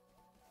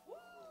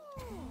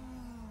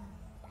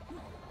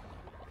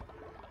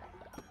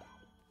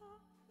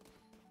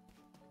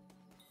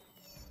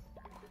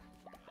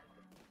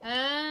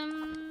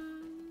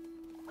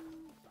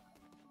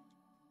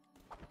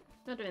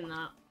 Not doing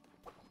that.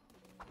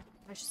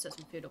 I should set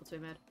some food up to be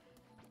made.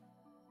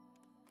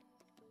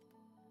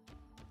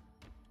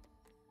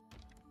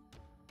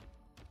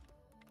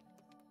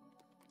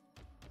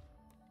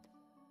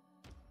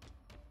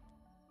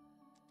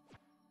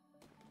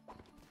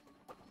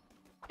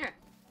 Here.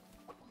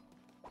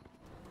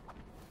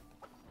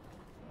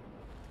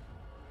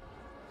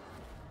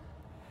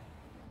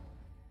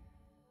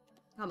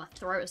 Oh, my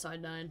throat is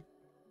starting dying.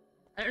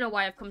 I don't know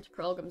why I've come to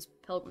Pilgrim's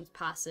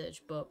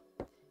Passage, but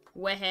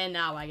we're here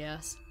now, I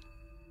guess.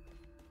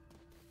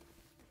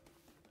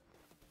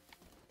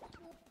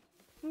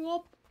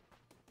 Whoop.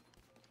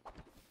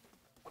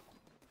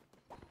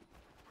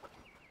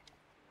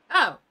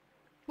 Oh!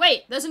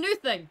 Wait, there's a new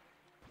thing!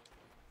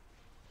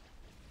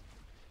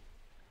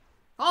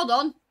 Hold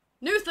on!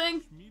 New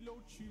thing!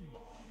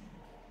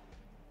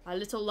 A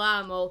little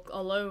lamb all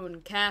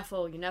alone,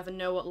 careful, you never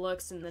know what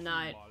lurks in the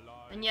night.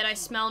 And yet I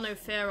smell no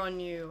fear on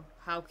you.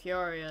 How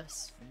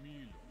curious.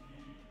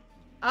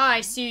 Ah,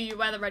 I see you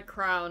wear the red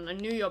crown. I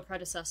knew your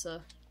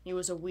predecessor. He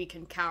was a weak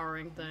and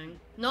cowering thing.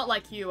 Not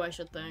like you, I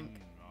should think.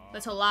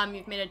 Little lamb,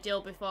 you've made a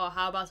deal before.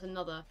 How about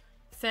another?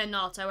 Fear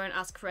not, I won't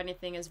ask for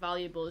anything as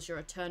valuable as your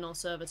eternal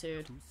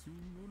servitude.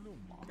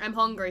 I'm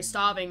hungry,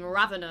 starving,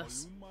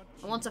 ravenous.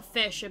 I want a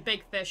fish, a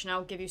big fish, and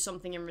I'll give you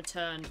something in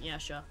return. Yeah,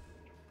 sure.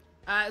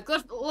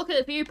 Good look at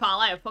it for you,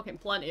 pal. I have fucking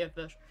plenty of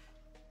fish.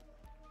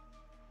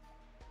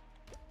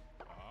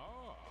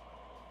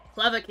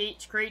 Clever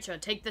creature,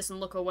 take this and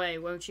look away,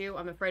 won't you?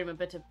 I'm afraid I'm a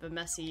bit of a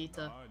messy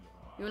eater.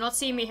 You will not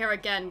see me here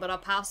again, but our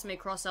paths may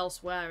cross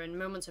elsewhere in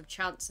moments of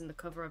chance in the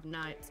cover of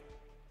night.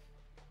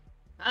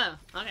 Oh,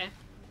 okay.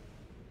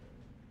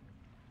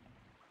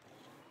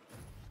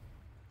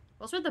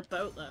 What's with the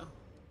boat, though?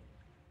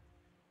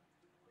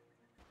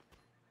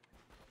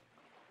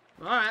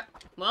 Alright,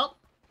 well.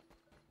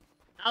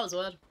 That was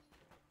weird.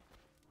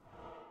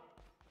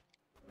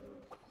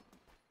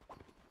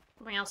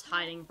 Something else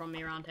hiding from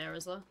me around here,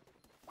 is there?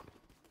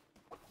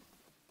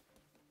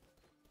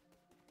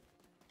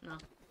 No.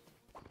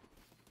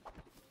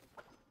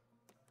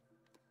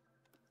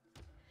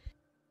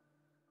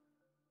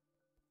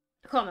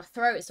 I caught my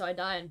throat, so I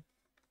died.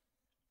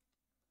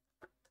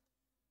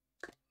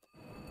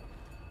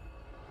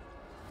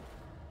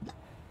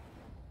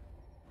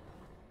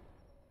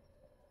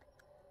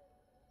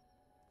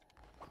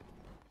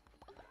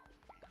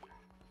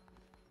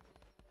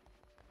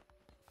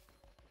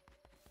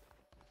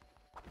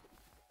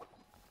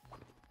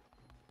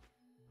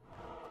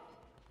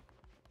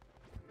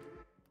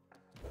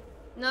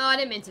 No, I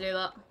didn't mean to do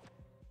that.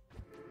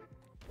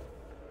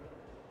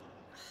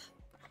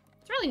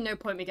 There's really no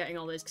point me getting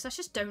all these, because I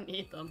just don't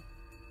need them.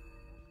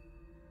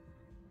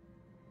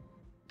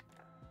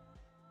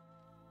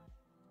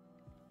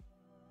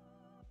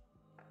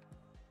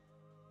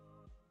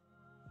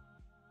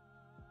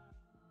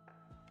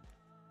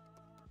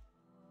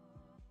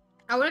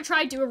 I want to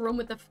try do a run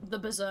with the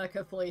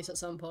Berserker police at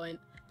some point.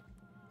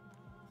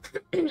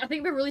 I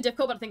think we're really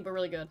difficult, but I think we're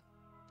really good.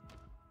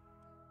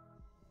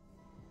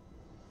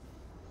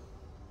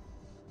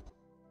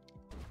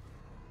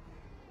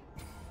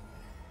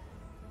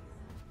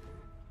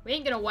 We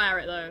ain't gonna wear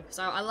it though, because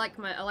I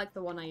like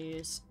the one I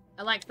use.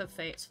 I like the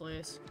Fates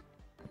fleece.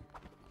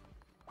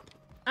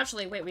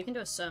 Actually, wait, we can do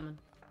a sermon.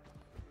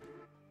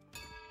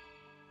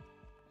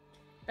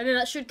 And then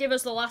that should give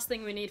us the last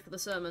thing we need for the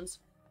sermons.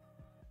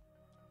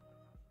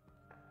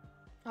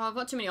 Oh, I've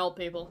got too many old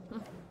people.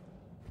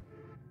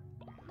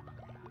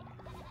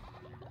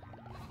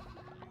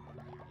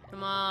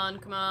 Come on,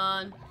 come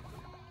on.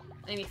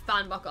 I need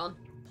fan back on.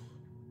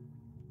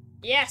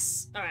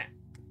 Yes! Alright.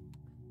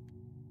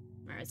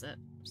 Where is it?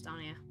 It's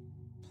down here.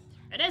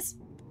 It is!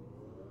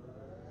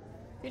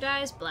 Who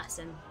dies?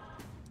 Blessing.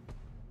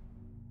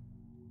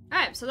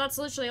 Alright, so that's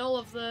literally all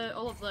of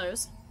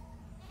those.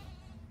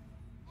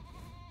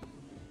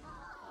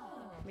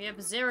 We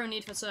have zero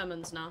need for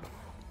sermons now.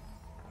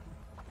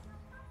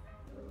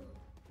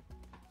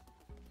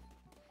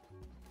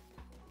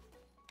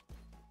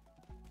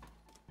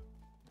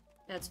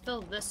 Let's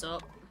fill this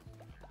up.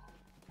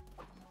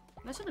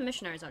 Most of the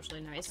missionaries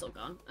actually, no, he's still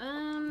gone.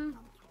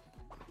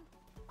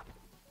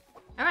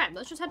 Alright,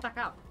 let's just head back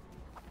out.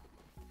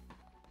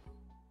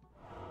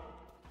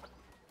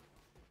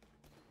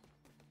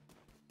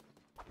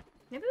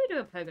 Maybe we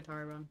do a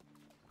purgatory run.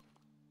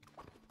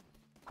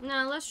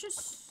 No, let's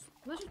just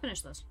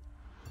finish this.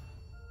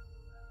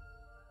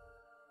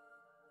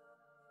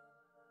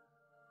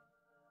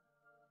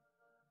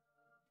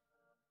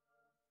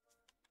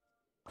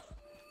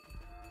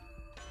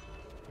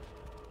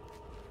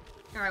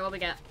 Alright, what we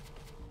get?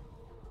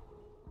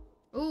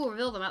 Ooh,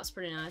 reveal the map's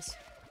pretty nice.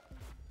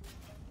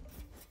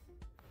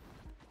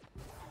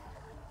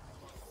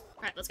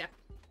 Alright, let's go.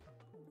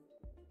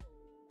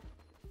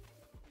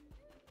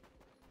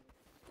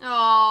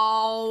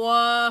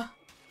 Oh,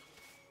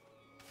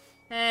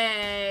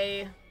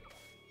 hey.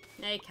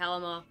 Hey,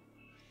 Calamar.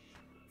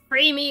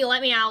 Free me,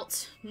 let me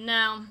out.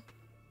 No.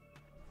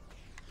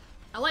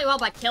 I'll let you out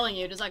by killing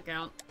you, does that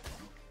count?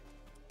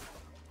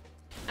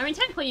 I mean,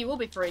 technically you will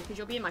be free, because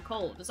you'll be in my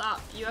cult. Is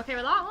that... you okay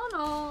with that one,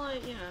 or,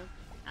 you know?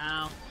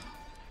 Oh.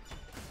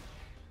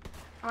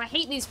 Oh, I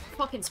hate these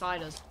fucking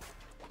spiders.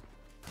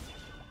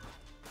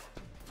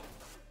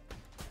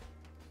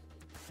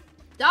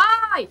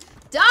 Die!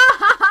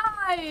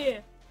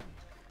 Die!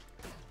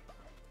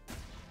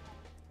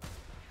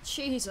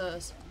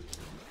 Jesus.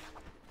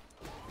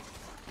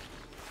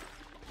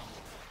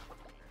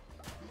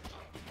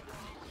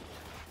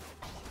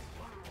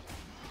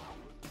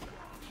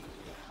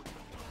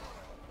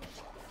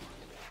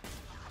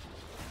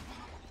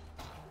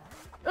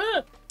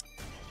 Ugh.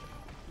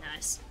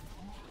 Nice.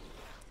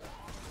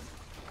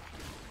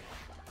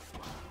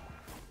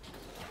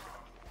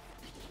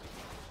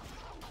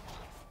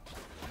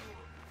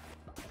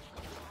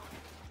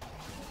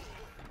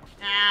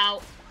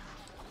 Ow.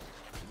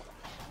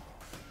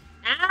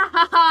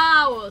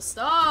 Ow!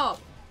 Stop!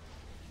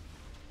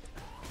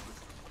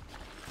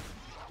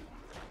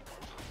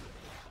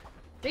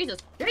 Jesus!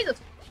 Jesus!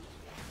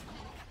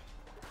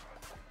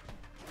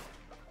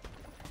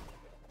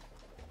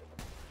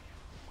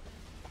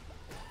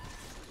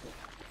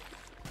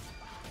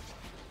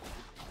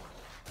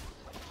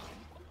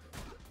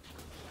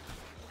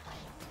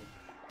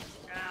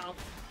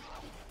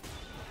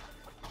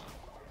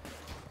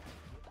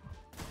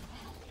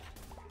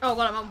 Oh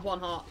god, I'm on 1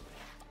 heart.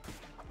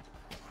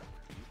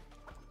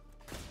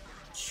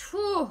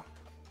 Phew.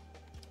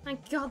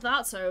 Thank god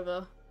that's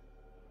over.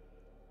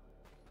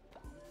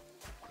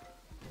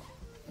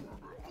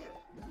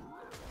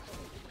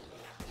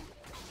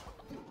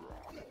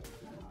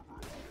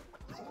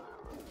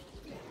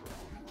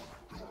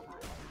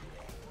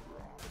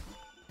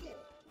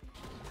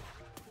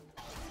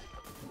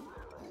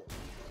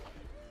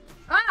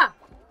 Ah!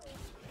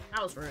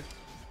 That was rude.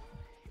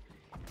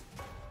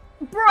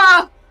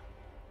 Bruh!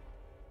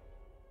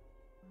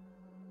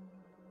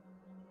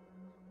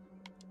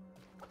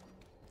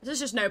 There's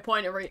just no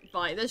point in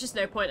there's just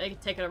no point in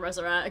taking a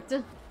resurrect.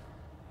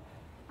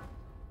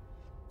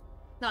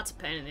 That's a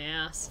pain in the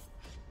ass.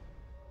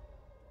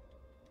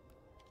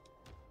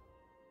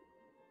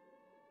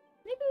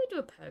 Maybe we do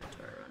a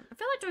purgatory run. I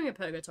feel like doing a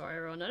purgatory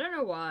run. I don't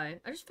know why.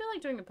 I just feel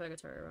like doing a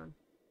purgatory run.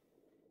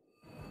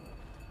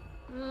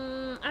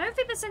 I don't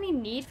think there's any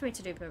need for me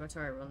to do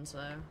purgatory runs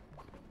though.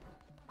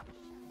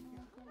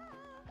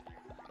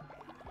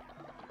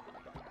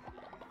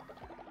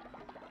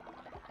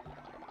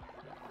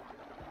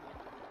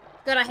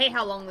 God, I hate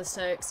how long this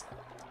takes.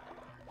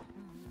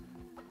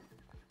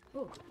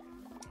 Ooh.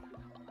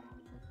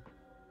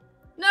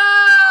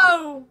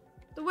 No!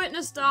 The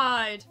witness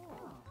died.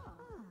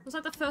 It was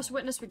like the first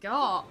witness we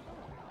got.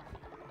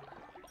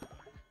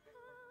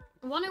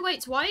 One who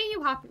waits, why are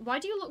you happy? Why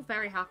do you look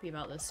very happy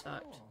about this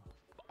fact?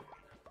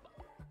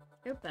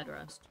 Go bed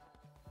rest.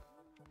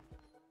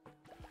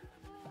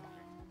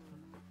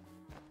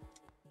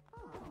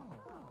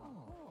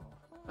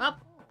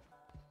 Up.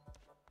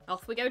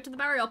 Off we go to the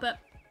burial pit.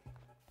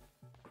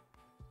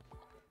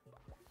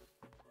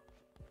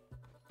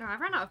 Oh, I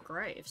ran out of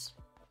graves.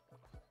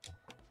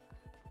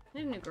 I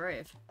need a new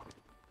grave.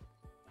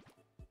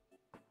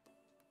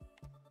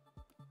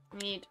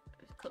 Need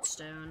cut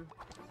stone.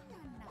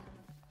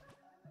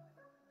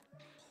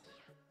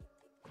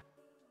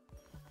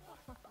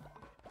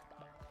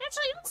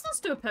 Actually, let's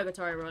do a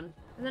purgatory run,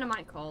 and then I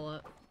might call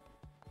it.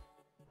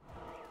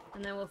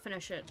 And then we'll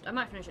finish it. I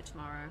might finish it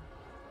tomorrow.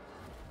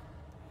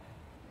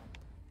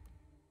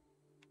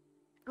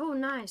 Oh,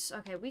 nice.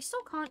 Okay, we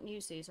still can't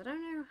use these. I don't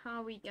know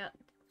how we get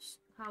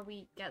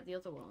the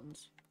other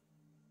ones.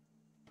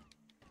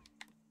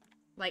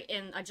 Like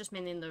I just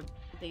mean in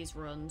these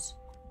runs.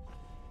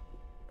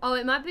 Oh,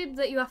 it might be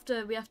that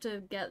we have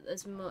to get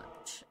as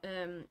much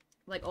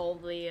like all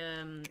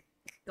the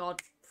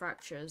god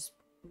fractures,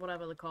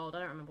 whatever they're called. I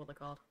don't remember what they're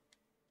called.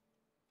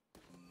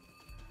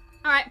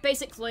 All right,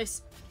 basic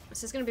fleece.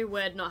 This is gonna be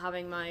weird not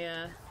having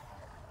my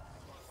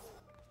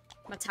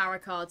my tarot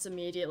cards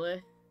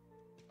immediately.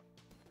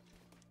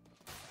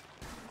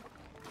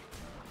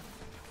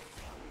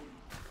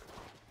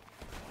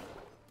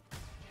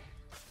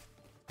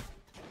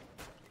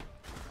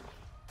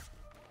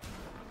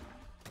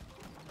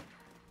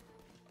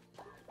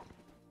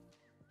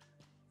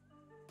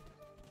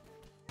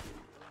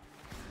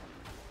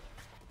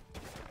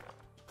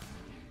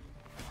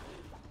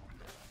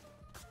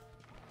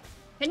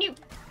 Can you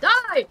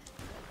die?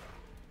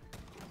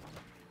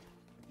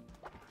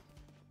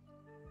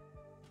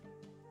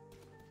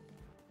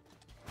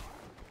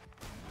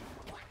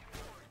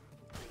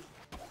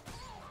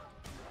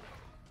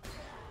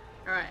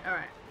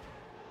 Alright.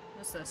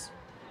 What's this?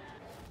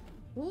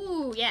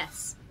 Ooh,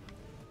 yes.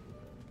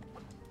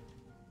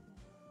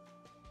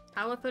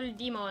 Powerful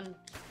demon.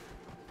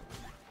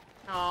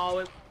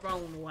 Oh,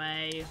 wrong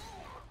way.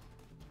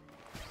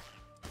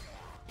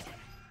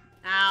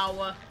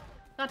 Ow.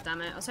 God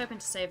damn it, I was hoping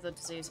to save the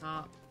disease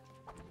heart.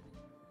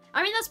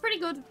 I mean, that's pretty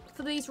good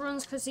for these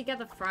runs because you get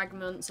the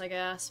fragments, I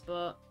guess,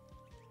 but...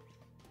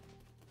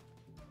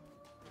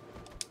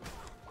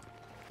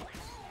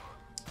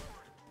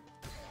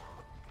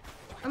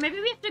 Or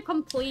maybe we have to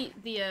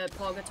complete the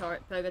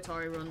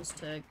purgatory runs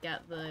to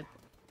get the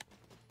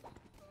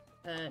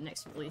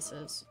next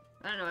releases.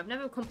 I don't know, I've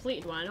never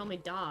completed one, I normally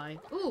die.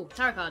 Ooh,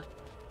 tarot card.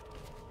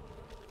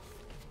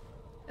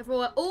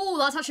 Oh,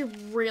 that's actually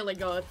really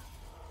good.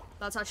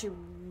 That's actually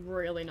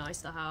really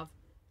nice to have.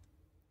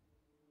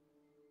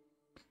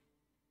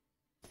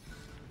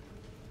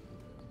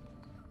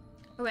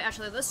 Oh wait,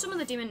 actually, let's summon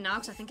the demon now,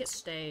 because I think it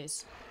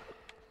stays.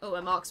 Oh,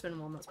 a marksman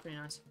one, that's pretty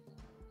nice.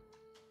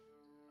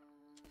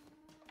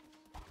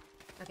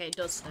 Okay, it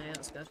does stay,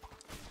 that's good.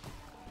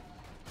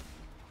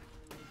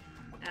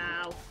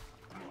 Ow.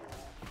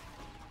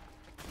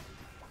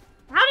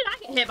 How did I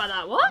get hit by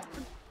that? What?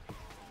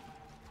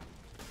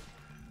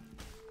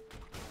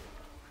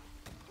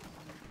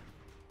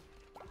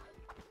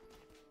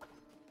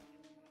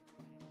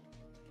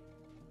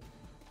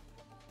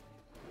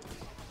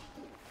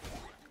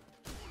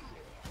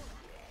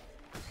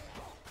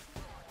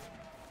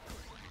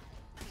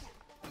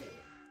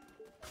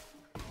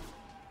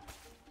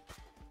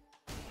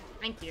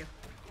 Thank you.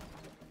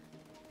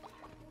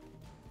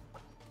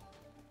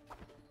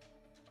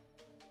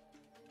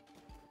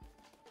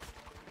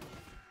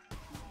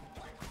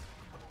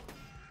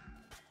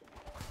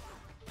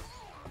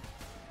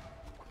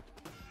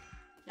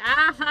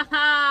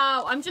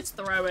 Ow! I'm just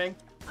throwing.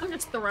 I'm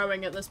just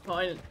throwing at this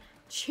point.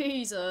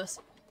 Jesus.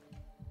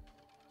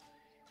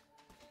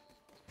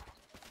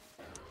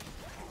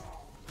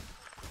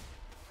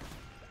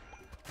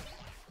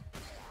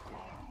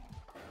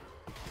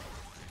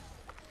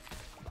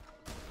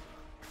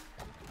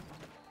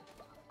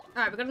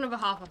 Alright, we got another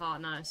half a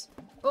heart, nice.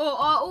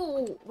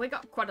 Oh, we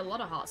got quite a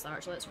lot of hearts there,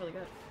 actually, that's really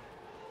good.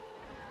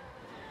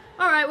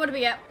 Alright, what do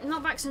we get?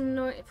 Not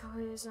vaccinated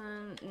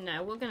poison.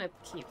 No, we're gonna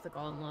keep the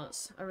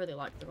gauntlets. I really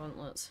like the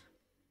gauntlets.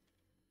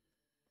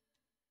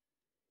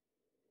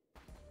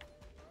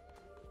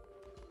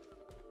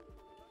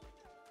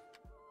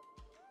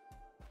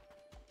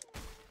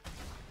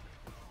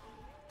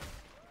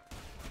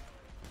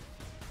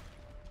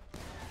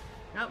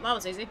 Oh, that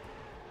was easy.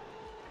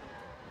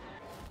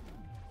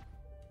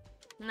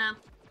 Nah.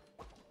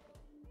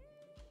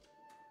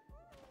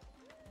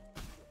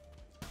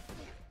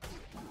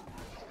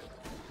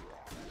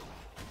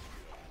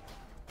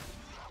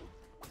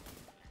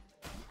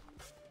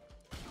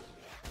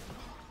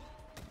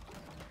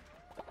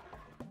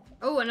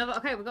 Oh, another.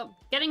 Okay, we got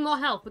getting more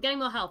health. We're getting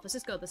more health. This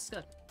is good. This is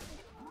good.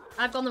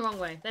 I've gone the wrong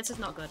way. This is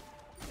not good.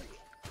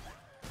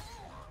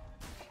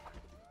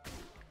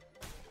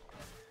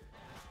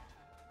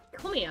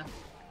 Come here.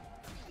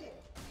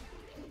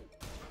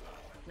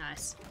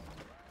 Nice.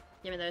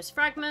 Give me those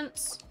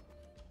fragments.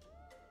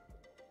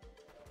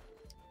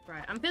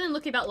 Right, I'm feeling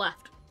lucky about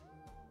left.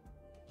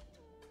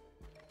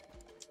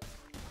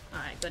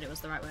 Alright, good, it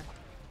was the right way.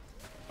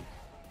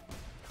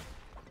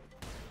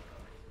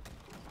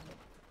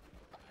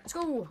 Let's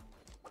go!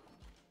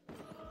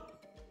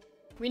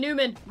 We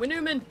Newman! We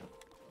Newman!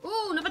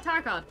 Ooh, another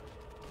tarot card!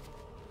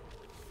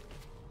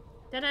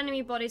 Dead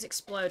enemy bodies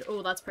explode.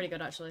 Oh, that's pretty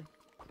good, actually.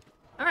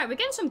 Alright, we're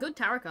getting some good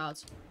tarot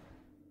cards.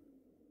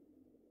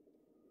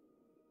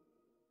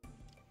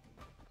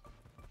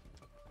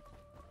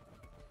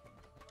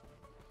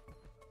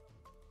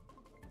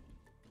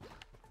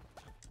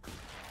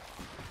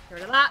 Get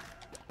rid of that.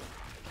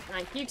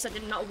 Thank you, because I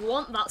did not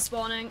want that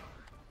spawning.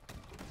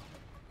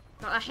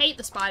 But I hate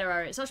the spider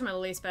area. It's actually my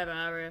least favorite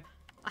area.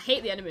 I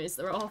hate the enemies.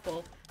 They're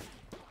awful.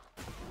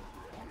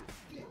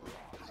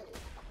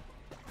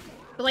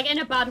 But like in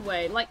a bad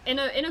way. Like in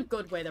a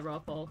good way they're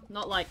awful.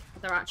 Not like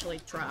they're actually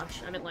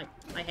trash. I mean like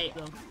I hate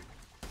them.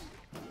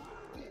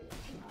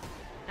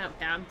 I don't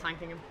care. I'm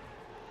tanking him.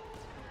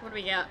 What do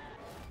we get?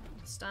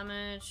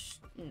 Damage.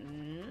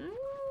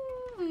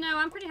 No,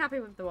 I'm pretty happy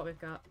with what we've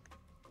got.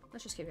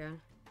 Let's just keep going.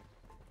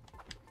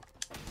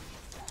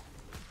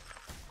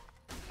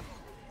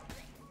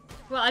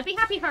 Well, I'd be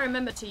happy if I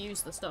remember to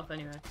use the stuff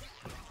anyway.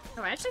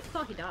 Oh, I actually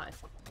thought he died.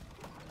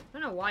 I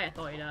don't know why I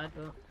thought he died,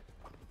 but...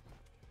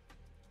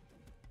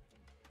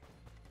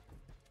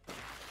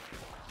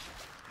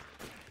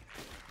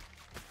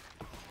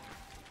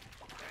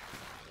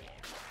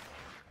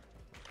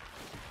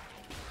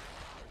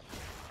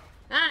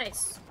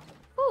 Nice!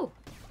 Whew!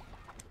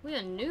 We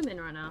are Newman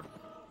right now.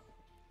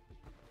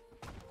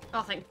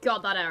 Oh, thank God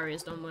that area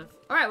is done with.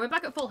 Alright, we're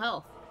back at full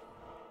health.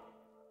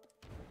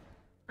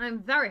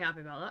 I'm very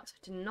happy about that, 'cause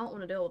I did not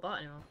want to deal with that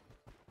anymore.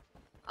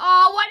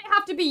 Oh, why did it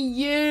have to be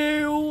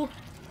you?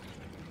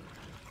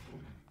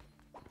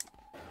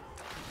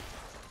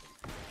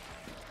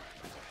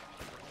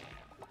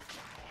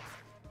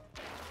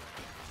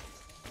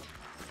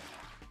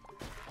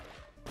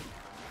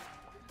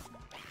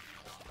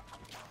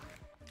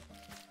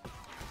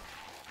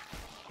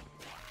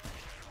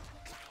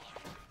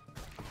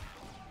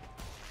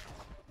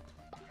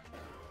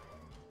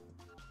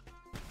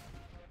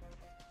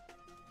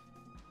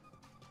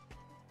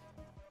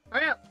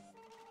 Hurry up!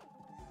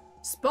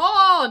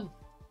 Spawn!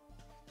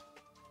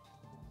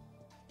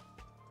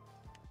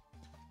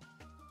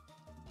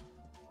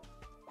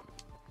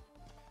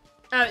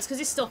 Oh, it's because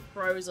he's still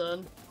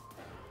frozen.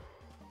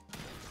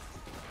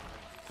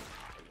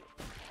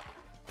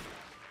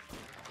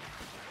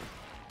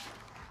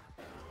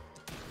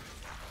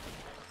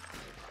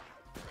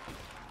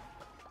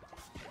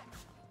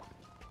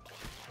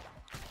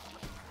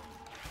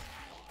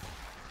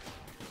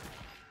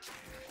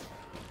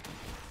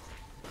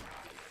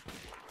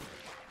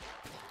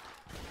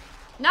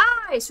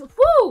 Nice!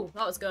 Woo!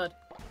 That was good.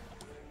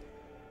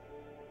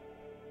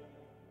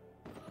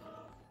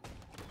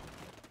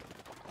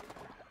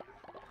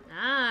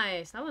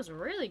 Nice. That was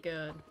really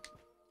good.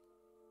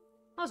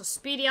 That was a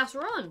speedy ass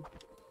run.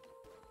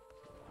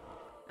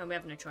 And we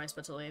have no choice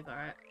but to leave,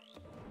 alright.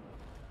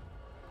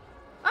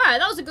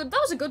 Alright, that was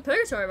a good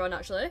purgatory run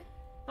actually.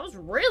 That was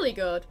really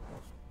good.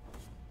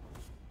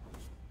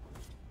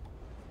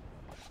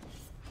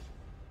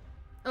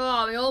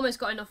 Oh, we almost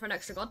got enough for an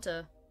extra god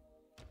tier.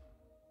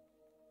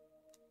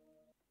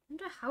 I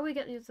wonder how we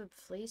get the other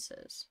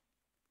fleeces.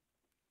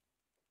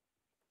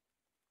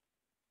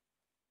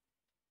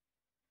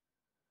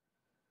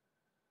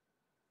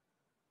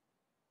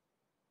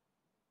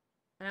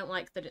 I don't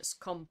like that it's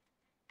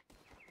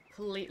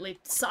completely...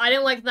 I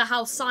don't like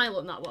how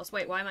silent that was.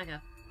 Wait, why am I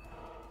here?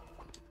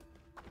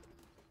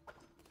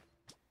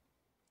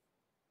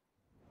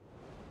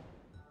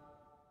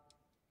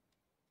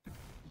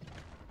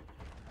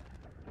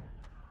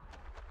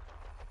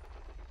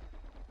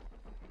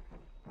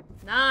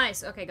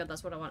 Nice! Okay, good,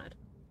 that's what I wanted.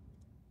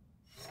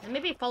 And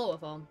maybe a follower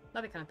form.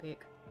 That'd be kind of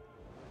peak.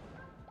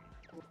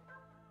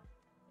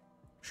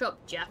 Shut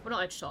up, Jeff. We're not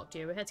here to talk to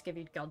you. We're here to give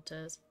you god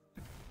tears.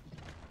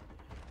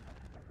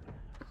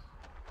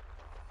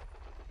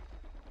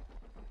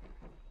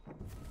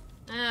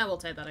 We'll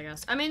take that, I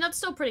guess. I mean, that's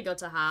still pretty good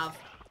to have.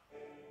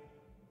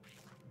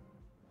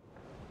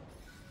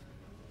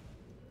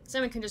 So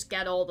we can just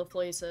get all the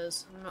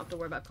fleeces. I don't have to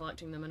worry about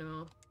collecting them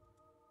anymore.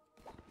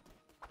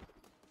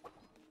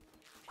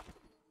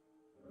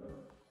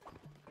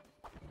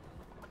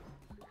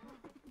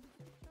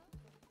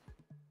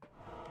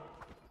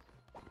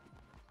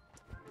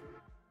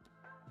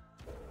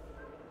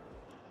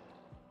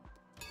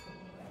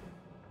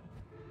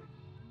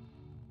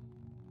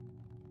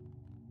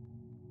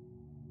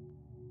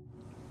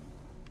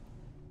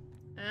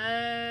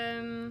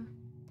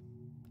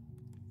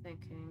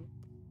 Thinking.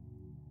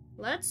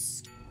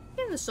 Let's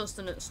get in the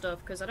sustenance stuff,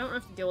 because I don't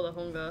have to deal with the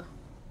hunger.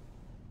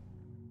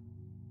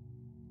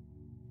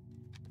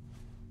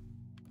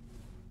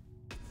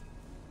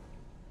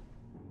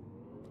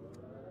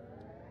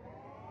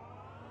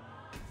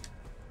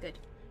 Good.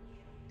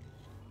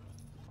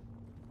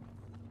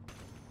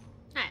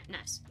 Alright,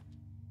 nice.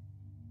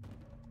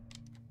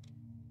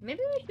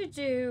 Maybe we should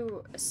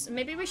do...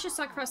 Maybe we should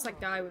sacrifice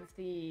that guy with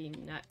the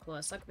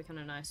necklace. That could be kind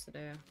of nice to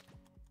do.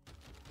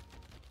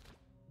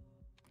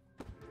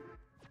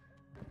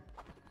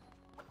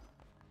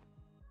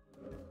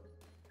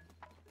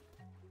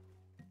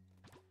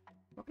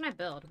 What can I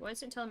build? Why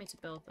is it telling me to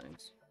build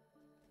things?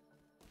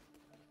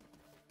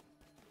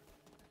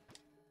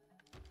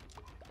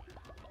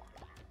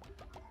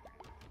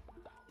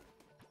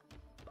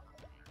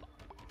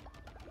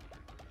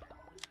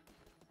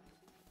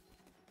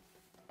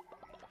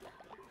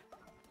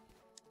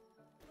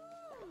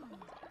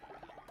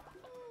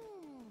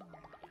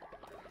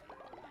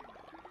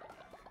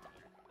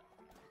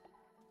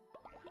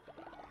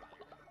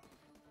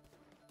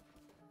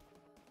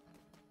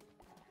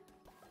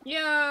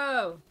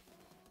 Yo!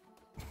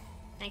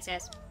 Thanks,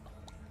 ass.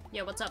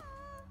 Yo, what's up?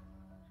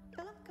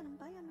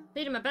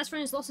 Leader, my best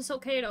friend has lost his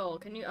silk cradle.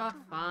 Can you- oh,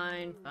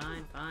 fine,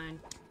 fine, fine.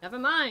 Never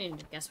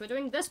mind. Guess we're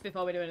doing this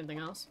before we do anything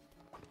else.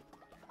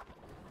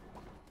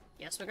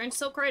 Yes, we're going to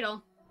silk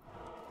cradle.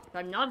 But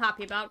I'm not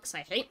happy about because I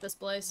hate this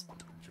place.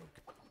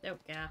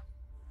 Don't care.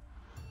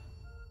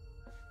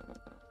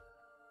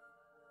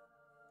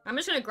 I'm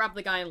just gonna grab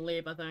the guy and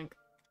leave, I think.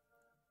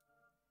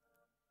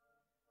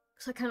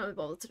 Because I cannot be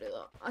bothered to do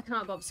that. I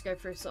cannot bother to go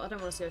through, so I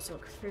don't want to go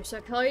through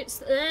circuits.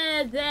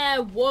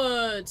 There,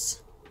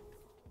 words!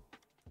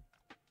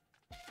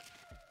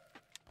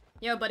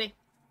 Yo, buddy.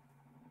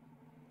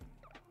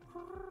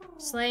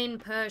 Slain,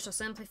 purged, or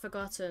simply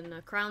forgotten.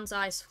 A crown's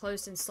eyes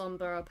closed in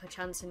slumber, or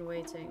perchance in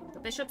waiting.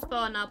 The bishop's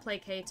bar now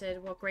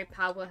placated. What great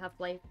power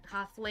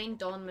hath lain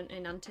dormant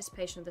in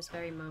anticipation of this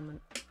very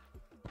moment.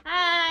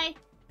 Hi!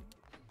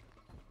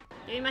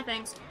 Doing my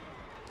things.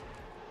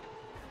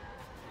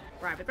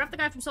 Right, we grab the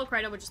guy from Soul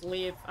Cradle, we'll just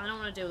leave. I don't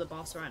want to deal with the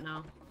boss right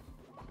now.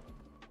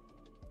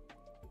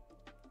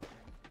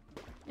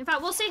 In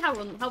fact, we'll see how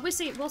we'll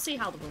see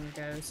how the run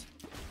goes.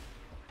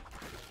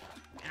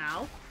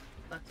 Ow.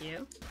 Fuck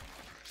you.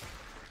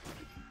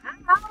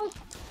 Ow!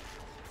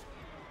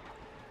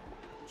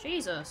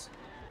 Jesus.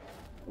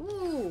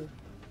 Ooh.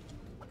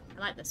 I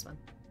like this one.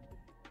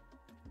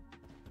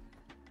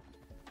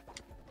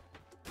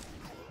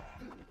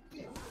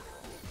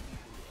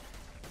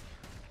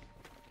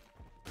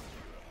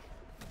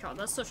 God,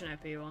 that's such an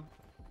OP one.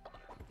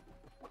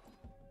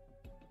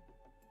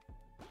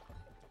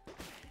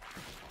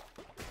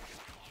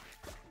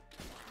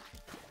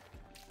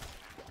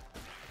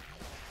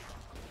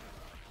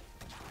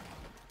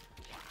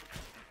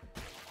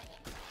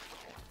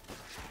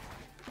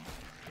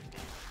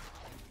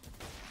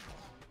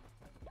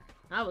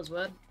 That was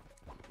weird.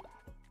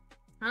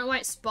 I don't know why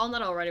it spawned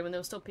that already when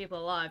there were still people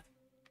alive.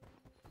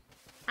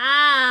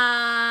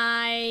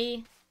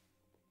 Hi!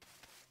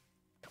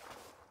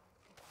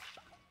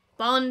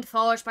 Bond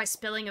forged by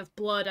spilling of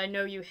blood, I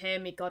know you hear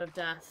me, god of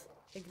death.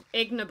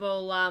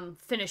 Ignoble,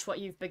 finish what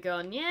you've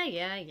begun.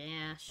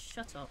 Yeah.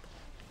 Shut up.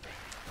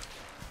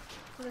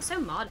 Oh, they're so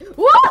mad.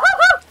 What?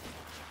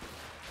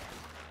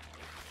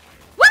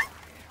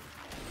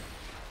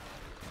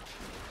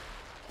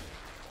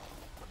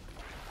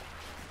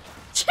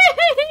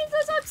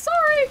 Jesus, I'm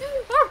sorry!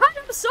 Alright,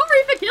 I'm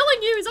sorry for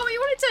killing you! Is that what you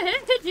wanted to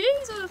hit?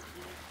 Jesus!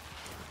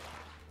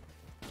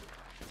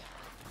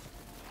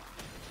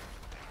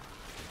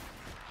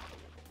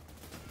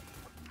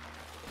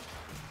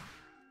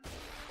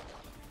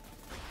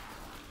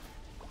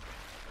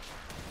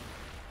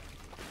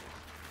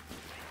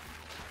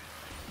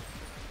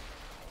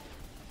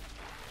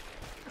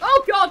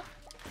 Oh god!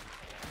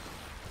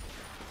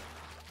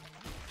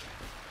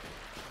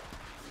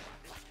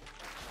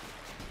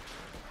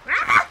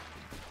 Ah!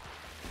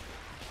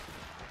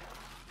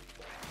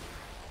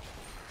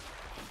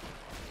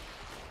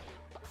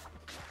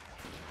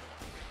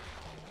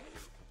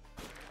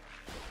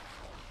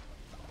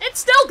 It's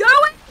still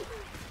going!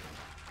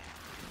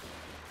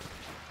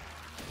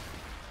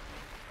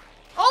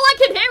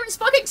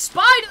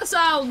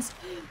 sounds!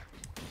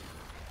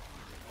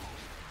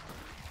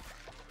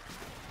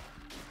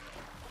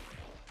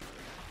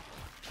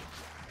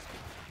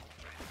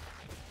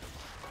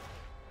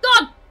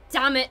 God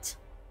damn it!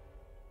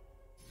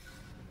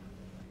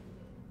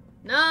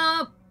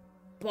 No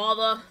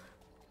bother.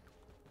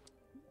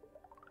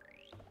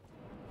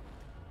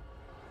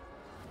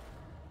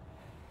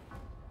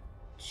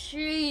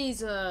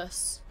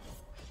 Jesus.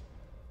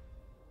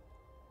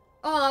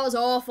 Oh, that was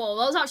awful.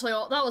 That was actually,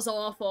 that was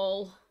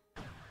awful.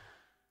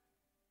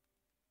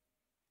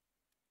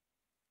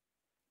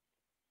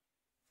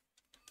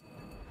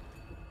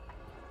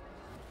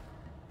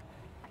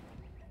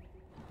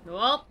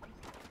 Well,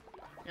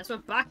 guess we're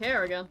back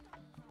here again.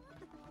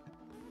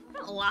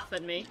 Don't laugh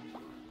at me.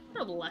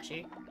 God bless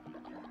you.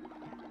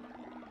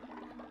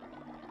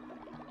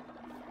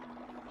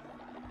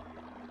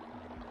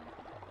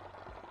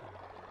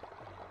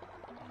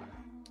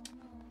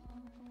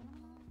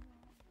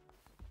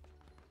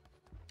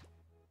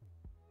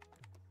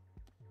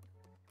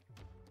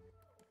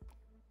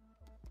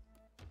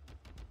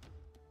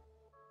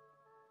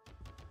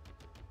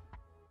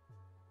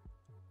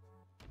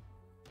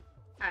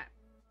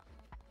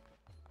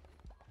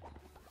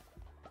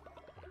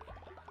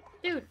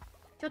 Dude,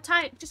 you're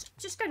tired.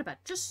 Just go to bed.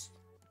 Just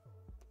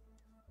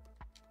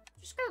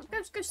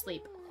go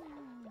sleep.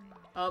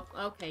 Oh,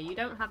 okay. You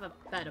don't have a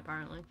bed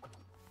apparently.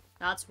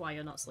 That's why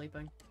you're not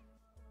sleeping.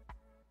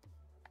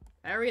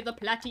 Harry the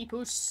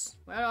platypus.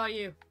 Where are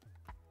you?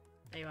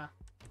 There you are.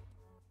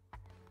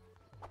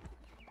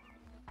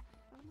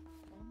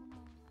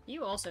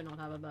 You also not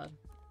have a bed.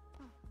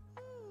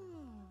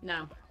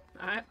 No.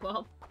 Alright,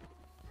 well.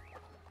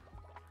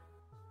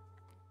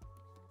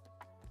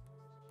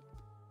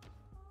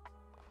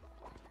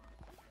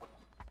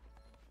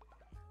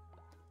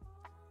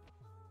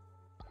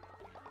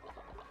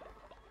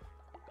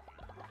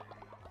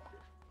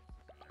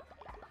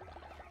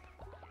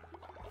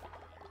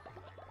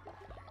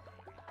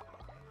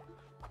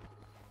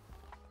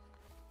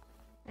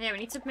 Yeah, we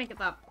need to make it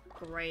that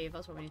grave.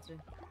 That's what we need to do.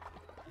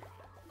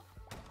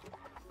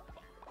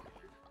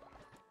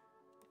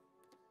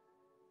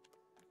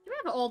 Do we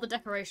have all the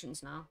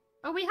decorations now?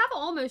 Oh, we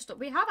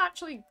have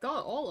actually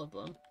got all of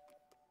them.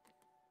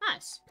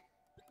 Nice.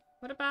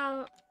 What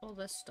about all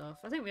this stuff?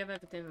 I think we have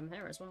everything from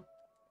here as well.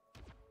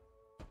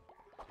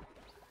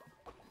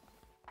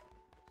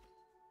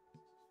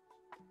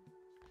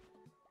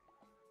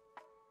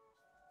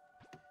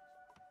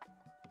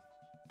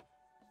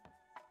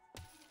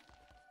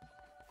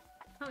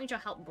 I don't need your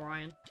help,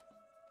 Brian.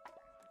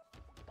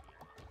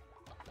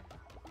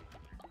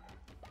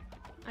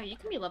 Oh, you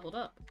can be leveled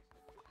up.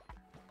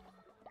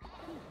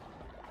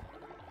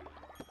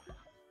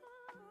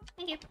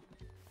 Thank you.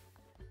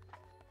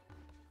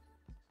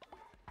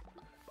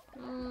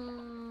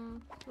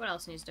 What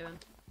else needs doing?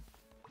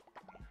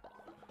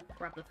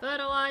 Grab the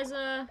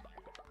fertilizer.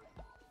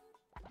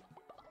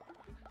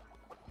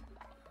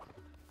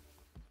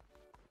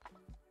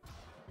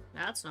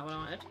 That's not what I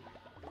wanted.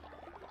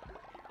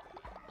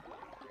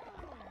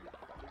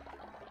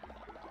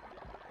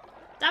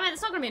 Damn it,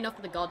 it's not gonna be enough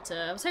for the god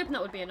tier. I was hoping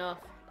that would be enough.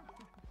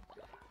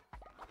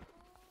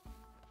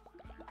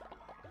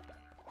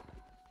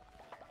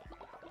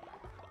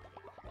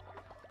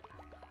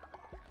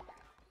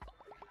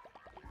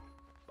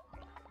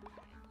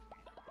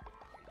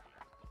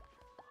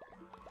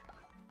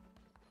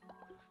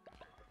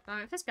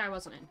 If this guy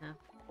wasn't in here.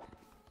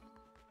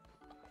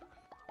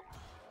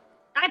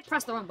 I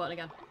pressed the wrong button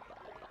again.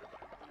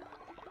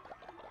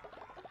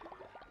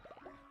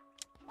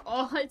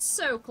 Oh, it's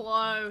so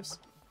close.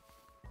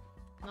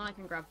 Now I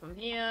can grab from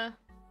here.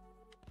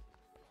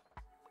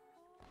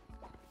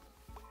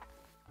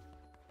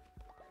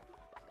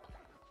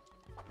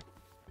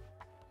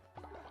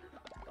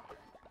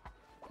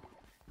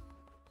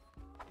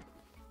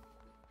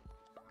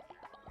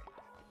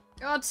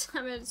 God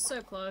damn it, it's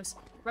so close.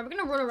 Right, we're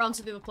gonna run around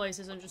to the other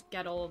places and just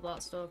get all of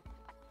that stuff.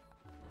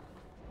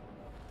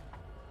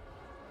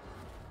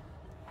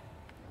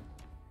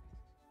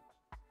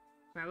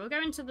 Right, we'll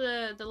go into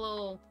the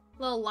little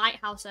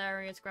lighthouse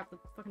area to grab the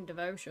fucking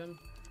devotion.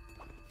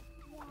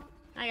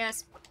 Hi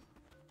guys.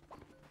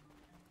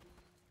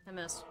 I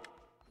missed.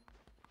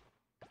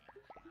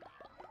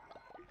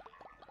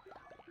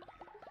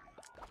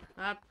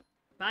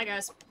 Bye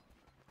guys.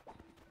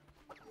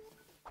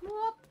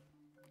 Whoop.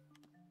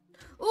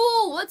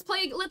 Ooh, let's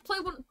play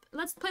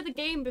the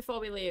game before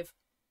we leave.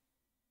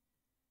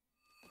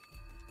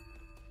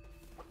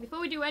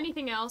 Before we do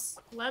anything else,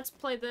 let's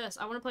play this.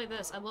 I want to play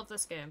this. I love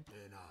this game.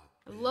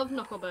 I love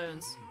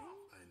Knuckleburns.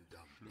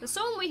 There's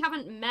someone we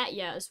haven't met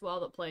yet as well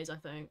that plays, I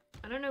think.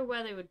 I don't know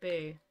where they would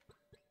be.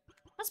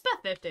 Let's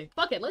bet 50.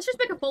 Fuck it, let's just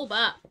make a full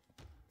bet.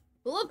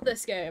 Love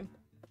this game.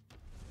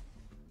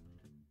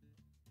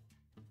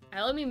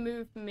 Alright, let me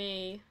move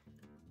me.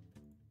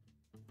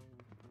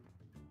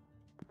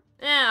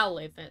 I'll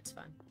leave it, it's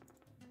fine.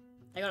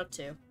 I got a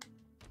 2.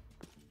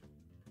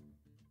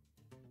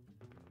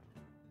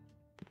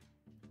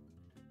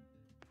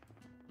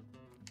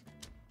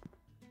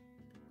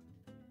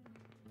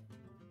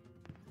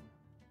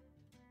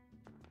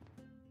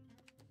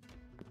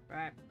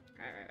 Right.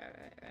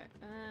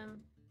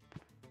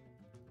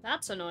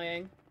 That's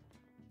annoying.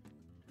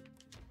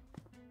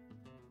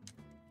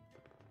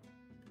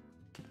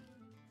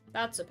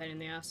 That's a pain in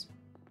the ass.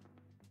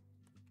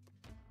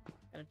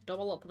 Gotta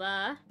double up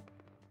there.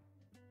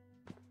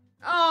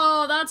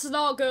 Oh, that's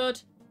not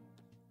good.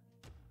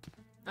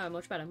 Oh,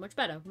 much better, much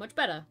better, much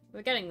better.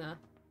 We're getting there.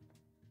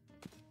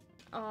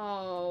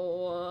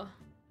 Oh.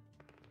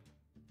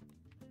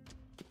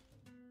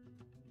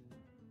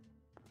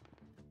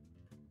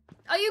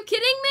 Are you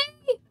kidding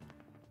me?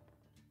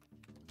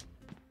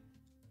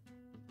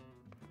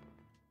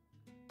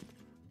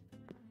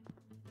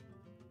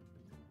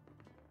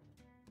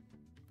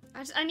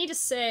 I need a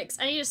 6.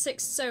 I need a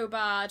 6 so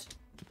bad.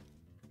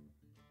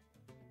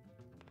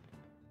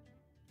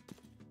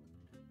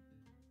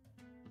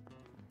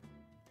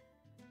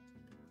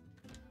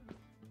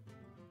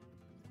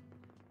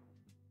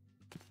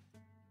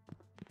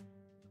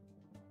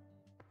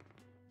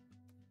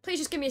 Please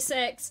just give me a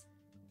 6.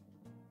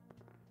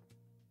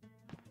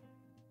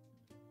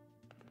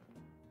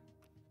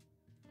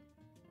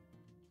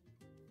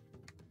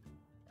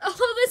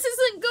 Oh, this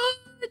isn't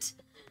good!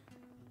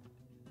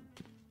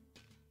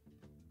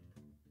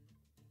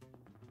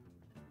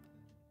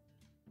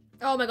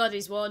 Oh my god,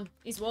 he's won.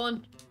 He's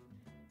won.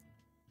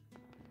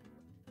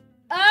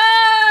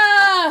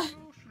 Ah!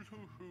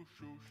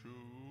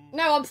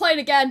 No, I'm playing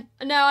again.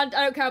 No, I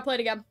don't care, I'll play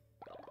it again.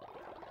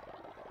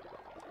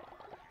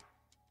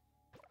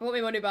 I want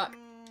my money back.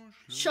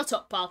 Shut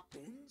up, pal.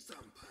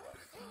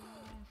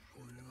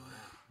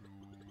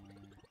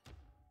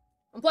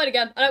 I'm playing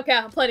again. I don't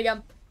care, I'm playing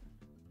again.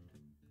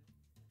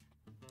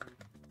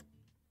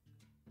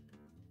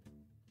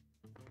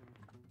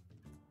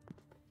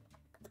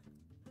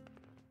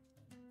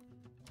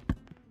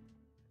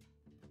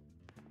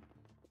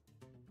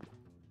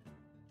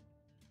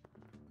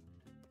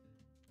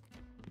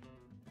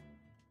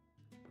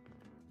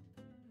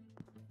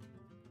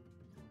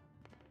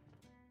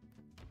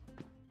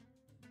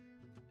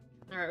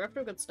 Alright, we're off to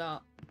a good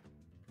start.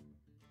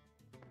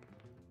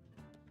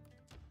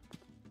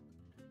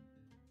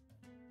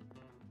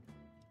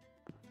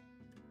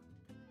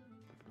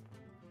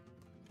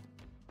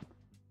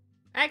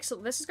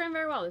 Excellent. This is going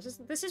very well.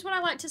 This is what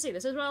I like to see.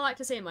 This is what I like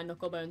to see in my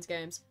Knucklebones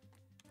games.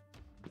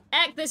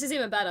 Heck, this is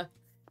even better.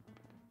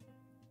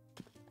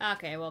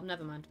 Okay, well,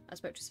 never mind. I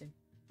spoke too soon.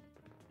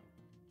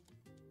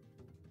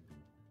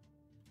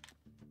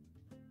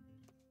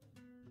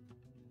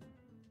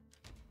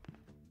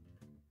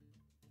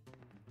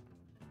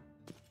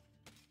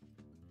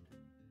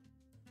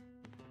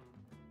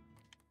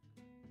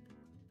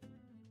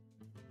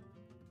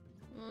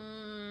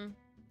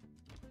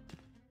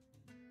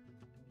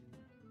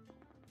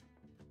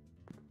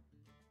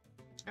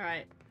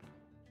 Alright.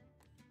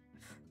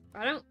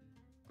 I don't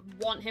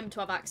want him to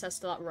have access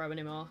to that row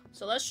anymore.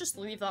 So let's just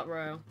leave that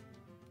row.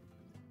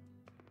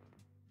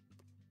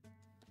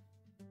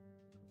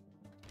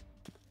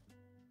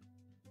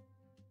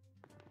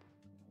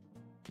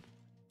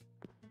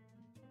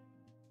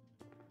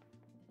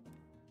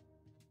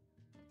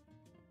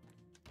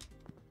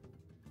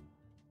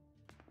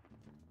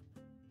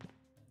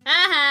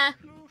 Aha!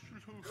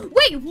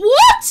 Wait,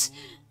 what?!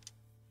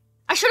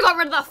 I should have got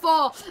rid of that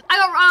 4.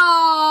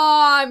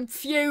 Oh, I'm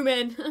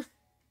fuming.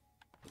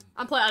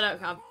 I'm playing. I don't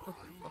have.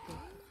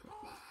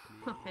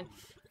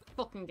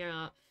 Fucking give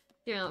me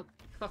that.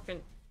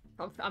 Fucking.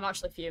 I'm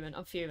actually fuming.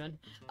 I'm fuming.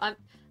 I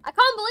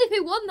can't believe he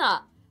won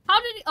that.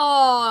 How did he?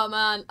 Oh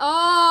man.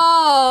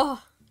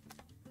 Oh.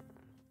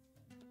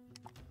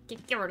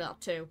 Get rid of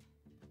that 2.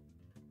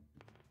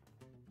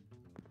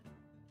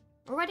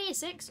 Already a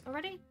 6?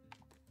 Already?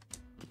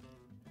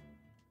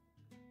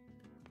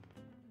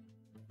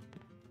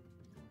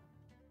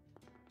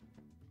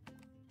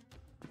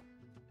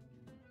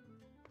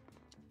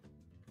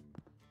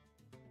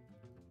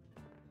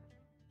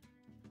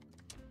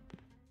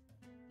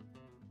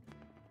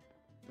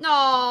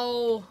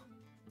 No.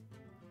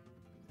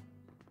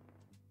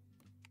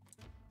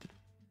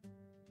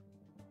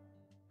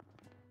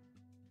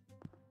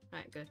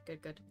 Alright, good,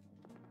 good, good.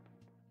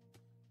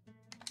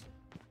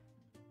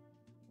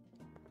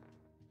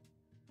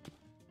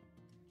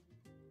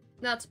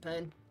 That's a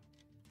pain.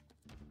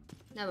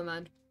 Never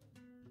mind.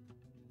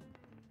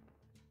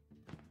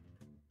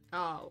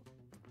 Oh,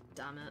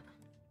 damn it.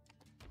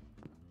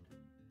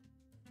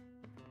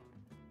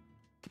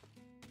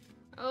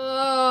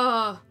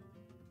 Oh.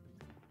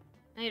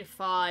 I need a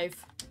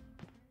 5.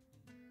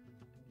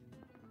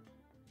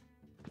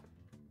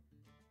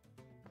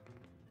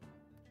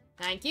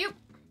 Thank you.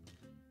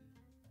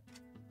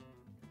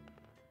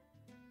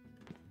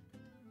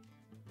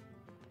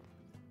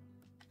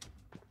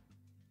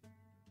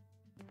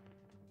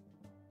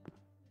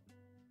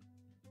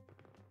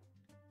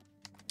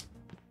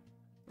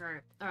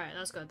 Alright,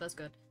 that's good, that's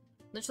good.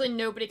 Literally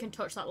nobody can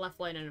touch that left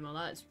lane anymore.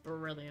 That is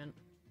brilliant.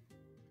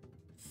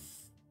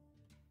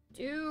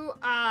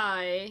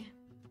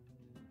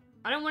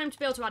 I don't want him to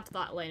be able to add to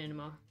that lane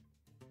anymore.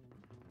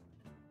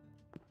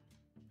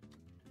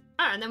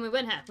 Alright, and then we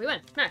win here. We win.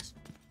 Nice.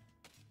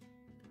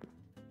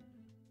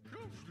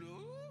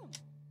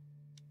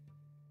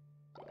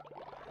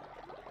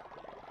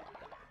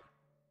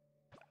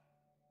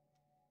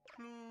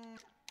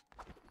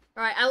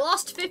 Alright, I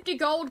lost 50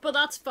 gold, but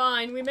that's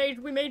fine. We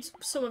made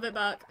some of it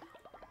back.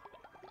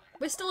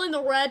 We're still in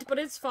the red, but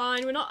it's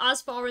fine. We're not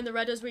as far in the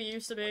red as we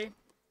used to be.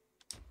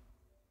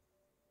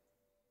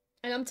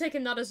 And I'm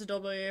taking that as a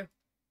W.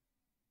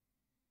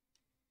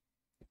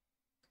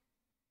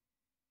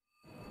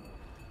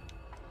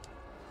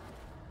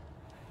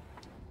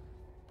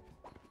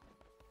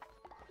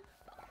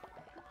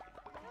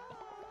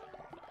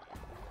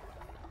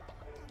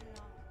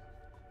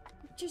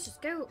 Jesus,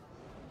 go.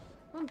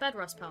 On bed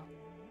rest, pal.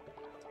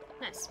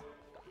 Nice.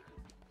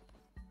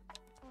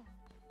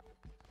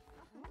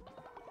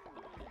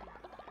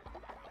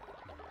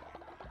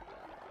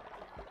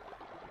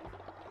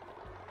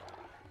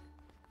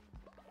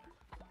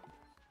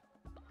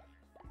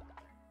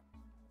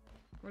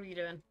 What are you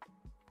doing?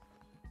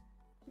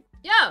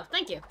 Yo,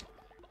 thank you.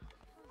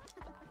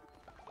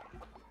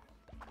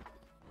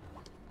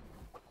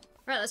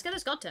 Right, let's get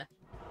this god tier.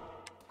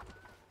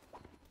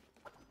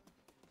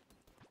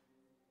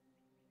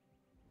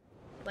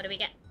 What do we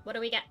get? What do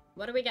we get?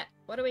 What do we get?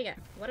 What do we get?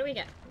 What do we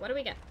get? What do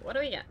we get? What do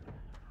we get?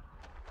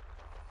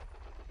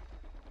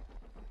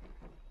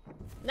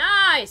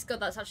 Nice! Good,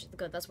 that's actually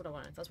good. That's what I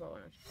wanted. That's what I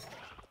wanted.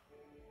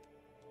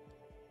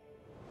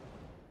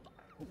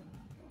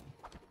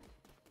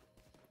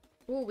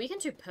 Ooh, we can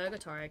do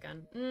Purgatory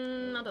again.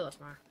 I'll do that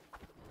tomorrow.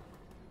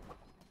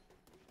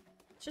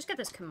 Let's just get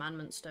this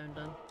Commandment Stone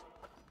done.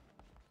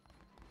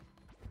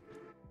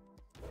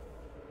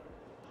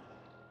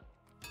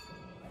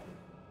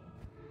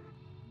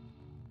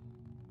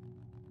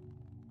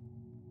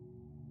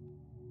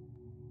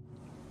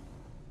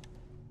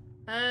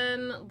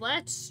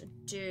 Let's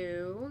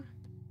do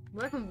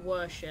work and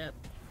worship.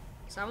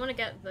 So I want to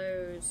get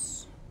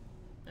those.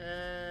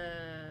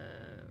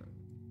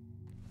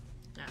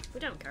 Nah, we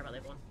don't care about the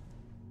other one.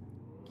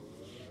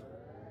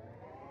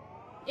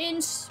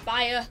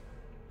 Inspire.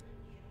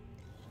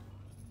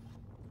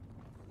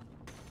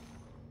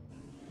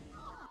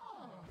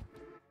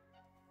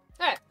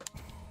 Alright.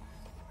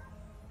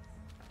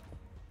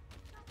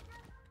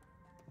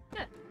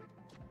 Good.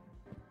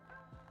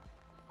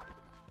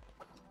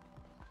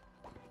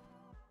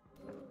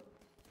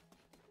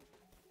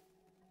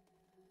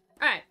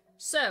 Alright,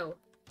 so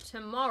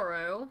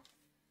tomorrow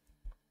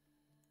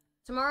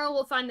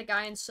we'll find the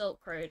guy in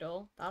Silk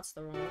Cradle. That's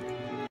the wrong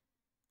one.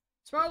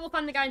 Tomorrow we'll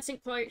find the guy in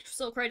Silk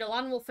Cradle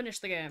and we'll finish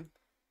the game.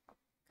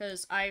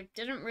 Because I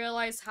didn't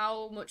realize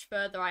how much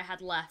further I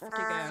had left to go.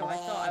 I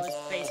thought I was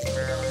basically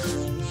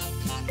done.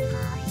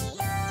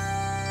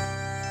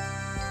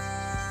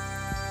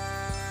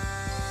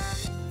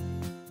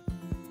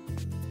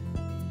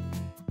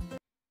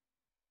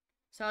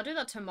 So I'll do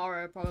that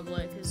tomorrow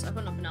probably, because I've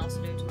got nothing else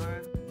to do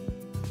tomorrow.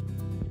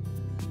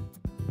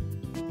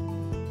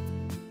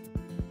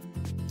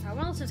 I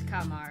want to listen to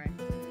Katamari.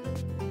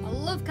 I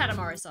love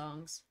Katamari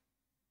songs.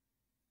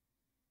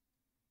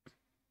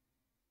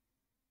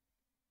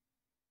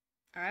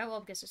 Alright,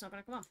 well, I guess it's not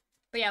gonna come on.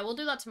 But yeah, we'll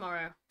do that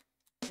tomorrow.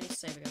 I need to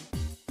save again.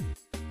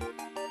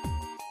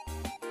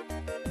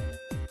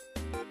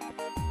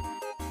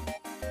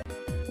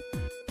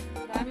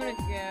 But I'm gonna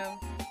go,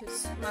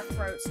 because my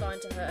throat's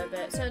starting to hurt a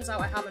bit. Turns out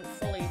I haven't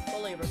fully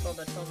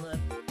recovered from the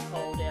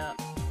cold yet.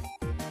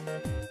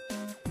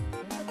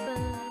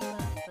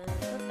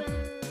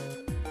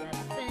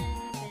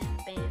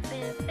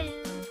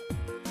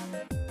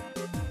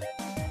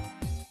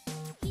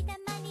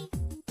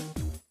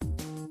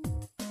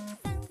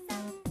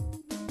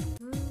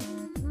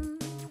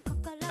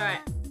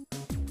 Alright.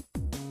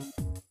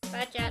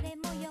 Bye, chat.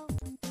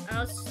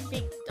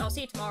 I'll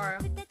see you tomorrow.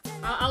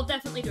 I'll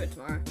definitely do it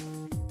tomorrow.